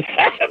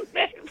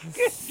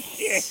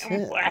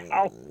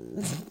 Wow.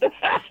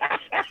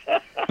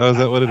 Oh, is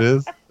that what it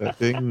is? That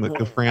thing? The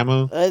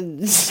Keframo?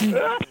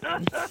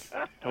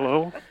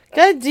 Hello?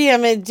 God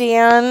damn it,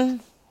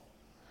 Dan.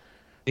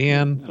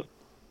 Dan.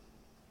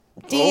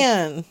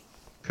 Dan.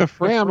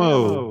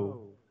 Keframo.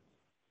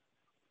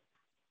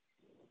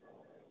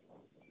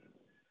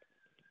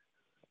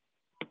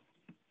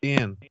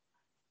 Dan.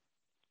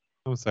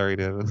 I'm sorry,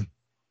 Devin.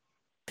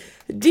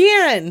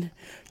 Dan,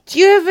 do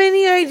you have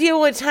any idea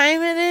what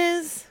time it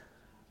is?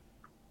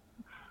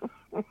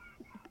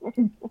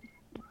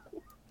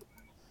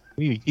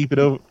 You need to keep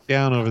it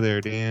down over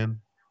there, Dan.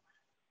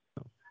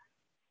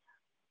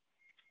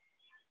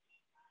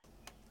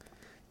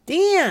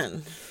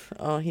 Dan.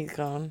 Oh, he's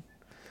gone.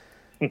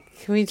 Can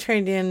we try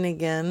Dan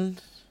again?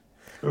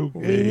 Okay.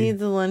 We need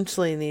the Lunch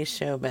Lady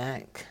show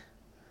back.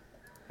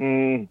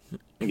 Yeah.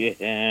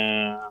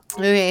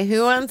 Okay,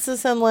 who wants to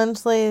send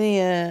Lunch Lady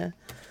a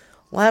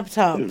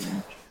laptop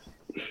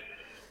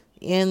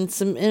and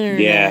some internet?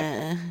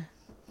 Yeah.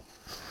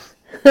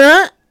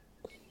 Huh?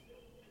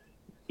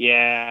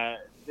 Yeah.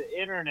 The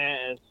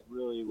internet is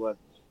really what's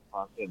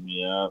fucking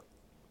me up.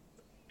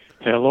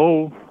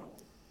 Hello?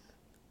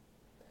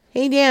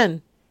 Hey,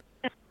 Dan.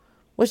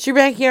 What's your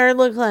backyard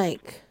look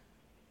like?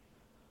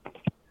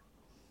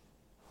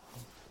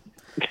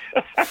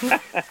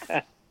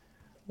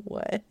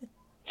 What?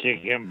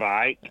 Chicken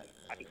bite.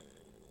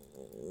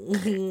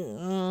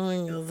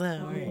 Oh,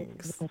 that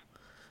works.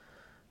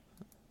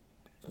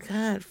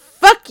 God,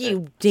 fuck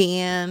you,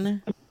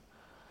 Dan.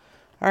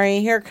 All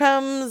right, here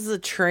comes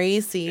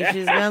Tracy.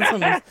 She's got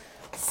some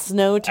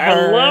snow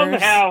tars.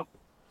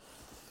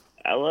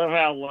 I love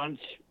how Lunch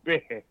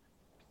Bear.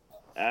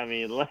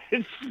 Lunch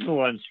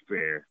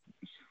Bear.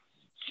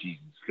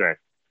 Jesus Christ.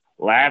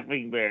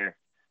 Laughing Bear.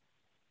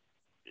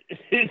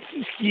 It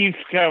just keeps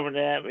coming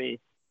at me.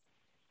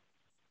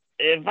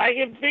 If I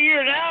can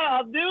figure it out,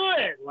 I'll do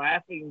it.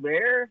 Laughing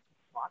Bear.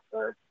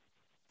 Fucker.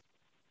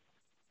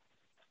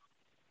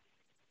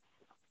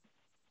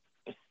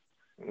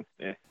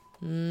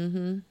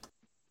 Mm-hmm.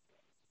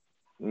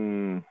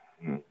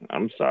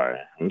 I'm sorry.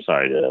 I'm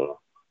sorry, Devil.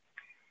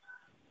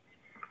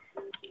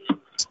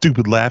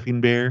 Stupid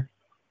laughing bear.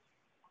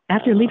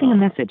 After leaving a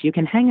message, you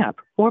can hang up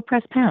or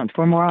press pound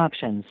for more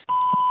options.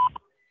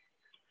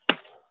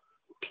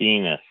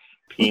 Penis.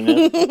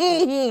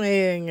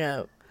 Hang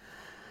up.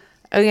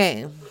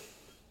 Okay.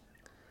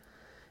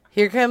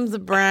 Here comes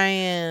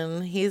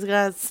Brian. He's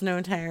got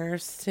snow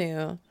tires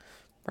too.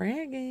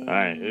 Bragging. All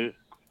right,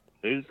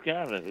 who's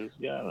got it?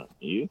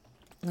 You?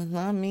 It's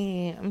not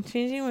me. I'm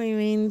changing my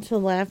name to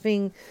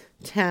Laughing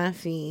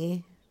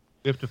Taffy.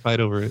 You have to fight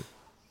over it.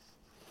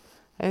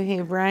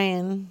 Okay,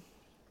 Brian.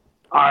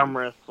 Arm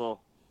wrestle.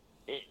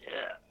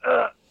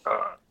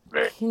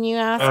 Can you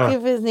ask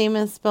if his name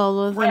is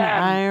spelled with an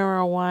I or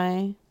a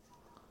Y?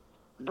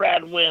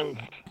 Brad wins.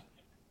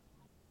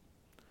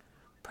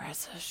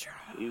 Press a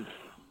strong.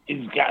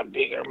 He's got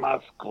bigger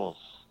muscles.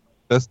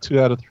 That's 2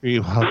 out of 3.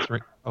 While it's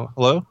right. Oh,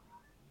 hello?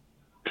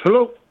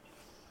 Hello?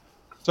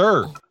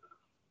 Sir.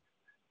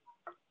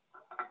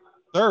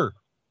 Sir.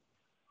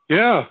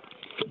 Yeah.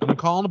 I'm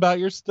calling about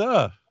your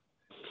stuff.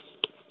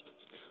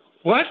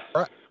 What?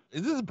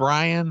 Is this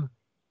Brian?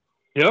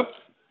 Yep.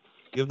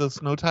 You have those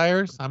snow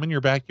tires? I'm in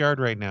your backyard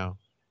right now.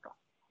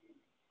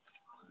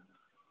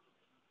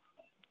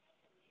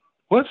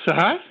 What's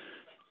that?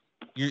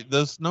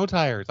 Those snow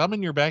tires. I'm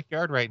in your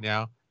backyard right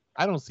now.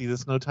 I don't see the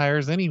snow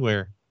tires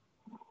anywhere.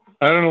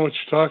 I don't know what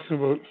you're talking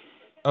about.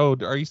 Oh,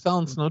 are you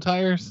selling snow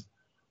tires?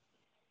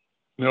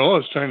 No, I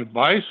was trying to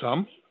buy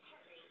some.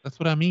 That's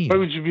what I mean. Why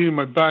would you be in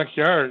my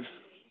backyard?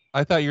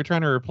 I thought you were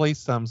trying to replace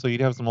some so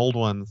you'd have some old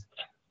ones.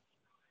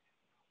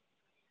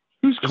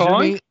 Who's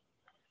calling?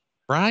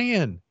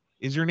 Brian.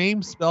 Is your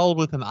name spelled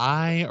with an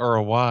I or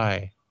a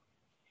Y?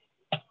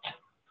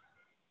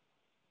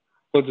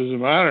 What does it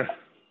matter?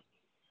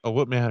 Oh,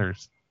 what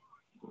matters?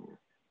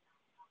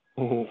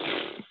 Oh.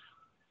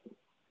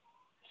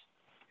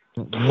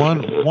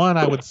 One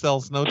I would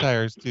sell snow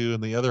tires to,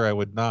 and the other I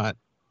would not.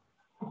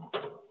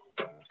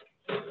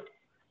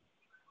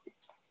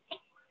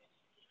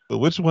 But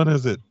which one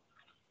is it?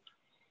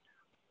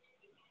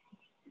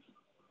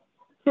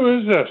 Who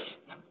is this?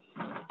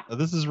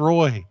 This is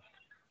Roy.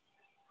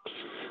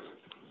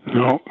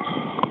 No.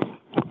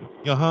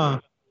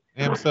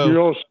 And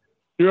so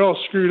you're all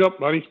screwed up,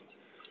 buddy.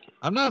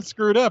 I'm not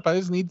screwed up. I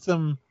just need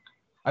some.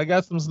 I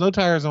got some snow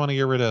tires I want to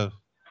get rid of.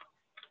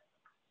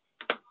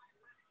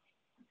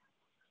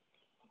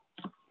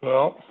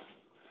 Well,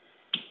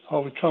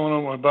 I'll be coming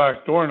out my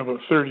back door in about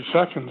 30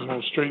 seconds and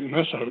we'll straighten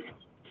this out.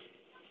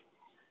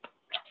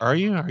 Are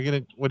you?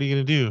 What are you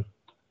gonna do?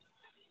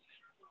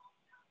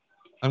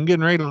 I'm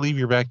getting ready to leave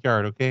your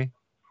backyard, okay?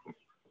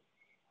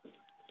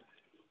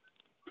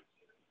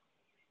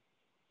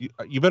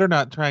 You better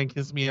not try and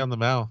kiss me on the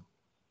mouth.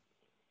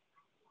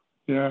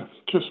 Yeah,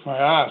 kiss my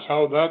ass.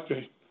 How would that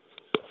be?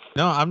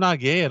 No, I'm not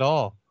gay at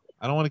all.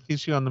 I don't want to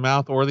kiss you on the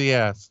mouth or the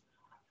ass.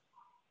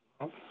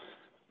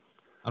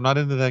 I'm not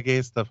into that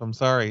gay stuff. I'm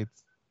sorry.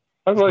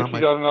 I'd like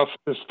you got enough of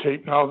this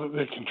tape now that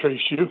they can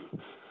trace you.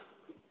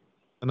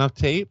 Enough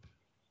tape?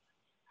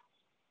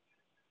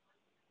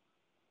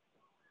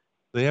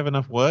 They have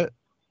enough what?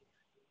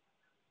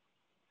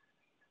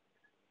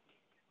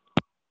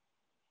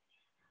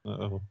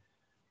 Uh-oh.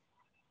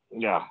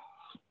 Yeah.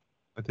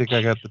 I think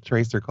I got the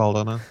tracer called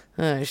on us.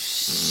 Oh,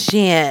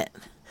 shit.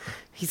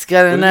 He's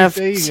got enough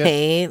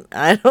tape.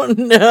 I don't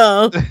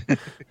know.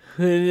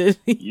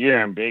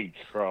 You're in big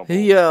trouble.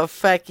 Yo,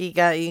 fuck, he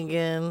got you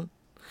again.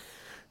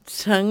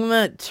 Tongue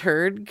that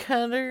turd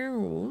cutter?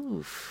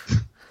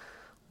 Woof.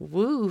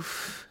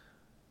 Woof.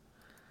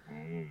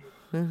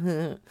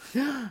 It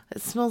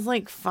smells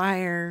like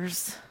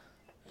fires.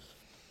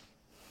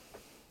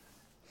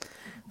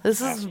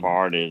 This is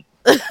farted.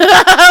 This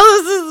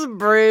is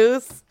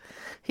Bruce.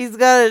 He's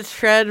got a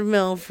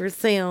treadmill for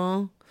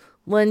sale.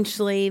 Lunch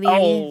lady.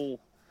 Oh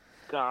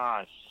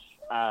gosh.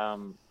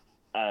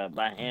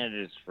 My hand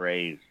is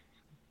raised.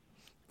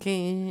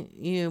 Okay,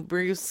 you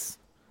Bruce.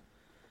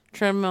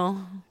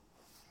 Treadmill.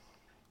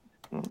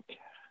 Okay.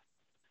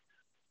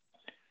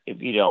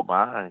 If you don't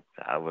mind,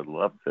 I would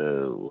love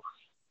to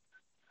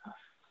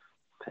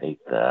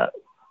take that.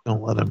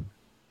 Don't let him.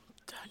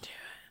 Don't do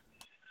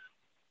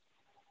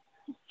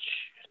it.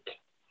 Shit.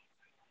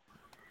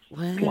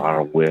 A lot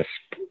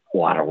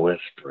of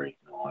whispering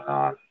going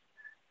on.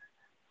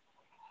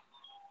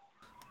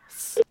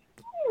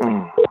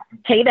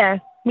 Hey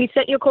there. We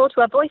sent your call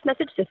to our voice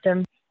message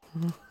system.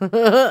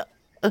 Fuck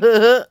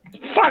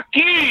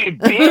you,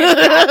 bitch!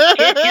 I'll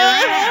kick your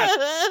ass!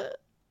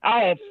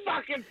 I'll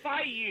fucking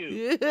fight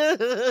you!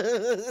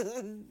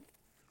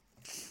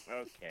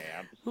 Okay,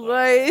 I'm sorry.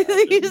 Why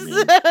are you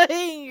so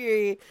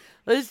angry?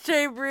 Let's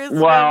try Bruce one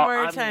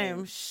more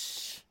time.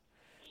 Shh.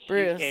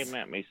 Bruce. She came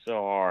at me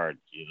so hard,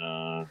 you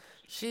know.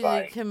 She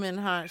did come in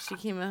hot. She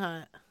came in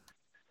hot.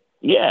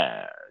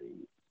 Yeah.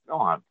 You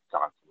don't have to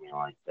talk to me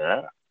like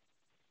that.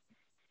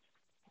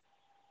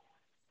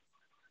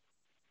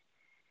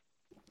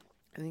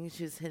 I think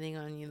she was hitting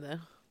on you, though.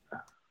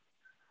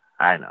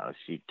 I know.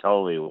 She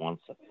totally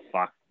wants to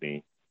fuck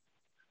me.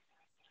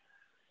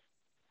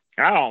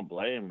 I don't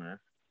blame her.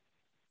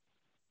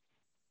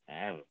 I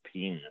have a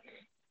penis.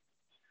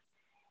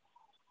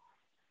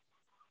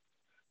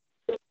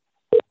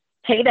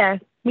 Hey there.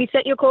 We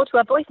sent your call to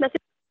a voice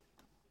message.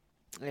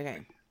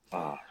 Okay.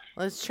 Oh.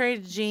 Let's try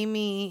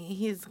Jamie.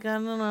 He's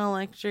got an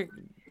electric,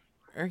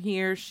 or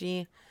he or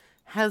she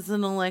has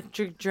an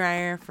electric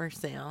dryer for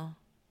sale.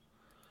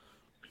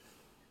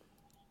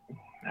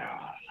 No,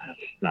 that's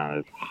not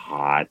as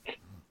hot.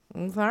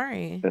 I'm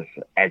sorry. This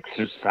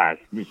exercise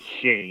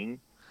machine.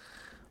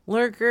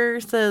 Lurker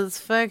says,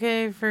 fuck,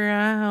 I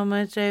forgot how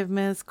much I've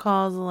missed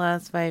calls the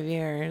last 5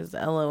 years.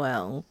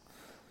 LOL.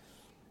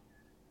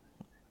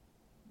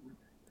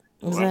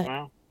 Is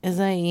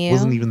that you? It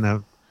wasn't even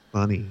that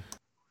funny.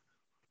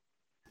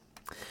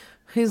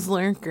 Who's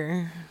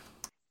Lurker?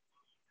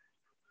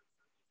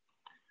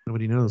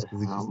 Nobody knows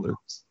because he just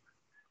lurks.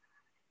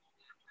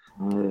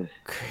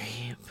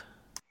 Creep.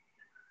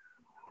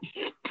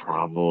 He's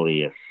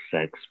probably a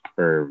sex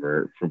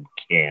pervert from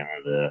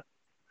Canada.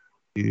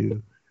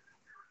 Ew.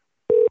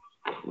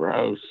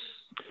 Gross.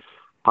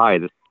 Hi,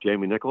 this is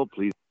Jamie Nickel.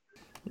 Please.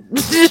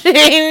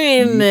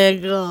 Jamie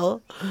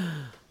Nickel.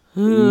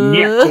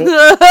 Nickel.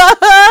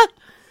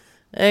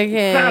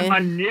 Okay. Is that my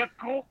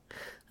nickel?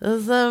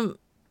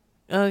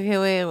 Okay,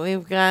 wait,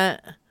 we've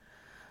got.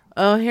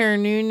 Oh, here,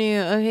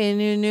 New. Okay,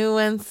 New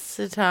wants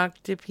to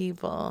talk to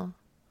people.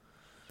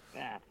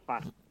 Ah,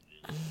 fuck.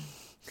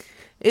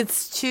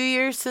 It's 2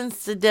 years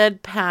since the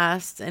dead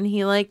passed, and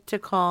he liked to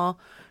call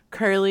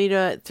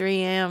Carlito at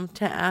 3 a.m.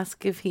 to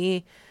ask if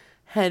he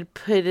had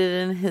put it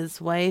in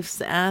his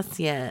wife's ass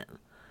yet.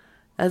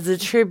 As a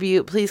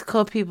tribute, please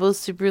call people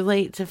super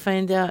late to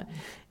find out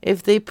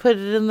if they put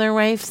it in their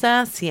wife's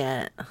ass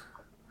yet.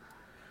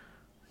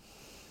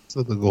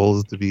 So the goal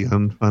is to be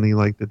unfunny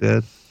like the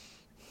dead?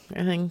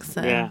 I think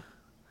so. Yeah.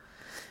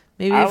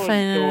 Maybe I would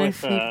find go out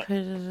with, if he put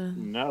it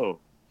in. No,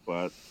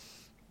 but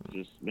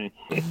just me.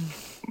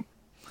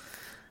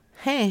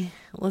 Hey,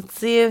 let's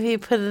see if he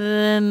put it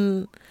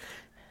in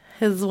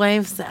his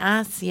wife's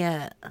ass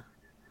yet.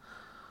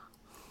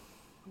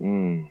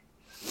 I'm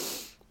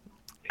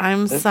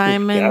That's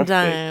Simon disgusting.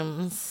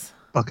 Dimes.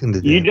 Fucking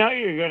the You dead. know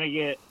you're gonna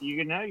get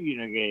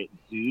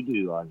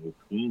doo-doo on your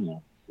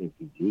penis if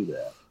you do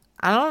that.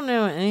 I don't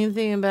know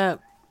anything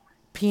about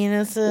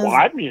penises Well,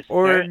 I'm just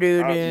or saying,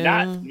 doo-doo.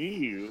 not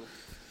you.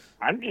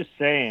 I'm just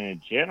saying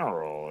in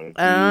general. If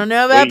I don't you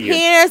know about put your-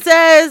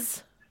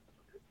 penises.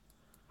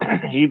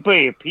 You put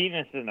your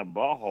penis in a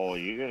butthole,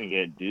 you're gonna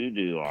get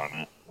doo-doo on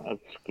it. That's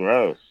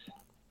gross.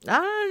 I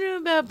don't know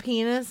about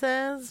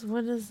penises.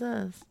 What is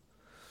this?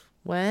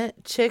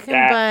 What? Chicken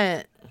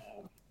That-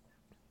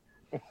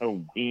 butt.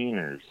 Oh,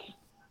 wieners.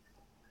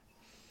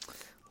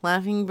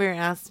 Laughing Bear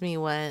asked me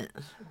what.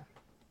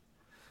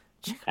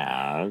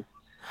 Chicken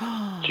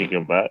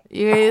butt.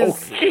 You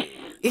guys, Oh,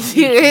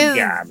 you got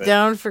guys it.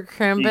 down for You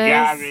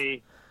got Crimbus?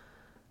 me.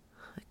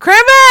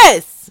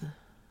 Crimbus!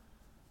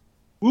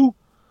 Woo!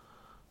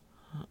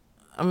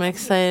 I'm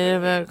excited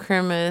about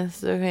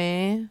Crimbus,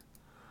 okay?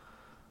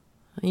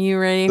 Are you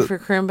ready for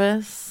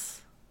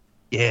Crimbus?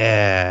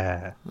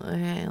 Yeah.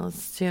 Okay,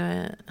 let's do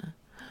it.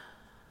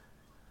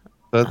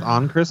 So it's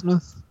on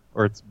Christmas?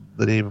 Or it's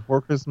the day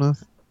before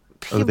Christmas?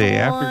 Or the day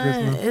after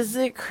Christmas? Is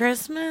it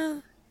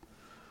Christmas?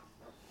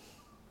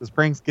 Because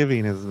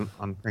Thanksgiving isn't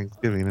on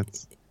Thanksgiving.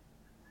 It's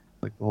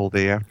like the whole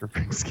day after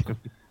Thanksgiving.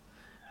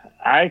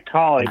 I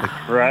call it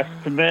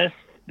Christmas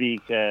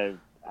because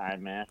I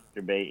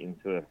masturbate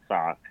into a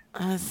sock.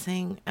 I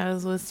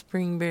was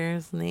whispering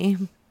Bear's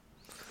name.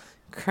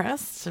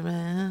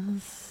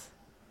 Christmas.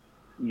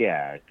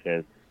 Yeah,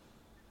 because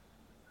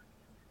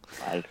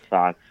my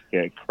socks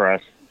get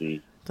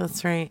crusty.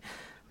 That's right.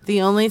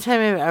 The only time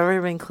I've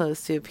ever been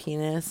close to a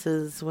penis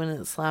is when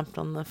it slapped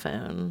on the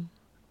phone.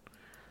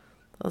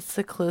 That's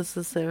the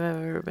closest I've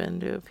ever been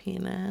to a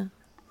penis.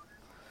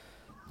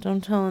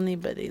 Don't tell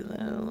anybody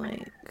though,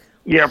 like.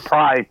 You're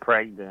probably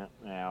pregnant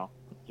now.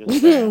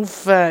 Just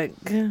saying.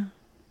 Fuck.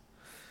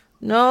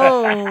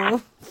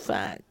 No.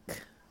 Fuck.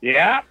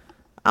 Yeah.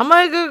 I'm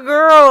a good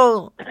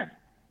girl.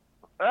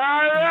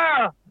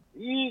 Oh,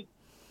 yeah.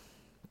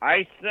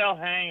 I sell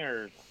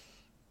hangers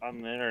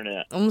on the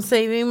internet. I'm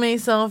saving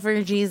myself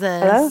for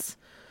Jesus.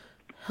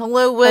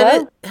 Hello,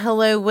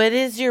 what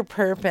is your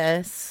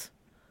purpose?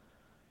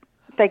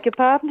 Beg your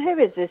pardon, who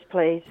is this,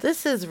 please?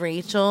 This is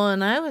Rachel,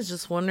 and I was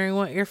just wondering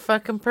what your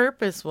fucking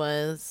purpose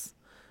was.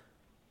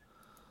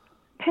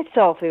 Piss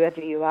off,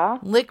 whoever you are.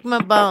 Lick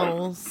my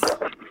balls.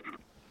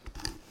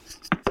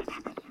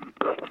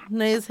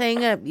 Nice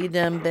hang up, you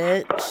dumb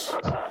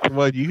bitch.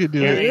 What, you could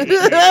do it.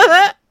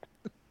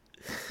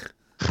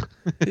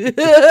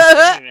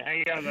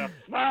 Hang on the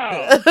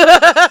phone.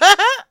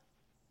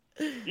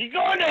 You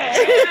going to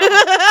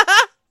hell?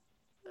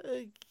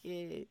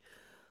 Okay.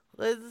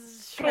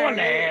 Let's Going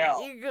to try.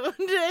 hell. You're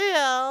going to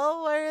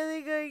hell? Why are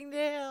they going to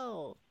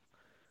hell?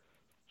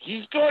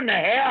 She's going to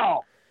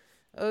hell.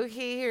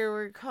 Okay, here,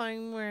 we're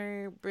calling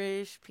more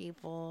British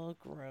people.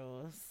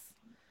 Gross.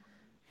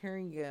 Here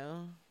we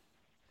go.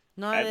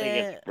 Not I think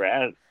it. it's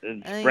Brad. I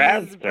It's think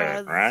Brad's it's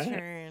turn, Brad's right?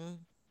 turn.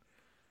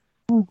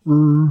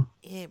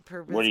 Yeah,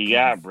 purpose. What do you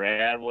got,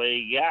 Brad? What do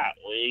you got?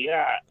 What do you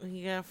got? What do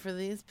you got for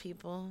these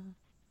people?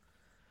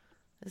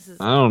 This is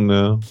I don't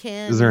know.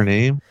 Ken. Is there a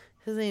name?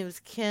 His name is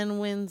Ken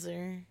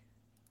Windsor.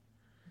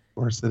 Of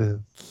course it is.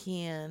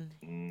 Ken.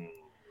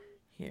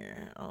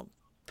 Here, I'll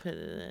put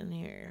it in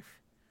here.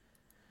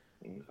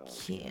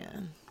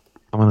 Ken.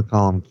 I'm gonna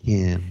call him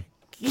Ken.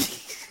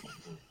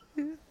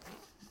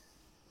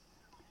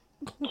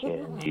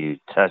 Can you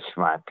touch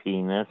my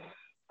penis?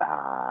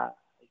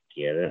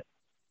 Get it?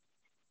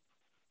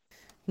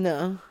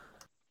 No.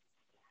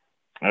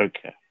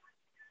 Okay.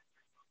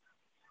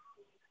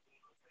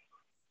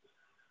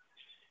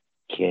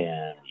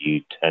 Can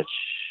you touch?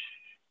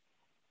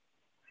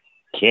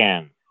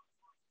 Can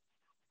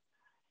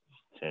you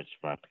touch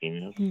my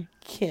penis?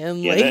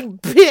 Ken Get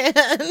like Ben.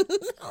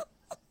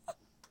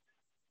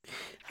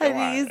 How Come do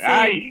on. you say?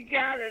 Ah, you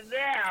got it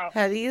now.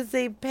 How do you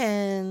say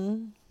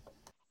pen?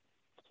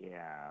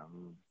 Yeah.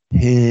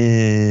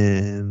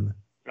 Pen.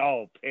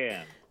 Oh,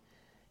 pen.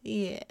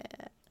 Yeah.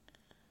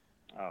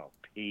 Oh,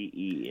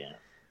 P-E-N.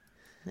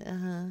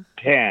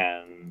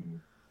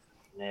 Pen.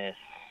 This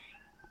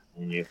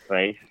in your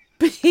face.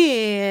 Pen.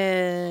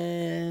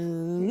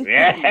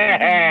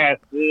 Yeah.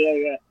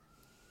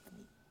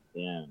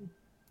 Pen.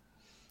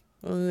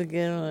 That was a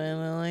good one.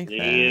 I like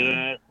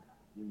that.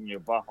 In your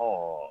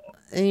butthole.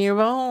 In your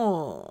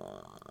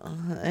butthole.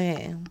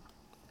 Okay.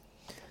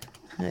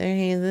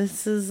 Okay,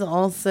 this is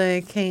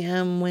also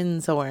KM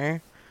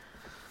Windsor.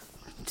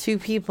 Two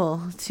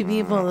people at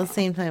the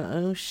same time.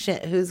 Oh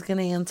shit, who's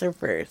gonna answer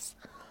first?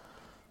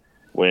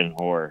 Win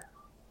whore.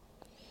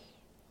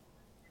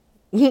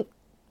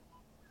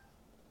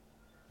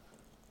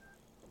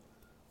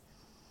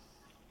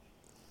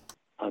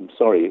 I'm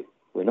sorry,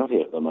 we're not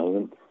here at the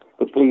moment,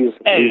 but please...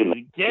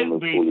 Hey, don't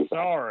be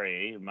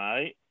sorry,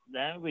 mate.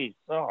 Don't be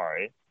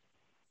sorry.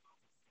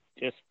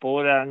 Just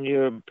pull down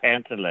your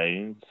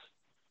pantaloons.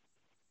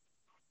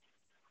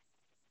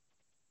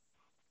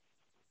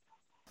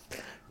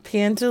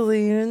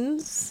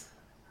 Pantaloons?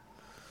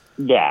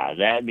 Yeah,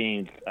 that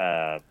means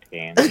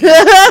panties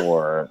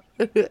or...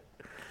 Okay.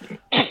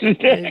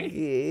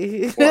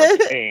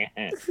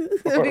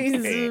 Or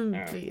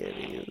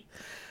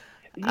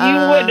you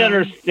wouldn't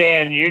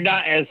understand. You're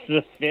not as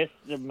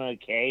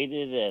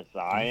sophisticated as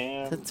I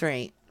am. That's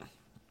right.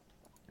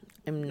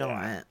 I'm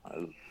not.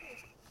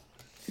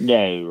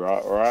 No,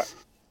 right.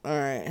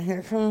 Alright,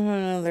 here comes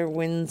another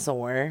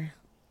Windsor.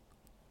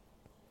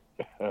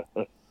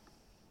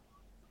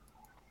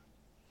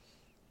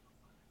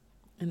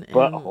 An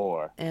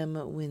Butthole.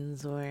 M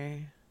Windsor.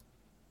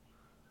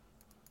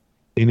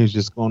 Dana's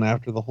just going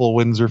after the whole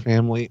Windsor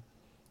family.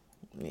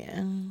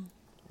 Yeah. You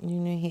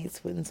know he hates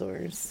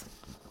Windsors.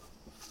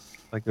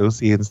 Like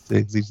OC and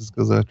Stiggs, he just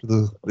goes after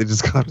they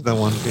just go after that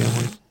one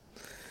family.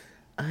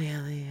 Oh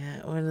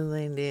yeah, what do?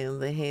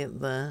 They hate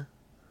the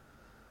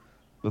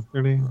What's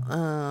their name?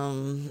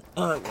 oh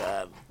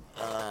god.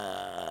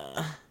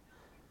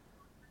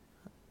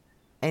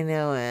 I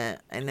know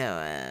it.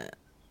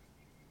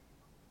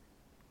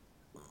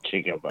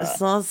 Chicken butt. It's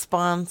not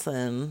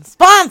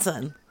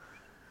Sponson.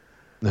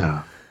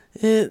 No.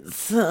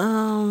 It's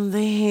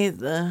they hate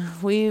the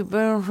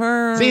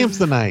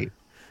Samsonite.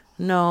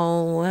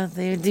 No,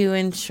 they do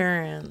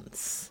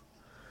insurance.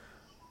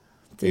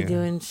 They do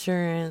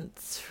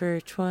insurance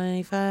for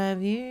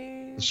 25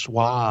 years.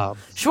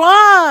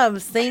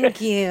 Schwab's,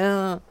 thank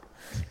you.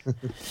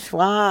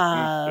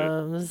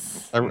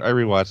 Schwab's. I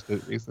rewatched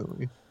it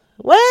recently.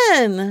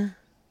 When?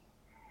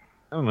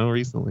 I don't know,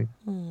 recently.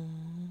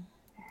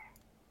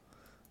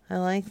 I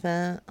like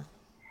that.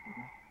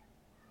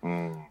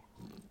 I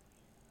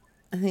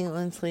think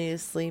Lindsley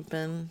is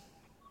sleeping.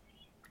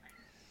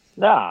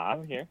 Nah,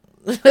 I'm here.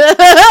 He's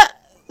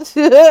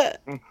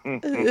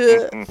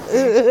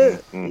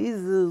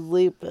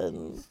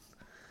sleeping.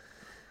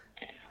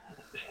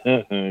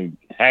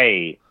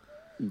 Hey,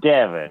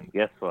 Devin,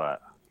 guess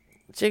what?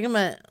 Chicken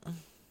butt.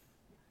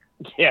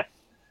 Yeah.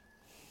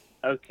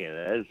 Okay,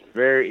 that is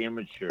very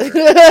immature.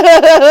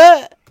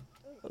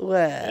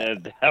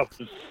 What?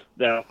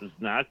 That was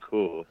not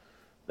cool.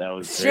 That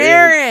was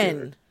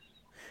Sharon.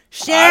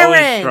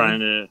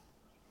 I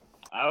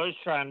was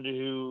trying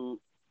to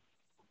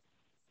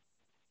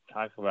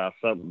talk about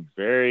something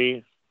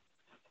very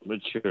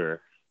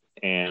mature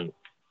and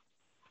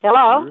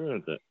Hello?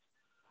 ruined it.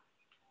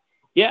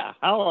 Yeah,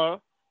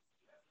 hello.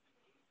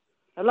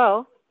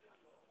 Hello?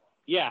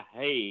 Yeah,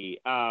 hey,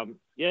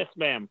 yes,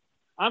 ma'am.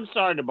 I'm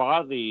sorry to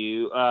bother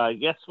you.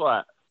 Guess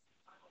what?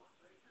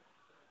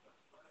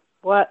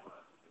 What?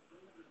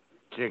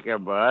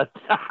 Chicken butt.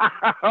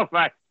 Oh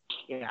my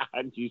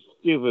god, you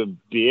stupid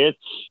bitch.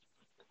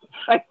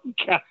 I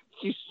got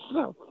you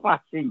so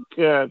fucking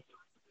good.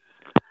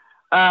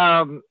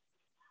 Oh,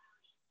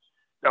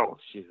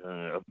 she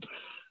hung up.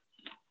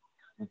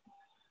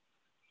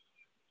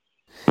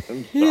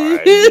 I'm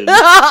sorry.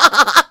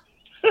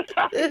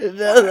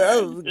 No,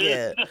 that was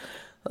good.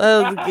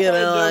 That was good. I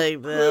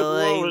liked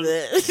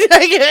it.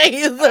 I can't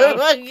use so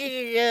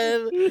fucking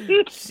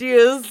good. She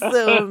was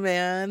so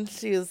mad.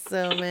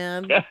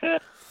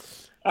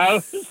 I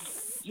was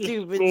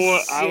Stupid I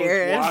was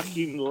sheriff.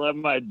 walking to let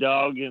my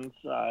dog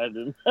inside,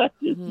 and I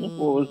didn't know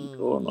what was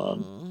going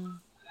on.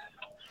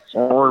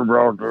 Sorry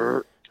about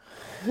that.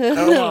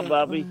 Come on,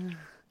 Bobby.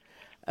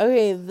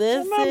 Okay,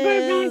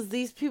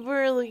 these people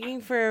are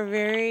looking for a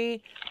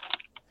very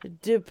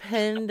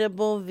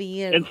dependable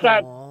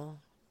vehicle.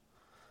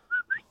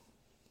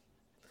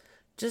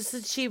 Just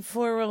a cheap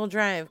 4-wheel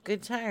drive.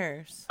 Good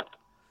tires.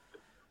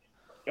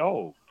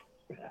 Oh,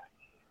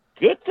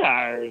 good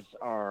tires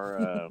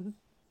are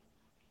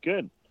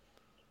good.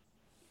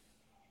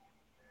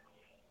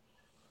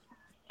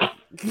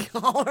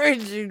 Call her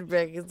Jude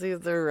back and see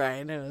if the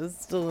rhino is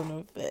still in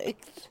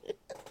effect.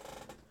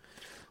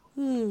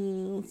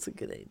 That's a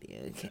good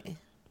idea. Okay.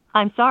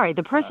 I'm sorry,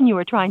 the person you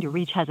are trying to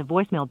reach has a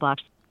voicemail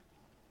box.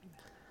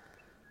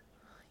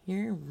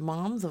 Your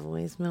mom's a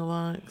voicemail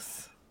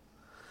box.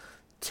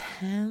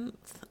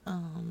 10th?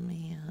 Oh,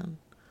 man.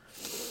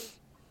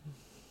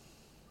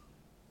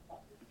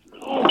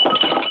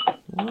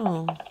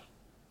 Whoa.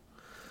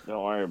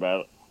 Don't worry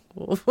about it.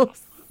 What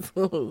was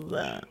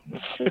that?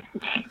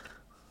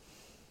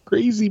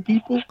 Crazy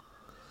people.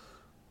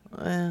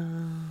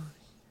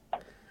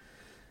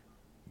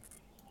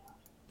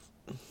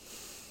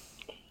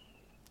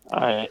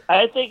 Alright,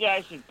 I think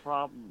I should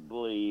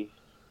probably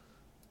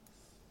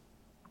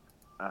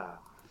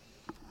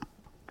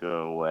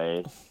go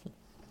away.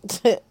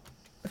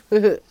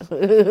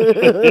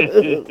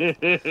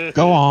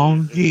 Go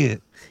on,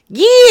 get.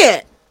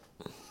 Get!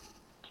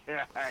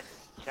 I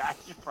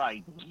should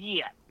probably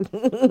get.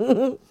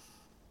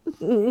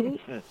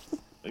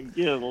 I'm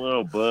getting a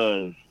little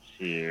buzz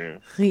here.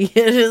 It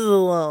is a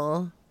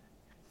little.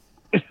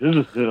 A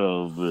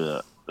little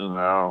bit. And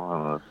now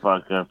I'm going to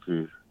fuck up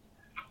your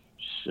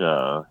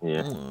show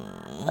here.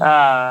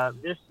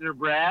 Mr.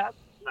 Brad,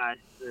 nice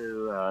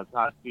to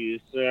talk to you,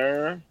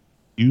 sir.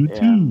 You too.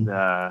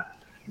 And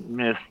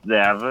Miss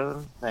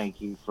Devin, thank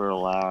you for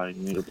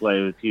allowing me to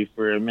play with you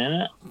for a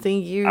minute.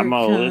 Thank you. I'm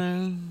going to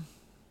listen.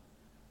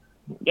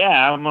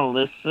 Yeah, I'm going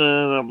to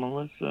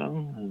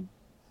listen.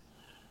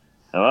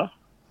 Hello?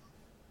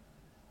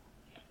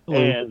 Hello.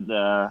 And,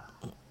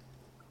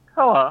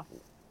 hello.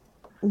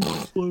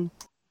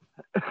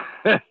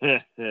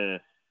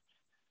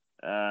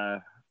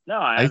 No,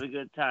 I had a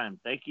good time.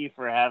 Thank you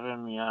for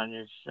having me on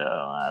your show.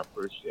 I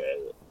appreciate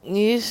it.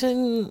 You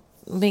shouldn't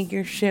make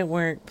your shit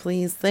work,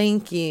 please.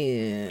 Thank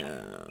you.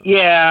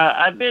 Yeah,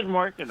 I've been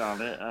working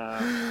on it.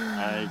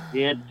 I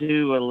did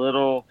do a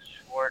little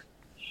short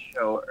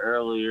show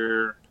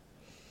earlier,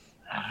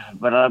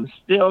 but I'm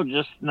still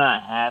just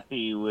not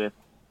happy with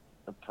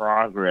the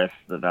progress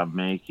that I'm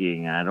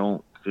making. I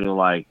don't feel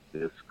like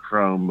this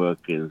Chromebook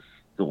is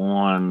the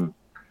one.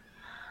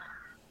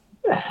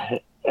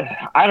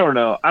 I don't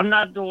know. I'm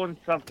not doing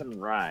something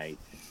right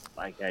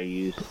like I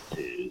used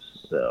to.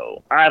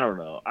 So, I don't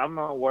know. I'm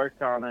going to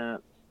work on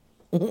it.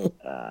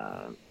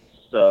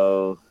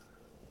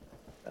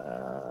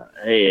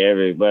 Hey,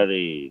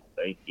 everybody.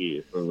 Thank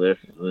you for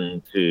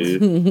listening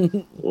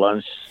to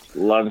Lunch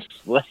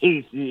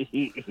Lazy.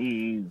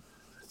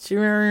 Do you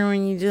remember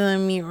when you did the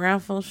meat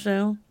raffle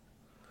show?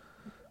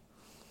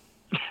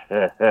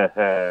 That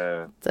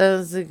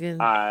was a good.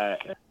 That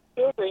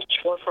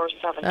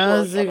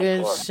was a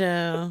good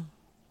show.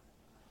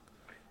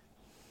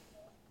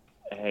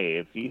 Hey,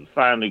 if you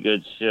find a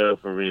good show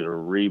for me to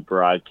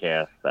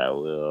rebroadcast, I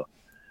will.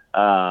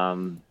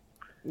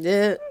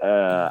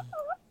 Yeah.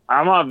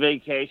 I'm on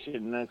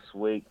vacation next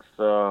week,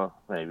 so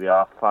maybe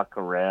I'll fuck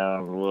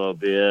around a little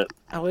bit.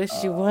 I wish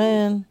you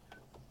would.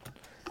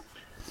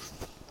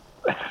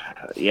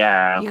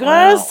 Yeah. You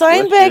gotta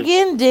sign back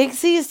in,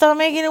 Dixie. Stop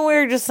making it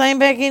weird. Just sign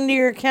back into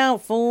your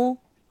account, fool.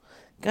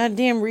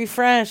 Goddamn,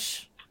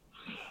 refresh.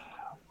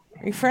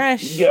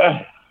 Refresh.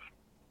 Yeah.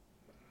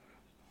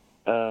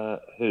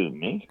 Who,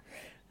 me?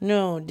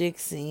 No,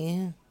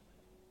 Dixie.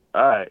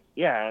 Alright,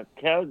 yeah.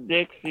 Tell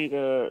Dixie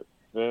to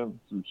send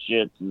some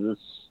shit to this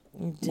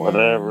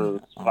whatever.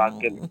 This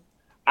fucking.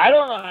 I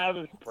don't know how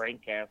this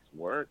prankcast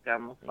work.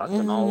 I'm a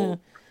fucking old.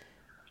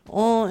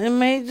 Well, it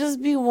might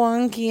just be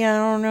wonky. I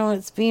don't know.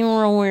 It's being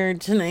real weird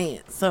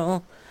tonight,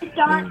 so. This is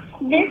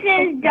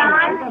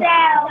Don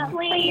Cell.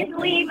 Please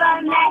leave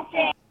a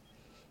message.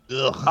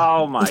 Ugh.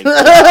 Oh my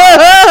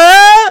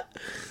god.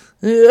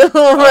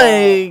 Oh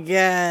my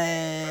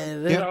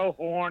god. I'm so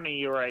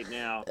horny right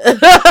now.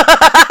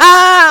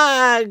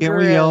 Can't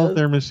we yell at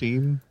their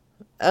machine?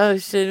 Oh,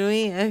 should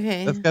we?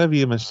 Okay. That's gotta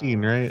be a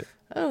machine, right?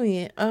 Oh,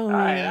 yeah. Oh,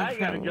 Alright, yeah. I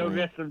gotta go probably.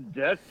 get some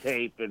duct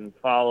tape and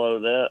follow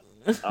that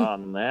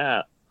on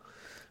that.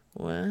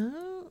 What?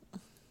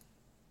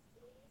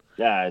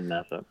 Yeah,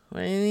 nothing.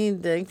 Why do you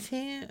need duct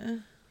tape?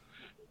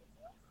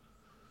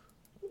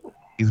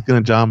 He's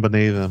gonna John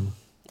Bonet them.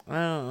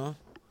 Oh.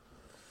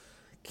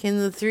 Can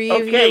the three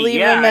of Okay, you leave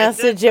yeah, a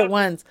message at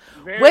once?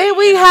 very Wait,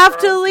 we have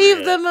to leave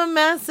inappropriate. them a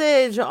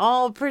message.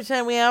 All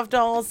pretend we have to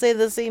all say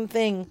the same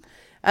thing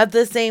at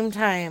the same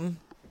time.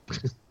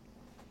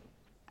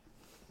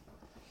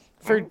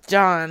 For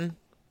John.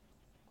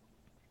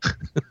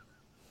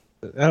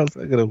 How's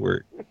that gonna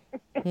work?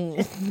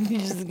 You're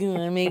just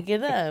gonna make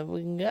it up.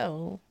 We can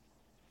go.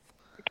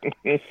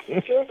 Whoa!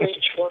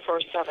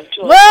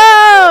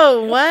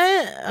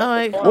 What? Oh,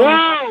 I called.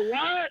 Whoa!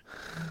 What?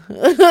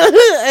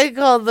 I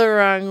called the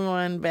wrong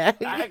one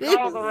back. I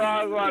called the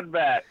wrong one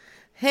back.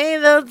 Hey,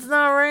 that's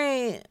not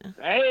right.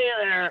 Hey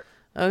there.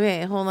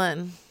 Okay, hold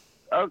on.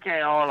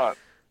 Okay, hold on.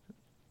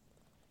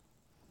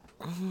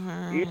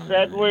 You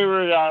said we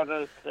were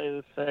gonna say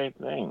the same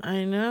thing.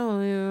 I know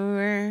we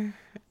were.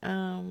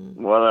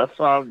 Well, that's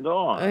what I'm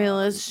doing. Okay,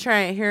 let's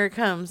try it. Here it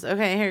comes.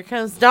 Okay, here it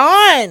comes.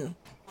 Dawn.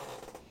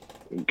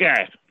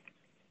 Okay.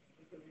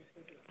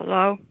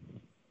 Hello.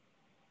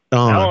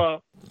 Dawn.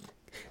 Hello.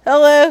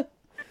 Hello.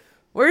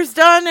 Where's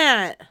Dawn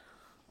at?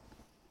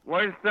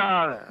 Where's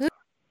Donna?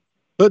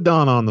 Put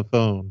Dawn on the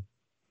phone.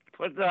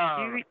 Put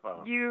Donna on the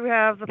phone. You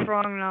have the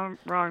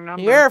wrong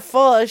number. You're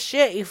full of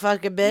shit, you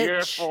fucking bitch.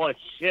 You're full of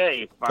shit.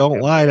 You fucking Don't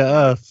lie to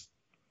us.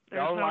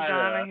 There's Don't no lie to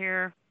Donna us.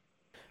 here.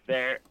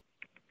 There.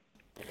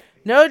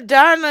 No,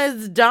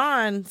 Donna's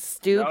Dawn,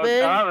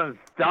 stupid. No, Donna's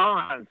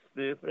Dawn,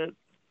 stupid.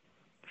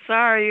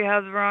 Sorry, you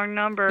have the wrong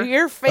number.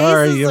 Your face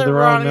Sorry, is you have the the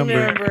wrong wrong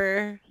number.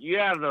 number. You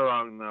have the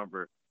wrong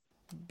number.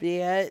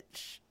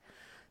 Bitch.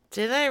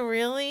 Did I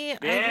really?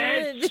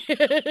 Bitch.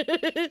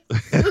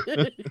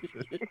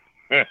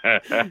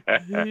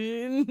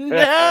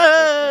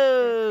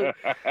 No.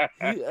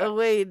 Oh,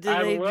 wait, did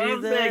I do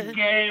love that? that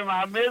game.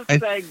 I missed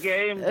that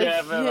game,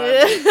 Devin.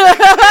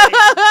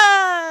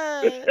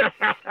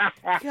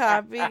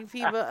 Copying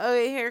people.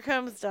 Okay, here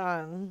comes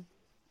Dawn.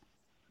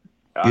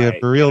 Yeah,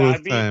 for real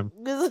this time.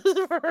 This is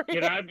for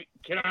real.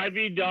 Can I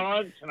be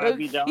Dawn? Can I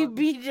be Dawn? You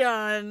be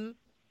Dawn.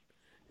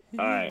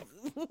 All right.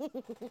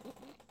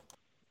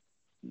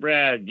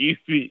 Brad, you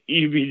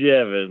be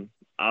Devin.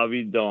 I'll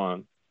be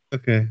Dawn.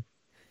 Okay.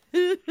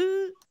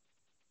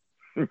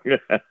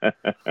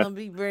 I'll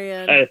be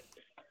Brad.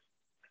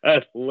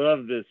 I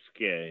love this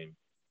game.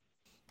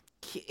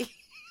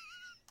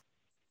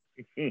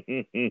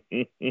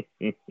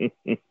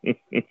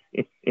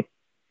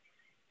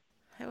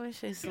 I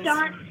wish I saw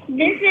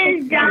This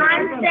is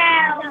Dawn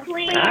Cell.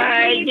 Please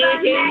leave a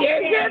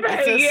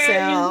message. It's a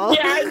cell.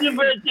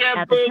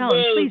 At the tone,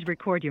 please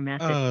record your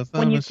message. Oh, it's not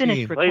When a you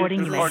finish machine. recording,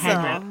 Please you may record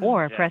hang your up message.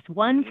 or press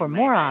 1 for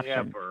more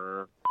options.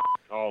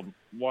 Called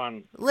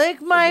one.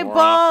 Lick my more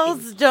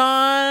balls,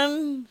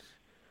 Dawn.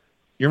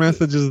 Your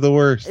message is the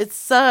worst. It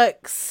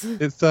sucks.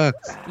 It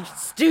sucks. You're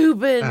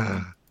stupid.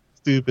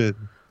 Stupid.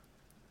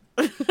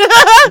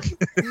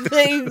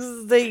 Thanks.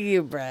 Thank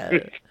you,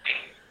 Brad.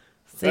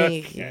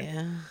 Thank Okay. you.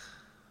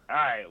 All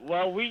right.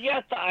 Well, we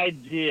got the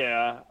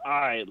idea. All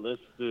right.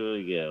 Let's do it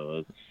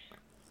again.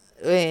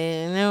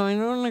 Wait, no, I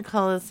don't want to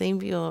call the same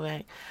people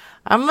back.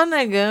 I'm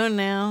gonna go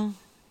now.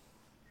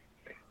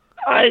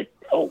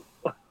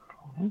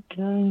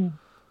 Okay.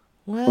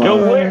 Well,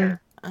 Go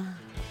where?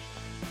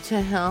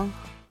 To hell.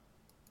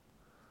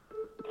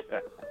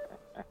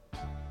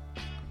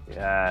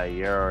 Yeah,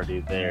 you're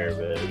already there,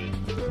 baby.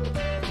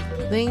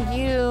 Thank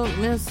you,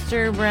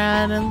 Mr.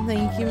 Brad, and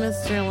thank you,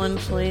 Mr.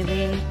 Lunch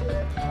Lady.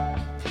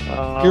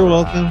 You're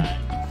welcome.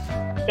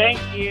 Thank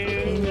you.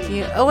 Thank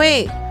you. Oh,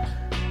 wait.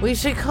 We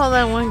should call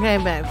that one guy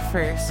back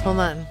first. Hold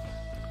on.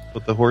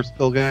 With the horse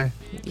pill guy?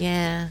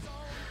 Yeah.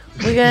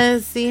 We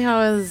gotta see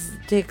how his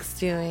dick's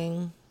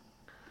doing.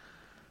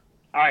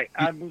 All right,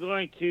 I'm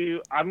gonna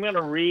do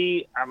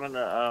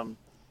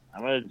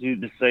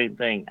the same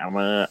thing. I'm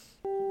gonna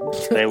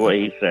say what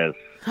he says.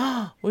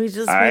 We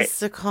just All right.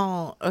 missed a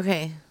call.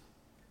 Okay.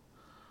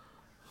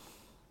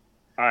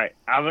 All right,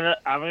 I'm gonna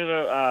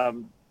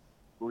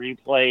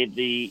replay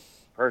the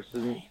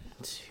person,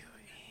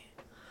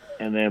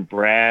 and then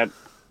Brad,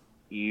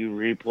 you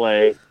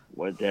replay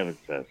what Devin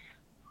says.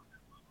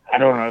 I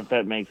don't know if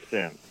that makes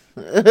sense.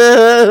 I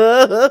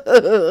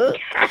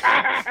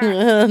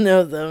don't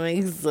know if that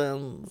makes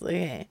sense.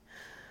 Okay.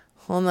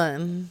 Hold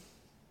on.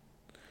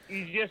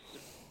 You just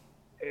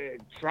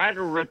try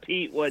to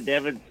repeat what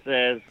Devin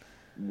says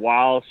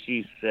while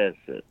she says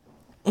it.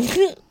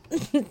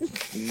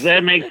 Does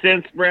that make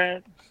sense,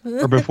 Brad?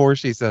 Or before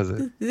she says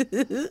it?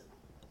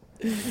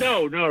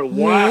 No,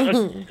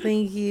 while.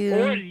 Thank you.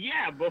 Or,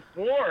 yeah,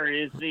 before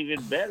is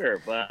even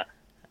better, but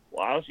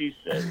while she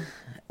says it.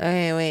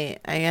 Okay, wait.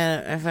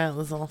 I found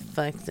this all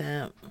fucked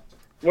up.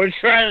 We're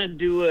trying to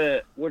do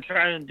an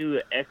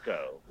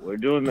echo. We're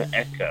doing the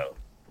echo.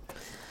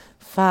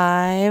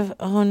 5.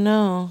 Oh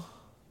no.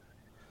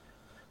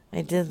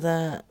 I did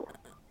that.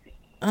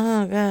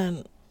 Oh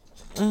god.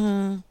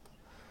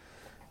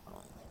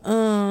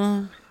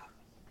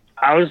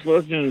 I was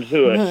listening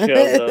to a show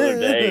the other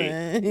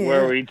day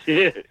where we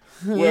did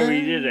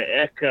an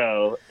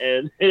echo,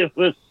 and it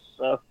was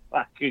so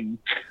fucking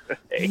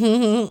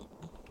great.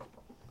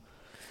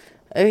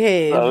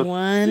 Okay, So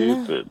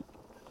 1. stupid.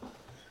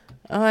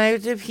 Oh, I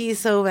have to pee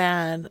so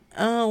bad.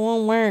 Oh, it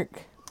won't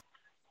work.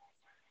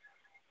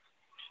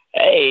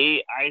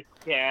 Hey, Ice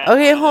Cat.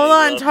 Okay, hold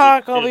I on, love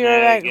talk. the I'll be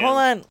right back. Hold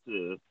on.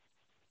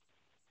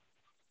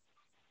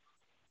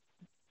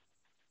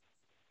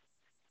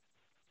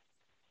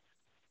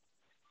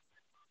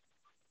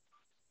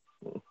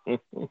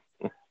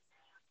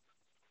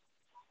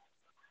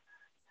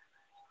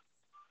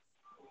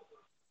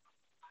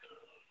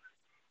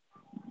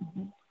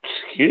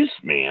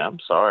 Excuse me. I'm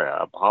sorry.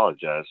 I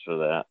apologize for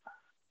that.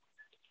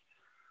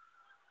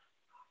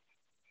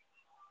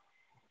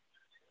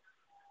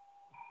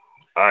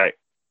 All right.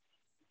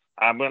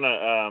 I'm going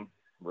to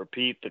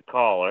repeat the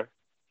caller.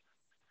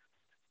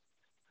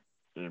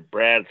 And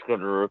Brad's going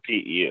to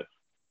repeat you.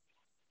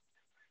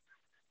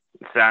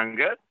 Sound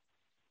good?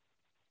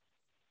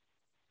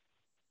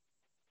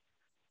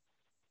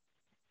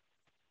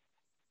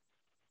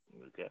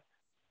 Okay.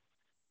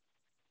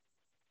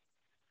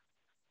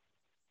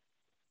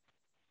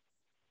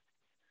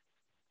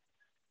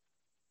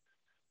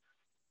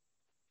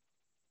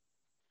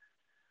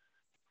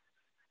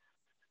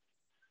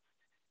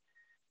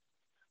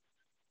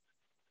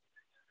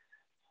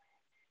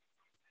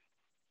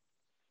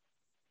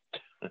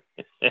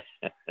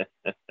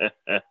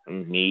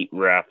 Meat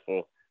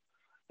raffle.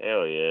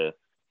 Hell yeah.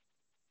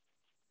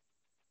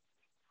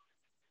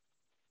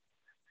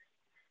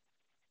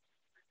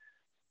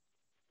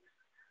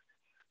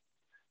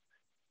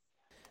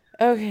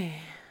 Okay.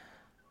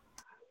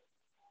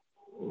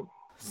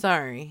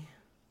 Sorry.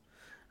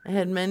 I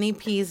had many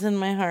peas in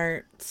my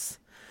hearts,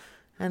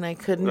 and I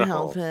couldn't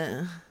help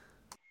it.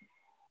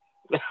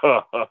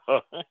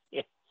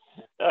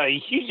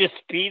 You just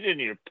peed in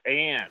your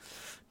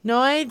pants. No,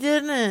 I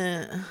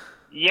didn't.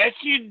 Yes,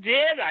 you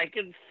did. I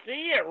can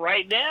see it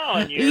right now.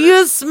 In your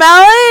You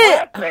smell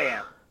it?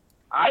 sweatpants.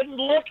 I'm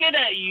looking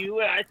at you,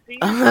 and I see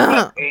your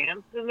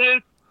sweatpants, and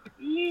there's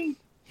pee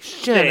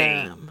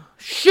stains.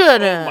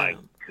 Shut Oh up. my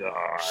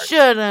god.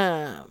 Shut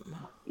up.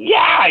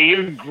 Yeah,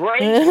 your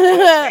great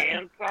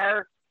sweatpants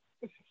are.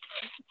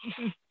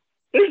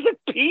 There's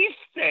a pee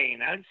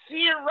stain. I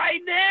see it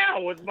right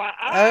now with my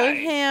eyes.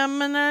 Okay, I'm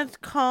gonna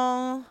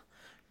call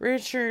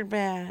Richard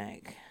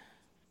back.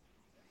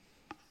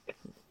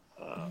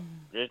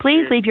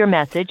 Please leave your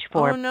message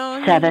for Oh no,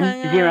 he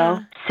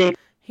 706.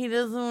 He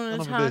doesn't want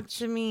to Son of a talk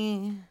to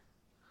me.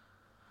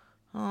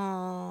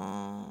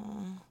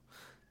 Oh,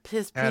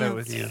 piss Had it pants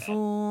with you.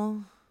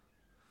 fool.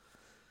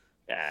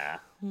 Yeah.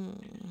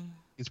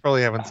 He's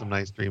probably having some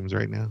nice dreams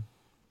right now.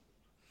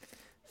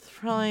 It's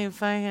probably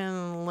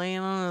fucking laying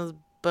on his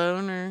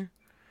boner.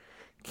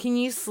 Can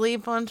you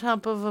sleep on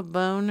top of a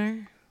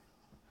boner?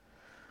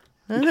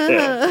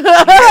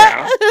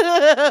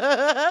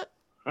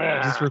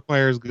 It just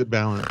requires good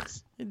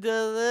balance.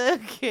 Does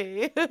it?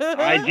 Okay.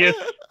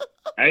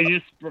 I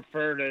just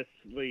prefer to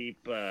sleep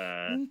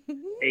 8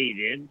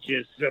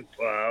 inches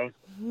above.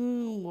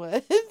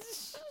 What?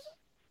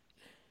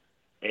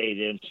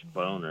 8-inch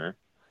boner.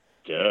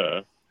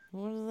 Duh.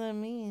 What does that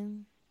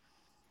mean?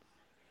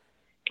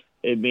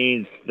 It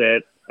means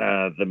that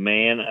the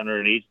man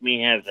underneath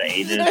me has an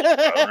 8-inch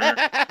boner.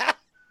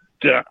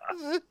 Duh.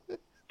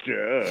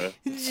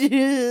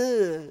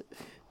 Duh.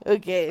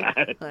 Okay.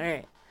 All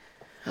right.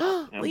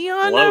 I'm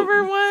Leon floating.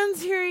 number one's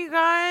here, you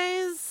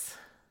guys.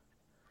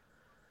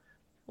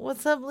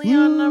 What's up,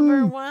 Leon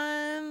number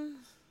one?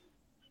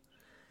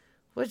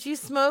 What you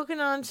smoking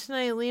on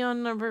tonight,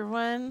 Leon number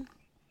one?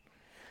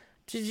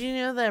 Did you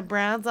know that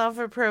Brad's off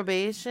of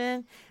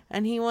probation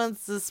and he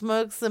wants to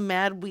smoke some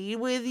mad weed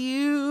with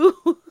you?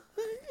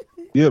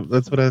 Yep,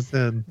 that's what I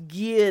said.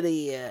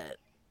 Idiot.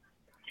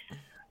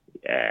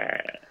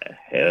 Yeah.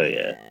 Hell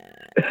yeah.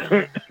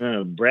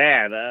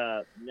 Brad,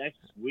 next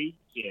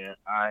weekend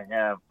I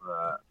have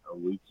a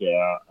week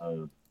out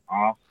of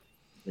off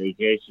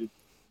vacation,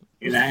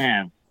 and I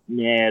have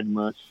mad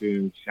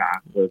mushroom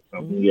chocolate. So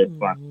I'm gonna get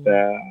fucked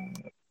up.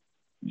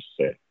 You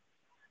say?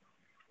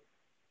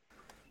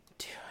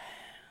 Do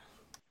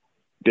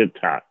it. Good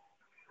talk.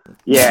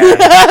 Yeah.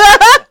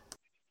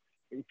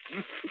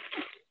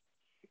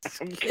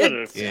 I'm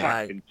gonna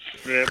fucking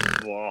trip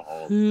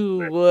balls.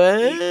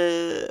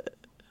 What?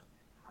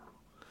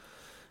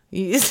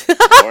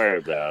 Don't worry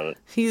about it.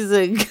 He's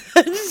a good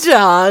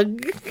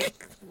dog.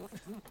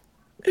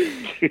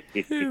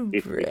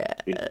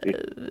 Brad.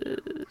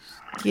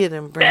 Get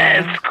him,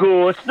 Brad. That's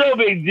cool. It's no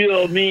big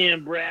deal. Me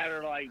and Brad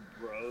are like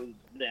bros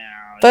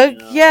now. But you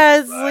know? yeah,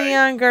 it's Like,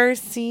 Leon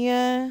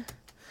Garcia.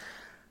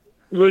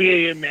 Look at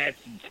your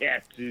matching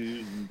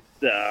tattoos and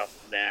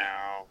stuff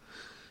now.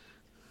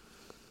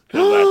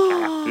 'Cause I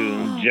talked to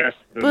him just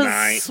But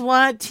tonight.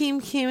 SWAT team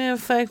came and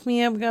fucked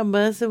me up, got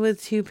busted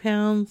with 2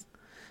 pounds,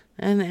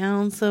 an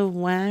ounce of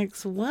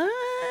wax. What?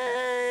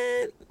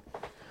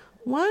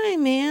 Why,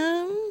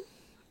 man?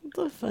 What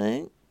the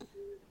fuck?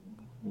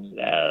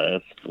 Nah,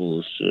 that's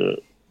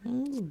bullshit.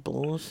 That's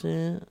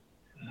bullshit.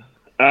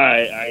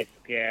 Alright, Ice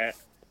Cat.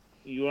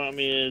 You want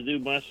me to do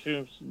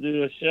mushrooms to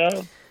do a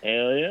show?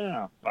 Hell yeah.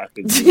 I'll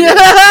fucking do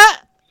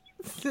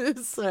it.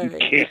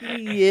 Sorry.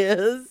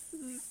 Yes.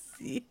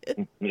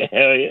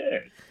 Hell yeah.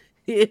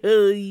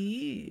 Hell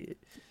yeah.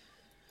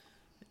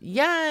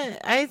 Yeah,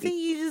 I think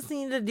you just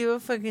need to do a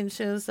fucking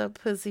show. Stop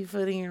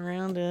pussyfooting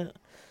around it.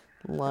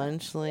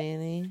 Lunch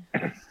lady.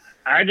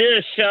 I did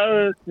a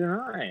show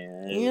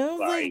tonight. It was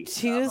like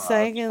 2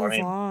 seconds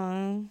 20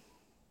 long.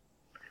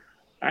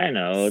 I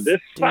know. This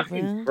Stupid.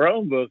 fucking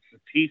Chromebook's a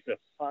piece of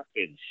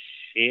fucking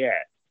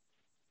shit.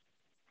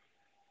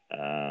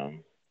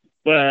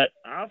 But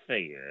I'll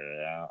figure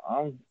it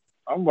out.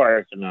 I'm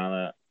working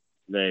on it,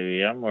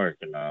 baby. I'm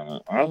working on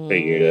it. I'll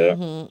figure it out.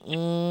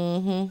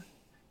 Mm-hmm.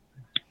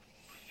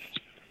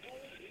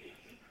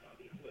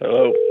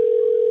 Hello.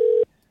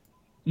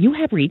 You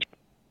have reached.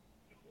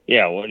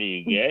 Yeah, what are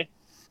you, gay?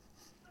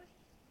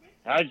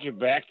 How's your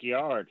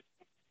backyard?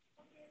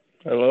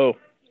 Hello.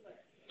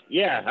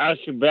 Yeah, how's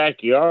your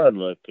backyard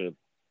looking?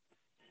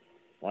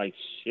 Like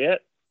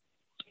shit?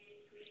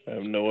 I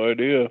have no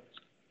idea.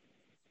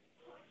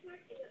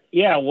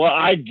 Yeah, well,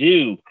 I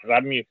do, because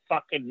I'm your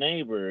fucking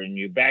neighbor, and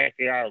your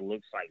backyard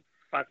looks like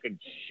fucking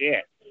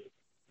shit.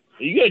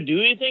 Are you going to do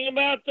anything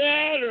about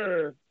that,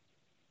 or?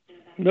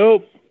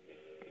 Nope.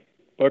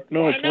 Fuck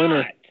no, Why it's winter.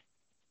 not?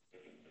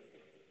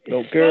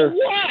 Don't care. So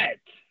what?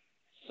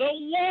 So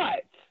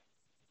what?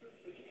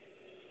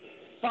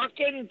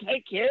 Fucking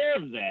take care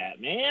of that,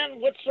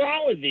 man. What's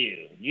wrong with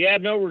you? You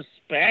have no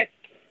respect?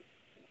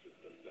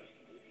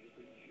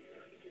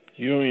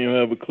 You don't even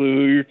have a clue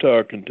who you're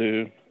talking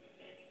to.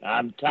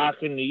 I'm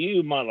talking to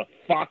you,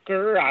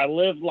 motherfucker. I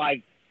live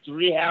like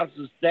 3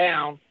 houses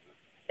down,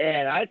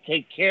 and I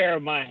take care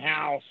of my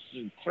house.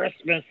 And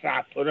Christmas,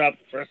 I put up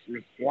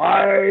Christmas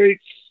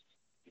lights.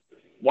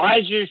 Why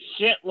does your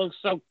shit look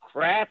so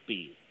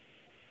crappy?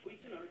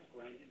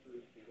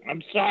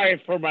 I'm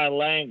sorry for my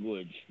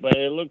language, but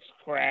it looks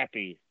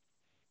crappy.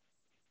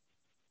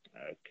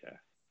 Okay.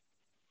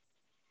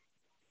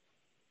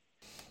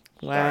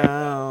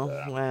 Wow.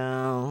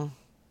 Wow.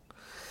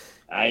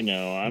 I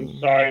know. I'm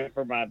sorry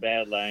for my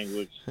bad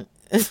language.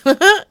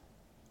 That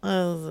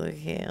was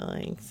okay. I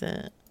liked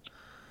it.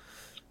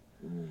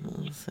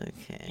 That's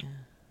okay.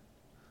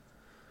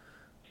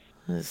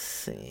 Let's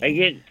see.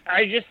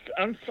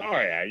 I'm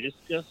sorry. I just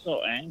get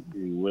so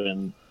angry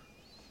when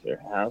their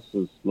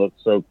houses look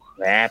so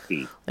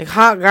crappy. Like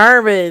hot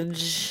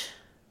garbage.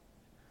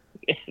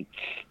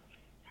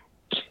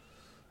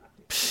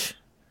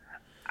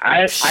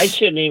 I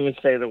shouldn't even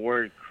say the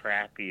word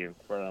crappy in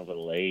front of a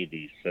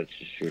lady such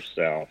as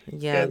yourself.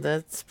 Yeah,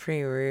 that's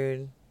pretty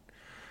rude.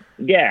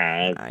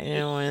 Yeah. I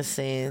didn't want to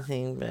say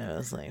anything, but I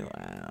was like,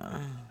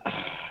 wow.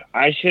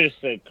 I should have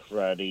said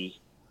cruddy.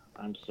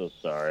 I'm so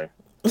sorry.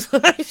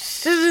 I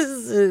should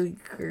have said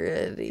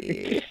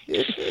cruddy.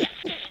 This is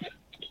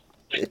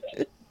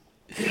stupid.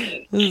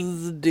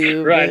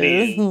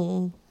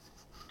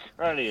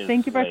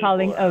 Thank you for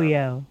calling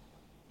OYO.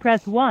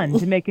 Press 1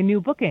 to make a new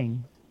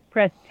booking.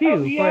 Press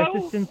 2 for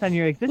assistance on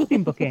your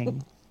existing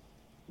booking.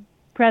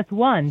 Press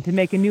 1 to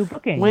make a new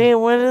booking. Wait,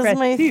 what is Press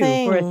my 2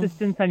 thing? for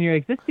assistance on your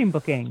existing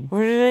booking.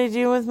 What did I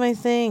do with my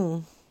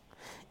thing?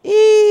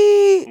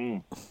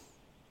 Eee!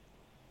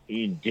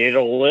 You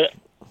diddle it.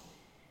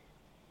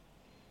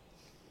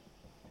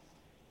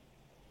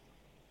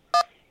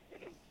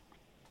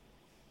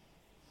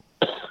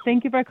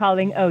 Thank you for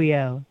calling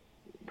OYO.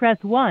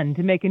 Press 1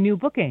 to make a new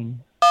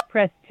booking.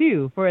 Press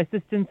 2 for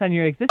assistance on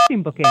your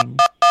existing booking.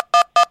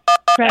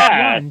 Press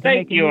 1 to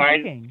make a new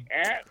booking.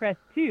 Press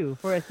 2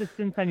 for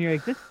assistance on your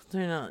existing...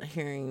 They're not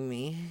hearing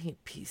me, you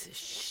piece of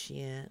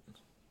shit.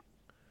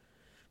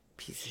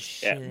 Piece of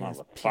shit.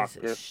 Motherfucker. Piece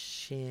of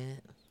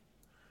shit.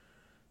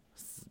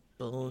 This is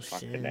bullshit.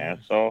 Fucking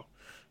asshole.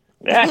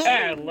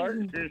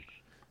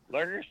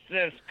 Lurker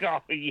says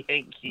call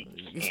Yankee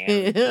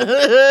Candle.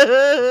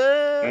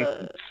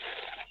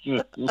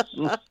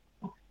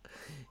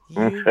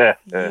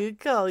 you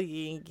call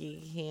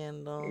Yankee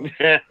Candle.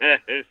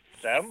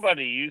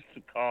 Somebody used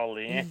to call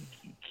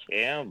Yankee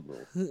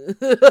Candle.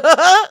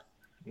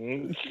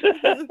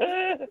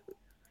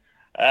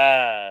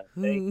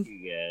 Thank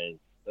you guys.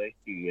 Thank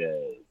you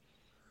guys.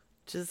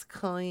 Just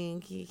call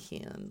Yankee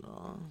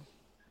Candle.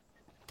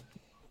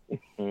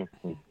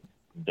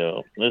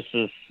 No, this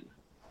is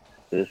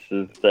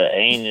the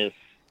anus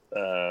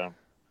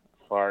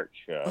fart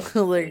show.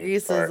 Larry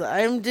says,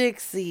 I'm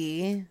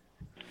Dixie.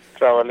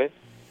 Traveling.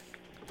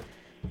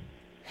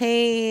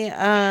 Hey,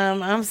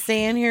 I'm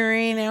staying here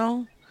right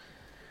now.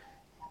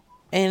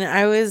 And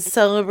I was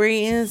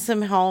celebrating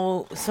some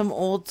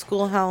old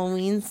school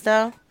Halloween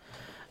stuff.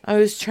 I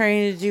was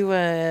trying to do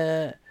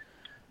a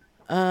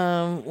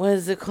what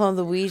is it called?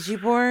 The Ouija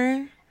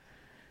board.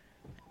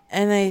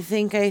 And I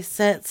think I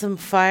set some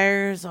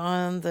fires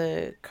on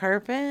the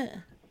carpet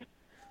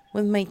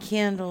with my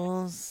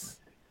candles.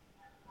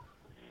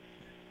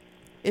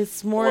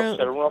 It's more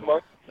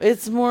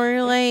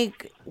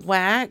like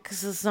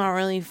wax. It's not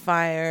really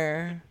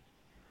fire.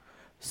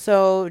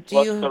 So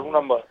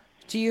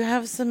do you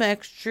have some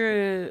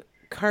extra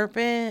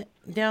carpet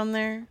down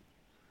there?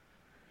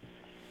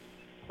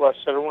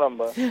 What's the room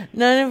number?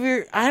 None of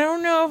your... I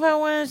don't know if I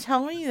want to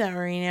tell you that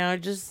right now.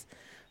 Just,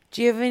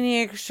 do you have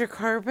any extra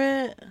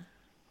carpet?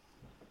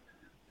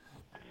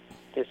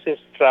 This is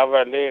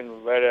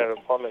Traveling. Where are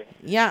you calling?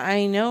 Yeah,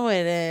 I know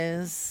it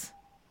is.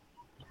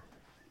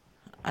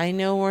 I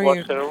know where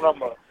What's the room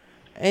number?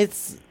 It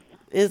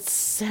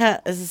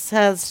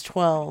has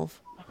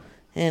 12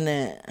 in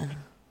it.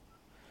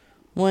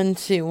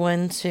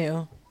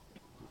 1212.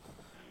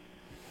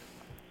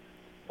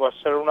 What's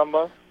the room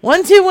number?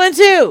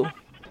 1212.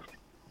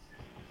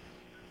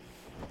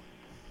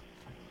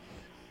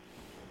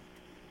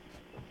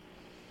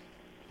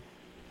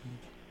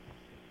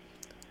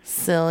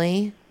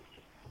 Silly.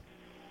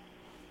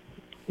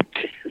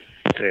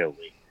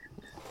 Silly.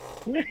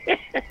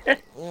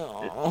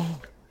 Oh.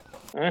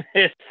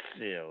 It's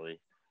silly.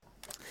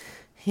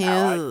 He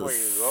I like where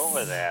is. you're going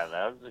with that.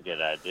 That was a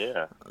good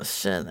idea.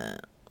 Shut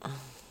up.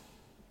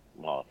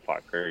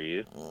 Motherfucker,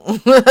 you.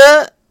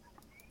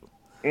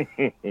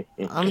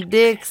 I'm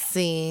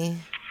Dixie.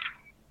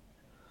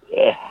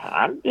 Yeah,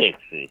 I'm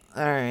Dixie.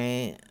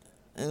 Alright.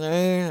 No,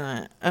 you're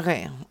not.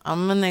 Okay,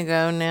 I'm gonna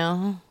go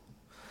now.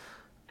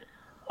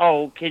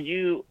 Oh,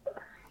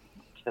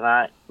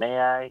 may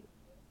I,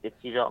 if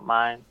you don't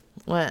mind?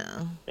 What?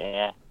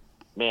 May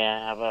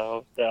I have a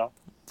hotel?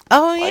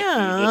 Oh, Like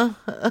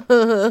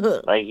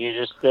yeah. Like you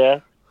just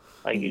said?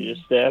 Like you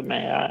just said,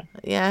 may I?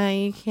 Yeah,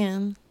 you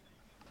can.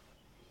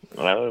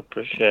 I would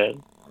appreciate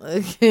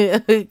Okay,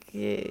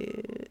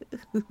 okay.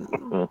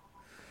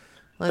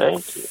 Let's Thank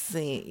you.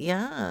 see.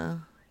 Yeah.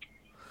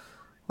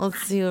 Let's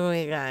see what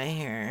we got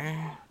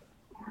here.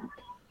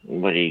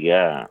 What do you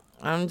got?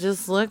 I'm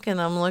just looking.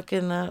 I'm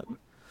looking up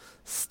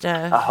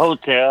stuff. A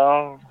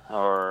hotel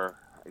or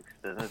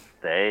extended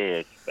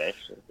stay,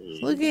 especially.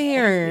 Look at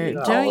here. You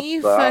know Don't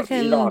you what's up.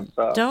 fucking You know what's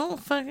up. don't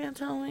fucking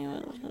tell me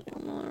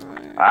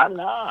what. I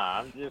know.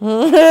 I'm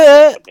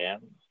just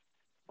again,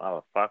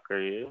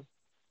 motherfucker, you.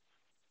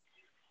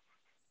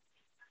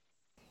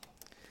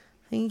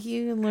 Thank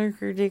you,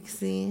 Lurker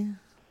Dixie.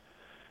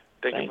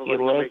 Thank you Thank for you,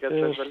 calling Omega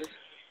Lucas. Assembly.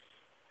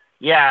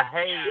 Yeah.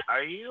 Hey,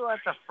 are you at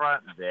the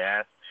front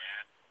desk?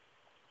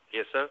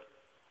 Yes, sir.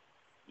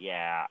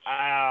 Yeah.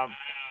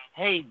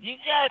 Hey, do you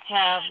guys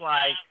have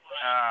like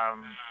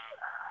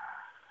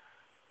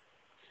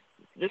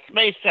this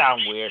may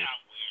sound weird.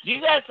 Do you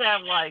guys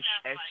have like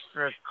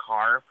extra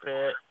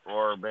carpet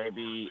or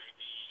maybe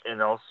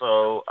and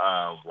also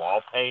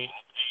wall paint?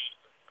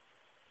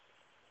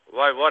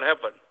 Why? What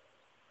happened?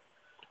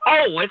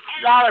 Oh, it's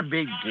not a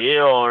big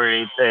deal or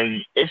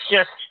anything. It's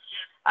just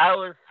I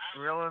was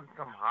grilling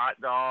some hot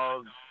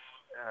dogs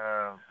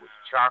with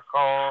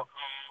charcoal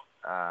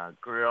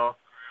grill,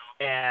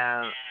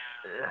 and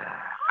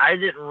I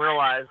didn't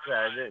realize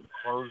that I didn't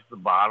close the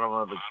bottom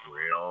of the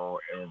grill,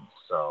 and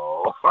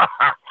so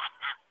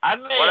I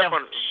may What have.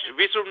 happened?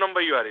 Which room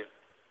number you are in?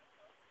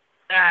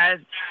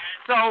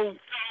 So,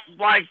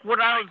 like when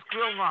I was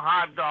grilling the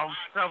hot dogs,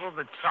 some of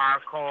the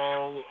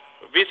charcoal.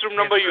 Which room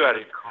number you are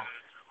in?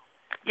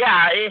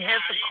 Yeah, it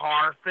hit the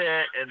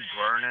carpet and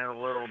burned it a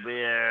little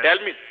bit.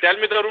 Tell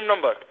me the room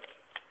number.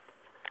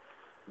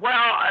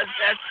 Well,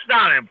 that's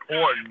not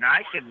important.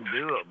 I can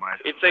do it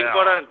myself. It's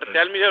important.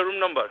 Tell me your room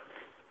number.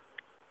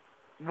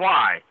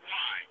 Why?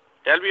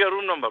 Tell me your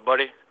room number,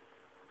 buddy.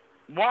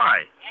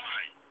 Why?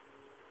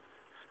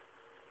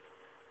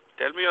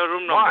 Tell me your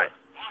room number.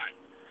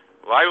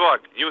 Why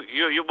what?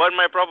 You burn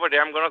my property.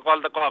 I'm gonna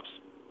call the cops.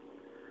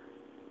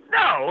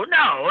 No,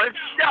 it's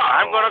no.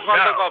 I'm gonna call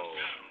the cops.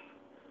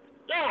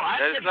 No,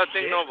 There's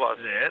nothing, no boss.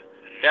 It.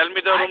 Tell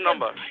me the room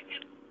number.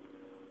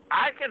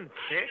 I can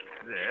fix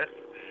it.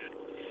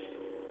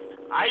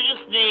 I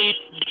just need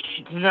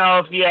to know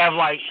if you have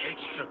like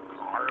extra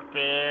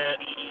carpet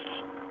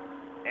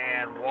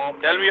and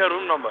wallpaper. Tell me your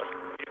room number.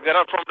 You get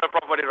out from the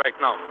property right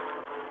now.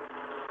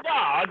 No,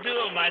 I'll do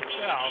it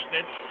myself.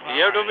 It's fine.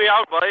 You have to be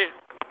out, buddy.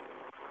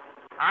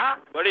 Huh?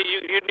 Buddy, you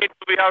need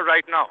to be out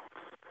right now.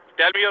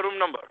 Tell me your room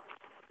number.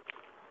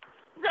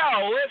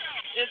 No,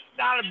 it's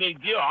not a big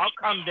deal. I'll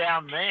come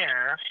down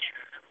there.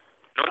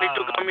 No need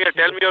to come here.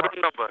 Tell me your room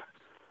number.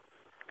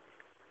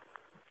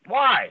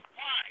 Why?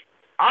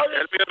 Tell me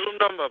your room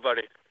number,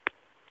 buddy.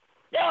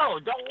 No,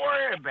 don't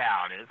worry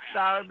about it. It's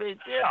not a big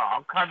deal.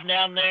 I'll come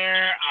down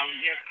there. I'll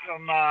get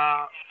some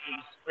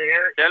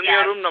spare. Tell me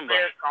your room number.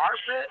 Spare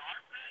carpet.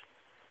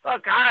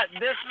 Look,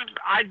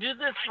 I do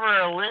this for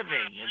a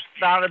living.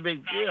 It's not a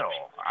big deal.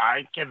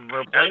 I can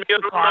replace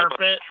the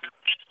carpet.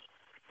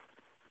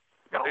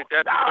 No,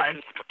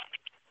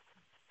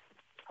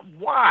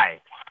 why?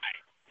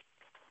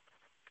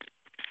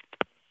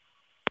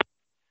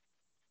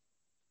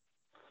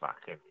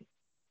 Fucking.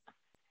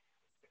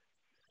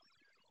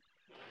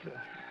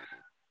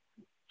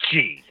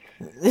 Jeez.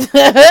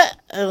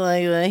 I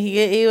like that.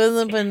 He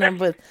wasn't putting up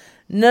with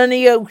none of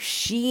your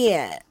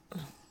shit.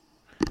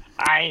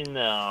 I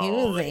know. He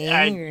was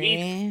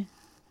angry.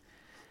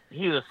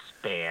 He was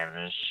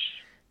Spanish.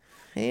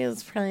 He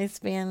was probably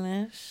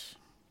Spanish.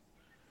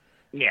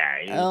 Yeah,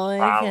 he I was like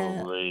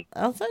probably. it.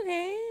 That's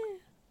okay.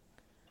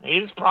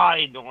 He's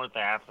probably North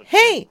African.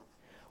 Hey,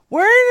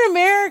 we're in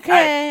America.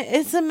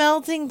 It's a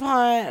melting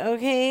pot,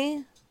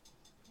 okay?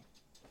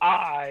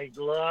 I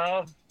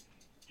love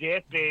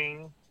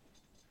dipping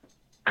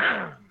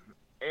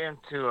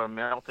into a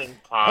melting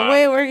pot. Oh,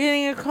 wait, we're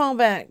getting a call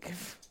back.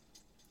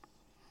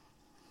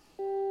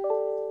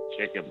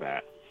 Chicken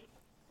back.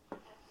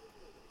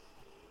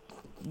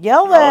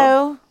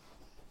 Yellow.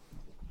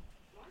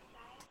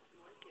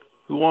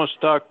 Who wants to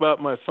talk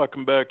about my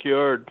fucking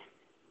backyard?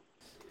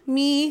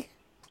 Me.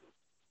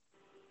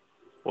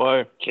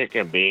 Why?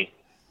 Chicken B.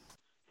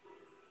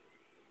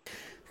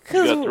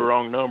 You got the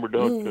wrong number,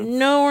 don't you?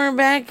 No, we're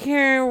back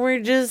here. We're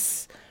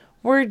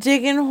We're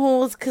digging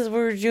holes because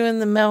we're doing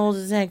the metal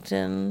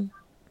detecting.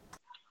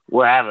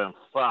 We're having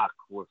fuck.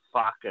 We're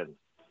fucking.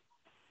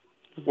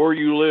 Where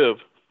you live?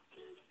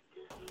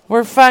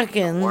 We're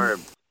fucking.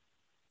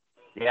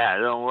 Yeah,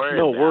 don't worry.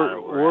 No, about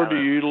it. where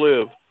do you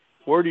live?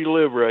 Where do you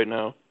live right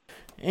now?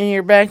 In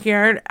your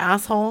backyard,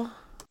 asshole.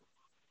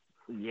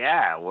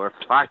 Yeah, we're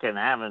fucking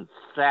having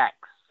sex.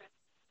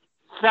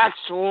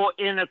 Sexual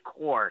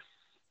intercourse.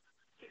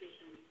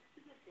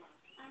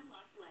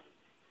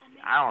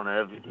 I don't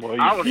know.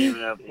 I don't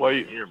even know if you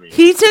can hear me.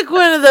 He took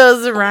one of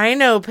those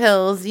rhino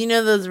pills. You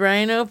know those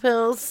rhino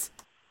pills?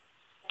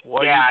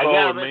 Why are you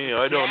calling me?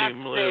 I don't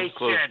even live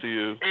close to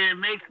you. And it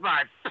makes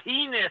my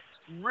penis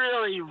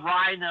really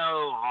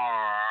rhino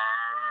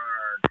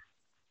hard.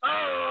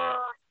 I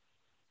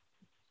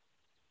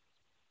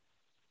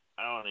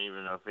don't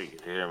even know if he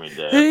can hear me,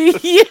 Dad.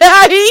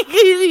 Yeah, he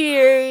can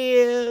hear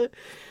you.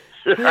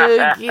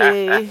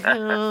 Okay.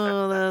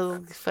 Oh,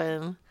 that was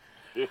fun.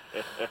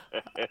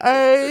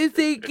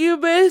 Thank you,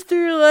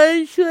 Mr.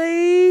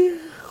 Lunchley.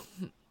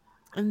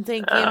 And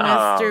thank you,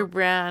 Mr.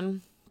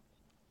 Brad.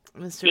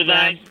 Mr. Good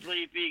Brad. night,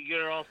 sleepy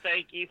girl.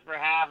 Thank you for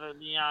having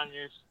me on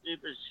your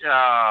stupid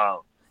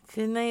show.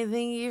 Good night.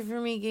 Thank you for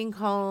making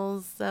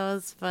calls. That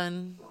was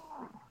fun.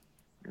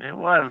 It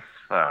was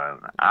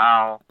fun.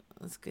 I'll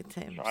That's good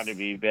times. try to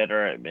be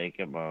better at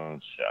making my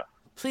own show.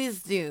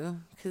 Please do,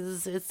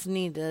 because it's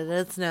needed.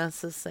 It's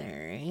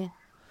necessary.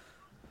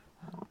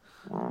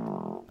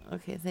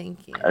 Okay,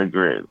 thank you.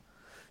 Agreed.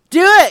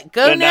 Do it!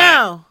 Go Good night.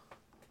 now!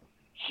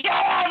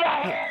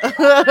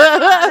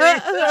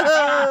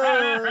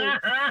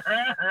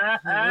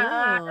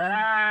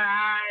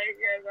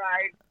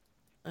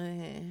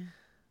 Okay.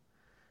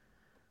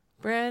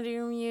 Brad,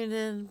 you're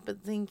muted,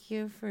 but thank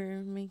you for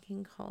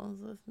making calls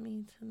with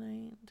me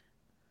tonight.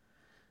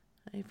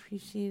 I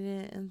appreciate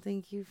it, and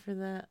thank you for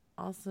that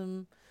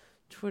awesome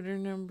Twitter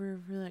number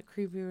for that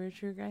creepy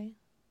Richard guy.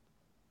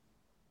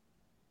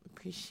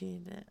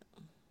 Appreciate it.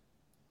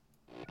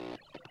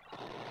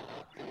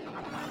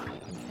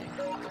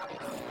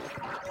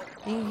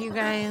 Thank you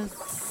guys.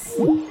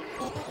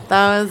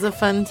 That was a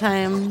fun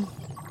time.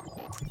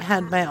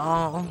 Had my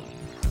all.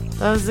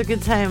 That was a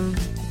good time.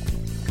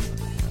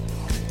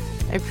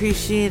 I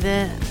appreciate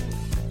it.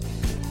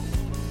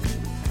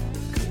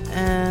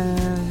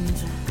 And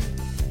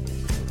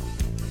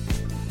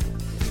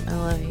I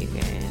love you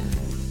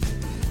guys.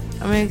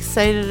 I'm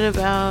excited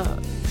about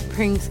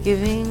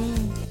Pranksgiving.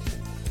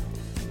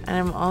 And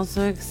I'm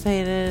also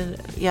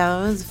excited. Yeah,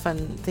 that was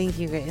fun. Thank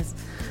you guys.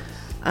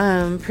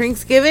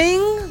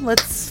 Pranksgiving.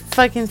 Let's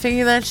fucking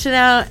figure that shit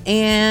out.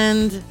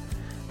 And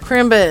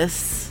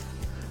Crimbus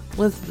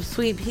with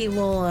Sweet Pea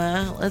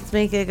Wola. Let's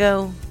make it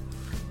go.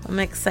 I'm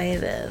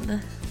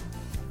excited.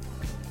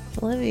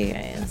 Love you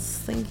guys.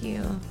 Thank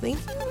you. Thank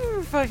you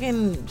for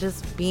fucking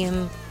just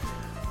being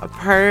a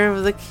part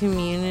of the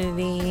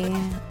community.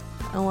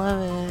 I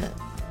love it.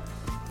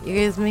 You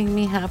guys make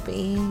me happy.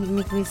 You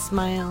make me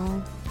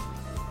smile.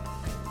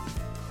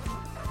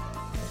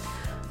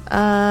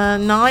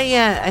 Not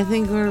yet. I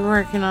think we're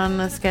working on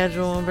the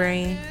schedule,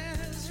 Bray.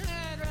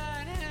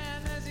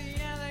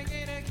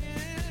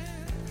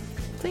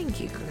 Thank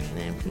you, Green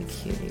Apple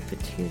Cutie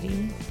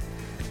Patootie.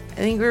 I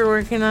think we're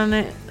working on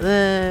it.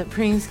 The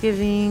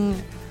Pranksgiving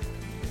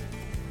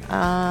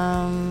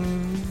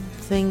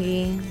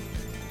thingy.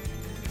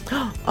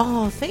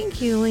 Oh,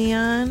 thank you,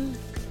 Leon.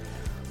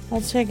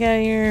 I'll check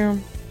out your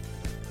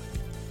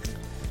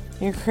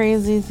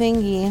crazy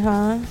thingy,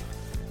 huh?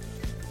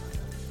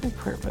 Oh,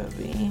 poor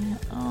baby.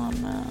 Oh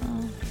no.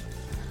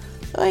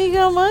 Oh, you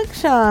got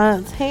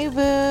mugshots. Hey,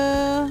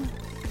 boo.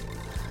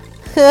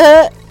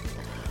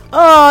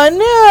 Oh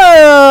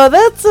no,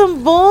 that's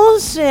some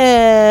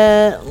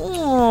bullshit.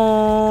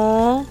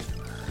 Aww.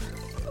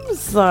 I'm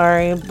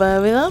sorry,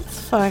 Bubby. That's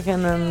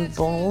fucking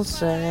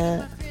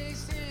bullshit.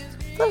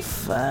 The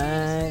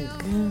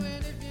fuck?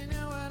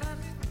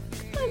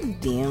 God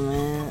damn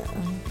it.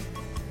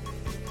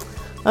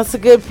 That's a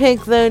good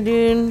pick, though,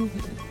 dude.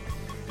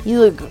 You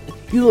look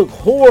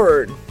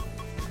hard.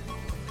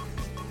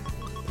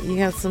 You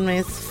got some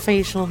nice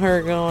facial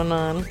hair going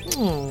on.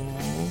 Aww.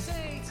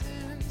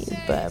 You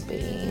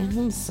Bubby.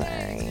 I'm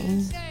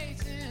sorry.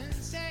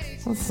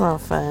 That's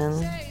not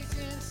fun.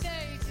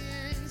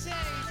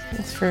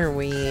 It's for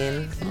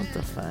weed. What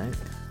the fuck?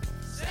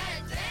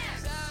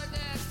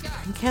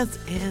 Cats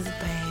is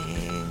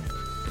bad.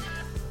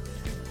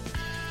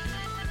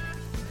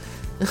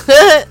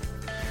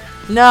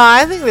 No,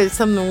 I think there's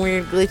something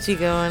weird glitchy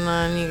going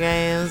on, you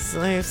guys.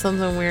 There's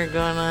something weird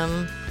going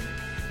on.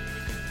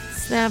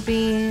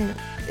 Snappy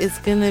is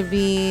gonna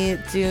be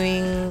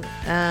doing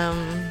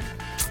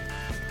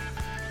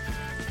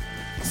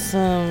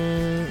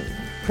some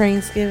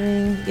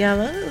Pranksgiving. Yeah,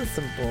 that is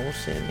some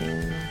bullshit,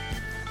 man.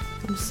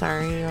 I'm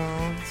sorry,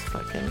 y'all. It's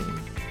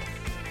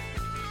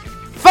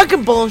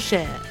fucking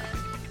bullshit.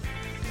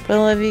 But I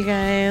love you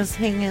guys.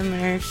 Hang in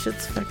there.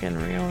 Shit's fucking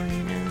real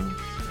right now.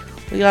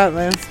 We got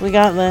this. We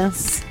got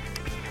this.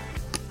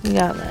 We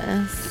got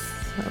this.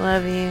 I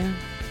love you.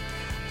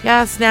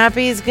 Yeah,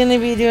 Snappy's gonna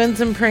be doing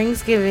some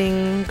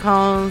Pranksgiving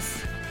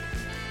calls.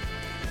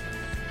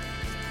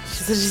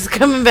 She said she's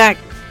coming back.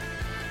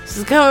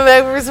 She's coming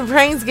back for some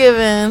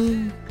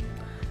Pranksgiving.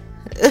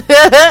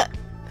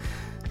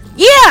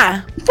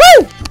 Yeah!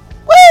 Woo!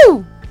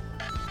 Woo!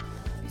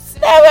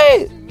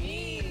 Snappy!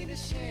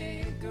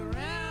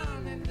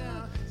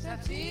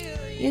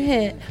 You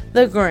hit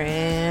the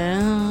ground.